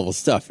bottom level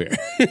stuff here.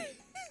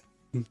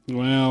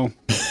 Well,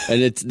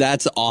 and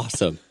that's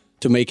awesome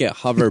to make it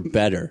hover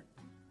better.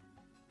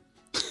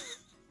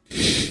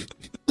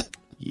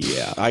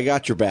 Yeah, I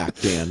got your back,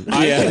 Dan.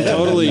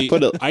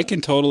 I can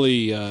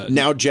totally.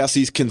 Now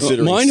Jesse's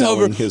considering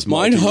selling his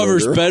mine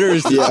hovers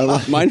multi-rotor.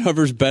 better. Mine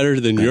hovers better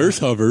than yours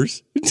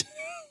hovers.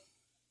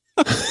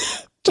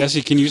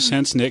 Jesse, can you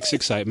sense Nick's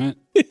excitement?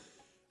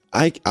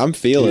 I'm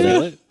feeling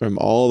it from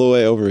all the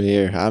way over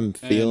here. I'm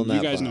feeling that.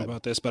 You guys vibe. know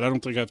about this, but I don't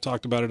think I've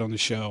talked about it on the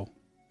show.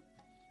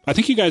 I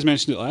think you guys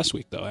mentioned it last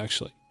week, though,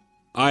 actually.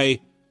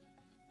 I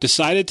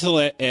decided to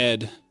let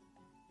Ed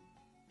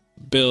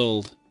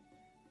build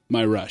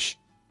my Rush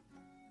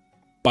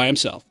by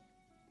himself.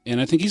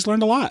 And I think he's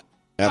learned a lot.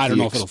 I don't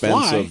know if it'll fly. At the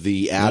expense of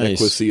the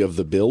adequacy of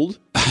the build?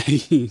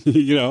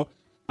 You know,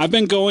 I've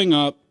been going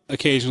up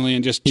occasionally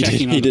and just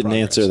checking on He the didn't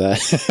progress.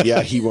 answer that.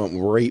 Yeah, he went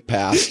right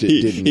past it,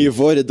 didn't He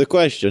avoided the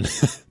question.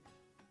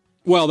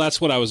 Well,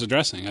 that's what I was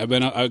addressing.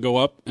 I go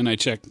up and I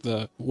check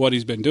what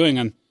he's been doing,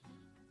 and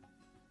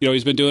you know,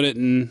 he's been doing it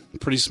in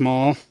pretty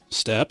small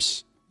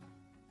steps,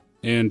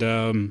 and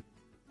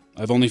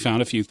I've only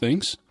found a few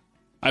things.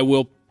 I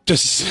will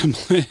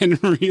disassemble it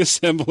and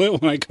reassemble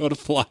it when I go to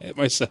fly it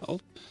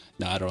myself.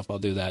 No, I don't know if I'll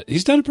do that.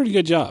 He's done a pretty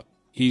good job.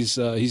 He's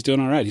doing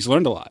all right. He's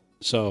learned a lot.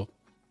 So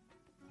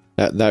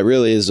that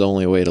really is the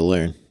only way to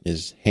learn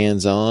is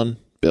hands on,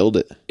 build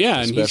it. yeah,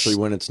 and especially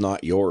when it's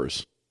not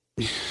yours.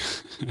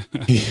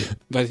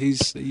 But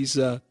he's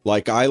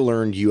like I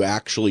learned you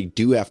actually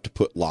do have to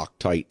put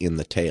Loctite in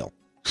the tail.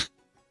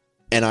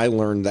 And I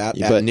learned that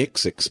at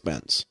Nick's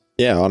expense.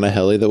 Yeah, on a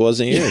heli that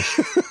wasn't yours.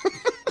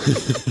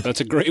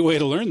 That's a great way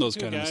to learn those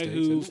kind of mistakes.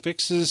 Who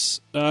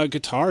fixes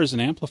guitars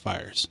and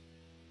amplifiers.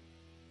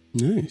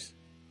 Nice.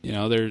 You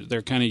know,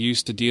 they're kind of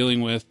used to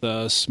dealing with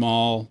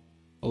small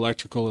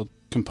electrical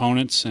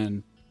components,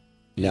 and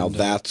now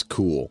that's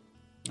cool.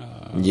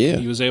 Yeah,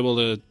 he was able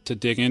to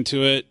dig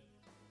into it.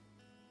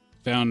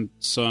 Found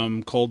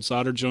some cold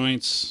solder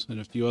joints and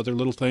a few other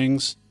little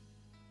things,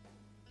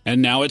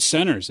 and now it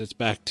centers. It's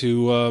back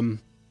to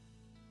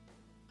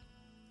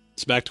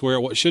where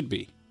it should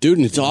be. Dude,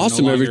 and it's No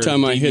awesome. Every longer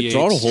time I hit deviates.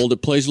 throttle hold,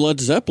 it plays Led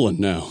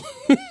Zeppelin now.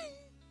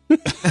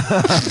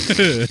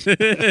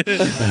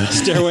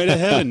 Stairway to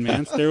heaven,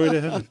 man. Stairway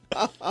to heaven.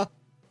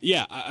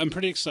 Yeah, I'm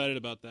pretty excited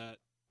about that.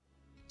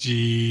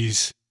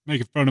 Jeez.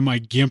 Making fun of my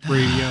GIMP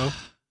radio.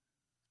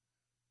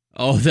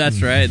 Oh,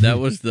 that's right. That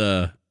was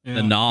the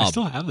knob. I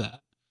still have that.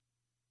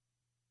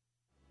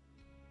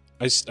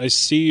 I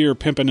see you're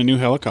pimping a new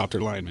helicopter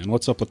line, man.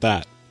 What's up with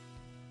that?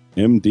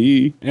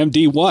 MD.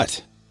 MD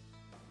what?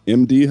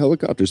 MD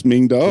helicopters.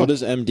 Ming Da. What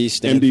does MD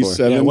stand MD for?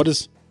 7. Yeah, what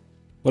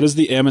does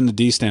the M and the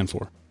D stand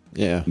for?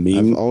 Yeah,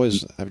 Ming.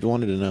 I've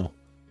wanted to know.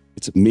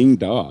 It's Ming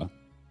Da.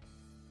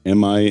 Oh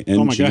my God.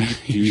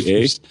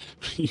 MINGDA.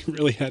 You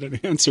really had an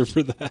answer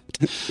for that.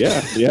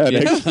 Yeah.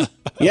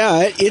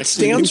 Yeah, it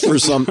stands for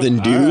something,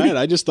 dude. All right,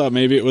 I just thought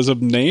maybe it was a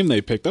name they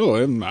picked. Oh,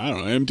 I don't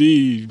know,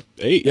 MD8.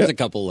 Yeah. There's a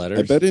couple letters.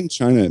 I bet in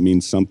China it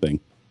means something.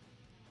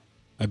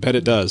 I bet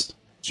it does.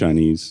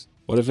 Chinese.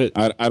 What if it?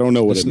 I don't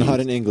know what It's it means. not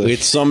in English.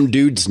 It's some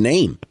dude's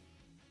name.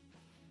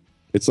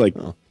 It's like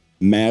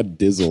Mad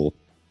Dizzle.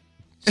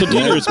 So,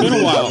 Dieter, it's been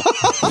a while.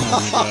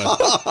 Oh my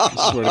God!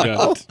 I swear to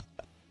God,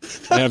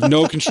 I have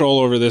no control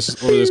over this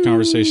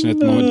conversation at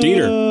the moment.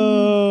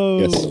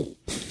 Dieter, Yes.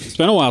 it's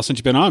been a while since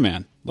you've been on,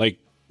 man. Like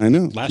I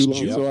know. last Too long,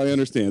 June. so I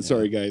understand.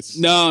 Sorry, guys.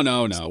 No.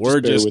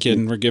 We're bear just with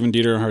kidding. me. We're giving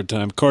Dieter a hard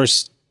time. Of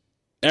course,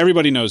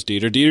 everybody knows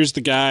Dieter. Dieter's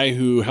the guy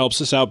who helps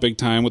us out big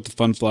time with the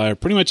Fun Flyer.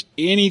 Pretty much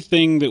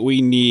anything that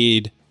we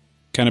need,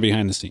 kind of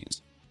behind the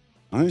scenes.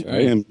 I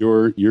am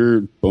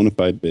your bona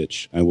fide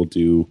bitch. I will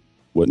do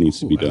what needs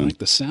to be I done. like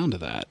the sound of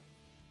that.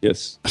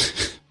 Yes.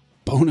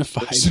 Bona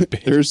fide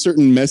bitch. There are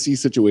certain messy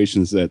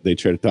situations that they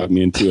try to talk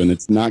me into, and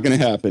it's not going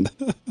to happen.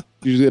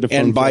 Usually at a Fun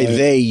And by Fly-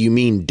 they, you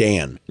mean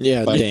Dan.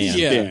 Yeah, By- Dan.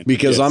 Dan,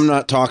 Because yes. I'm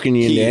not talking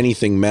you into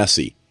anything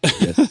messy.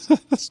 Yes.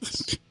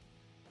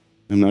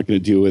 I'm not going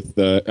to deal with.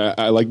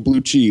 I like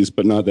blue cheese,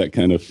 but not that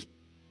kind of.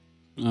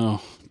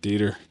 Oh,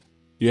 Dieter,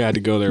 you had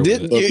to go there. This,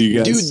 with it. you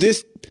guys.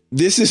 dude,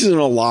 this isn't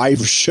a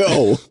live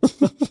show.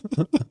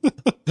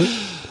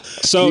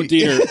 So,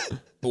 Dieter,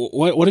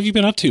 what have you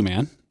been up to,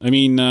 man? I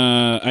mean,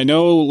 I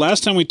know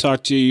last time we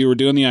talked to you, you were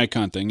doing the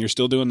icon thing. You're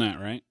still doing that,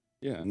 right?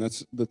 Yeah, and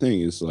that's the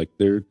thing is like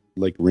they're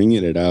like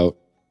ringing it out.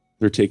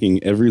 They're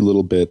taking every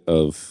little bit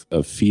of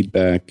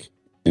feedback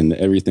and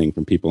everything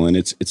from people, and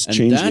it's And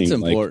changing. that's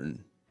like,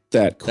 important.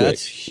 that quick.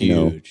 That's you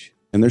know? huge.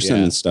 And they're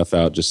sending Yeah. stuff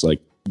out just like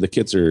the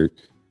kits are.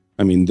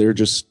 I mean, they're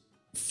just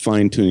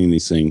fine tuning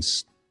these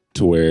things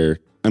to where.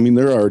 I mean,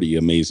 they're already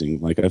amazing.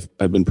 Like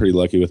I've been pretty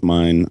lucky with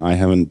mine. I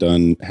haven't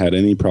had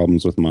any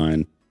problems with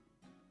mine.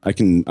 I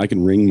can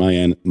ring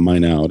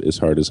mine out as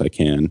hard as I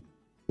can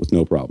with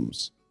no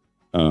problems.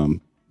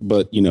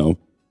 But you know,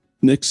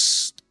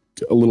 Nick's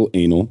a little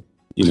anal.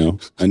 You know,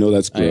 I know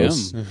that's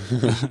gross,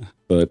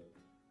 but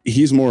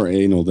he's more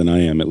anal than I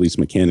am, at least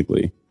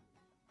mechanically.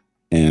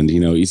 And you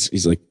know,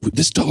 he's like,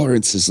 this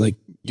tolerance is like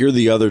you're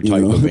the other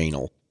type of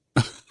anal.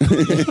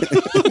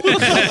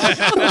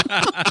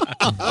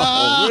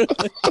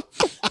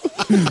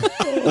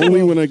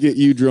 Only when I get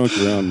you drunk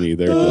around me,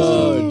 there.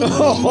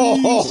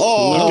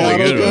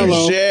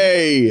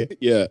 Shay.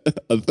 Yeah,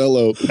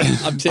 Othello.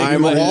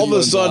 I'm all of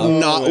a sudden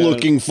not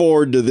looking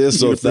forward to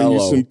this I'm gonna bring you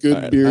Othello. some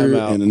good beer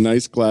and a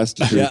nice glass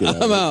to drink. Yeah, it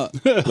out I'm of.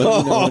 out. Let me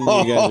know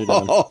when you guys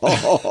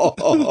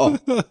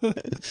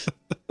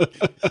are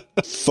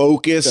done.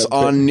 Focus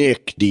on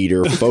Nick,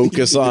 Dieter.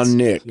 Focus on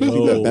Nick.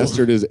 That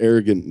bastard is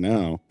arrogant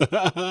now.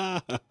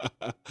 I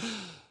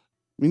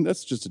mean,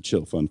 that's just a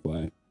chill, fun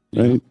fly,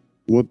 right? Yeah.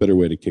 What better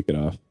way to kick it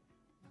off?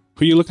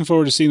 Who are you looking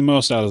forward to seeing the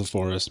most out of the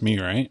forest? Me,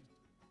 right?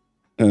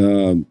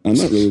 I'm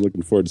not really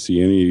looking forward to see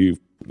any of you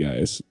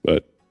guys,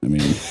 but I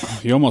mean,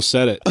 You almost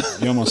said it.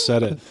 You almost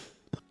said it.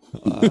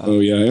 oh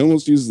yeah, I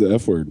almost used the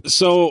F word.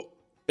 So,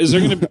 is there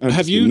going to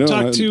have you No,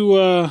 talked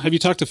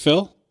to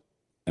Phil?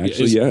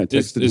 Actually, I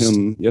texted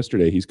him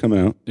yesterday. He's come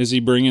out. Is he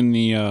bringing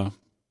the? Oh,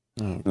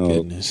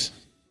 goodness.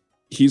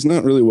 He's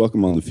not really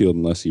welcome on the field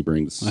unless he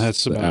brings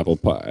That's the about- apple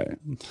pie.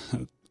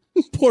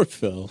 Poor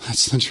Phil.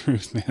 That's the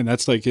truth, man.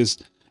 That's like his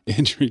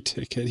injury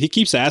ticket. He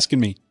keeps asking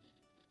me,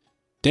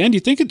 Dan, do you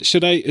think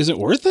is it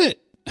worth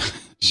it?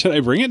 Should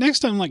I bring it next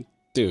time? I'm like,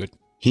 dude.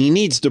 He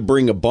needs to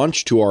bring a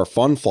bunch to our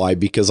Fun Fly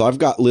because I've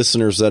got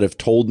listeners that have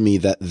told me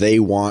that they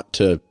want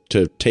to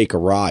take a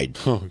ride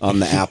on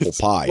the apple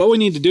pie. What we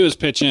need to do is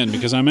pitch in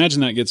because I imagine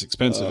that gets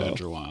expensive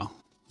after a while.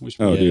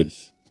 Dude,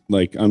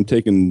 like I'm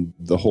taking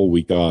the whole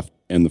week off,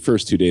 and the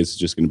first 2 days is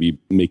just going to be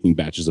making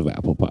batches of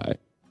apple pie.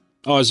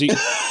 Oh, is he?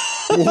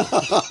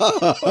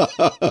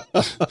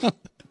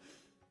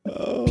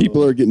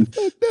 People are getting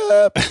fucked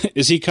up.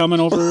 Is he coming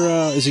over?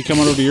 Is he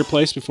coming over to your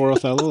place before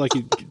Othello, like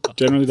he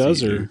generally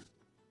does, or?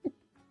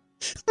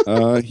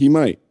 He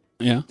might.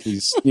 Yeah.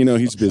 He's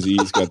busy.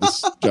 He's got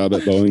this job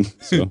at Boeing.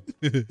 So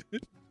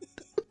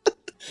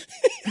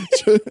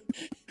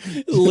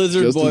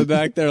Lizard Justin- boy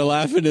back there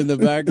laughing in the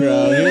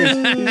background.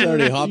 He's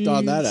already hopped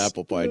on that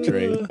apple pie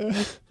train.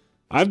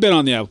 I've been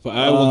on the apple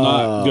pie. I will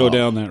not go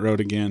down that road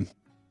again.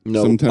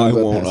 No, sometimes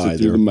I won't pass it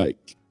through either. the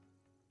mic.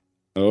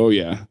 Oh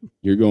yeah,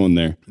 you're going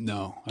there.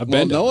 No, I've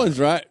Well, been. no one's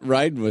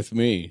riding with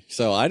me,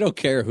 so I don't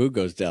care who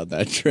goes down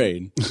that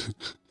train.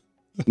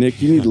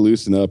 Nick, you need to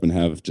loosen up and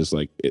have just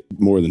like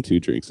more than 2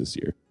 drinks this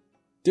year.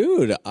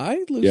 Dude,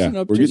 I loosen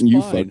up we're just getting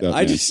you fine. fucked up, I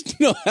man. just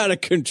know how to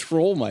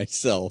control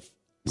myself.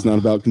 It's not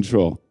about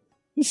control.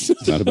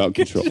 It's not about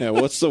control. Yeah,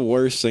 what's the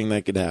worst thing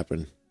that could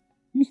happen?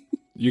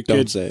 You Don't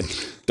could say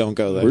it. Don't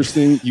go there. Worst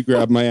thing, you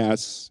grab my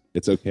ass.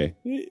 It's okay.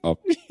 I'll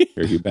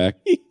carry you back.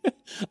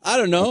 I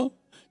don't know.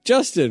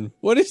 Justin,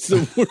 what is the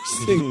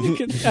worst thing that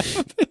could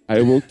happen?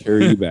 I will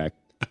carry you back.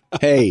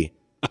 Hey,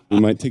 we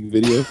might take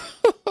video.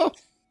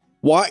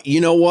 Why? You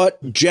know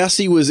what?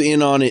 Jesse was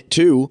in on it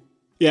too.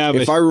 Yeah,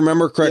 if I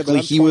remember correctly,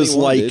 I'm he was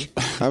 21, like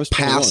dude. I was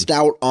passed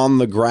 21. out on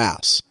the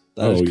grass.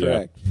 That is yeah.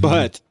 correct.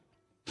 But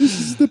This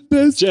is the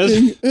best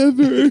thing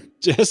ever.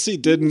 Jesse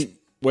didn't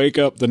wake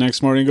up the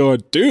next morning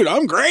going, dude,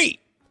 I'm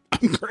great.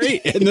 I'm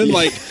great. And then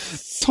like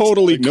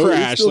totally No, you're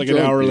crashed still like an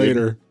drunk, hour dude.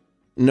 later.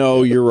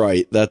 No, you're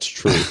right. That's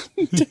true.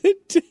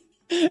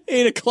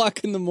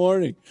 8:00 in the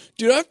morning.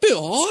 Dude, I feel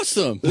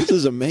awesome. This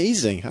is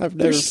amazing. I've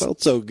never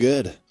felt so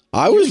good.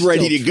 I was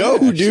ready to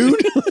go, dude.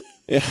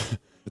 Yeah.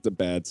 It's a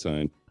bad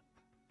sign.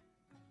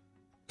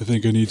 I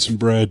think I need some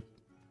bread.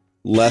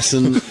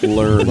 Lesson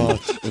learned.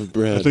 Of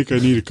bread. I think I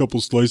need a couple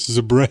slices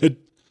of bread,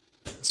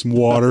 some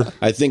water.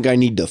 I think I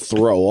need to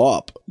throw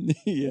up.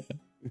 Yeah.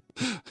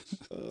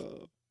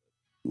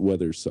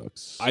 Weather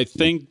sucks. I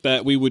think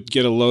that we would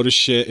get a load of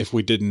shit if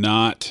we did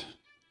not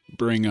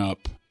bring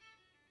up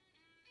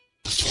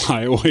the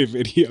flyaway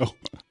video.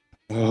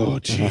 Oh,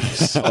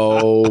 jeez.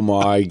 Oh,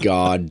 my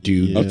God,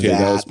 dude. Okay,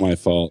 that was my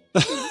fault.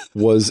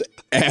 Was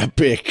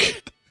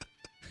epic.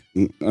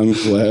 I'm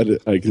glad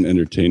I can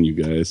entertain you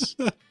guys.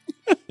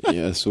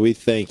 Yes, we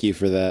thank you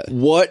for that.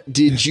 What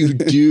did you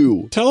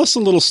do? Tell us a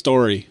little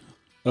story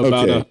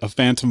about Okay. a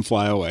phantom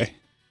flyaway.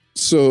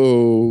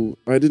 So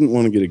I didn't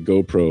want to get a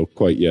GoPro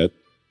quite yet.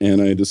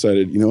 And I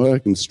decided, you know what, I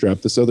can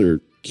strap this other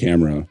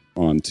camera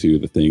onto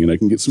the thing and I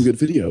can get some good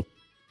video.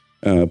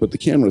 But the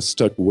camera's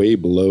stuck way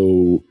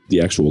below the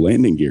actual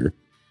landing gear.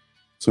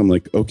 So I'm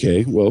like,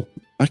 okay, well,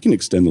 I can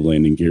extend the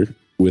landing gear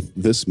with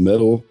this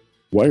metal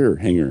wire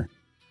hanger.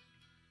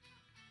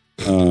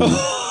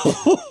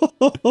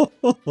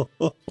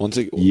 Once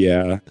again,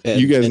 Yeah.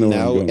 and, You guys and know where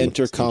I'm now going with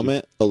enter this, don't you?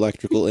 comment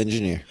electrical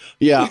engineer.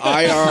 Yeah,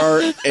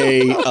 IRA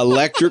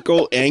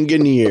electrical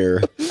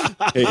engineer.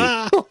 Hey,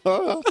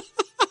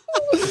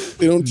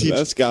 they don't teach.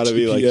 That's got to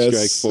be like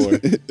GPS.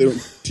 strike 4. They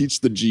don't teach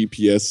the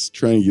GPS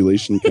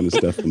triangulation kind of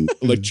stuff in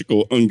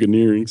electrical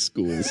engineering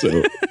school.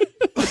 So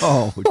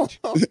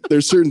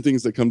there's certain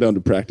things that come down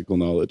to practical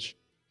knowledge.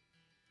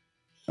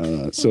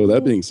 So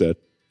that being said,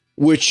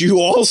 Which you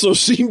also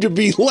seem to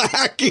be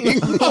lacking.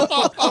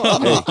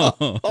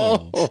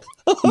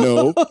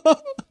 no,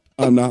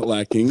 I'm not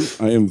lacking.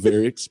 I am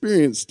very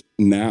experienced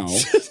now.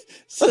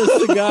 Says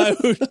the guy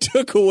who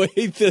took away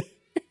the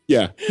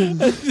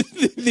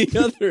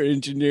other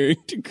engineering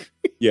degree.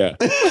 Yeah.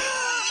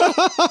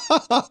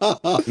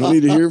 I don't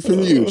need to hear from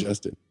you,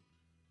 Justin.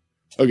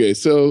 Okay,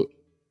 so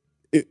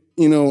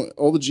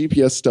all the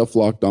GPS stuff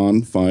locked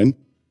on, fine.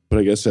 But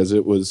I guess as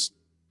it was,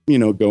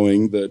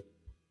 going, the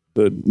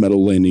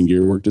metal landing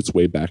gear worked its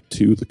way back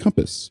to the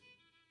compass,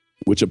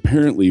 which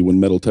apparently when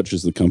metal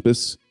touches the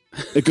compass,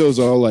 it goes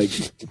all like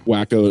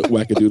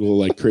wackadoodle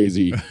like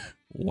crazy.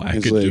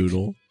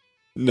 Wackadoodle. Like,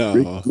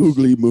 no.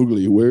 Googly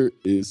moogly, where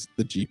is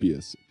the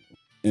GPS?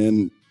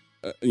 And,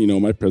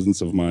 my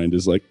presence of mind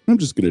is like, I'm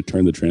just going to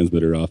turn the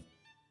transmitter off.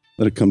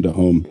 Let it come to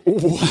home.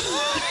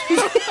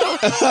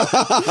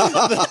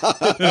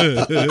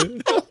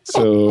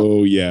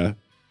 So, yeah.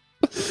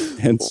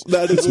 Hence,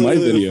 That is my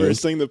literally video. the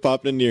first thing that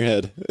popped into your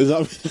head. Is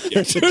that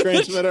the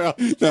transmitter off?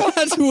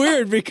 That's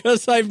weird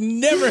because I've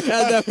never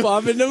had that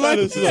pop into my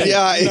head.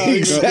 Yeah,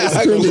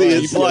 exactly.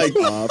 It's like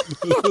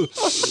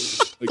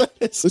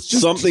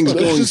something's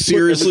going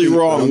seriously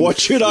wrong. What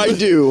should I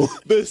do?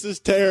 This is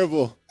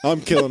terrible.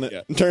 I'm killing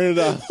it. Turn it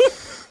off.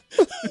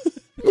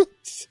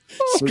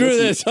 Screw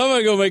this. I'm going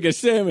to go make a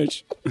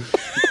sandwich.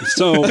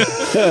 So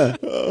I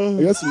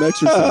got some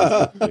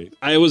exercise.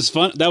 I was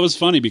fun. That was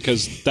funny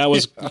because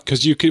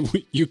you could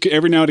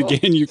every now and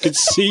again you could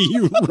see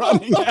you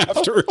running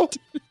after it.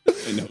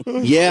 I know.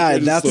 Yeah,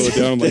 Slow it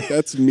down. Like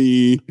that's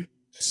me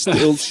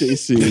still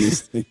chasing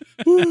this thing.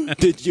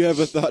 Did you have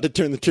a thought to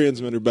turn the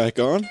transmitter back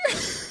on?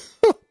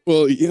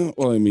 Well,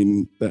 I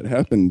mean that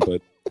happened,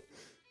 but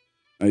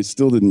I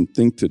still didn't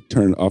think to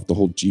turn off the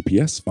whole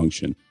GPS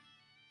function.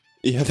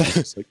 Yeah,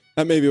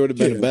 that maybe would have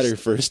been a better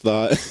first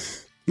thought.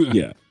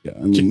 Yeah. I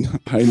mean,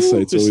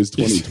 hindsight's always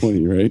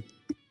 20/20, right?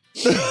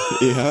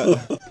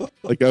 Yeah.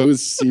 Like I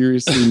was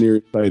seriously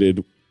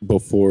nearsighted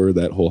before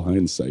that whole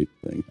hindsight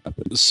thing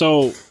happened.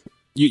 So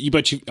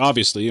but you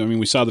obviously, I mean,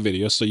 we saw the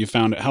video, so you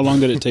found it. How long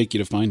did it take you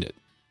to find it?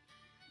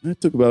 It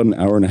took about an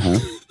hour and a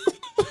half.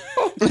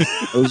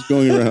 I was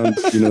going around,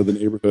 the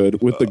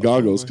neighborhood with the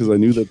goggles because I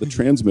knew that the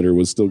transmitter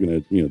was still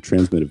going to,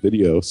 transmit a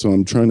video. So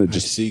I'm trying to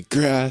just see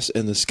grass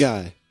in the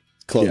sky.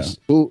 Close.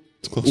 Yeah. Well,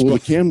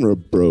 the camera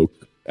broke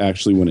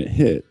actually when it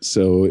hit,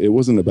 so it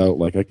wasn't about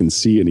like I can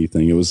see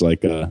anything. It was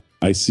like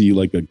I see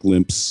like a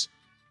glimpse,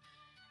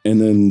 and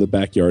then the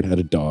backyard had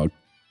a dog.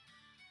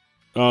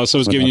 So it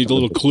was giving you the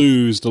little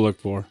clues to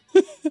look for.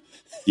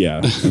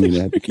 Yeah, I mean,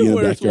 it had to be in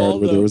the backyard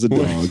where there was a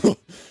dog.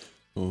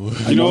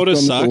 You know what it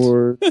sucks?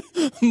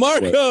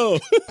 Marco!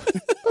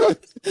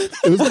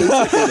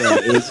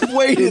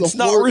 Wait, it's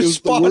not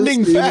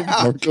responding back.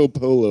 Marco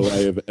Polo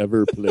I have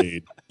ever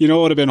played. You know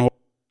what would have been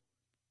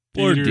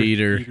Poor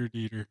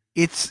Dieter.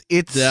 It's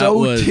That so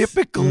was-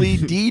 typically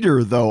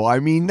Dieter, though. I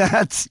mean,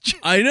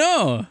 I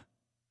know.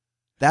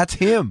 That's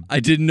him. I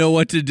didn't know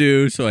what to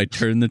do, so I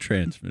turned the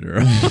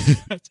transmitter off.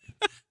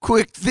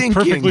 Quick thinking.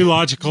 Perfectly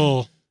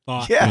logical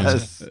thought.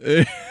 Yes.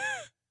 Way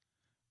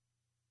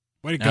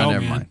to No, go,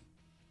 never man. mind.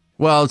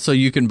 Well, so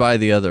you can buy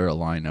the other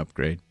Align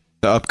upgrade.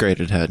 The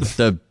upgraded head.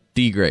 The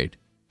D grade.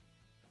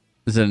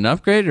 Is it an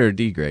upgrade or a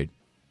D grade?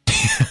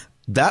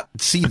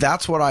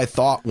 That's what I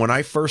thought when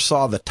I first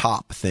saw the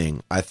top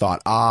thing. I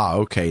thought,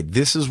 okay,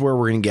 this is where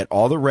we're going to get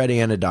all the red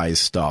anodized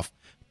stuff.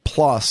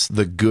 plus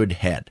the good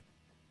head.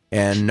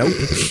 And nope.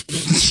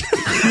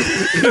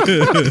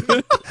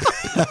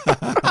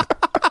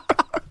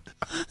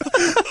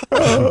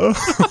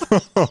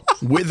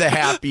 With a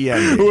happy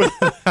ending.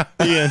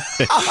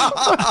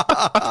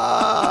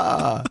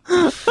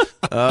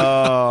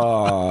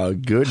 Oh,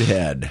 good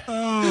head.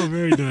 Oh,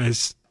 very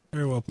nice.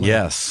 Very well played.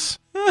 Yes.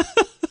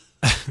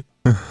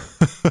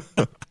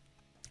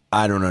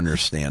 I don't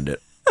understand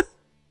it.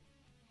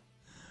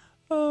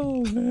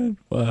 Oh, man.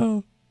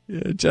 Wow.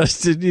 Yeah,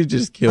 Justin, you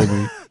just kill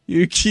me.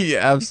 You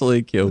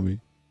absolutely kill me.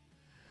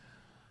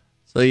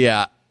 So,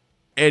 yeah.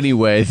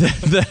 Anyway,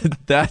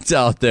 that's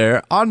out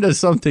there. On to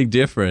something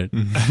different.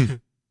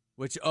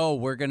 Which,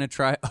 we're going to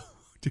try. Oh,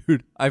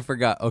 dude, I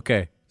forgot.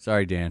 Okay.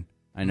 Sorry, Dan.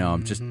 I know.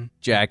 I'm just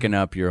jacking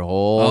up your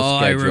whole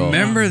schedule. I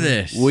remember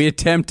this. We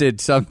attempted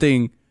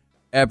something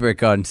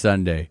epic on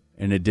Sunday,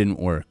 and it didn't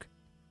work.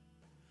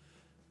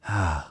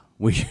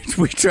 We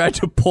tried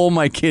to pull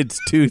my kid's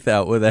tooth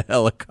out with a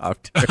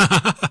helicopter. Did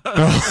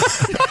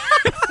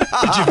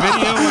you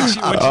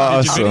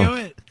video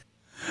it?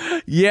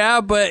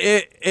 Yeah, but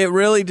it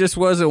really just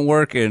wasn't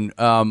working.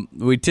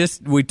 We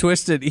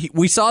twisted.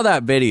 We saw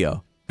that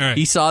video. Right.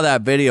 He saw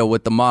that video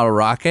with the model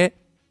rocket.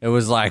 It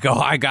was like, oh,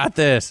 I got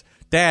this.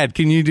 Dad,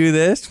 can you do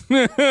this?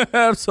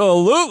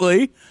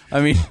 Absolutely.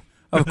 I mean,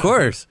 of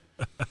course.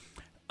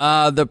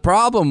 The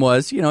problem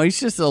was, he's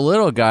just a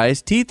little guy.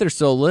 His teeth are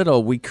so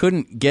little, we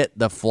couldn't get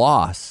the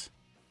floss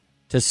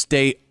to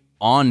stay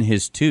on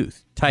his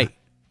tooth tight.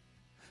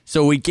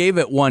 So we gave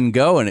it one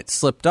go and it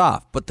slipped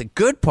off. But the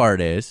good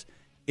part is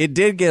it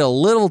did get a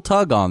little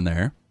tug on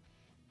there.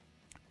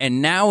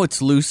 And now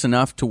it's loose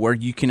enough to where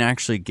you can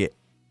actually get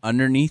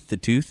underneath the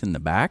tooth in the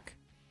back.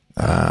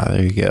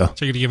 There you go.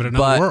 So you're going to give it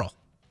another whirl.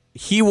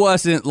 He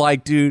wasn't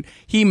like, dude,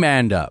 he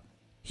manned up.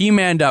 He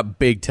manned up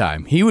big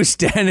time. He was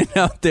standing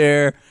out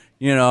there,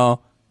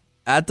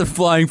 at the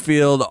flying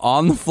field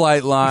on the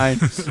flight line,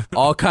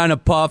 all kind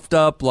of puffed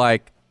up,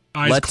 like,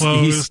 eyes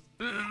closed.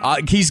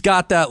 He's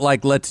got that,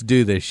 like, let's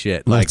do this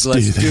shit. Like,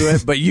 let's do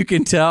it. But you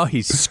can tell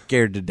he's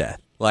scared to death.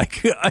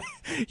 Like,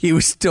 he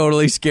was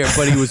totally scared,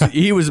 but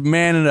he was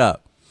manning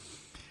up.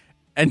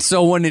 And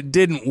so when it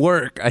didn't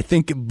work, I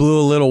think it blew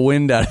a little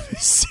wind out of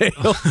his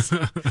sails.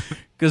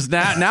 Because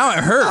now it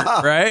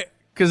hurt, right?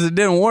 Because it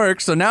didn't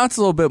work. So now it's a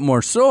little bit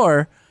more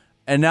sore.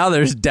 And now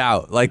there's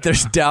doubt. Like,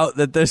 there's doubt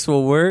that this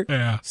will work.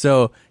 Yeah.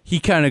 So he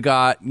kind of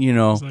got, he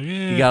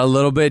got a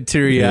little bit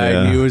teary-eyed.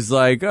 Yeah. And he was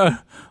like, I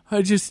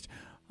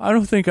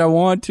don't think I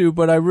want to,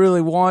 but I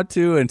really want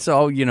to. And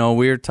so, we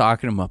were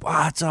talking him up.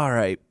 It's all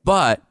right.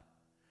 But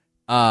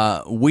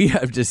we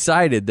have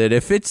decided that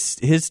if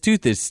his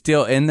tooth is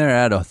still in there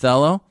at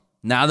Othello,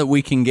 now that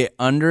we can get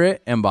under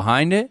it and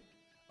behind it,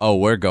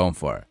 we're going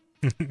for it.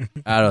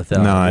 At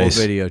Othello. Nice.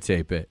 We'll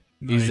videotape it.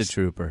 He's Nice. a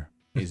trooper.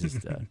 He's a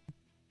stud.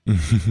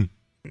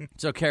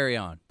 So carry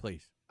on,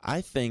 please.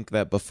 I think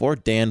that before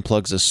Dan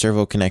plugs a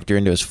servo connector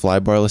into his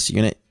flybarless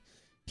unit,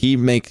 he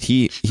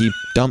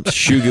dumps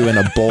Shugu in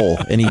a bowl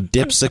and he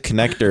dips a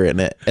connector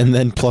in it and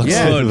then plugs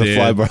it into the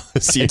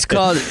flybarless unit. It's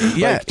called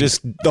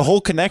just the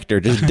whole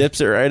connector, just dips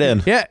it right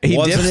in. Yeah, he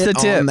Wasn't dips the it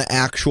tip. on the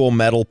actual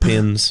metal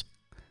pins?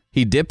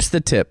 He dips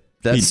the tip.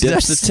 That's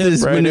dips the tip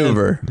his right in.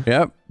 maneuver.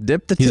 Yep,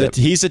 dip the tip.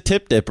 He's a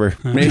tip dipper.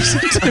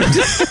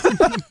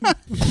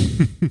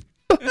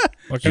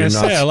 What can You're I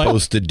not say?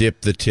 supposed to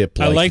dip the tip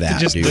like I like that, to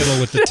just dude. diddle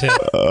with the tip.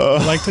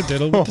 I like to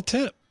diddle with the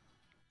tip.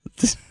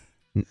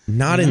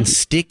 Not in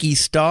sticky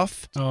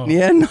stuff. Oh.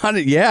 Yeah,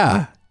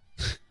 yeah.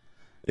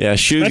 Yeah,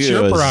 Shugu That's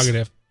your was-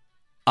 prerogative.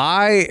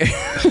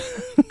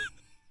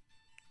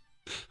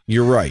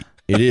 You're right.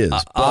 It is.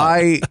 but-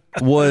 I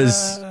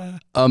was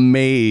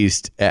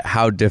amazed at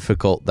how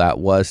difficult that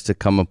was to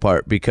come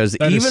apart because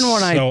That is even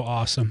when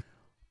awesome.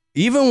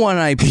 even when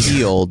I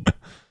peeled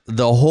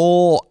the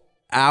whole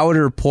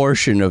outer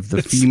portion of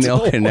the female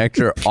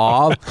connector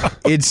off,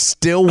 it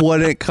still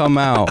wouldn't come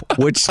out,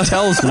 which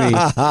tells me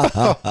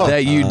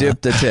that you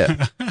dipped the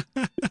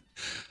tip.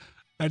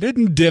 I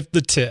didn't dip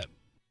the tip.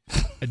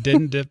 I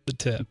didn't dip the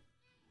tip.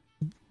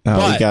 Oh,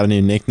 we But- got a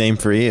new nickname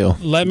for you.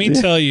 Let me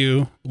tell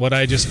you what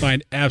I just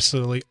find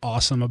absolutely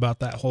awesome about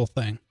that whole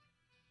thing.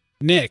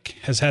 Nick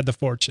has had the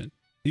fortune,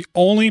 the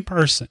only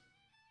person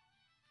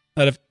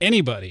out of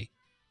anybody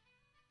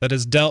that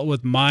has dealt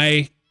with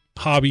my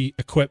hobby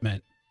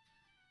equipment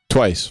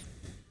Twice.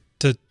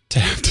 to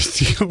have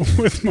to deal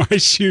with my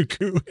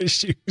Shugu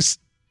issues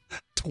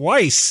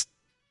twice.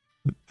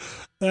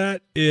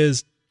 That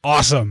is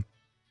awesome.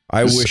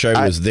 I wish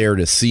I was there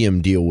to see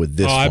him deal with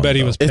this. I one, bet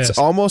he though. was pissed. It's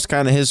almost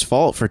kind of his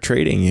fault for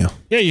trading you.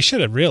 Yeah, you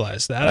should have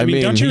realized that. I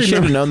mean, don't you he should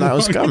have remember known that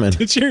was how long- coming.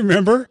 Did you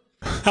remember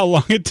how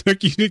long it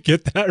took you to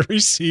get that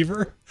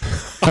receiver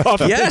off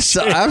the Yes,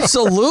 chair?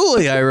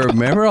 absolutely. I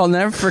remember. I'll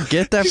never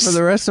forget that for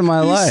the rest of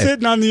my He's life.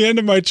 sitting on the end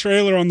of my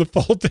trailer on the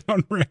fold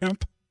down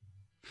ramp,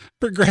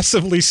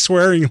 progressively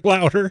swearing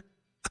louder.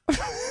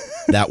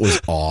 That was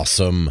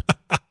awesome.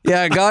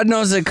 Yeah, God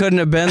knows it couldn't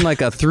have been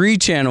like a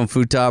 3-channel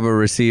Futaba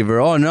receiver.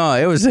 Oh no,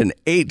 it was an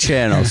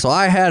 8-channel. So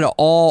I had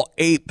all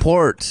 8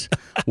 ports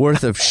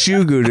worth of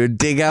Shugu to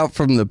dig out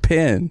from the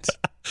pins.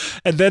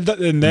 And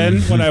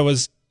then when I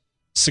was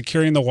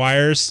securing the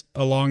wires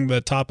along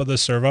the top of the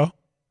servo,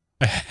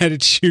 I had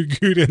it shoe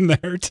gooed in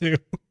there too.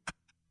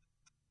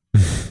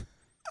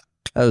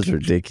 That was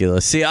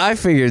ridiculous. See, I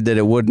figured that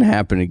it wouldn't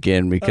happen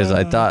again because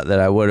I thought that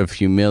I would have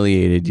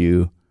humiliated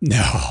you.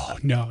 No.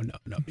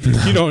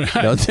 You don't.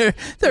 No,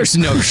 there's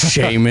no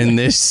shame in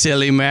this,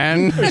 silly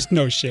man. There's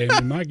no shame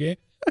in my game,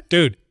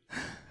 dude.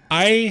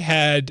 I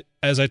had,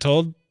 as I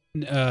told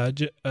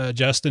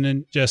Justin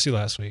and Jesse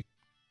last week,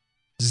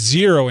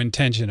 zero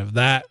intention of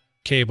that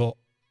cable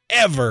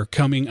ever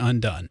coming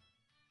undone.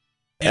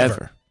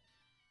 Ever.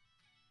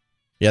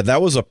 Yeah,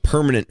 that was a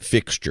permanent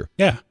fixture.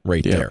 Yeah.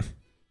 Right there.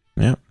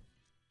 Yeah.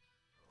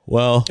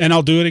 Well, and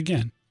I'll do it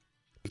again.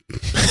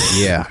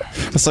 Yeah.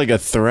 It's like a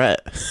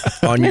threat.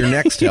 On your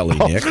next heli,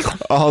 Nick.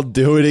 I'll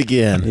do it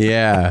again.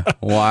 Yeah.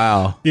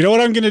 Wow. You know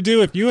what I'm going to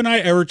do if you and I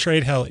ever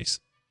trade helis?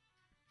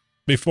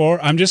 Before,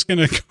 I'm just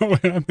going to go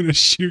and I'm going to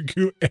shoe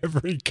goo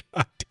every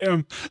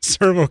goddamn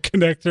servo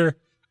connector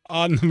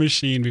on the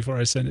machine before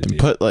I send it to you.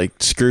 Put like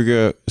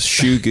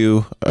shoe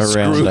goo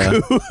around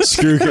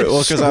screw goo.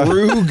 Well, because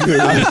screw goo.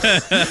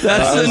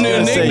 That's the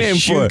new nickname for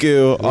shoe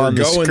goo on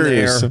the going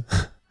screws. there.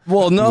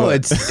 Well, no,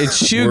 it's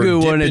shoe We're goo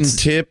when dipping it's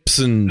tips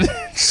and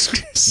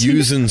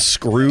using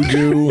screw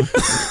goo.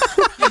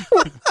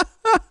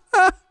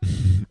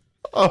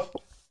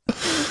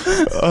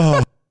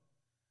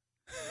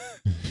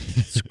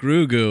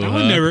 Screw goo. That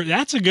one never.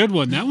 That's a good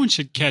one. That one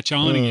should catch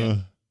on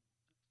again.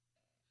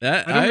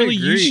 That I don't really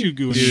agree. use shoe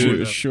goo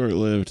anymore.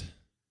 Short-lived.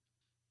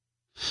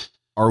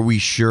 Are we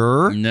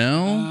sure?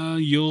 No.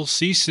 You'll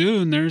see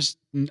soon.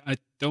 I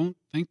don't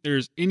think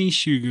there's any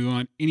shoe goo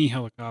on any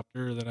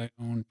helicopter that I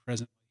own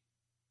presently.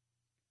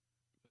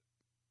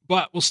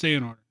 But we'll stay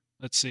in order.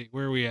 Let's see.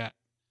 Where are we at?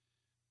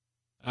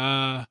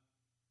 I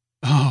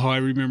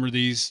remember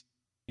these.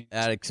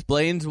 That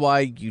explains why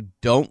you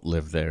don't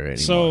live there anymore.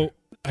 So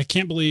I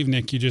can't believe,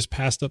 Nick, you just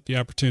passed up the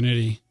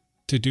opportunity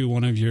to do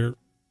one of your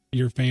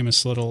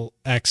famous little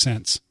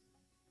accents.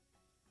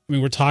 I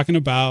mean, we're talking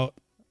about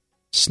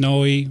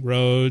snowy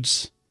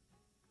roads.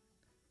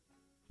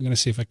 I'm going to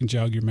see if I can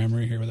jog your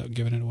memory here without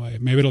giving it away.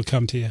 Maybe it'll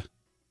come to you.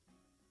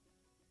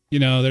 You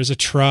know, there's a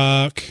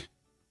truck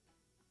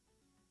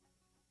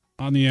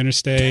on the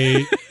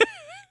interstate.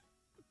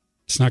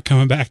 It's not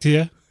coming back to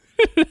you?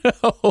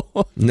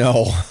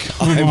 No,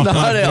 I'm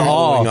not at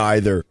all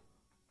either.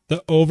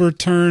 The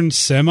overturned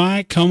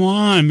semi? Come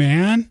on,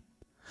 man.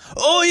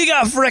 Oh, you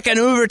got frickin'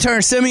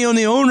 overturned semi on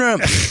the own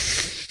ramp.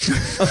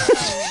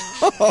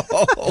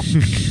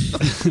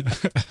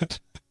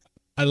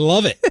 I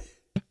love it.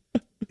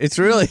 It's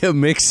really a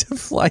mix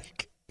of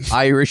like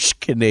Irish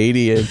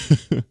Canadian.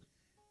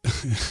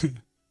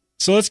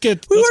 So let's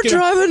get. We were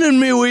driving in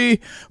me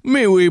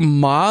wee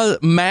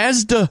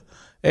Mazda,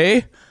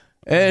 eh?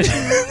 And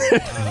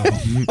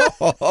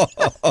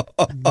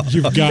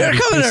you've got. They're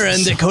coming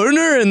around the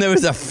corner, and there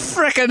was a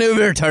frickin'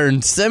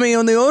 overturned semi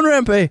on the on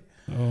ramp, eh?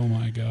 Oh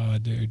my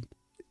god, dude!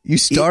 You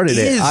started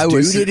it.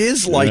 It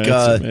is like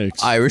a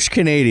Irish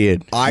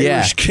Canadian.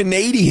 Irish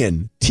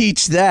Canadian.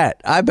 Teach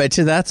that. I bet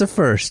you that's a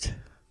first.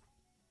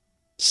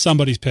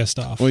 Somebody's pissed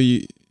off. Well,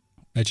 you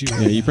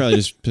probably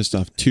just pissed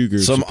off two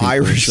groups. Some of people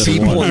Irish instead of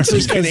people one. and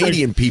some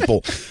Canadian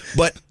people.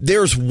 But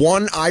there's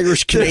one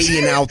Irish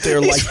Canadian out there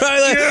like, He's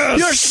probably like, yes!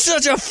 you're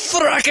such a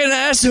frickin'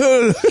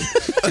 asshole.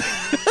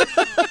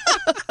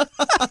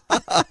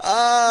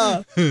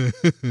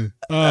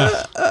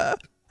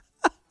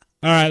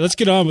 All right, let's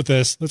get on with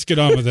this.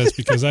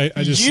 Because I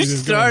just You see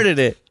this started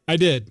going. it. I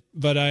did,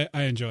 but I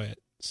enjoy it,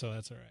 so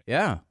that's all right.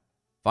 Yeah.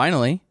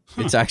 Finally,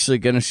 it's actually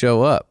going to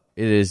show up.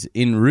 It is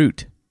en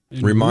route.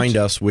 Remind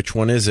us, which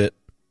one is it?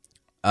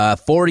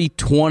 40,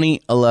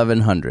 20,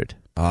 1100.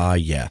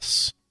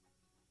 Yes.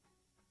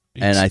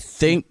 And I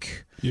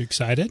think... You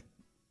excited?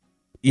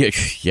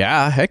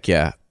 Yeah, heck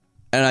yeah.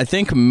 And I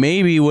think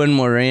maybe when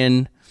we're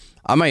in...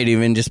 I might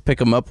even just pick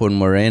them up when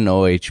we're in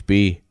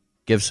OHB.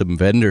 Give some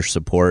vendor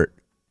support.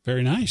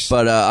 Very nice.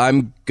 But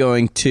I'm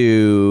going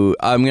to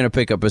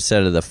pick up a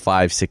set of the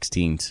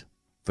 516s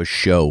for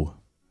show.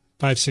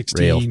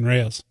 516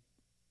 rails.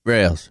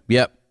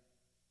 Yep.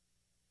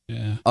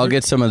 Yeah. I'll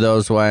get some of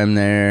those while I'm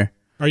there.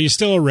 Are you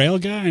still a rail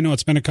guy? I know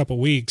it's been a couple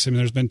weeks. I mean,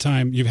 there's been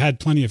time. You've had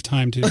plenty of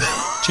time to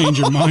change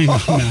your mind on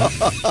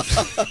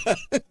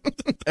that.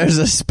 There's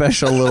a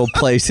special little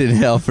place in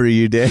hell for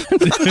you, Dan.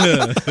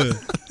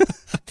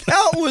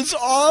 That was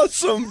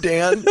awesome,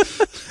 Dan.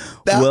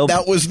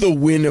 That was the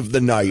win of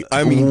the night.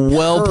 I mean,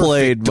 well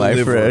played, my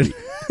delivery. friend.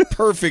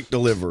 Perfect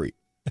delivery.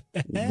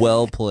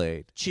 Well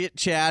played.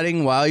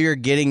 Chit-chatting while you're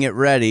getting it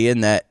ready,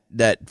 and that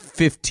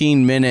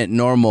 15-minute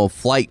normal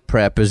flight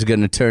prep is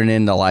going to turn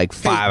into like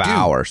 5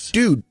 hours.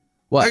 Dude,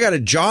 what? I got a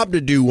job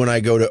to do when I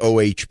go to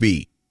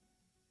OHB.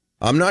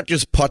 I'm not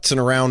just putzing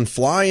around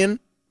flying.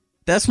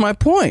 That's my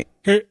point.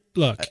 Here,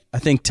 look. I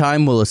think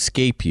time will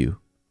escape you.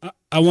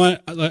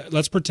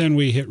 Let's pretend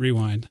we hit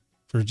rewind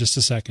for just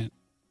a second.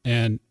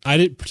 And I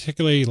didn't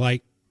particularly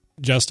like,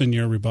 Justin,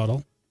 your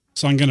rebuttal.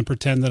 So I'm going to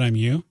pretend that I'm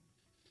you.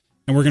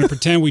 And we're going to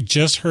pretend we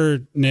just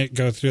heard Nick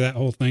go through that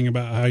whole thing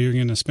about how you're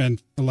going to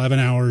spend 11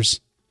 hours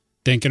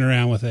dinking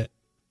around with it.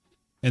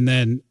 And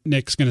then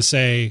Nick's going to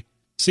say,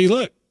 see,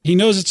 look, he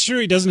knows it's true.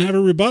 He doesn't have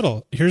a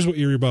rebuttal. Here's what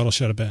your rebuttal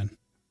should have been.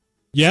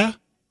 Yeah?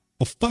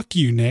 Well, fuck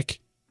you, Nick.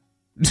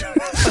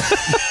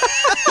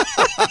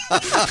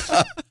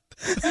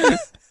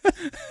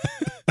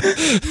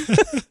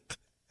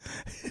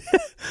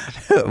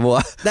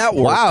 Well, that works.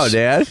 Wow,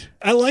 Dad.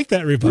 I like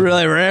that rebuttal.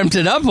 Really ramped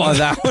it up on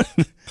that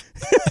one.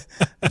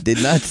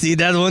 Did not see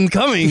that one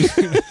coming.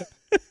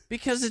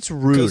 Because it's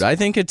rude. I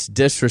think it's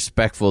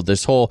disrespectful.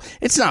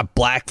 It's not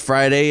Black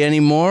Friday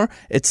anymore.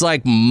 It's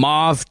like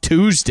Mauve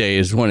Tuesday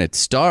is when it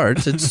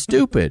starts. It's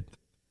stupid.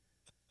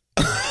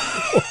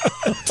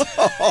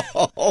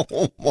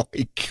 Oh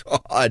my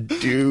God,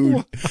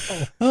 dude.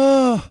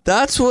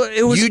 That's what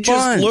it was. You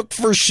just look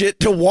for shit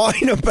to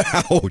whine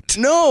about.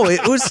 No,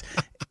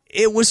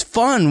 it was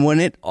fun when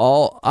it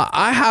all.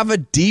 I have a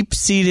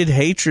deep-seated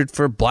hatred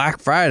for Black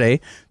Friday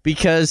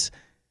because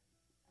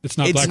it's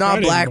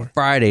not Black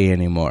Friday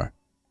anymore.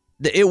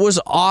 It was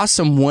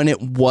awesome when it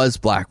was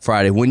Black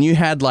Friday, when you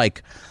had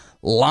like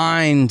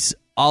lines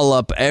all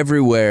up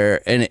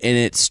everywhere, and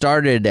it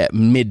started at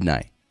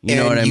midnight. You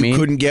know what I mean? You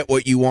couldn't get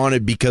what you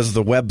wanted because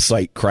the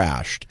website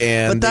crashed,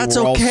 and but that's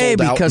they were all okay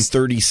sold out because in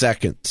 30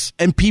 seconds.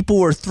 And people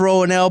were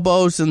throwing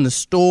elbows in the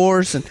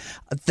stores, and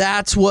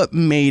that's what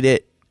made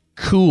it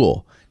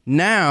cool.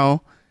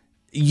 Now,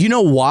 you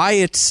know why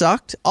it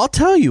sucked? I'll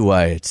tell you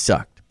why it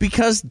sucked.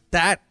 Because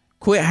that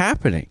quit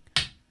happening.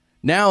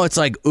 Now it's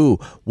like, ooh,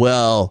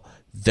 well,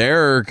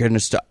 they're gonna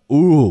stop.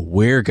 Ooh,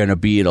 we're gonna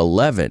be at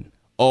 11.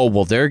 Oh,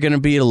 well, they're gonna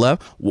be at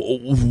 11.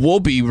 We'll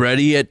be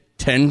ready at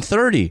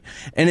 10:30,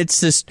 and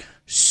it's this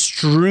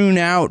strewn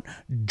out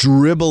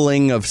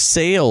dribbling of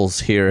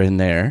sales here and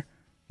there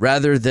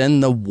rather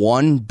than the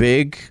one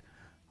big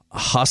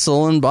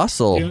hustle and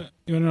bustle. You want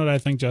to know what I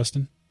think,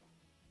 Justin?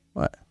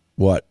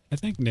 What? I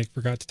think Nick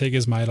forgot to take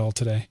his Midol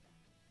today.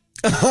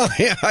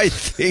 I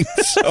think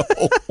so.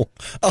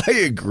 I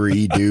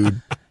agree,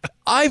 dude.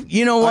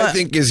 You know what? I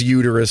think his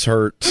uterus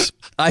hurts.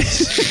 I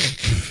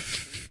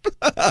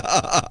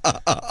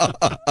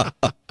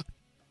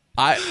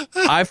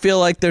feel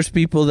like there's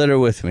people that are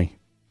with me.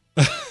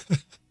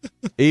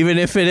 Even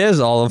if it is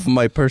all of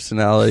my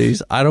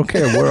personalities, I don't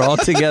care. We're all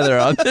together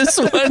on this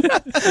one.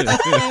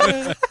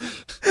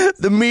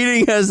 The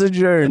meeting has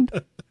adjourned.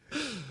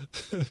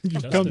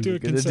 You've come to a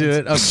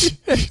consensus.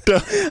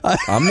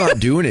 I'm not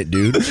doing it,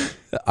 dude.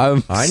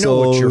 I know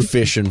what you're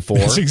fishing for.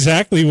 That's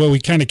exactly what we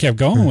kind of kept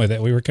going with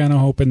it. We were kind of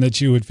hoping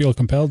that you would feel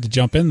compelled to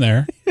jump in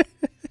there.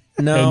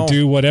 No. And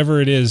do whatever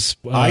it is.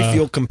 I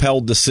feel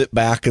compelled to sit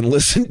back and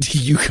listen to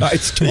you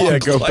guys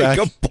talk go like back.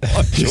 a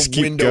bunch Just of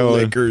keep window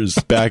going. lickers.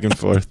 Back and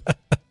forth.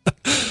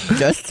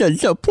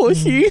 Justin's a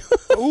pussy.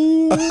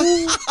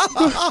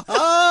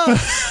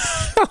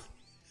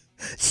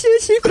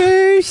 Sissy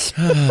face.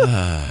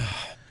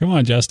 Come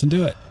on, Justin,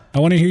 do it. I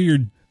want to hear your.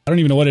 I don't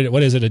even know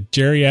what is it? A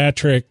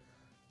geriatric.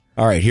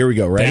 All right, here we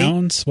go. Ready?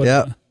 Downs? What?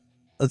 Yeah.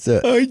 That's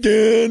it. I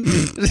did.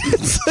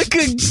 It's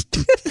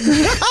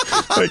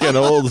Like an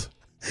old.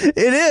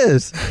 It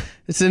is.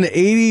 It's an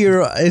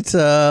 80-year-old. It's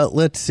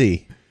let's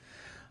see.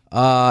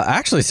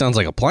 Actually sounds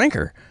like a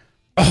planker.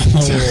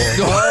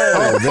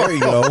 Oh, there you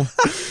go.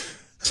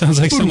 Sounds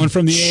like someone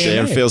from the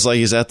Dan AA. feels like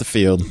he's at the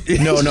field.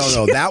 No.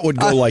 That would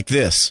go like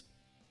this.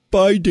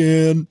 Bye,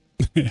 Dan.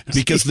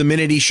 Because the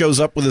minute he shows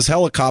up with his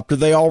helicopter,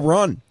 they all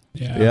run.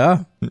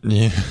 Yeah.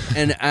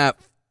 And at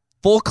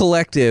Full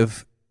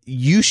Collective,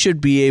 you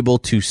should be able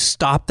to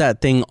stop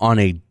that thing on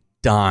a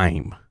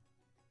dime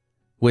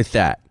with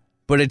that.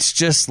 But it's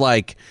just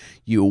like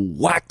you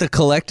whack the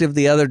Collective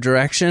the other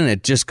direction,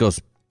 it just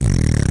goes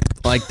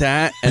like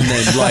that, and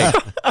then like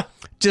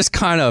just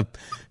kind of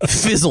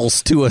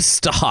fizzles to a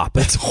stop.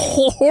 It's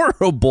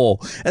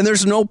horrible. And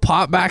there's no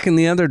pop back in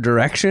the other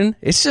direction.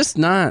 It's just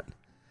not.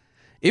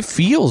 It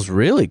feels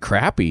really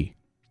crappy.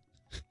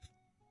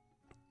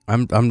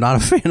 I'm not a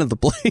fan of the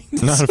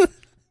blades.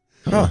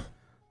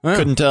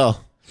 Couldn't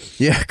tell.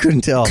 Yeah,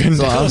 couldn't tell.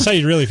 Tell us how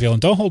you're really feeling.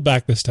 Don't hold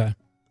back this time.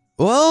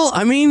 Well,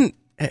 I mean,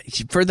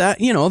 for that,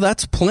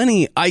 that's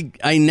plenty.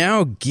 I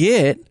now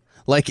get,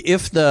 like,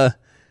 if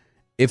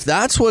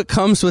that's what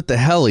comes with the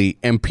heli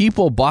and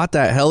people bought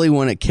that heli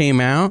when it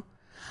came out,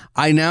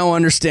 I now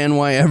understand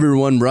why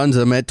everyone runs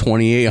them at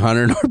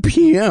 2,800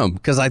 RPM,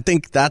 because I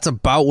think that's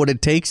about what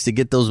it takes to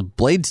get those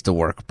blades to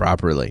work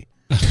properly.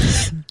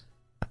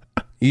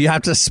 You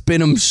have to spin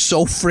them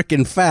so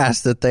freaking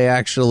fast that they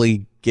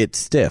actually get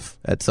stiff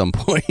at some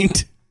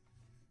point.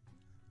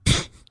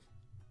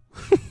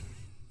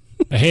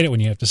 I hate it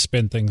when you have to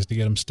spin things to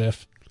get them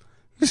stiff.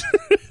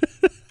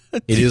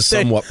 It is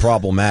somewhat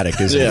problematic,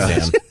 isn't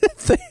it,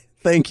 Dan?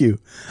 Thank you.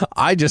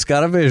 I just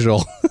got a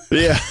visual.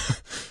 Yeah.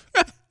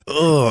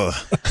 Ugh.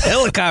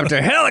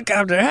 Helicopter.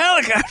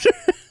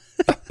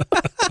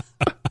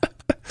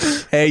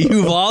 Hey,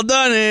 you've all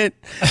done it.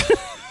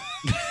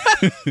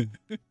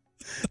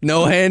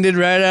 No-handed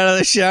right out of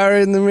the shower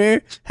in the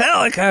mirror.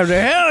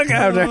 Helicopter.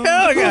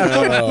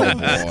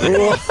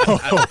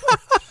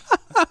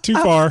 Too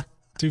far.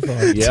 Too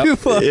far. Yep. Too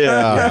far.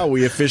 Yeah,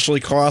 we officially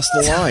crossed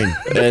the line.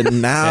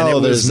 And now And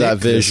it there's was that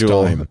Nick this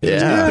visual. time.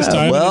 Yeah. This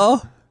time.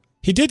 Well,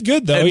 He did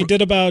good, though. He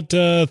did about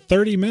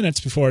 30 minutes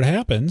before it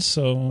happened.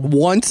 So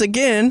once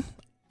again,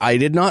 I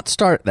did not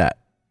start that.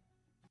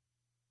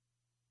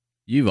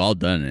 You've all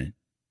done it.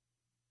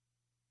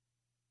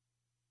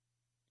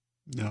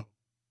 No.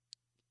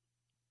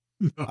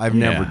 I've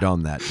never Yeah.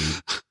 done that,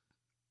 dude.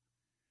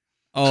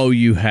 Oh,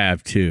 you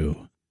have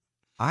too.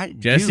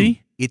 Jesse? Dude,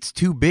 it's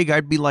too big.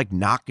 I'd be like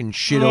knocking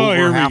shit Oh,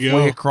 here over we halfway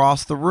go.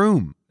 across the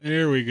room.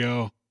 there we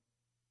go.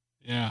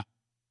 Yeah.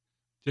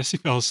 Jesse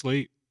fell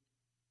asleep.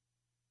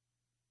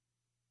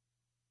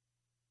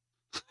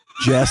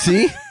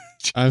 Jesse?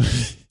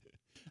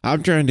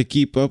 I'm trying to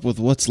keep up with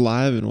what's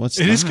live and what's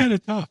It not. is kind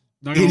of tough.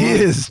 Not It gonna lie.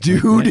 is,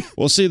 dude.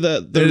 Well, see,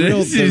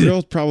 the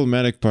real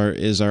problematic part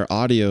is our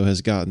audio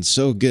has gotten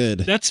so good.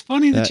 That's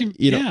funny that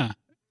you know, yeah.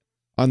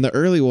 on the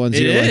early ones,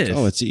 It you're is. like,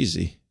 oh, it's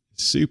easy.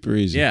 It's super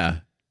easy. Yeah.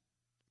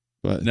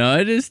 But No,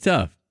 it is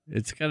tough.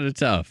 It's kind of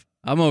tough.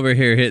 I'm over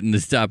here hitting the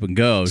stop and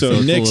go, so, so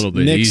it's Nick's, a little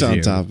bit Nick's easier.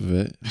 on top of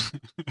it.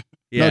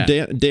 Yeah.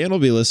 No, Dan will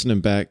be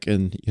listening back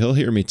and he'll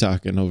hear me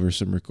talking over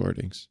some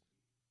recordings.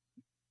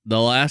 The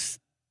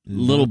last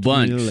little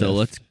Not many bunch, so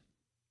left.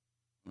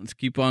 let's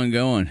keep on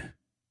going.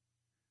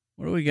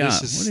 What do we got?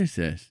 This is- What is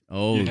this?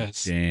 Oh,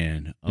 Yes.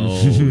 Dan.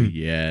 Oh,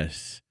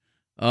 yes.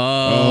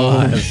 Oh,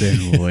 I've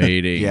been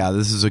waiting. Yeah,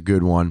 this is a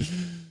good one.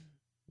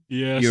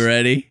 Yes. You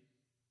ready?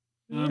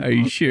 I'm Are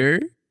you up. sure?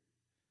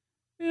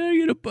 You're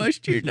going to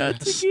bust your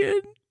nuts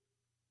again?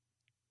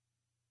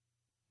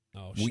 Oh,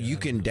 Well, shit, you I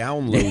can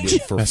don't know. download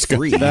it for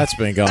free. That's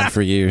been gone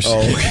for years.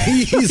 Oh,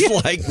 he's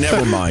like,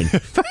 never mind.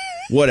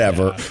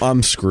 Whatever.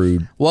 I'm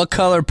screwed. What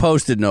color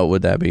Post-it note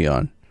would that be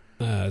on?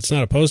 It's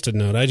not a Post-it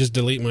note. I just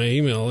delete my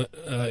email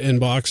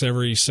inbox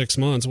every 6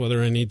 months,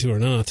 whether I need to or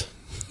not.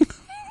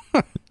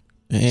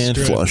 And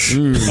Straight. flush.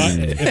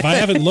 If I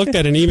haven't looked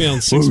at an email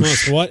in 6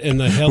 months, what in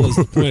the hell is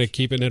the point of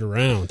keeping it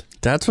around?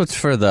 That's what's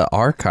for the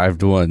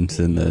archived ones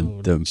and the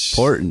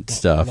important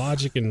stuff.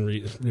 Logic and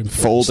important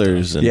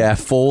Folders stuff. and Yeah,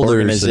 folders,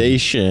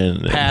 organization.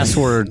 and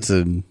passwords,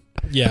 and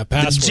Yeah, the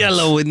passwords.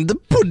 Jello and the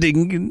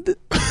pudding. And the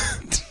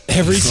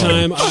Every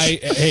time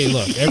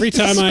every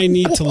time I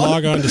need to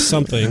log on to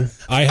something,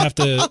 I have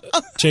to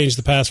change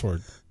the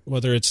password.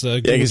 Whether it's the Yeah,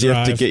 Google because you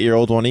have to Drive. get your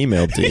old one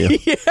emailed to you. You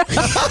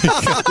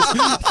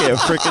can't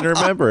freaking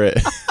remember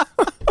it.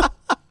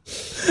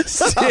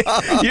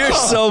 You're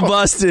so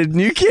busted.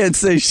 You can't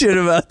say shit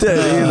about that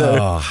either.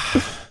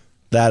 Oh,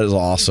 that is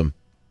awesome.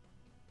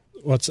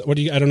 What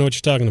do you? I don't know what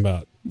you're talking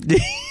about.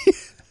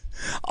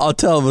 I'll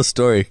tell him a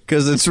story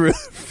because it's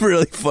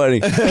really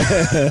funny.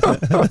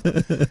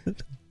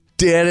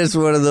 Dan is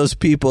one of those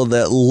people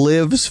that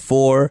lives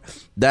for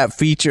that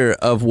feature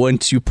of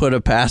once you put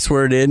a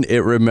password in, it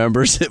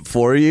remembers it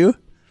for you.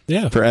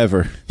 Yeah.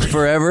 Forever.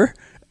 Forever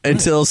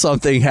until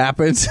something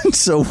happens. And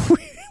so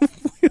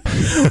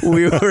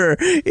we were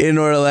in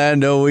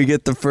Orlando. We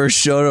get the first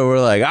show and we're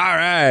like, all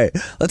right,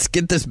 let's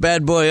get this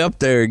bad boy up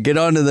there and get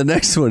on to the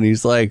next one.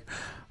 He's like,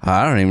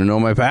 I don't even know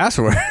my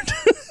password.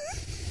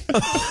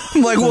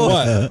 I'm like,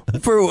 well,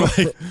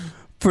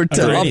 for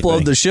to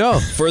upload the show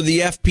for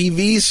the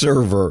FPV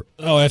server.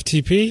 Oh,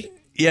 FTP.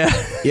 Yeah,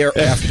 yeah,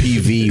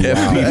 FPV.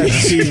 Wow.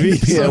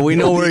 FPV. Yeah, we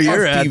know where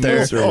you're at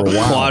there,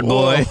 quad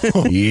boy.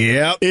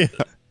 Yep.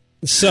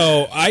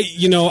 So I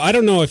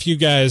don't know if you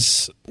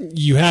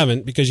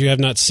haven't because you have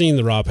not seen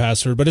the raw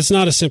password, but it's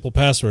not a simple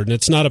password and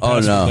it's not a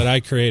password that I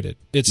created.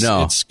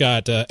 It's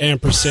got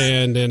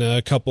ampersand and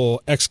a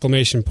couple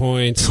exclamation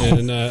points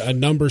and a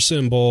number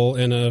symbol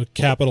and a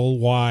capital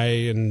Y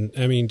and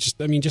it's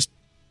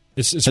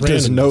It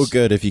does no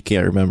good if you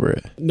can't remember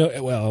it. No,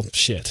 well,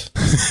 shit.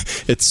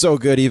 It's so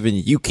good even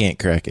you can't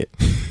crack it.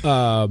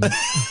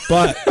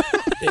 But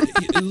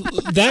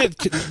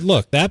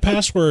that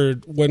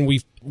password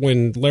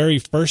when Larry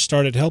first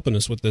started helping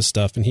us with this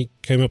stuff and he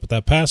came up with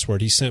that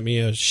password, he sent me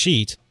a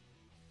sheet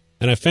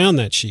and I found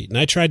that sheet and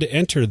I tried to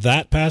enter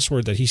that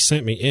password that he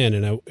sent me in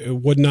and it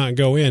would not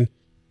go in.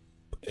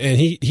 And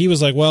he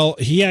was like, well,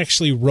 he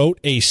actually wrote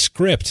a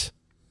script,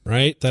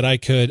 right, that I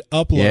could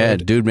upload. Yeah,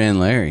 Dude Man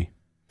Larry.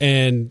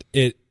 And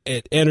it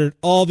entered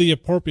all the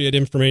appropriate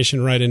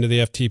information right into the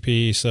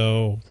FTP.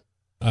 So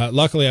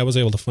luckily I was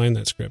able to find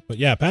that script. But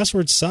yeah,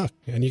 passwords suck.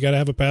 And you got to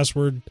have a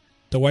password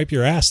to wipe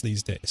your ass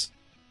these days.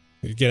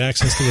 You get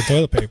access to the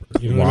toilet paper.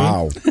 You know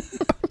wow. what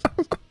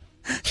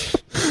I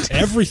mean?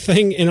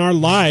 Everything in our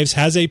lives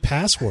has a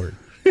password.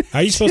 How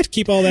are you supposed to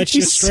keep all that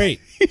shit straight?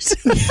 He's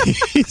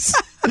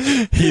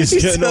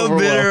getting so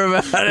bitter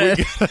about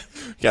it.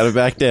 Got to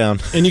back down.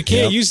 And you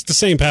can't use the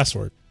same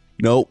password.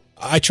 Nope.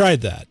 I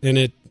tried that, and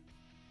it,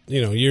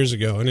 years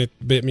ago, and it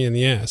bit me in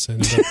the ass. I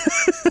ended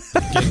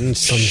up getting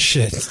some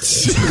shit.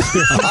 So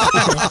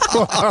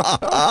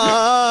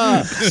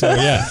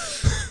yeah.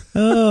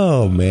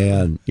 Oh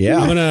man, yeah.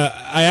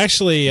 I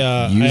actually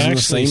using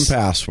the same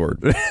password.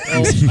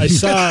 I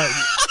saw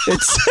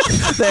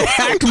They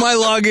hacked my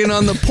login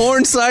on the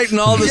porn site, and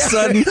all of a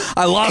sudden,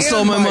 I lost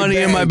all my money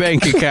in my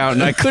bank account,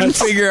 and I couldn't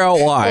figure out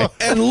why.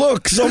 And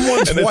look,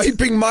 someone's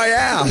wiping my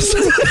ass.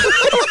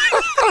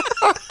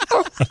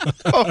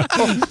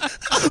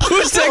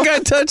 Who's that guy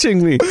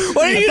touching me?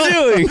 What are you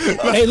doing?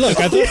 Hey, look,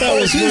 I thought that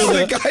was He's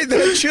where the guy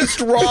that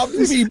just robbed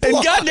me. And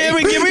goddamn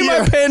it, give me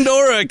my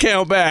Pandora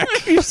account back,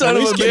 you son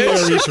of a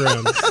bitch.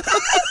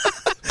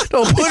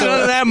 Don't put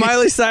none of that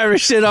Miley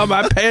Cyrus shit on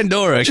my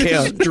Pandora account.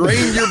 Just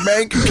drained your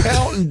bank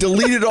account and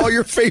deleted all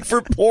your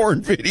favorite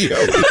porn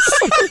videos.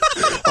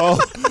 Oh,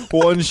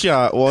 one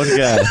shot, one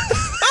guy.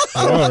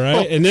 All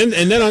right, and then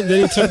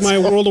he took my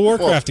World of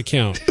Warcraft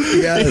account.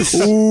 Yes.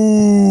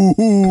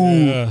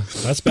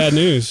 That's bad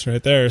news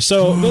right there.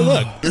 So, but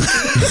look,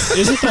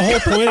 isn't the whole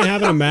point of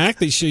having a Mac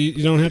that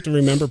you don't have to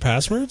remember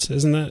passwords?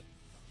 Isn't that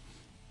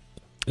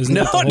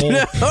the whole?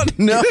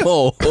 No.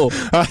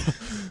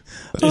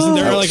 Isn't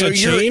there like a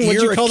chain? What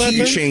do you call that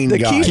thing? The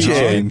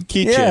keychain.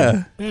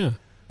 Keychain. Yeah.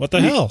 What the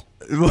hell?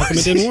 How come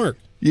it didn't work?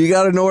 You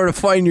got to know where to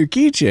find your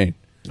keychain.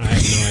 I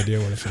have no idea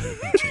where to find a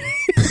keychain.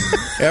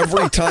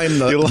 Every time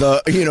the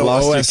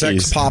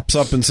OSX pops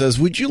up and says,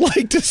 "Would you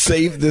like to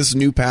save this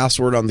new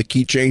password on the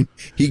keychain?"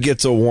 He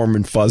gets a warm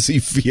and fuzzy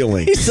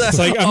feeling. It's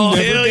like I'm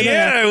never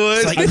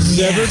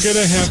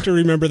gonna have to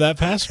remember that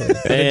password.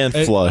 And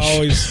flush.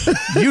 Always,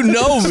 you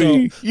know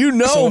me.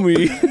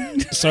 Me.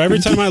 So every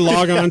time I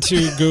log on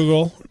to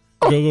Google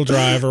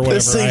Drive or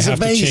whatever, I have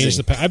to change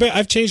the.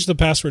 I've changed the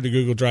password to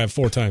Google Drive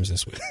 4 times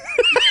this week.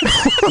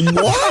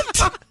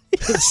 What?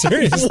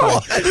 Seriously,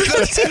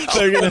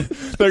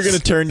 they're gonna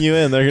turn you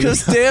in.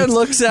 Because Dan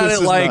looks at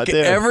it like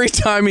every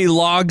time he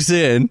logs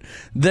in,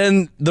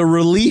 then the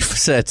relief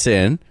sets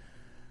in,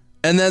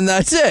 and then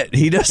that's it.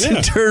 He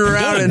doesn't turn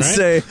around and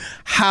say,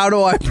 "How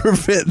do I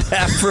prevent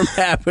that from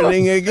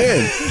happening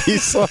again?"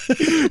 He's like,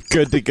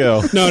 good to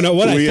go. No.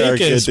 What I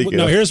think is,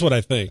 here's what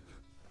I think.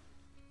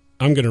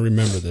 I'm gonna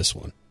remember this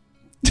one.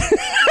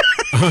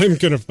 I'm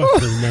gonna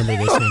fucking remember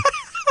this one.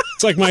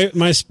 It's like my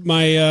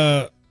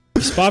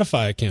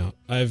Spotify account.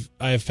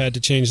 I've had to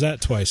change that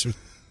twice or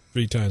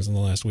 3 times in the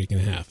last week and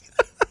a half.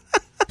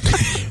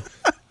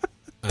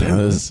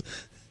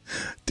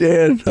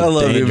 Dan, I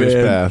love you,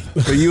 man.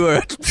 But you're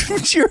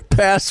a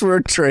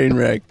password train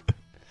wreck.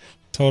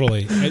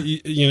 Totally.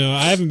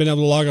 I haven't been able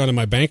to log on to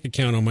my bank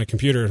account on my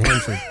computer at home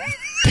for a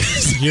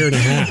year and a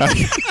half.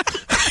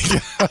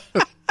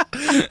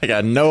 I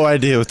got no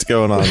idea what's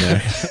going on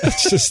there.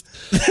 It's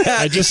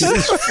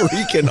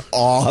freaking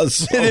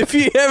awesome. And if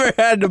you ever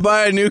had to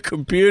buy a new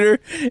computer,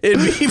 it'd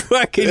be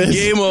fucking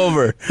game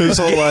over. His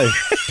whole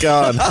life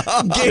gone.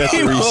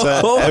 Game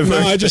over. No,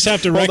 I just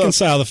have to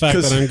reconcile the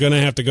fact that I'm going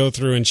to have to go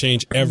through and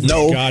change every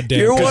goddamn.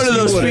 You're one of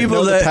those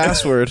people that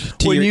password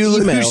when you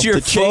lose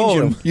your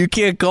phone, you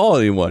can't call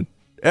anyone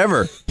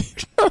ever.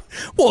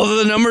 Well,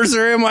 the numbers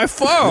are in my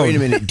phone. Wait a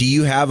minute. Do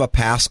you have a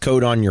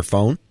passcode on your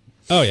phone?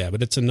 Oh, yeah,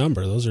 but it's a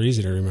number. Those are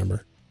easy to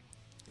remember.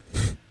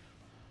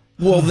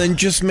 Well, then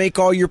just make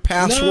all your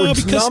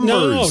passwords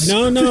numbers.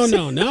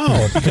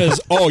 No.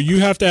 Because, you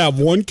have to have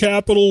one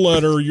capital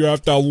letter. You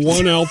have to have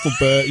one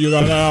alphabet. You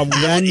got to have one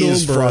number. That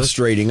is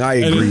frustrating. I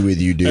agree with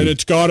you, dude. And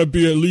it's got to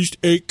be at least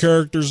 8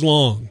 characters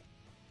long.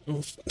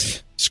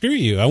 Screw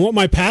you. I want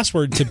my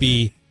password to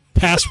be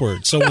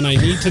password. So when I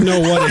need to know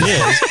what it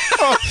is...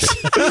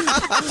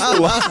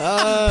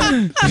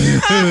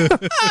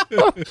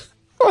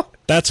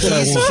 That's what I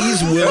want.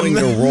 He's willing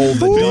to roll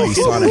the dice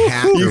on a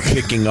hacker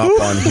picking up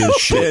on his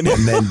shit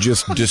and then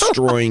just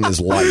destroying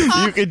his life.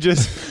 You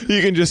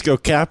can just go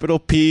capital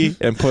P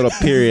and put a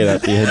period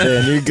at the end,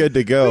 and you're good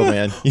to go,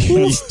 man.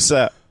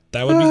 That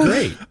would be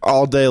great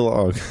all day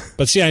long.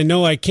 But see, I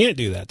know I can't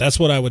do that. That's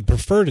what I would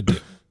prefer to do,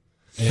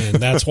 and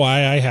that's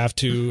why I have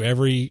to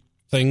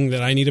everything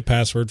that I need a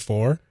password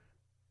for.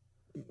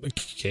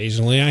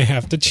 Occasionally, I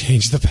have to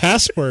change the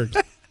password.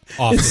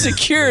 Often. It's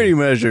security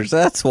measures.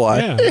 That's why.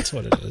 Yeah, that's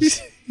what it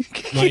is.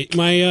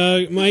 My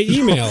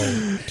email.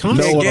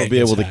 No one will be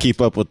able to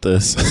keep up with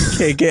this.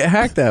 Can't get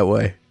hacked that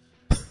way.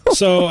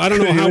 So I don't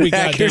know how we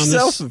got down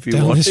yourself this. If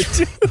you wanted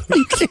to.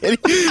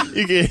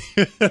 You can't.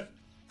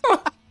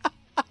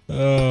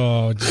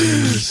 Oh,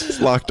 jeez. It's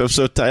locked up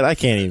so tight I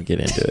can't even get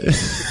into it.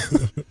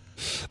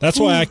 That's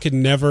why I could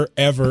never,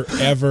 ever,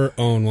 ever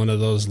own one of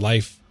those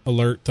life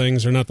alert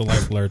things, or not the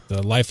life alert,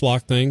 the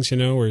LifeLock things,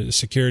 or the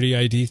security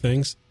ID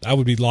things. I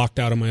would be locked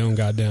out of my own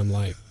goddamn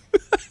life.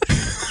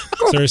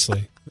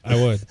 Seriously, I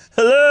would.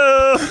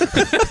 Hello.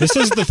 This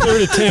is the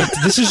 3rd attempt.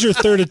 This is your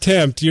 3rd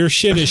attempt. Your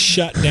shit is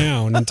shut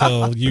down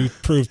until you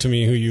prove to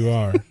me who you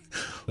are.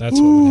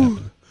 That's what would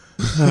happen.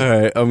 All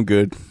right, I'm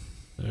good.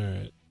 All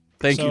right.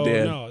 Thank you,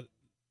 Dan. No,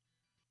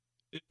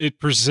 it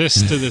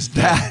persists to this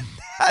day.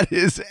 That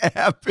is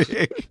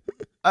epic.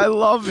 I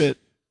love it.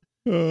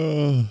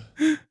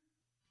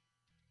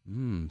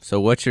 So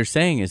what you're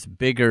saying is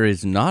bigger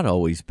is not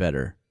always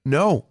better.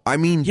 No, I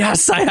mean...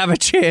 Yes, I have a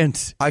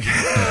chance.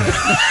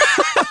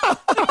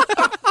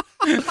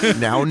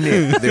 Now,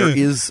 Nick, there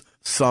is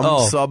some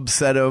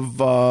subset of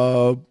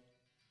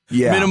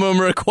minimum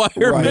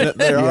requirement. Right.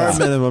 There are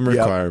minimum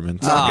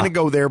requirements. Not going to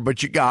go there,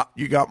 but you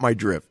got my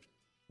drift.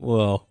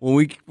 Well,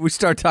 when we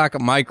start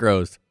talking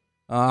micros,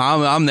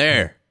 I'm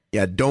there.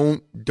 Yeah,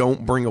 don't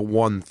bring a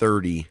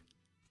 130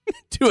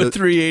 to a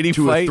 380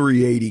 to fight. a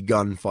 380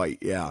 gunfight.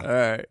 Yeah. All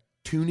right.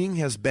 Tuning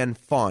has been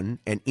fun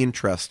and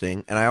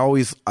interesting, and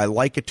I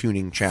like a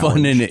tuning challenge.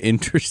 Fun and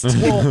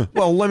interesting.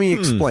 Well, let me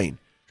explain.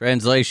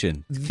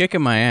 Translation: it's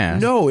kicking my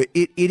ass. No,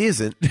 it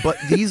isn't. But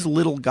these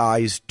little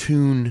guys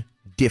tune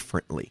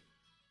differently,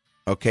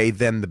 okay,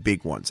 than the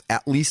big ones.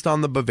 At least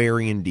on the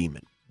Bavarian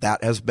Demon,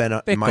 that has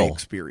been my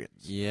experience.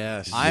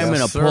 Yes, I am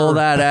going to pull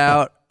that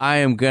out. I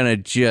am going to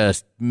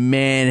just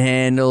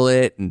manhandle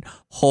it and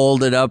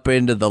hold it up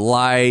into the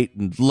light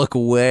and look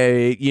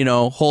away,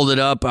 hold it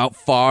up out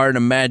far and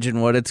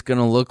imagine what it's going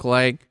to look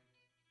like.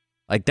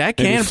 Like that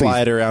Maybe can't fly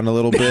it around a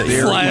little bit.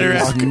 There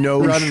is no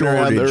running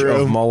around the shortage of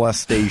room.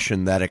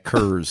 molestation that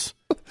occurs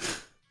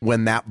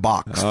when that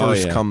box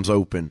first comes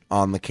open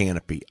on the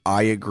canopy.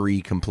 I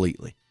agree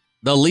completely.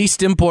 The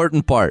least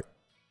important part,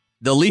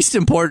 the least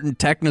important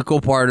technical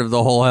part of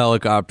the whole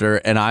helicopter,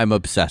 and I'm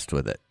obsessed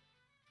with it.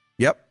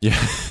 Yep.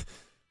 Yeah.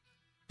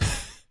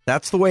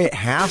 That's the way it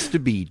has to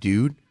be,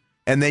 dude.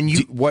 And then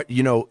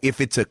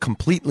if it's a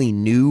completely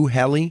new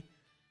heli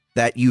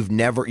that you've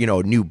never,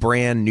 new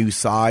brand, new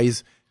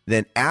size,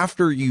 then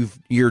after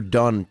you're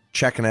done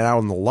checking it out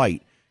in the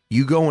light,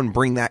 you go and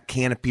bring that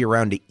canopy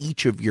around to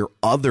each of your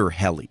other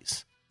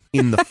helis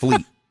in the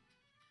fleet.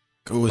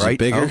 Is it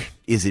bigger?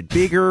 Is it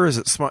bigger? Is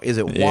it small? Is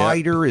it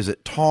wider? Is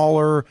it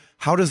taller?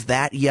 How does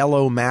that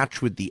yellow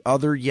match with the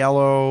other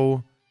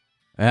yellow?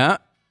 Yeah.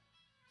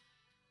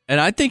 And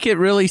I think it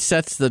really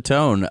sets the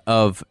tone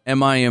of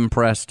am I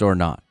impressed or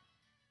not?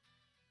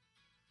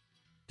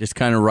 Just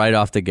kind of right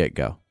off the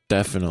get-go.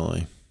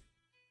 Definitely.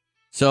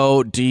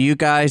 So do you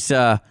guys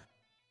kind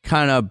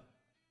of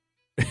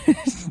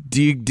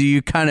do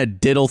you kind of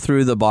diddle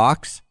through the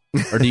box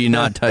or do you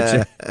not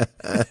touch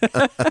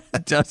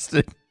it?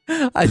 Justin,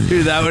 I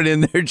threw that one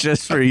in there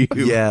just for you.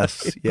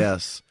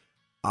 Yes.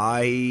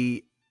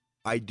 I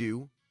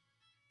do.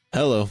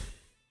 Hello.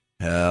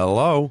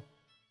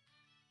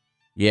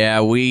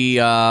 Yeah, we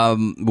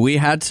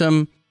had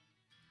some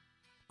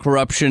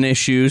corruption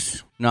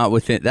issues. Not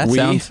within that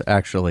sounds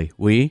actually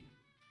we.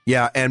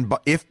 Yeah, and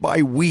if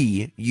by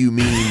we you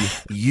mean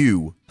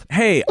you.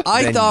 Hey,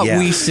 I thought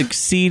we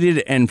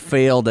succeeded and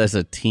failed as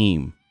a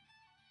team.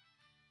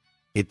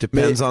 It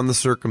depends on the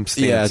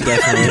circumstances. Yeah, it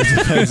definitely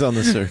depends on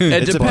the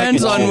circumstances. It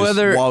depends on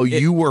whether while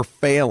you were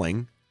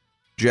failing,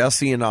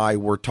 Jesse and I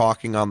were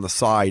talking on the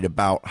side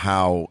about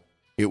how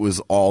it was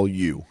all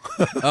you.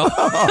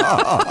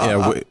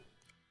 Yeah,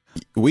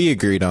 we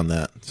agreed on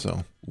that.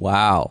 So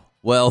wow.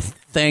 Well,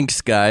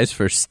 thanks guys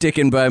for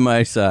sticking by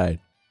my side.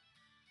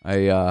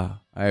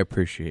 I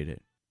appreciate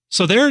it.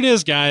 So there it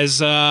is,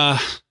 guys. A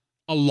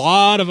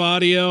lot of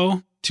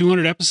audio,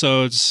 200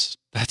 episodes.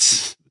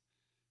 That's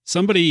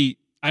somebody.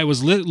 I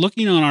was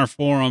looking on our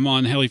forum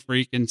on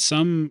HeliFreak, and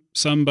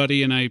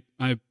somebody, and I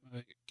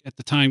at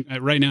the time,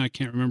 right now I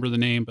can't remember the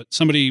name, but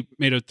somebody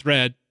made a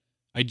thread.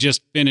 I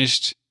just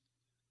finished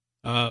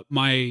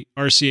my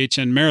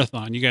RCHN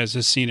marathon. You guys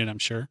have seen it, I'm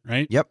sure,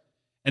 right? Yep.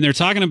 And they're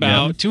talking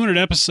about 200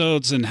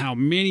 episodes and how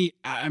many.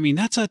 I mean,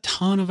 that's a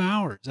ton of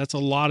hours. That's a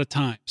lot of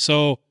time.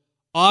 So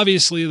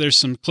obviously, there's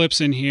some clips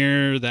in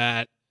here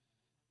that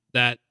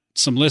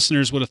some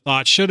listeners would have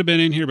thought should have been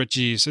in here, but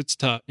geez, it's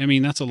tough. I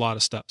mean, that's a lot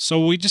of stuff.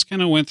 So we just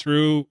kind of went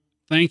through.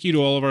 Thank you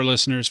to all of our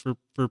listeners for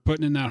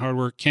putting in that hard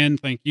work. Ken,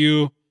 thank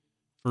you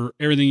for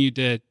everything you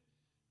did.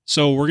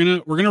 So we're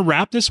gonna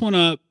wrap this one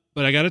up,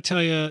 but I got to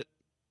tell you,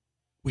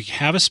 we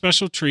have a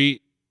special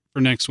treat for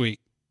next week.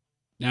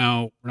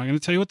 Now, we're not going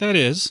to tell you what that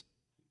is.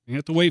 You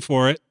have to wait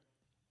for it,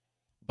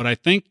 but I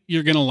think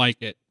you're going to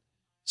like it.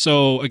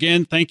 So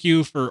again, thank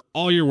you for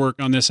all your work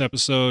on this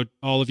episode.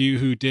 All of you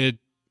who did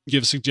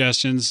give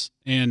suggestions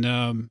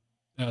and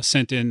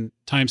sent in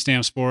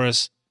timestamps for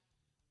us.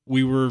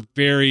 We were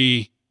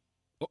very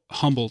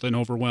humbled and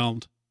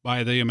overwhelmed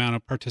by the amount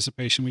of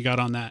participation we got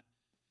on that.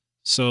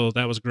 So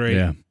that was great.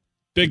 Yeah.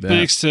 Big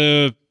thanks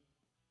to,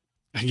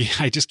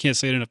 I just can't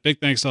say it enough. Big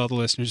thanks to all the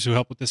listeners who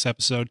helped with this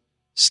episode.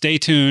 Stay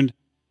tuned.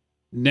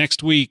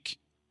 Next week,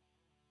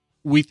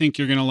 we think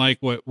you're going to like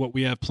what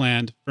we have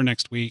planned for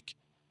next week.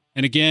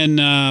 And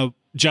again,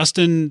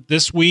 Justin,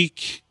 this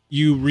week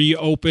you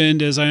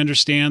reopened, as I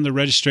understand, the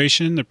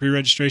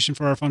pre-registration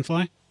for our Fun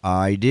Fly.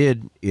 I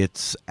did.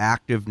 It's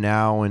active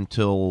now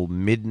until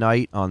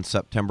midnight on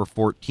September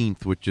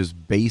 14th, which is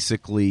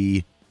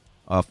basically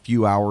a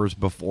few hours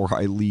before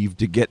I leave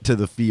to get to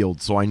the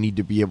field. So I need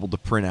to be able to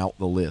print out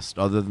the list.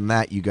 Other than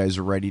that, you guys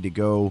are ready to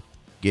go.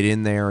 Get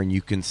in there, and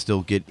you can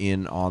still get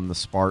in on the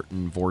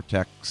Spartan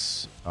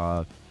Vortex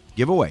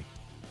giveaway.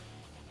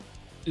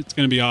 It's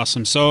going to be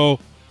awesome. So,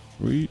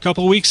 a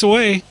couple of weeks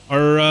away,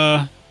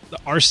 our the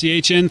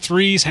RCHN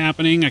 3 is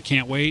happening. I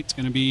can't wait. It's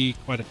going to be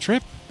quite a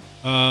trip.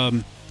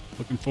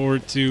 Looking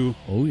forward to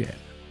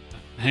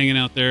hanging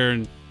out there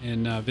and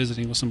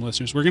visiting with some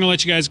listeners. We're going to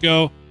let you guys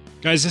go.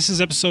 Guys, this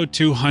is episode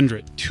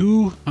 200.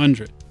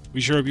 200.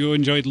 We sure hope you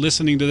enjoyed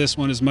listening to this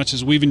one as much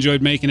as we've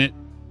enjoyed making it.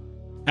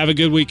 Have a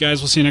good week,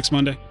 guys. We'll see you next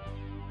Monday.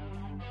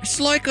 It's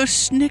like a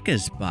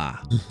Snickers bar,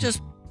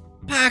 just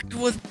packed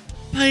with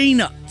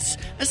peanuts.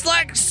 It's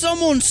like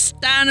someone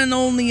standing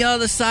on the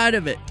other side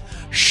of it,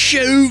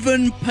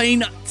 shoving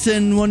peanuts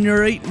in when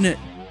you're eating it.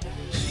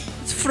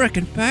 It's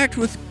freaking packed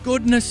with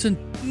goodness and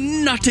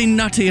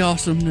nutty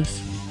awesomeness.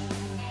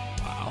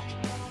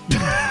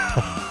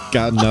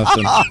 Got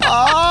nothing.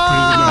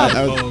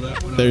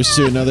 There's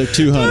to another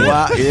 200.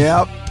 Wow,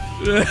 yep.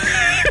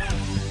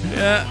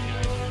 Yeah.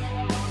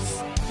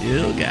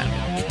 Still got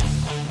it.